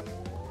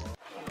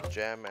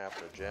 Gem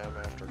after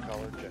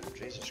colored gem.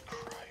 Jesus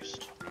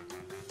Christ.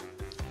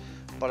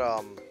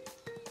 But,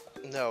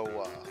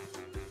 no,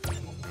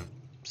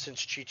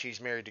 since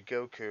Chi-Chi's married to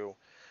Goku,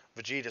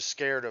 Vegeta's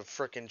scared of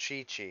frickin'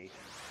 Chi-Chi.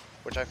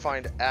 which I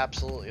find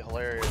absolutely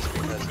hilarious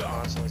because he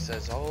constantly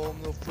says, "Oh, I'm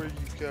not afraid of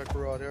you,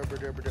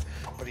 Kakarot,"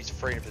 but he's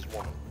afraid of his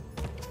woman.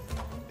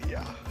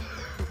 Yeah.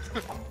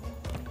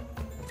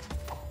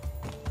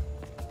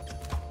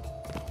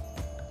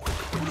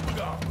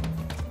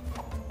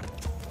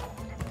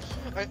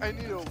 I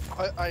need to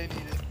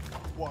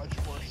watch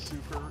more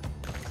Super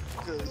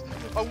because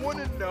I want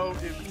to know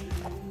if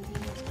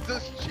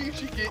does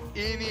Chi-Chi get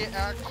any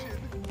action?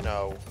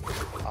 No,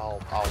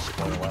 I'll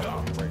spoil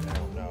that for you right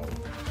now. No.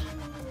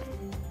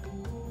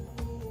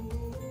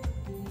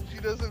 She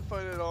doesn't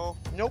fight at all.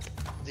 Nope.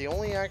 The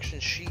only action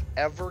she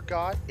ever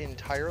got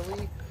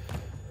entirely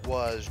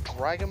was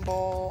Dragon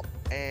Ball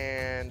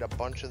and a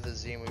bunch of the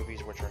Z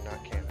movies, which are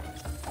not canon.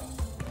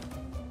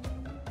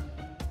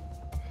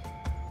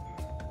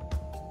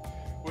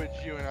 Which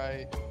you and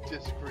I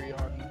disagree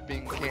on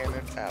being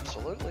canon.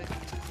 Absolutely.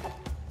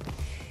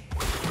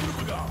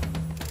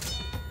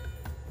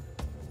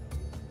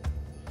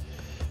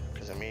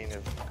 Because, I mean,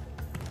 if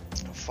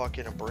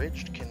fucking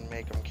Abridged can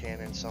make them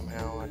canon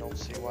somehow, I don't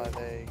see why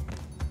they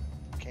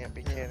can't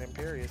be canon,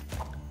 period.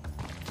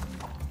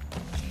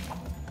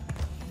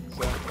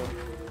 Exactly.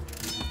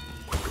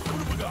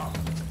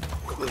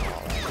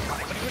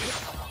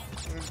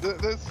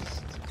 That's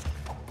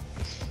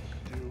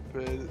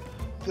stupid.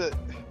 That,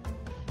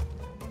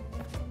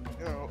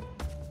 you know,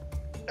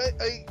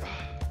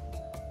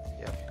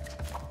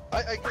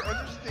 I can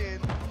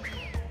understand,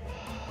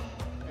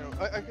 you know,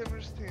 I can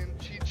understand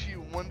Chi-Chi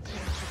wanting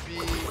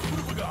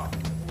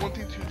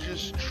to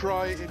just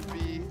try and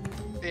be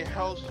a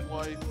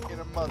housewife and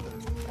a mother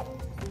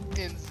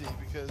in Z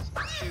because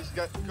she's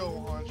got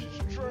Gohan,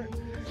 she's trying, you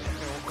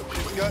know,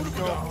 she's got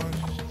Gohan,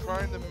 she's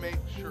trying to make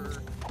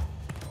sure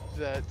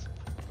that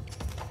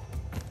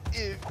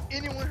if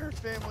anyone in her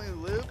family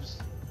lives,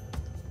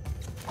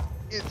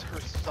 it's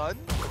her son,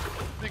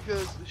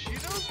 because she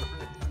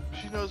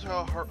knows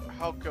how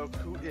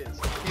Goku is.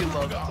 He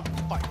loves to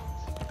fight,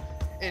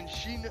 and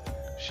she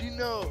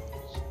knows,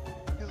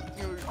 because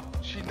you know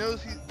she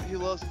knows he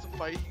loves to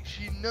fight.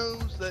 She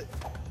knows that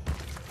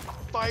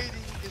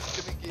fighting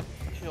is gonna get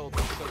killed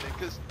someday,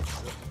 because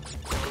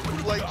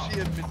like she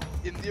had been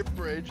in the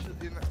Abridged,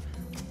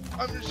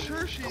 I'm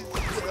sure she's said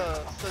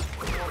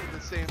one of the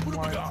same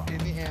lines in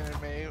the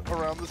anime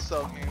around the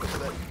cell games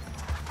that,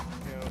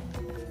 you know,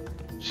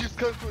 she's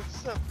come to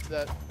accept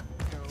that,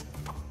 you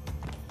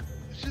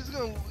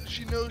know,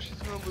 she knows she's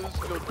gonna lose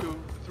Goku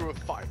through a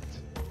fight.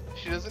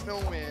 She doesn't know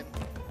when,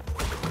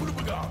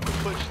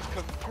 but she's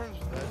come to terms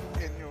with that,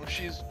 and you know,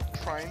 she's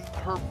trying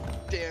her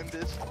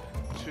damnedest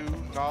to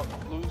not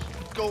lose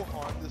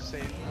Gohan the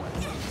same way.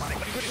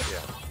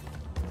 Yeah.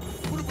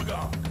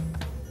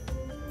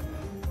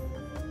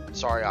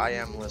 Sorry, I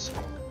am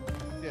listening.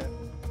 Yeah.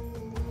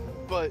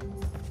 But,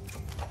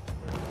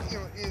 you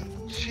know,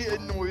 she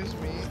annoys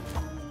me,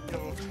 you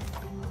know.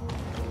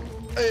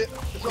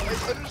 So I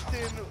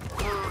understand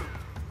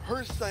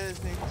her side of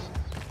things,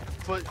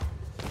 but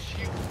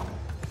she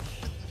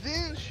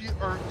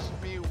irks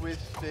me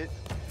with it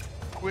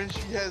when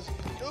she has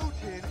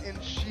Goten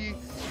and she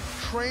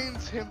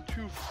trains him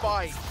to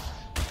fight.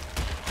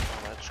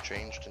 Well, that's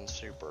changed in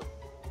Super.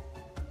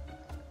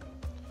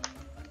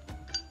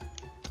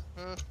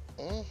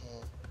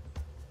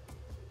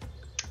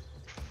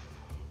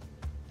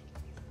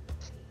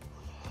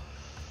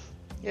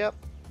 Yep,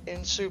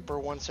 in Super,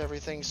 once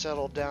everything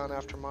settled down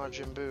after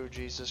Majin Buu,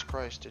 Jesus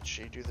Christ, did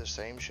she do the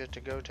same shit to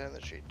Goten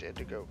that she did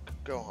to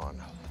Gohan?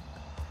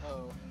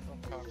 Oh,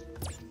 okay.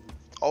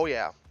 Oh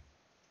yeah.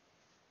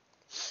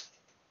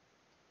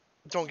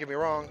 Don't get me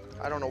wrong,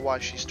 I don't know why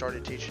she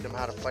started teaching him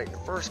how to fight in the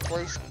first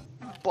place,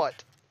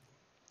 but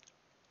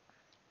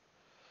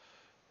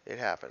it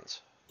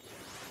happens.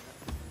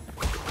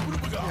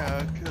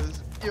 Yeah,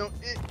 because, you know,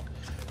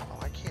 Oh,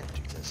 I can't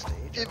do this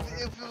stage.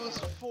 if it was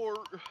for...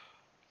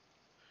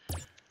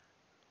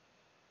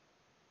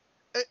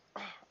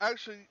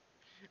 actually,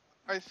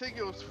 I think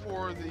it was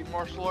for the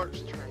martial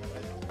arts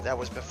tournament. That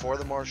was before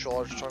the martial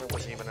arts tournament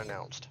was even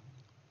announced.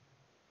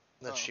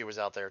 That Oh. she was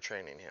out there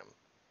training him.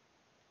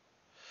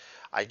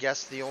 I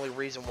guess the only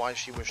reason why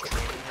she was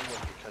training him was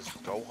because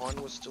Gohan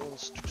was still in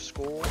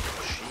school.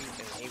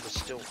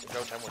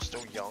 Goten was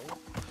still young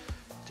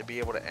to be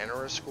able to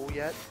enter a school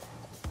yet.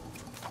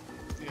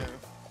 Yeah.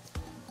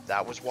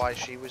 That was why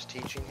she was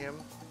teaching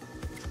him.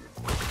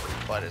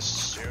 But as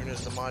soon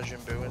as the Majin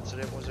Buu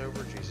incident was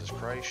over, Jesus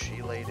Christ,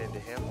 she laid into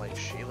him like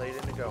she laid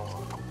into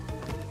Gohan.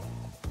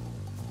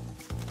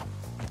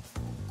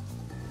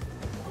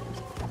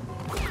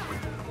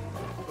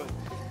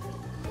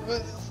 But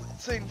at the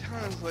same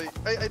time, it's like,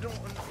 I don't...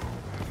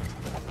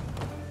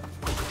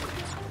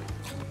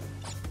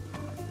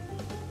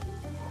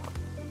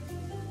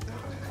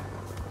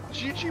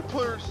 Chi-Chi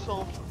put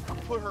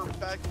her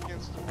back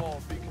against the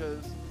wall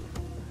because,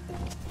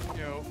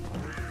 you know,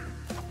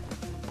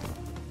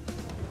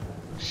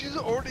 she's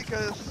already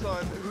got a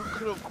son who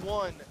could have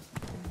won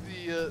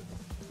the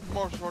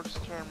martial arts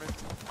tournament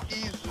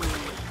easily,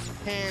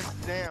 hands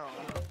down.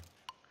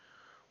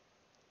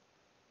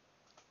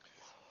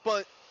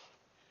 But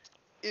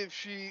if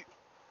she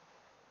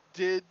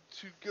did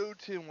to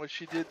Goten what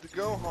she did to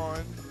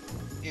Gohan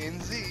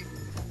in Z,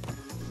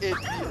 it'd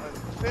be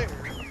unfair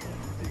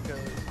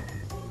because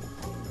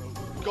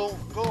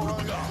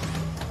Gohan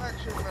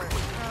actually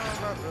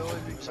not really It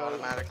was because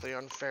automatically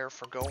unfair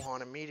for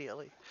Gohan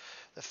immediately.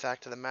 The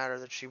fact of the matter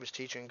that she was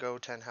teaching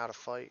Goten how to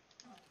fight,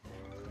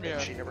 yeah,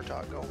 and she never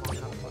taught Gohan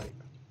how to fight.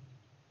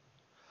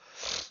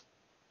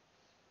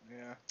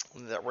 yeah.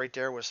 That right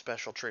there was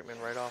special treatment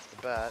right off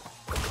the bat.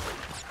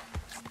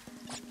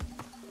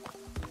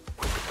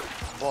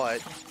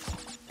 But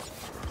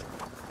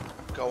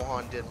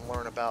Gohan didn't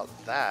learn about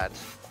that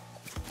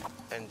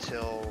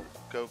until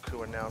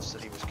Goku announced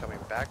that he was coming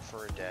back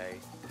for a day.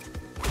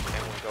 And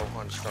when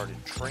Gohan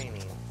started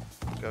training,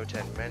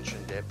 Goten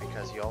mentioned it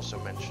because he also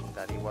mentioned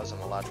that he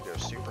wasn't allowed to go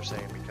Super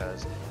Saiyan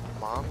because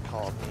Mom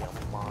called me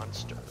a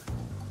monster.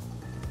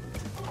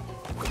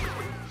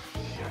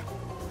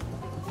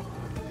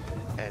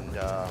 And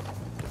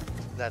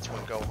that's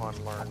when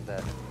Gohan learned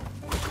that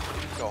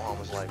Gohan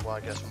was like, well, I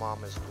guess Mom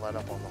has let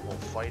up on the whole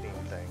fighting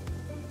thing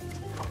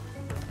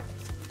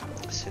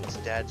since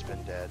Dad's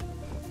been dead.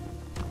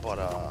 But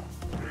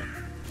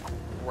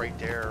right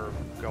there,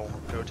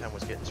 Goten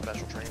was getting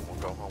special training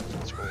while Gohan was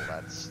in school.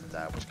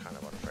 That was kind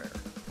of unfair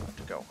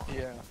to Gohan.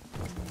 Yeah.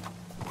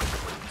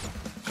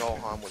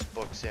 Gohan was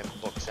books in,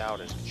 books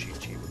out, as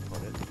Chi-Chi would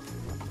put it.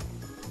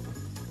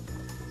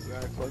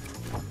 Exactly.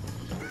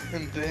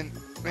 And then,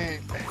 man,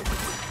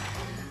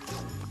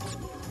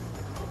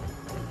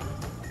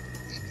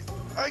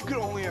 I could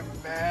only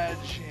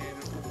imagine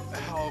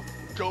how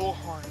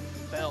Gohan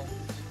felt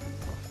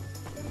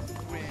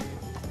when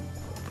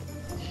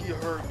he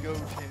heard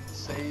Goten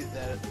say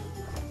that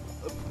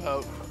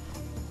about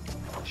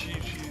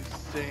Chi-Chi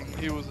saying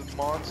he was a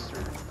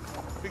monster.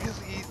 Because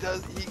he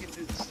can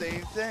do the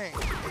same thing.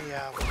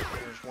 Yeah, well,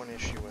 there's one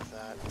issue with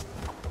that.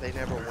 They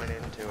never went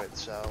into it,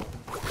 so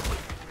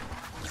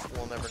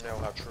we'll never know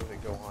how truly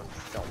Gohan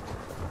felt.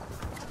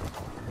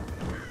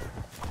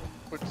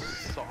 Which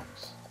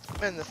sucks.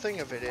 And the thing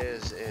of it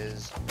is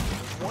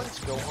once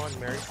Gohan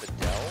married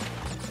Videl,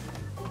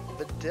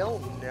 Videl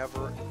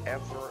never,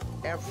 ever,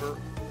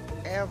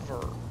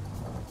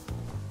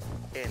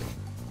 in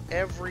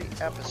every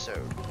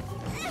episode,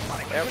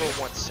 ever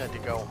once said to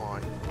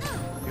Gohan,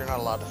 you're not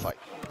allowed to fight.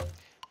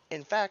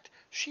 In fact,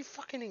 she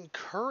fucking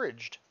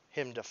encouraged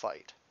him to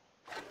fight.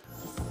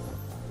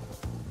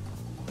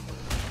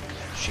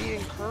 She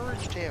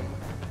encouraged him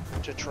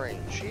to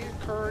train. She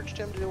encouraged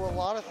him to do a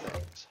lot of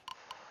things.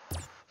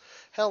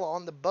 Hell,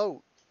 on the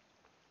boat,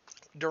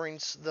 during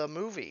the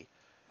movie,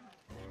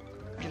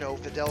 you know,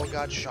 Videl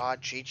got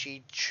shot,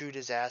 Chi-Chi chewed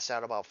his ass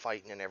out about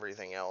fighting and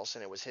everything else,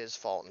 and it was his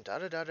fault, and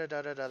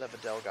da-da-da-da-da-da-da,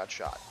 Videl got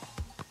shot.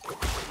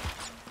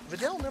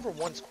 Videl never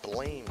once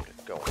blamed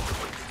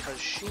Gohan, because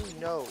she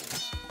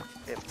knows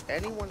if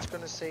anyone's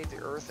going to save the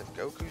Earth, if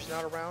Goku's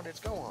not around, it's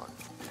Gohan.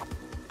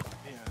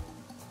 Yeah.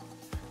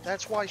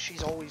 That's why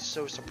she's always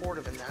so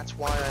supportive, and that's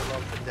why I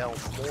love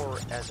Videl more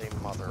as a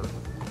mother,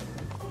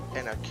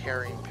 and a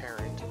caring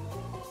parent,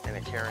 and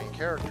a caring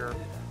character,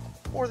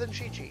 more than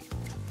Chi-Chi.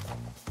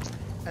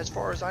 As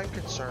far as I'm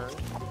concerned,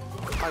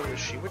 I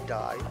wish she would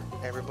die,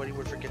 everybody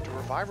would forget to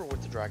revive her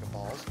with the Dragon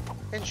Balls,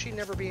 and she'd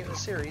never be in the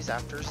series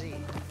after Z.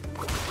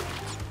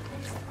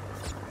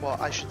 Well,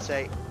 I should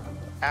say,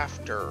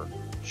 after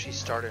she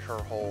started her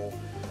whole,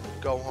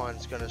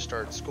 Gohan's gonna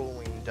start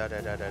schooling,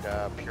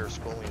 da-da-da-da-da, pure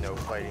schooling, no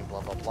fighting,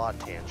 blah blah blah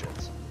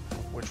tangents,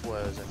 which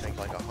was, I think,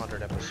 like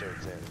 100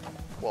 episodes in.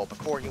 Well,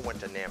 before he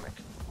went to Namek.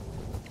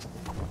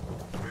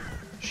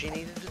 She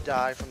needed to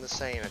die from the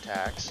Saiyan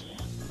attacks,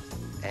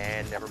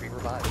 and never be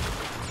revived.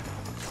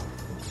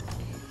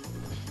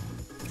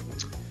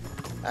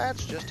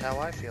 That's just how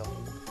I feel.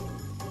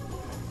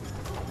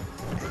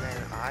 And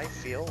then I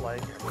feel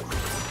like everything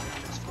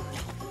is fine.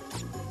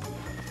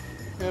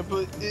 Yeah,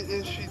 but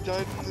if she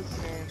died in the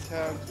same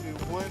attacks, we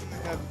wouldn't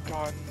have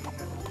gotten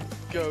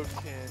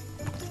Goten.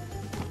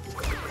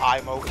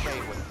 I'm okay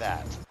with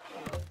that.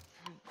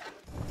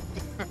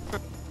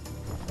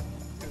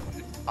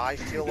 I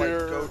feel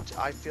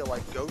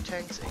like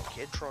Gotenks and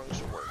Kid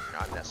Trunks were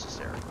not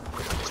necessary.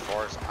 As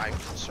far as I'm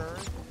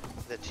concerned,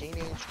 the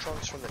Teenage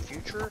Trunks from the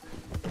future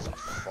is a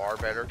far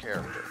better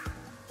character.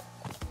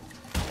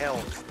 Hell,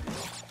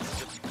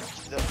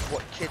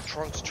 what Kid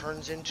Trunks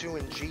turns into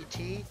in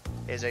GT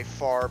is a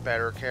far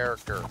better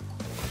character.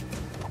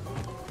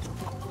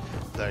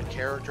 The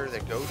character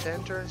that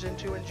Goten turns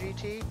into in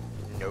GT,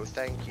 no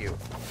thank you.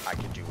 I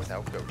could do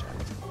without Goten.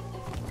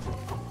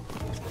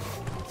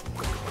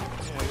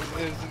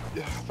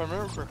 If I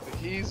remember correctly,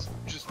 he's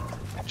just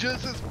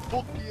as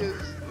bulky as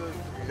the...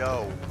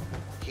 No,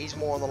 he's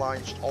more on the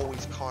lines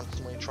always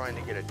constantly trying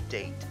to get a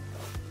date.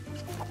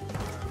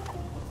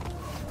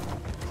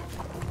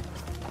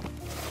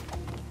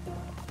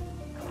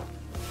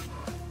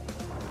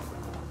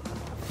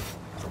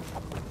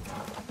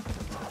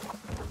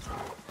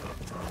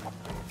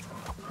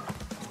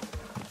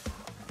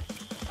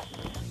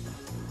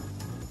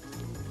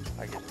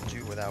 I can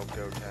do without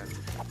Goten.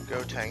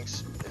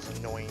 Gotenks is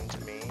annoying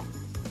to me.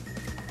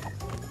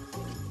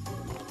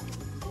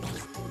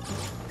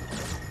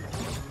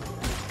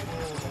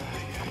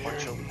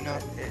 No.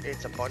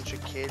 It's a bunch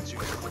of kids who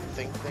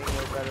think they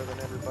know better than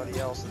everybody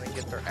else and then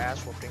get their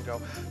ass whooped and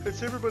go,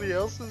 it's everybody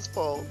else's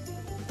fault.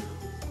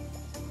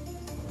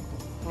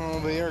 Oh,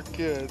 they are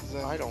kids.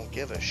 And I don't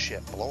give a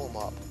shit. Blow them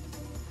up.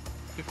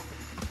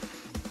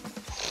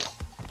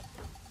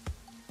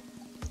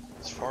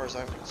 As far as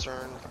I'm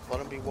concerned, let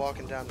them be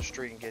walking down the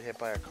street and get hit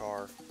by a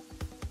car.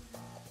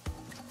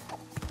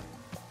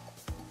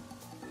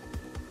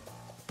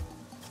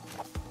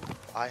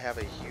 I have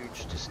a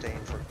huge disdain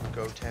for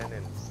Goten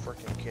and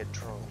frickin' Kid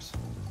Trunks.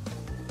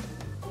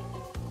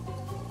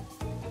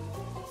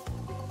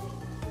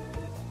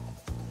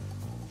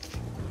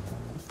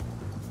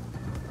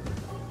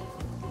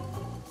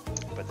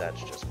 But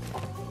that's just me.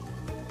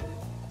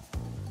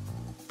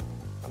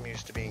 I'm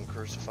used to being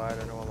crucified.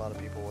 I know a lot of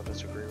people will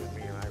disagree with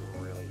me, and I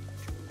really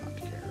do not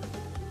care.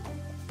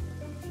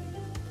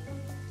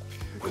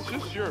 it's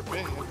just your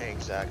opinion.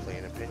 Exactly,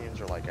 and opinions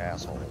are like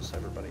assholes.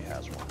 Everybody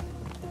has one.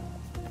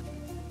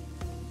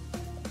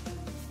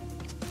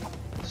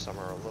 Some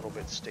are a little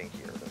bit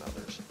stinkier than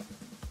others.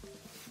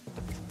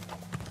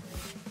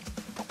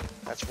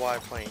 That's why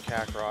playing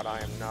Kakarot,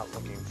 I am not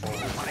looking forward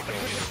to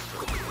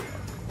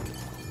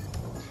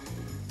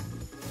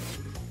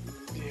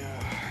going.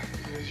 Yeah,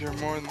 because you're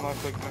more than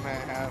likely gonna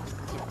have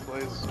to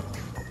play as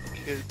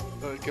Kid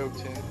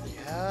Goten.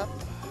 Yep.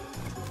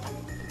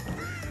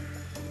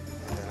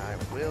 And then I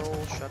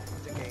will shut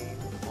the game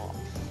off.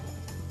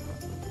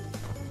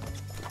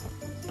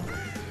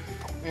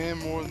 And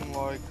more than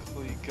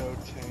likely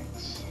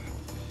Gotenks.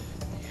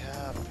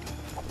 Yep.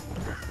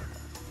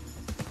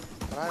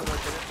 But I look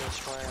at it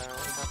this way, I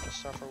only have to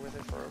suffer with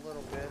it for a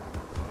little bit.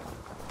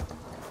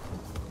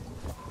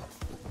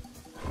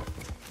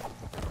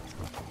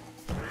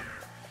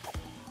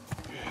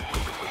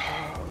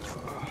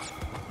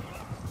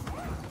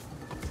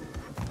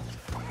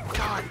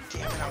 God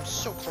damn it, I'm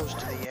so close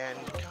to the end.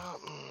 God,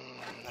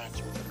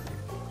 that's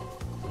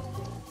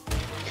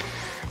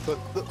But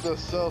the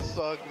Cell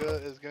Saga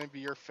is gonna be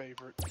your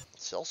favorite.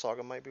 Cell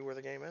Saga might be where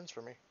the game ends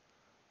for me.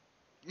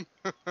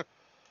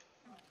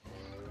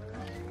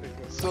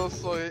 Cell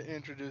Saga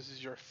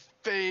introduces your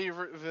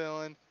favorite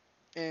villain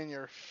and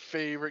your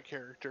favorite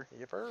character.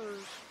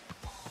 Yippers.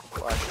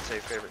 Well, I should say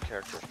favorite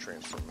character's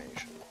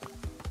transformation.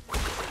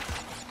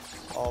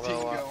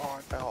 Although,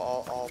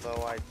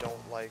 although I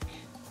don't like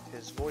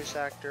his voice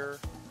actor,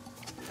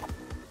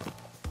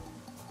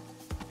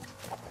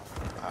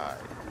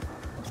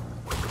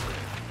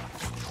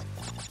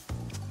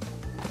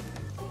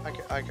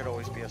 I could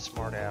always be a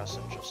smart ass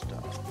and just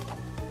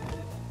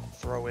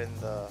throw in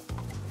the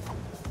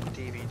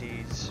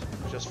DVDs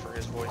just for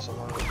his voice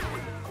alone.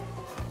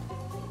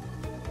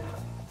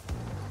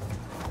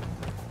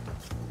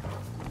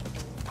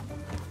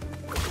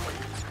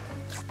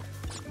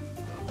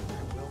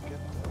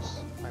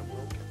 I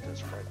will get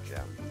this red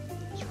gem.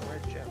 This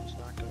red gem's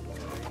not gonna go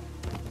away.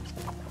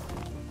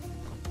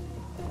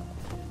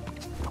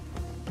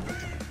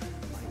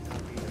 Might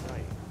not be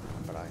tonight,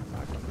 but I'm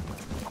not gonna.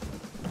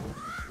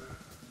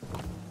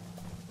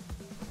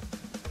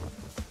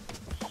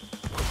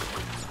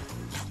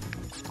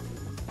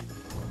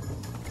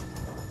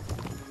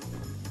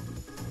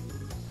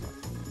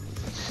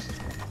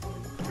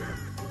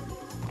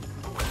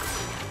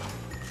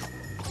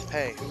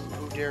 Hey,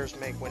 who dares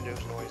make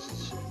Windows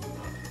noises?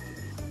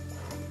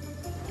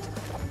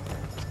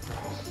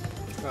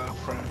 A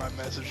friend of mine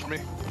messaged me.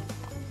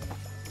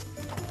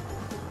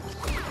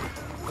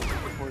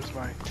 Where's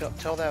my...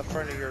 Tell that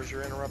friend of yours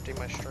you're interrupting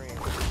my stream.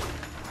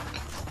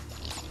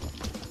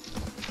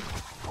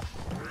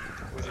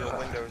 With your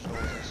Windows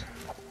noises.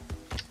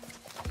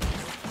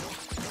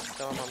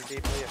 Tell him I'm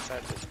deeply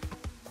offended.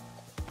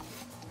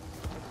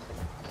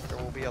 There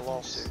will be a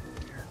lawsuit.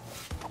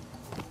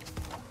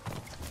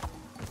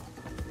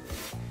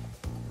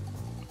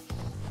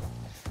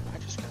 I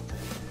just got the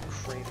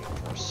craving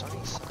for a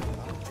sunny side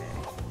up day.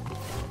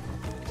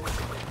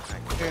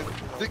 And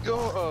the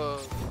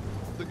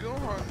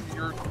Gohan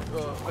you're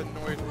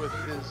annoyed with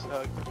is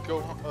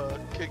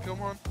Kid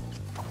Gohan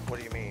What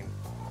do you mean?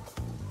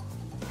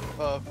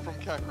 from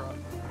Kakarot.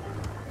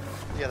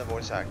 Yeah, the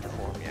voice actor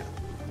for him, yeah.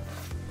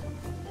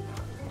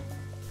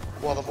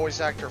 Well, the voice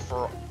actor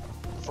for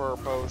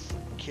both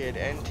Kid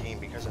and Teen,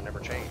 because it never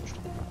changed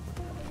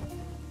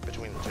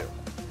between the two.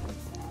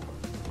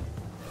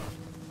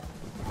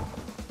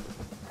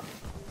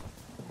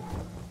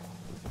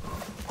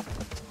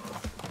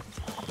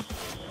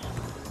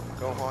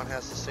 Gohan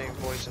has the same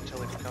voice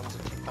until he becomes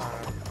an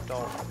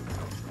adult,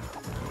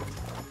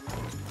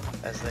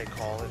 as they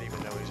call it, even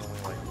though he's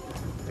only like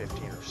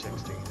 15 or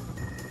 16.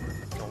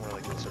 Don't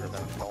really consider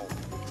that adult.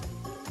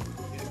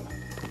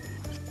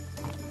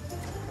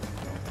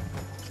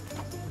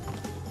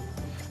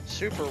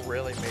 Super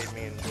really made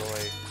me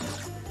enjoy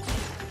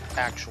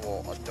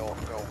actual adult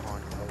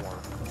Gohan more.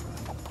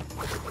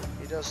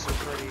 He does some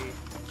pretty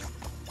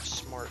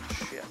smart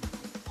shit.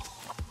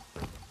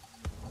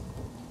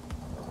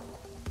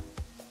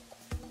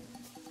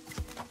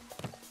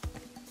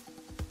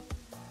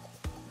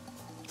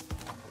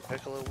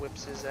 Piccolo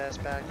whips his ass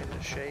back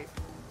into shape.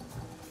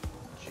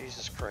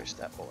 Jesus Christ,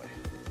 that boy.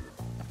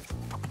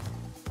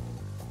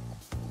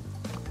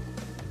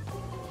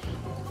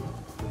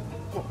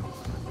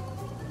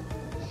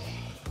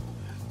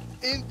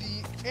 In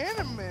the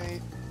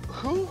anime,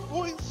 who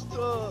voiced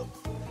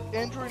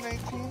Android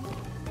 19?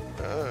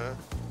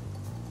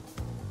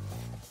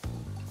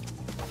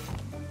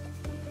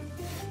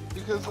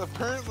 Because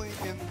apparently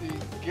in the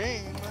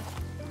game,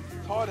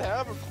 Todd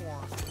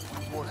Habercorn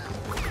voiced it.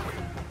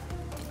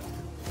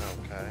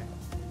 Okay.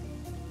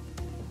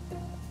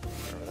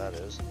 Whatever that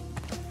is.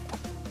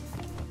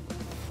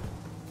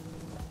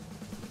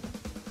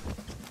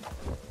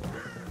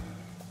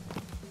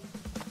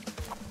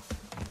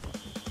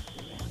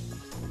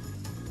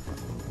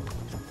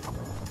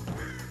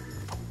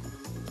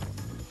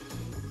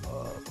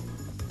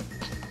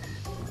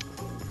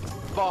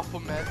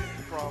 Baphomet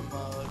from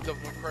Devil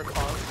May Cry 5.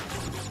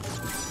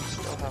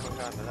 Still haven't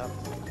gotten to that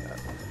point yet.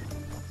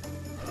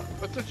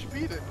 I thought you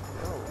beat it.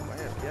 No, I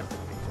have yet to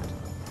beat it.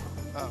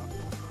 Oh.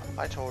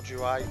 I told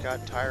you I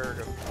got tired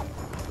of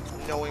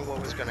knowing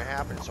what was going to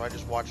happen, so I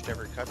just watched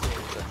every cutscene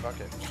and said, fuck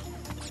it.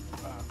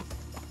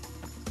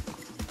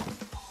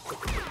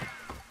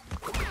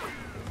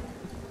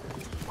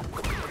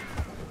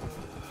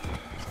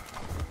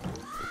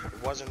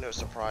 It wasn't no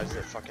surprise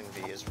that fucking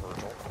V is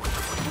Virgil.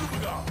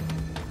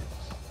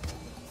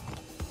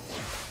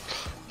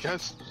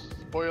 Yes,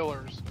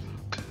 spoilers.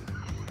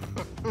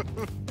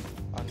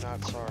 I'm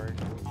not sorry.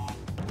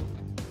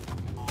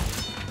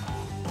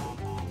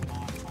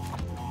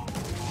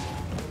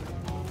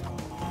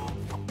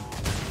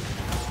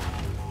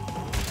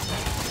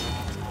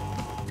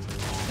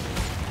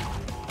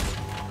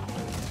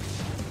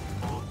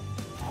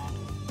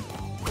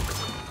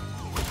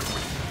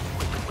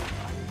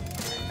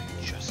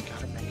 Just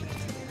gotta make it to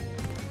the end.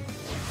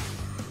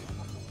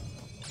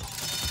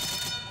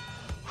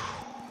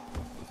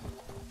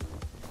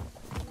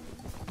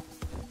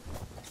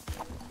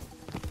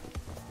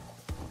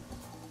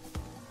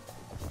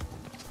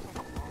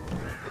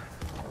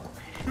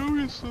 Show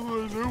me some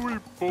I know we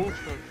both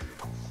have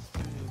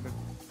seen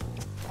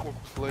or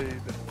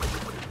played.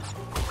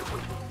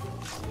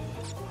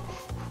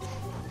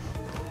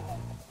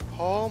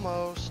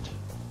 Almost.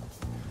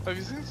 Have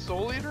you seen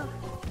Soul Eater?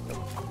 Been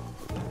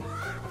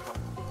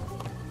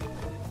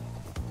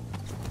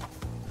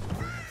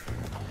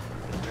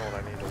told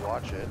I need to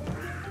watch it.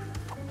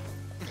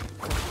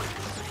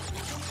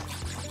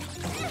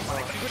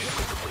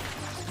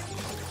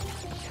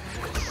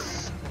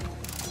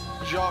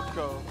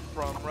 Jocko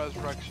from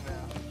Resurrection F.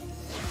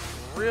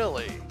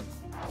 Really?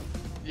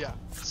 Yeah,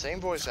 Same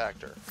voice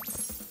actor.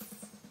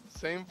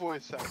 same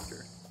voice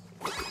actor.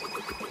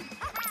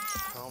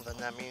 Well, then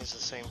that means the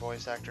same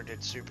voice actor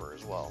did Super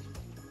as well.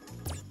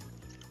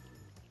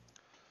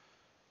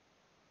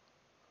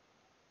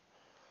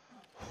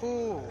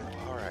 Whew,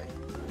 alright.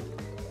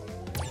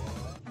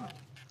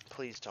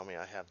 Please tell me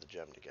I have the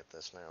gem to get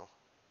this now.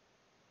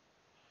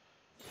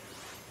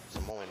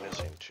 'Cause I'm only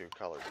missing 2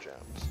 colored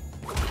gems.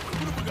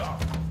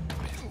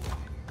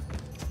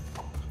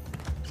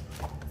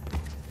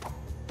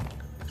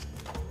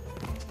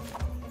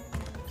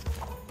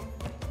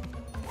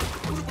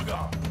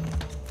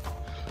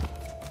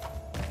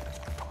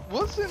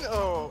 Wasn't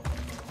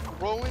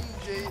Rowan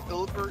J.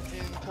 Ilbert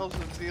in Tales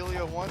of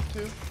Xillia 1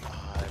 too?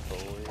 I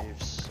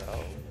believe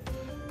so.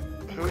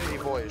 Who did he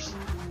voice?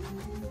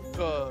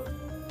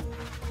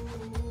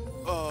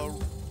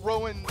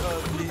 Rowan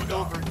J.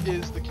 Ilbert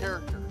is the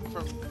character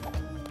from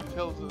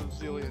Tales of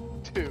Xillia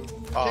 2.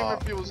 Can't remember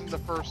if he was in the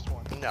first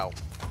one. No.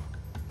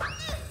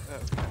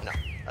 No.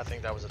 I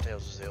think that was a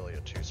Tales of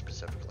Xillia 2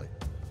 specifically.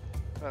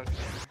 Okay.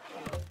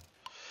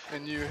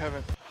 And you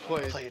haven't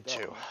played Played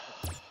that 2. one.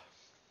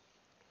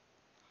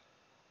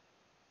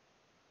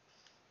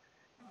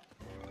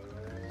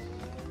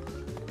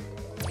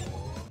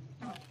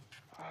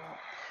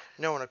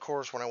 No, and of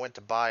course when I went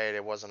to buy it,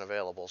 it wasn't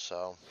available,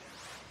 so.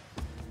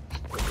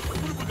 But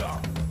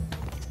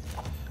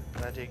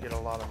I did get a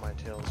lot of my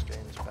Tales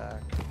games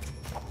back.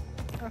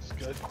 That's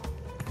good.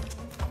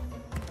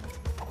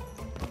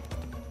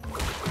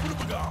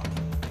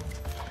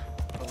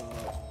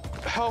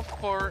 How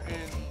far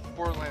in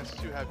Borderlands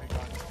 2 have you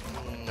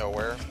gone?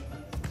 Nowhere.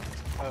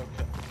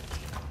 Okay.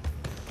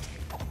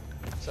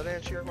 Does that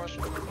answer your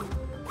question?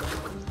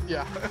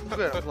 Yeah.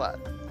 Good, I'm glad.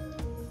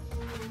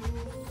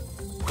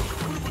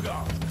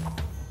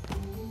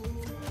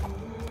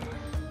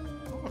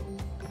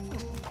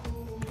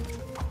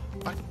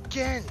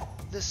 Again,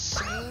 the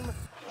same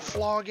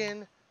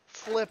flogging,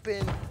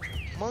 flipping,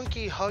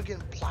 monkey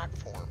hugging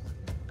platform.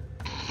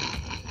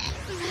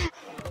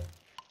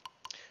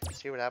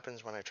 See what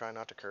happens when I try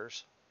not to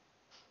curse?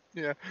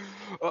 Yeah.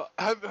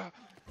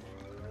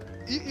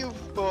 You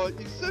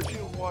said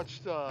you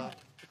watched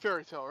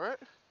Fairy Tail, right?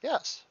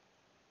 Yes.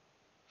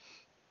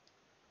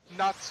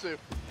 Natsu.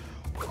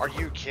 Are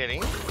you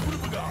kidding?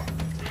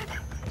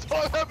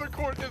 Todd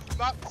Habercorn is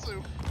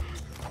Natsu.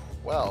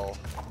 Well,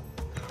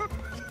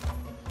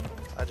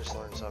 I just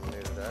learned something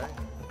new today.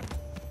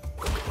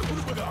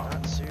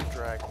 Natsu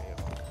drag me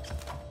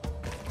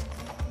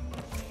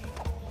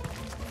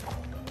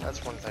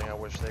That's one thing I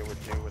wish they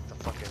would do with the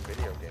fucking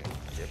video game.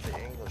 Give the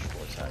English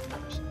voice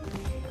actors.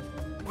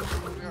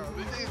 Yeah,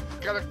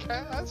 they got a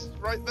cast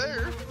right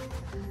there.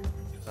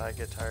 Because I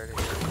get tired of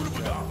hearing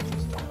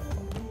Japanese stuff.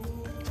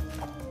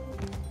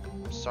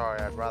 I'm sorry,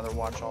 I'd rather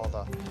watch all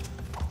the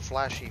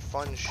flashy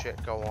fun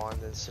shit go on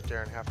than sit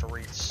there and have to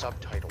read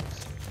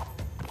subtitles.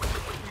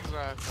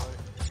 Exactly.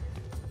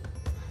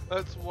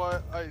 That's why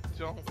I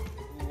don't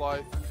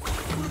like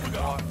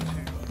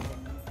watching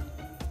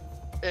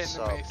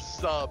anime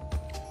sub.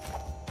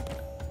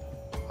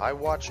 I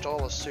watched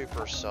all of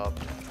Super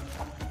subbed.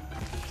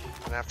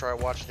 And after I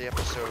watched the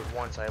episode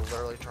once, I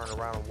literally turned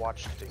around and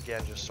watched it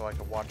again just so I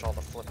could watch all the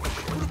flipping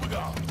shit.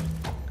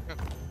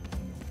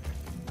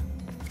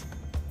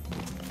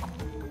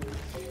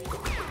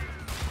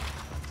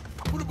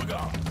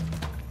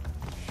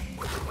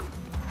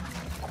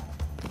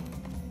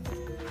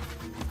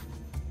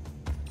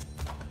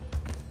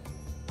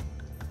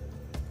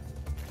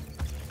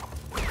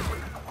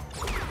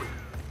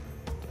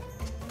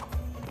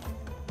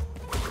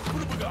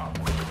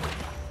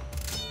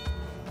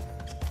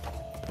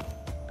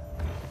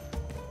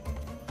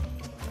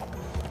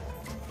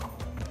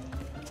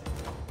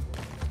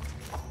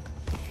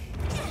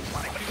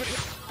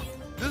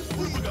 Does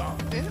the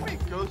anime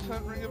Ghost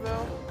Hunt ring a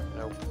bell?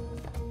 Nope.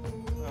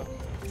 Oh.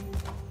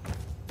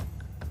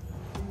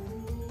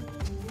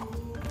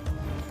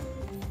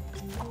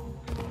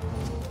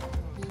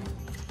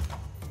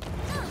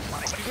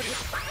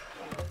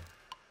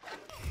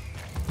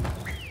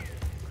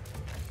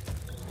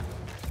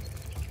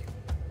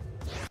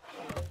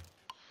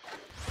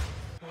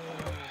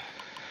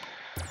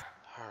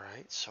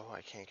 Alright, so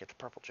I can't get the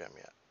purple gem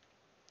yet.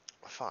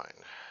 Fine.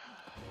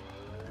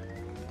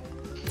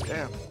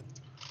 Damn.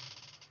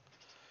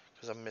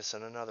 Because I'm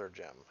missing another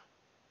gem.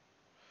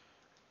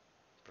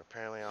 But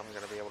apparently I'm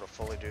going to be able to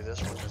fully do this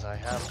one because I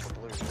have the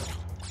blue gem.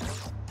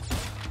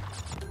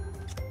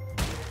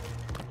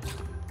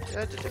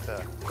 Yeah, I did take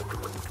that.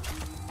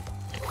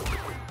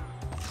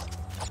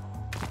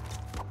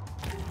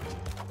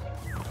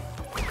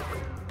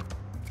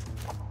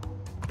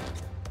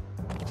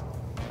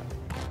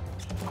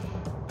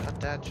 Cut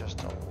that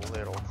just a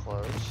little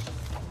close.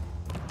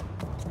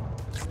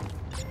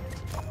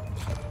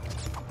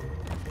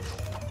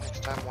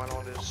 Next time, why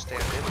don't I just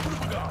stand in?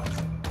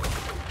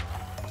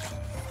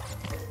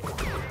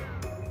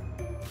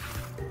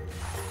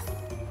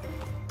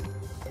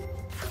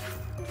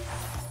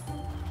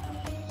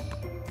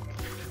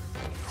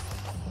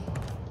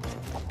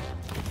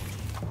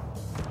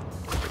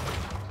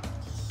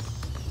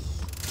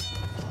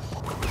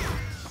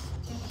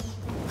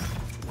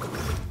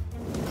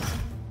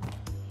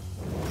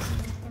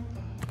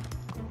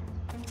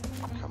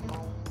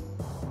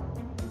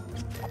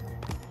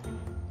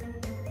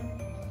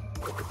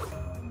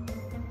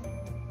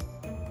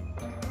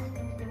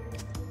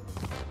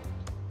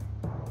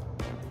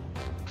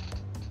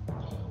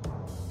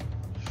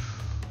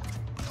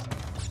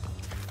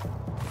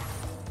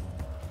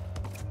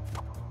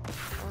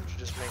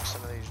 Make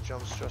some of these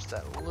jumps just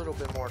that little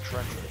bit more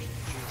treacherous.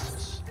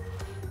 Jesus.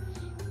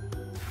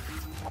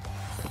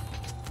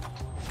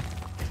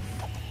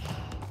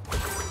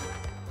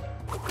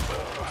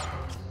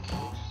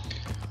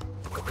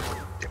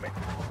 Damn it.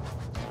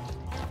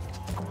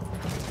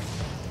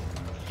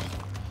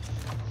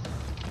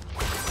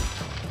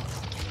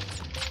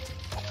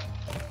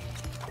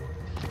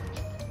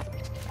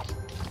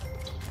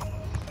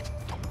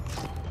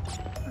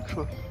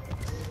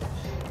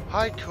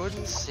 I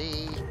couldn't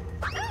see.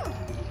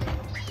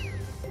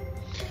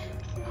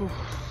 Oh,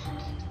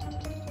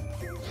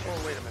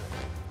 wait a minute.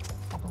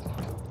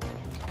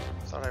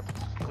 Thought I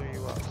blew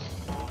you up.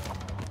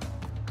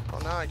 Oh,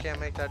 now I can't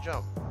make that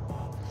jump.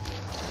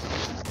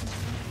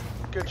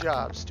 Good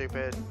job,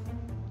 stupid.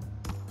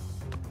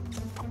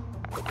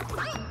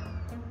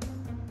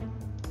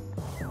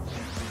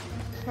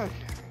 Okay.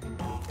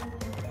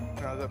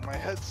 Now that my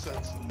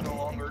headset's no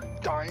longer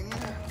dying.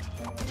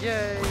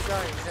 Yay,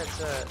 dying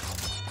headset.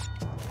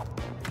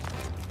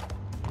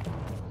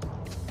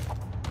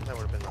 That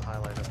would have been the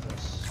highlight of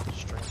this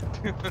stream.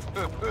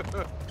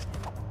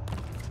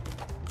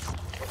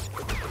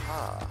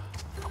 Ah,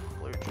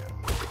 blue gem.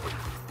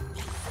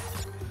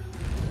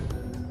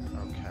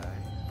 Okay.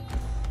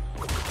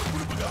 What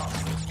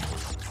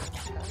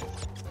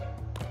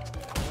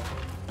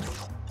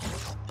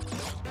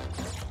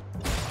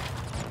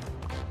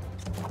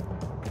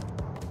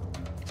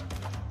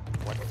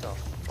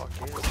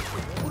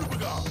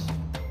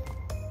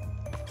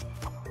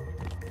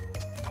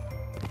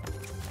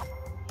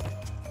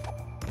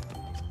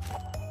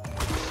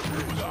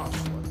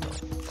the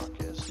fuck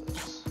is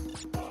this?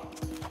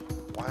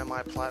 Why am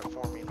I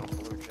platforming on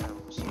blue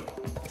gems?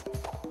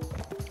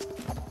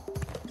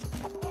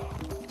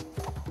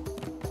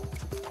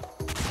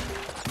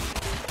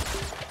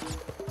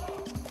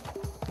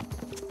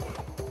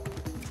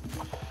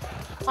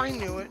 I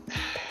knew it.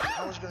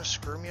 I was gonna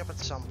screw me up at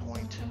some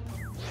point.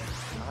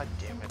 God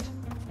damn it.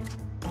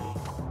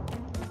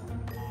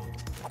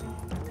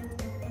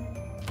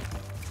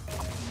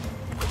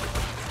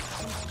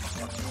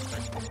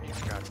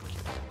 You've got to be kidding.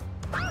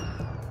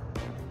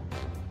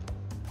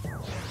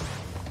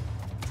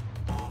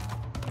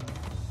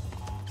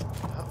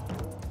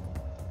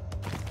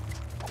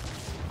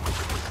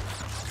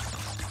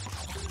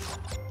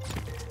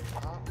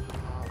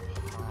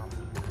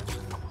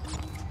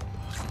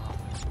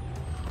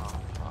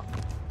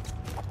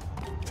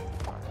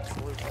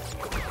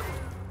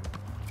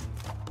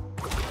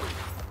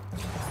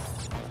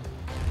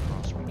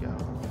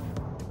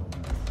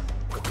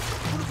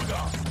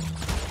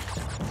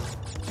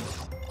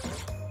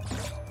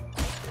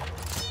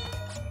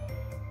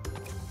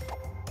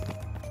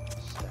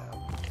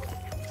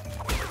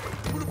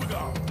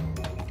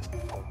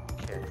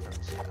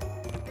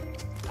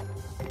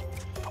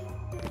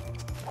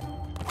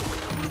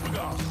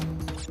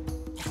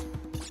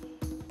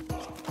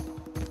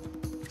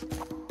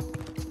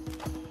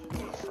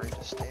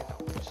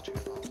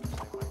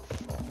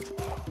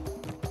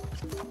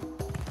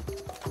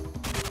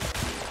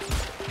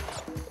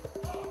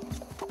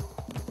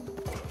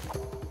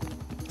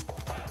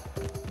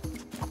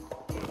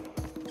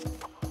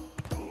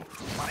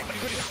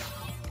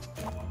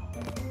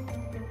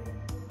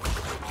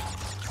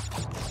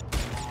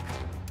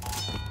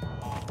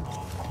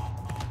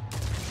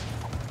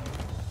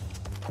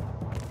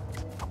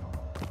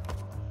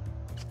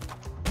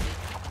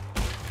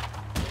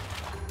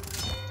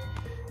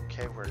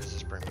 Where does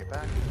this bring me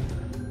back?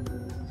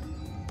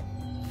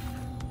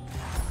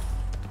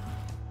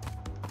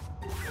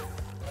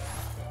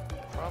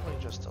 Probably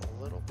just a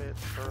little bit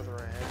further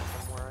ahead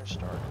from where I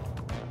started.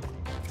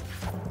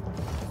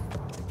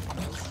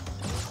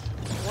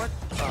 What?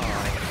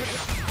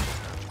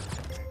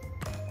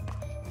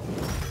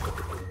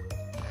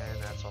 And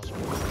that's also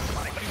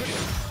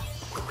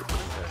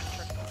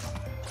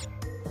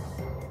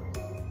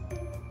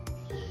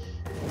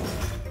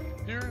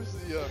Here's the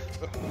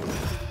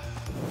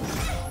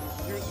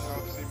here's an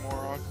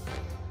oxymoron.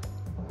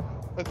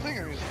 I think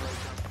I'm using it right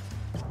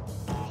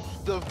now.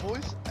 The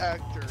voice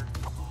actor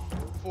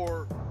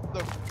for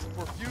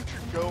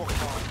future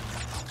Gohan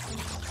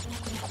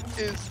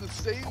is the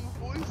same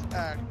voice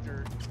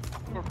actor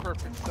for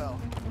Perfect Cell.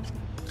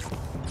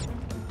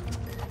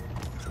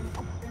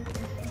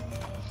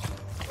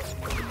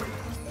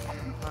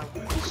 I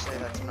would say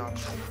that's an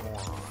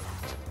oxymoron.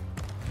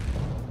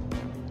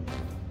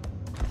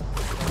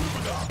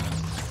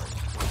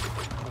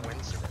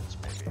 Coincidence,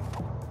 maybe.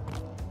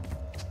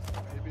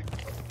 Maybe.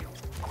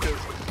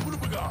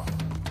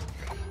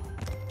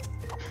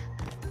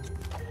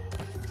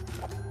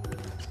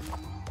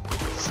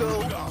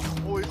 Cell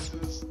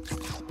voices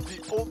the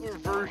older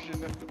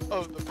version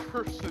of the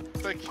person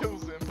that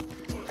kills him.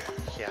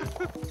 Yeah.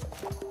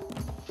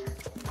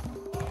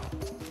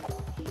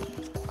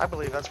 I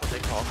believe that's what they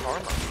call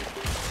karma.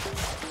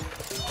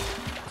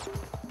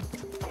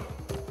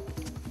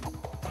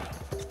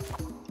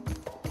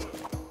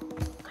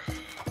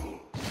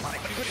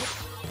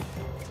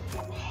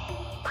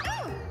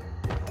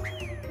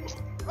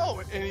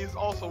 Oh, and he's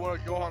also one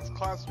of Gohan's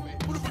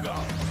classmates.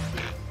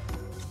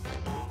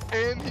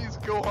 And he's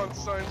Gohan's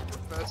science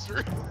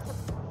professor.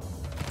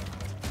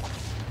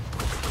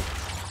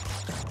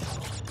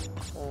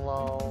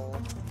 Lol.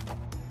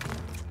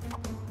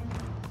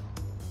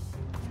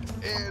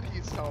 And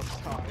he's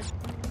House Kai.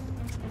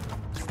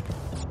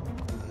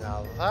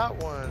 Now that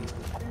one's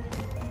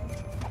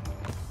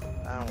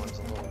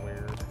a little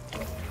weird.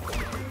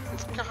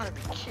 It's gotta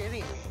be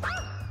kidding me.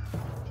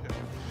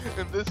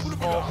 And this is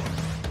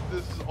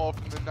all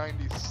from the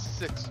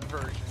 '96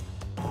 version.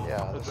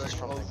 Yeah, this is Dragon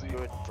from Ball the Z.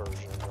 good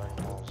version of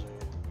Dragon Ball Z.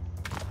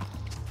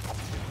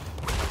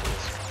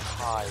 This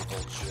high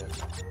bullshit.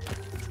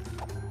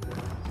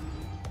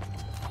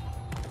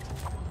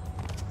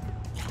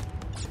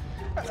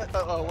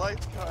 I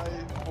like Kai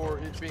for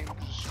it being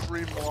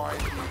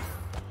streamlined,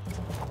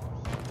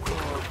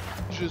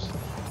 just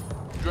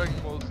Dragon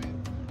Ball Z.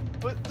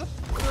 But the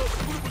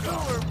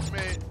filler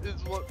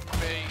is what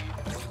made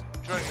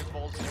Dragon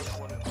Ball Z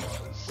what it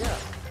was. Yeah.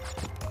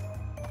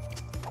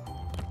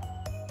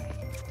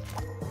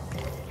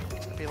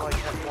 It'd be like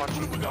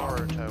watching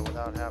Naruto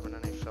without having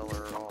any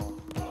filler at all.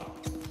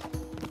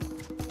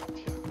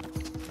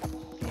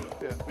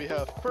 Yeah, we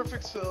have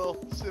Perfect Cell,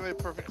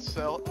 Semi-Perfect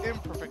Cell,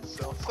 Imperfect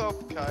Cell,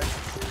 South Kai,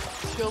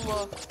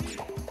 Killa,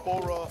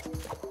 Bora,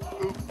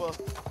 Upa.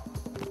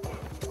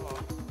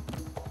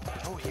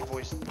 Oh, he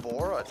voiced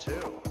Bora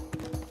too.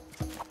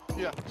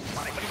 Yeah.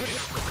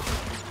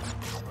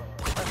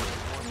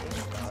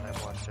 I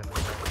watched it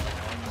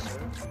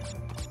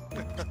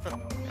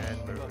and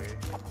movie.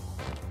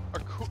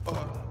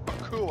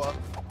 Akua.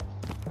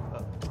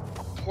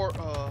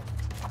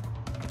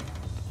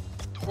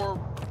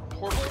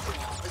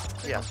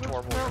 Yes,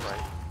 Torvald, you're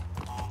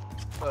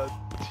right.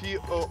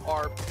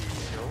 T-O-R-P.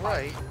 You're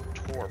right,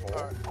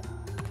 Torvald.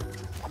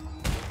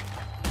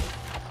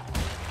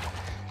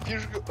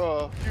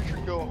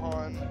 Future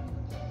Gohan,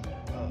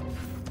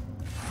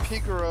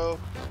 Pigaro,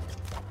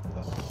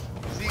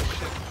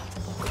 Zishin,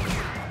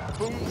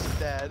 Boom's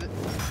dad,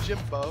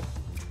 Jimbo,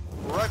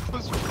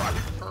 Reckless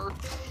Viper,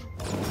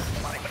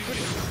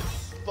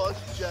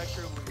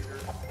 Fuzzjacker leader,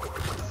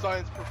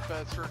 science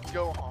professor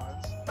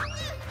Gohan's,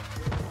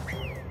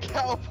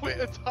 cowboy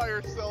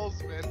attire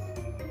salesman,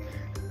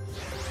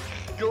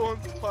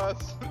 Gohan's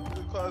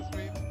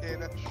classmates,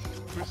 and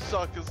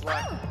Musaka's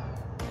lackey.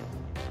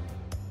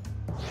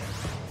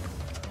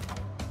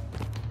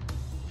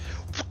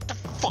 What the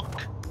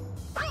fuck?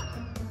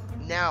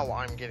 Now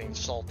I'm getting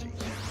salty.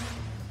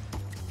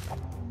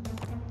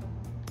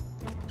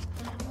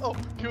 Oh,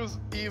 he was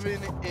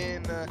even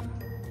in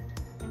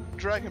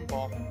Dragon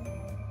Ball.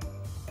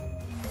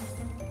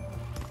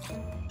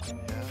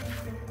 Yeah.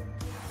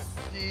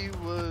 He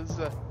was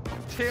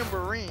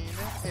Tambourine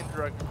in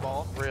Dragon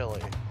Ball.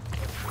 Really?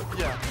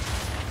 Yeah.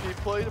 He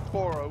played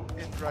Boro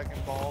in Dragon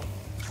Ball.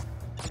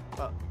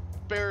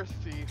 Bear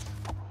Thief,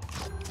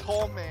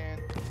 Tall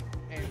Man,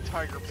 and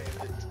Tiger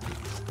Bandit.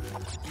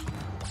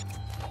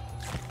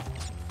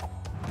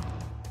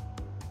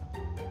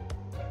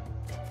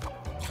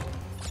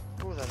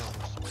 Ooh, that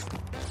almost.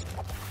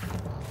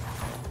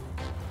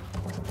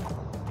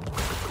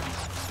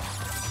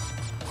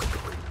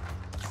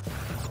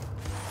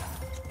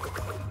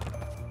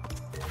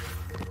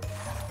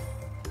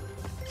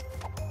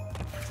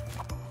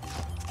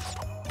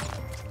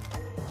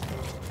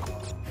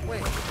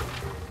 Wait.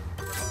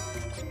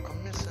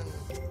 I'm missing.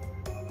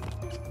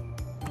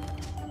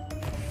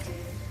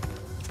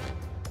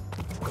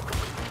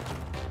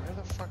 Where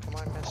the fuck am I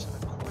missing a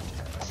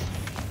cortex?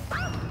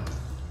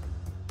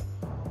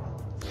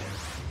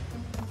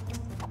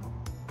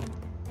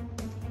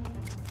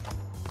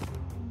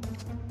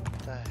 What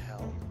the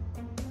hell?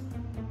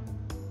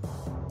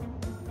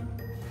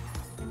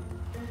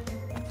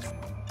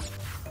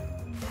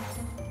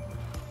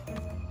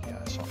 Yeah,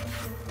 I saw that.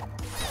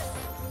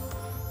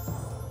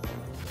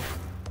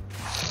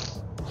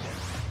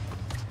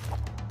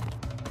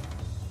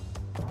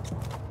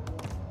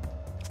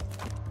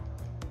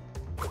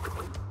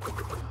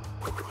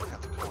 I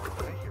have to call it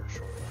right here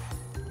shortly.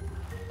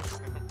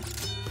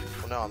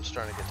 Well, no, I'm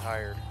starting to get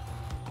tired.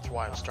 That's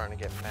why I'm starting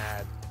to get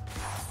mad.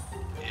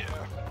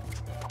 Yeah.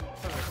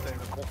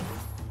 Understandable.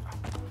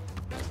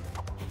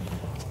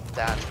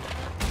 That's what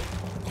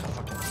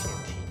fucking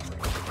TNT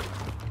brings.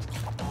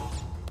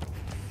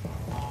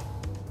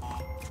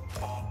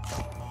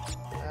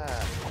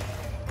 Ah.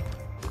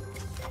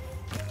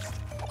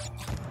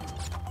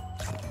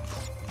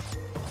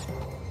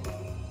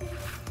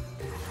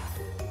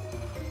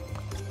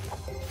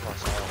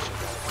 Plus, I also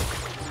got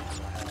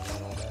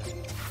all that.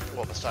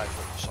 Well, besides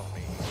what you saw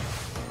me.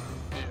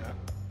 Yeah.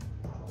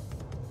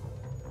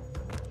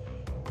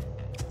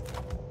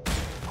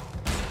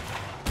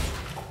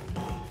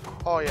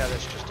 Oh yeah,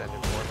 this just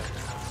ended for me.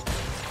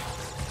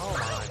 Oh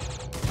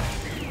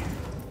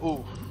my.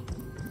 Ooh.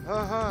 Ha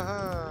ha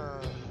ha.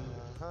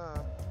 Ha.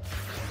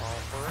 All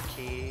for a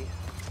key.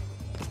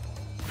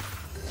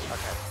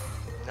 Okay.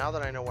 Now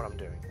that I know what I'm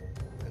doing,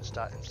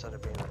 instead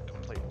of being a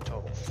complete and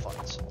total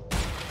futz. 2,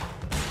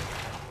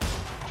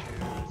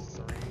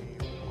 3,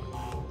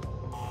 1.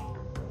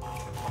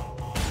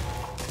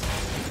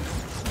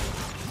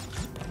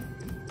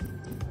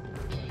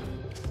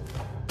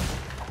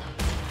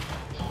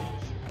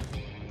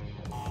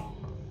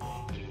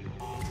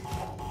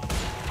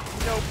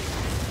 Nope.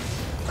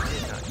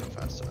 Did not go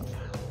fast enough.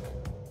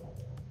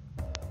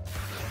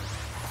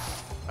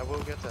 I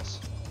will get this.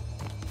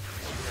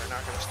 You're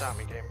not gonna stop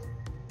me, game.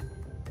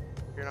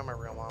 You're not my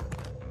real mom.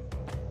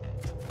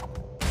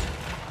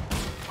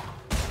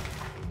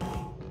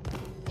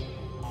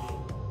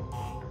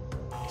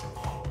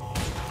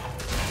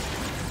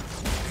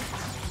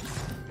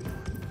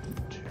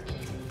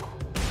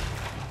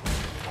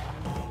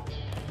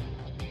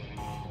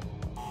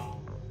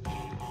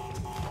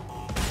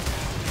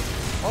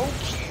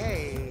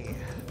 Okay.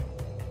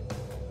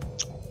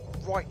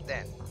 Right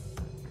then.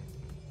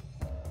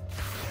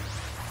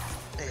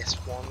 This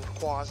one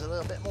requires a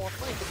little bit more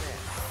thinking there.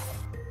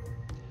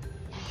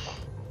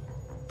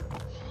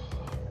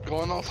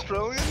 Going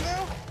Australian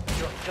now?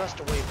 Just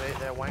a wee bit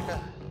there, wanker.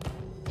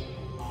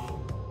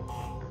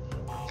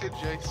 Good,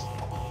 Jace.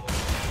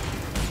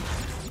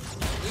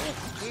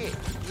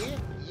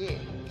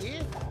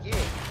 Yeah.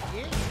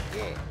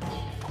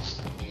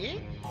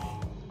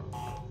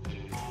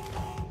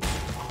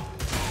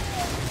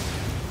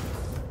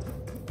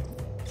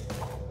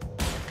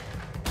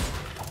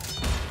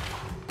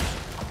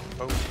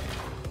 Oh.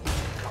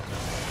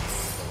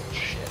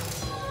 Shit.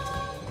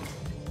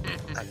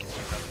 I can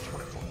pick up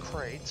 24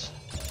 crates.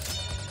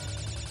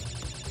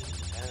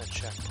 And a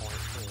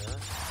checkpoint here.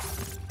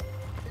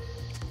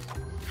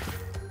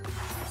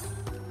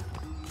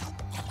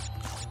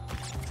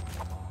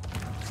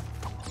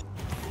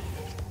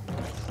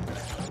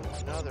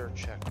 Another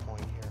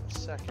checkpoint here in a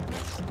second.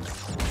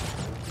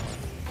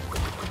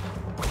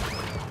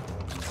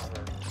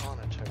 Another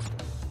Tana token.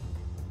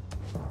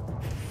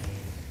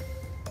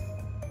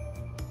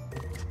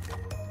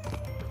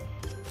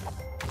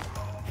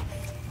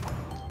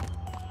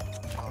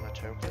 Tana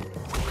token.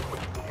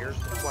 Here's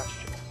the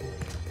question.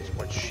 Is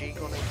what she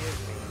gonna give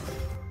me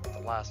the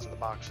last of the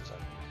boxes of?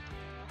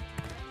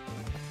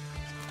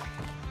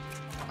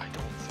 I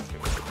don't think it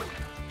will.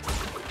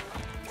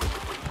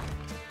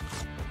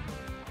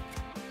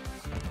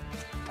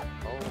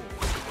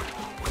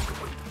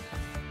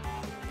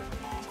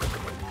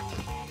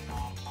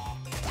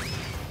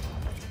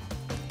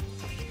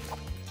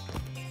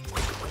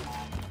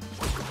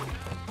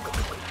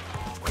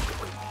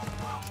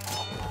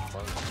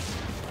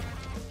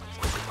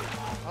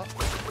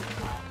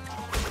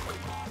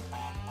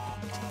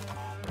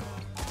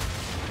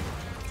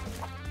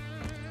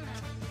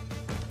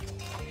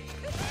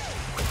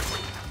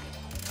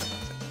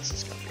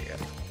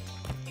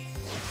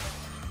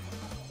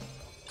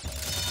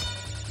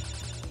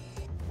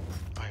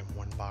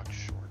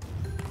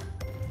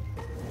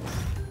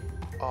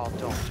 Oh,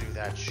 don't do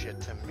that shit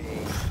to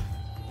me.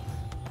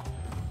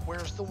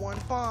 Where's the one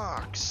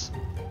box?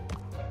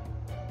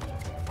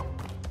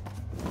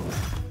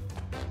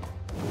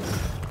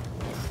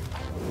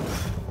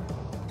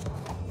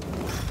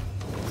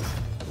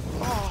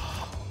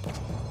 Oh.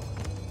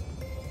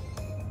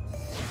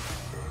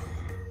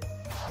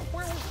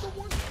 Where was the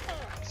one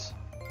box?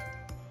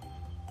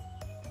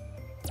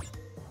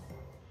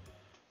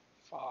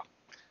 Fuck.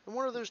 And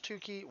what are those two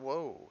key?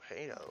 Whoa,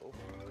 hey no.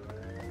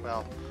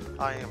 Well,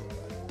 I am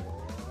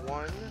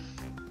 1,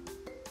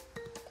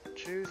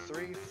 2,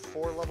 3,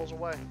 4 levels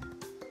away.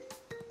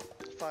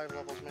 5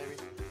 levels maybe.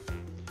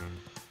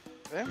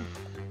 Yeah.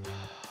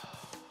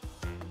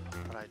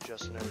 But I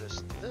just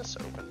noticed this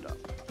opened up.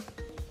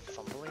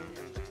 Fumbling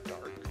in the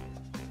dark.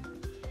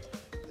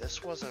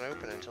 This wasn't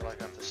open until I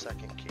got the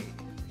second key.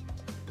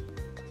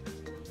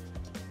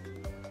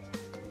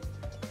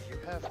 You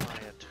have my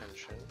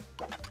attention.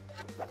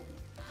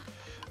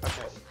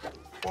 Okay,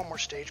 one more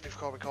stage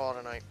before we call it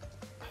a night.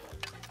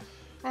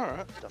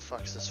 Alright. The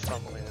fuck's this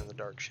fumbling in the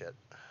dark shit?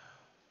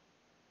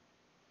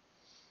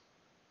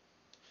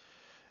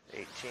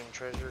 18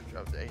 treasure,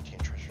 of the 18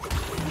 treasure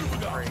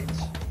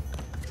crates.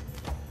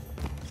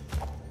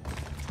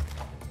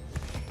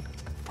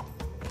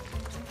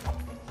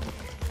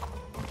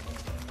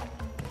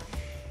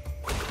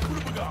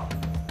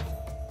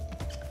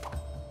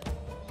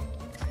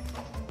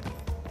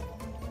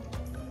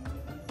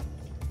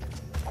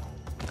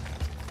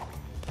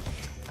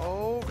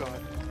 Oh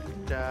god,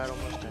 that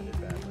almost ended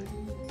badly.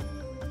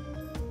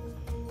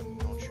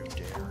 Don't you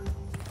dare.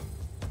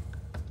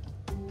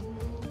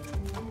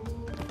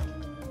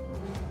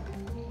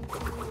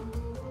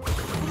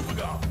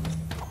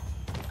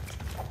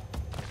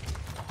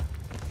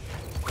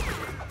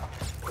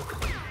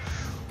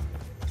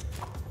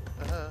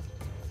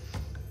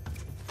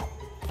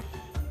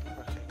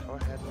 Okay, go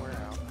ahead and wear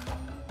out.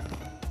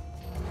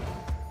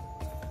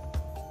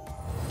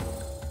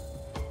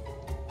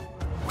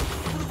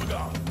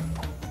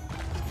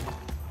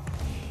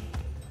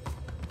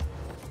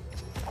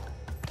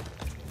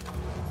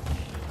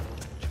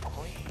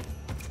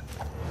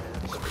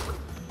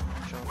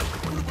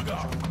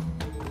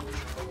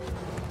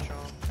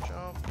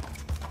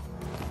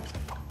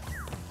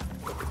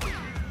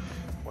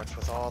 What's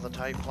with all the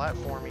tight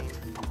platforming?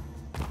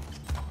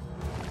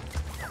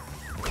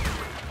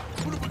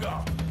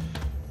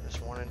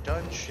 This one and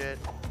done shit.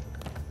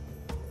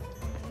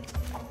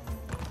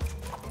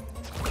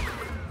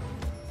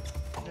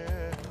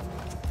 Yeah.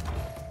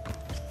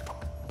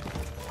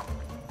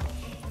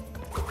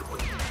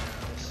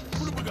 This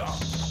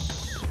is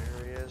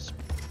serious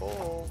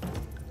bull.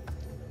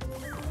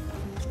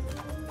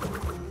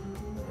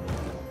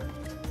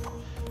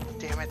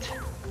 Damn it.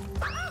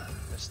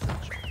 Missed the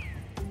jump.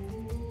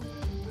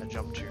 I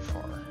jumped too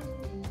far.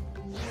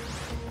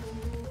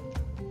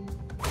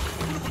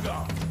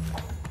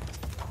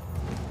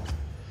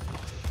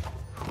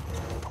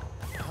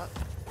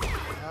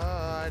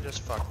 I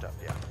just fucked up,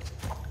 yeah.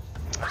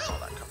 I saw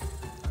that coming.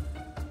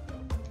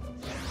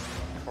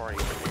 Before I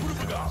even knew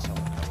that I saw it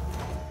coming.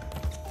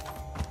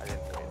 I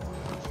didn't wait long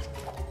enough.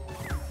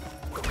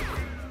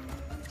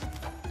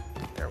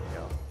 There we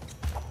go.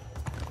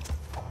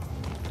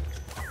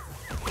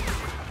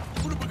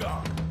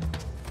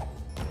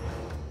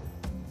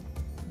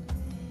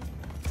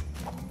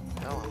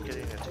 Now I'm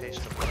getting a taste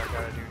of what I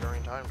gotta do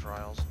during time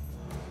trials.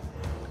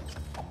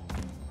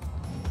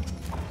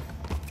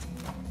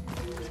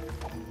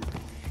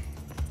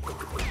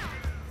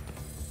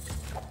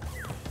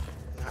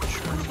 Not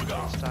sure it's a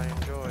taste I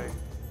enjoy.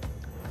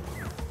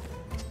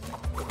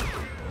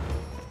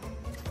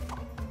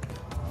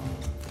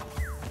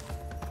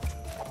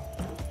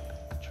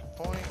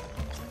 Checkpoint.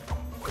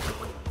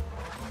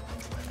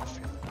 I have a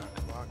feeling that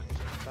clock is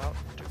about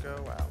to go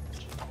out.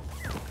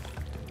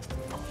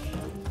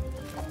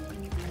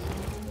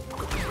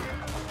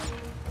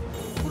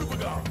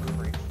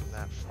 Great from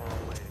that far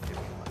away to give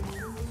me money.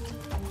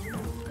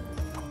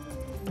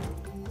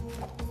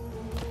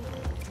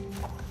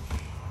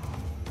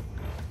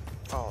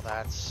 Oh,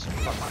 that's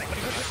money.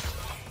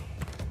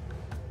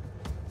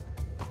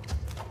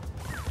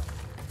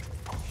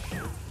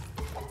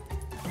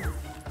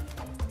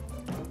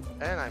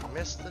 And I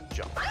missed the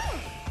jump.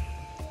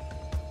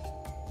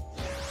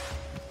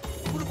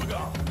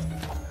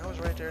 I was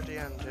right there at the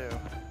end too.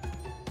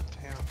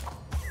 Damn.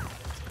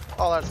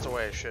 Oh, that's the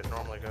way shit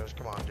normally goes.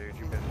 Come on, dude.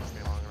 You've been with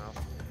me long enough.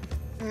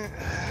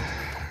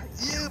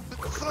 Yeah,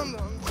 but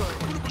sometimes I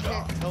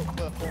can't help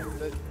but hope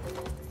that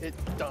it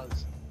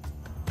does.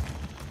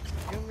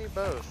 You and me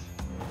both.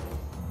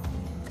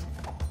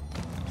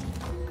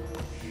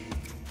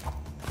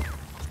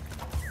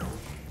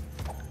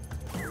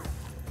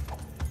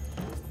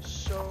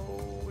 So,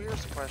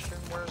 here's the question.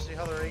 Where's the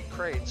other 8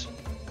 crates?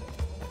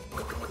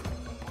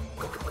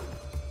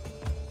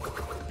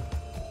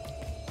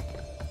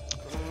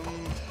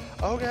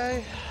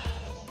 Okay.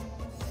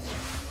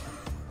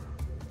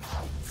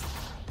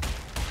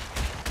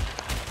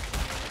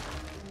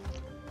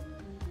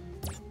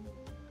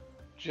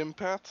 Gym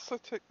paths, I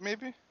take,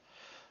 maybe?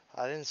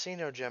 I didn't see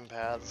no gem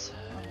paths.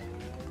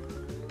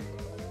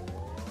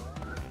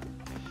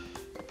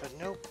 But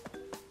nope.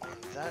 On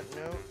that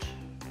note,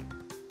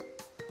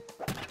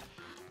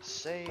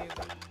 save.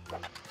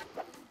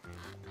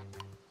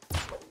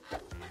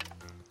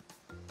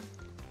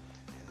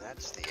 And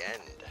that's the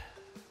end.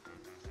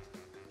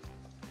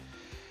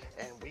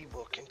 And we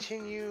will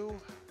continue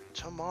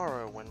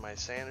tomorrow when my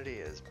sanity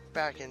is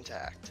back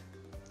intact.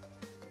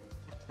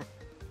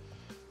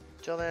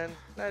 Till then,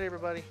 night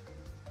everybody.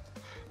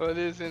 Well, it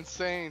is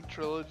insane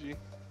trilogy.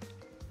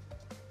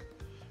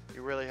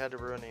 You really had to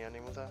ruin the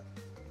ending with that?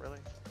 Really?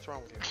 What's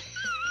wrong with you?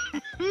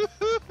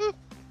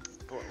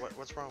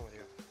 What's wrong with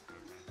you?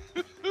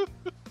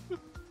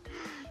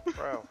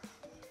 Bro,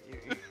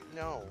 you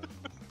no.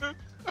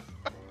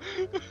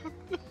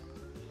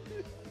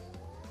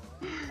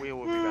 We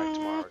will be back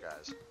tomorrow,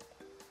 guys.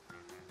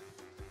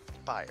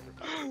 Bye,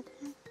 everybody.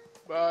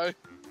 Bye.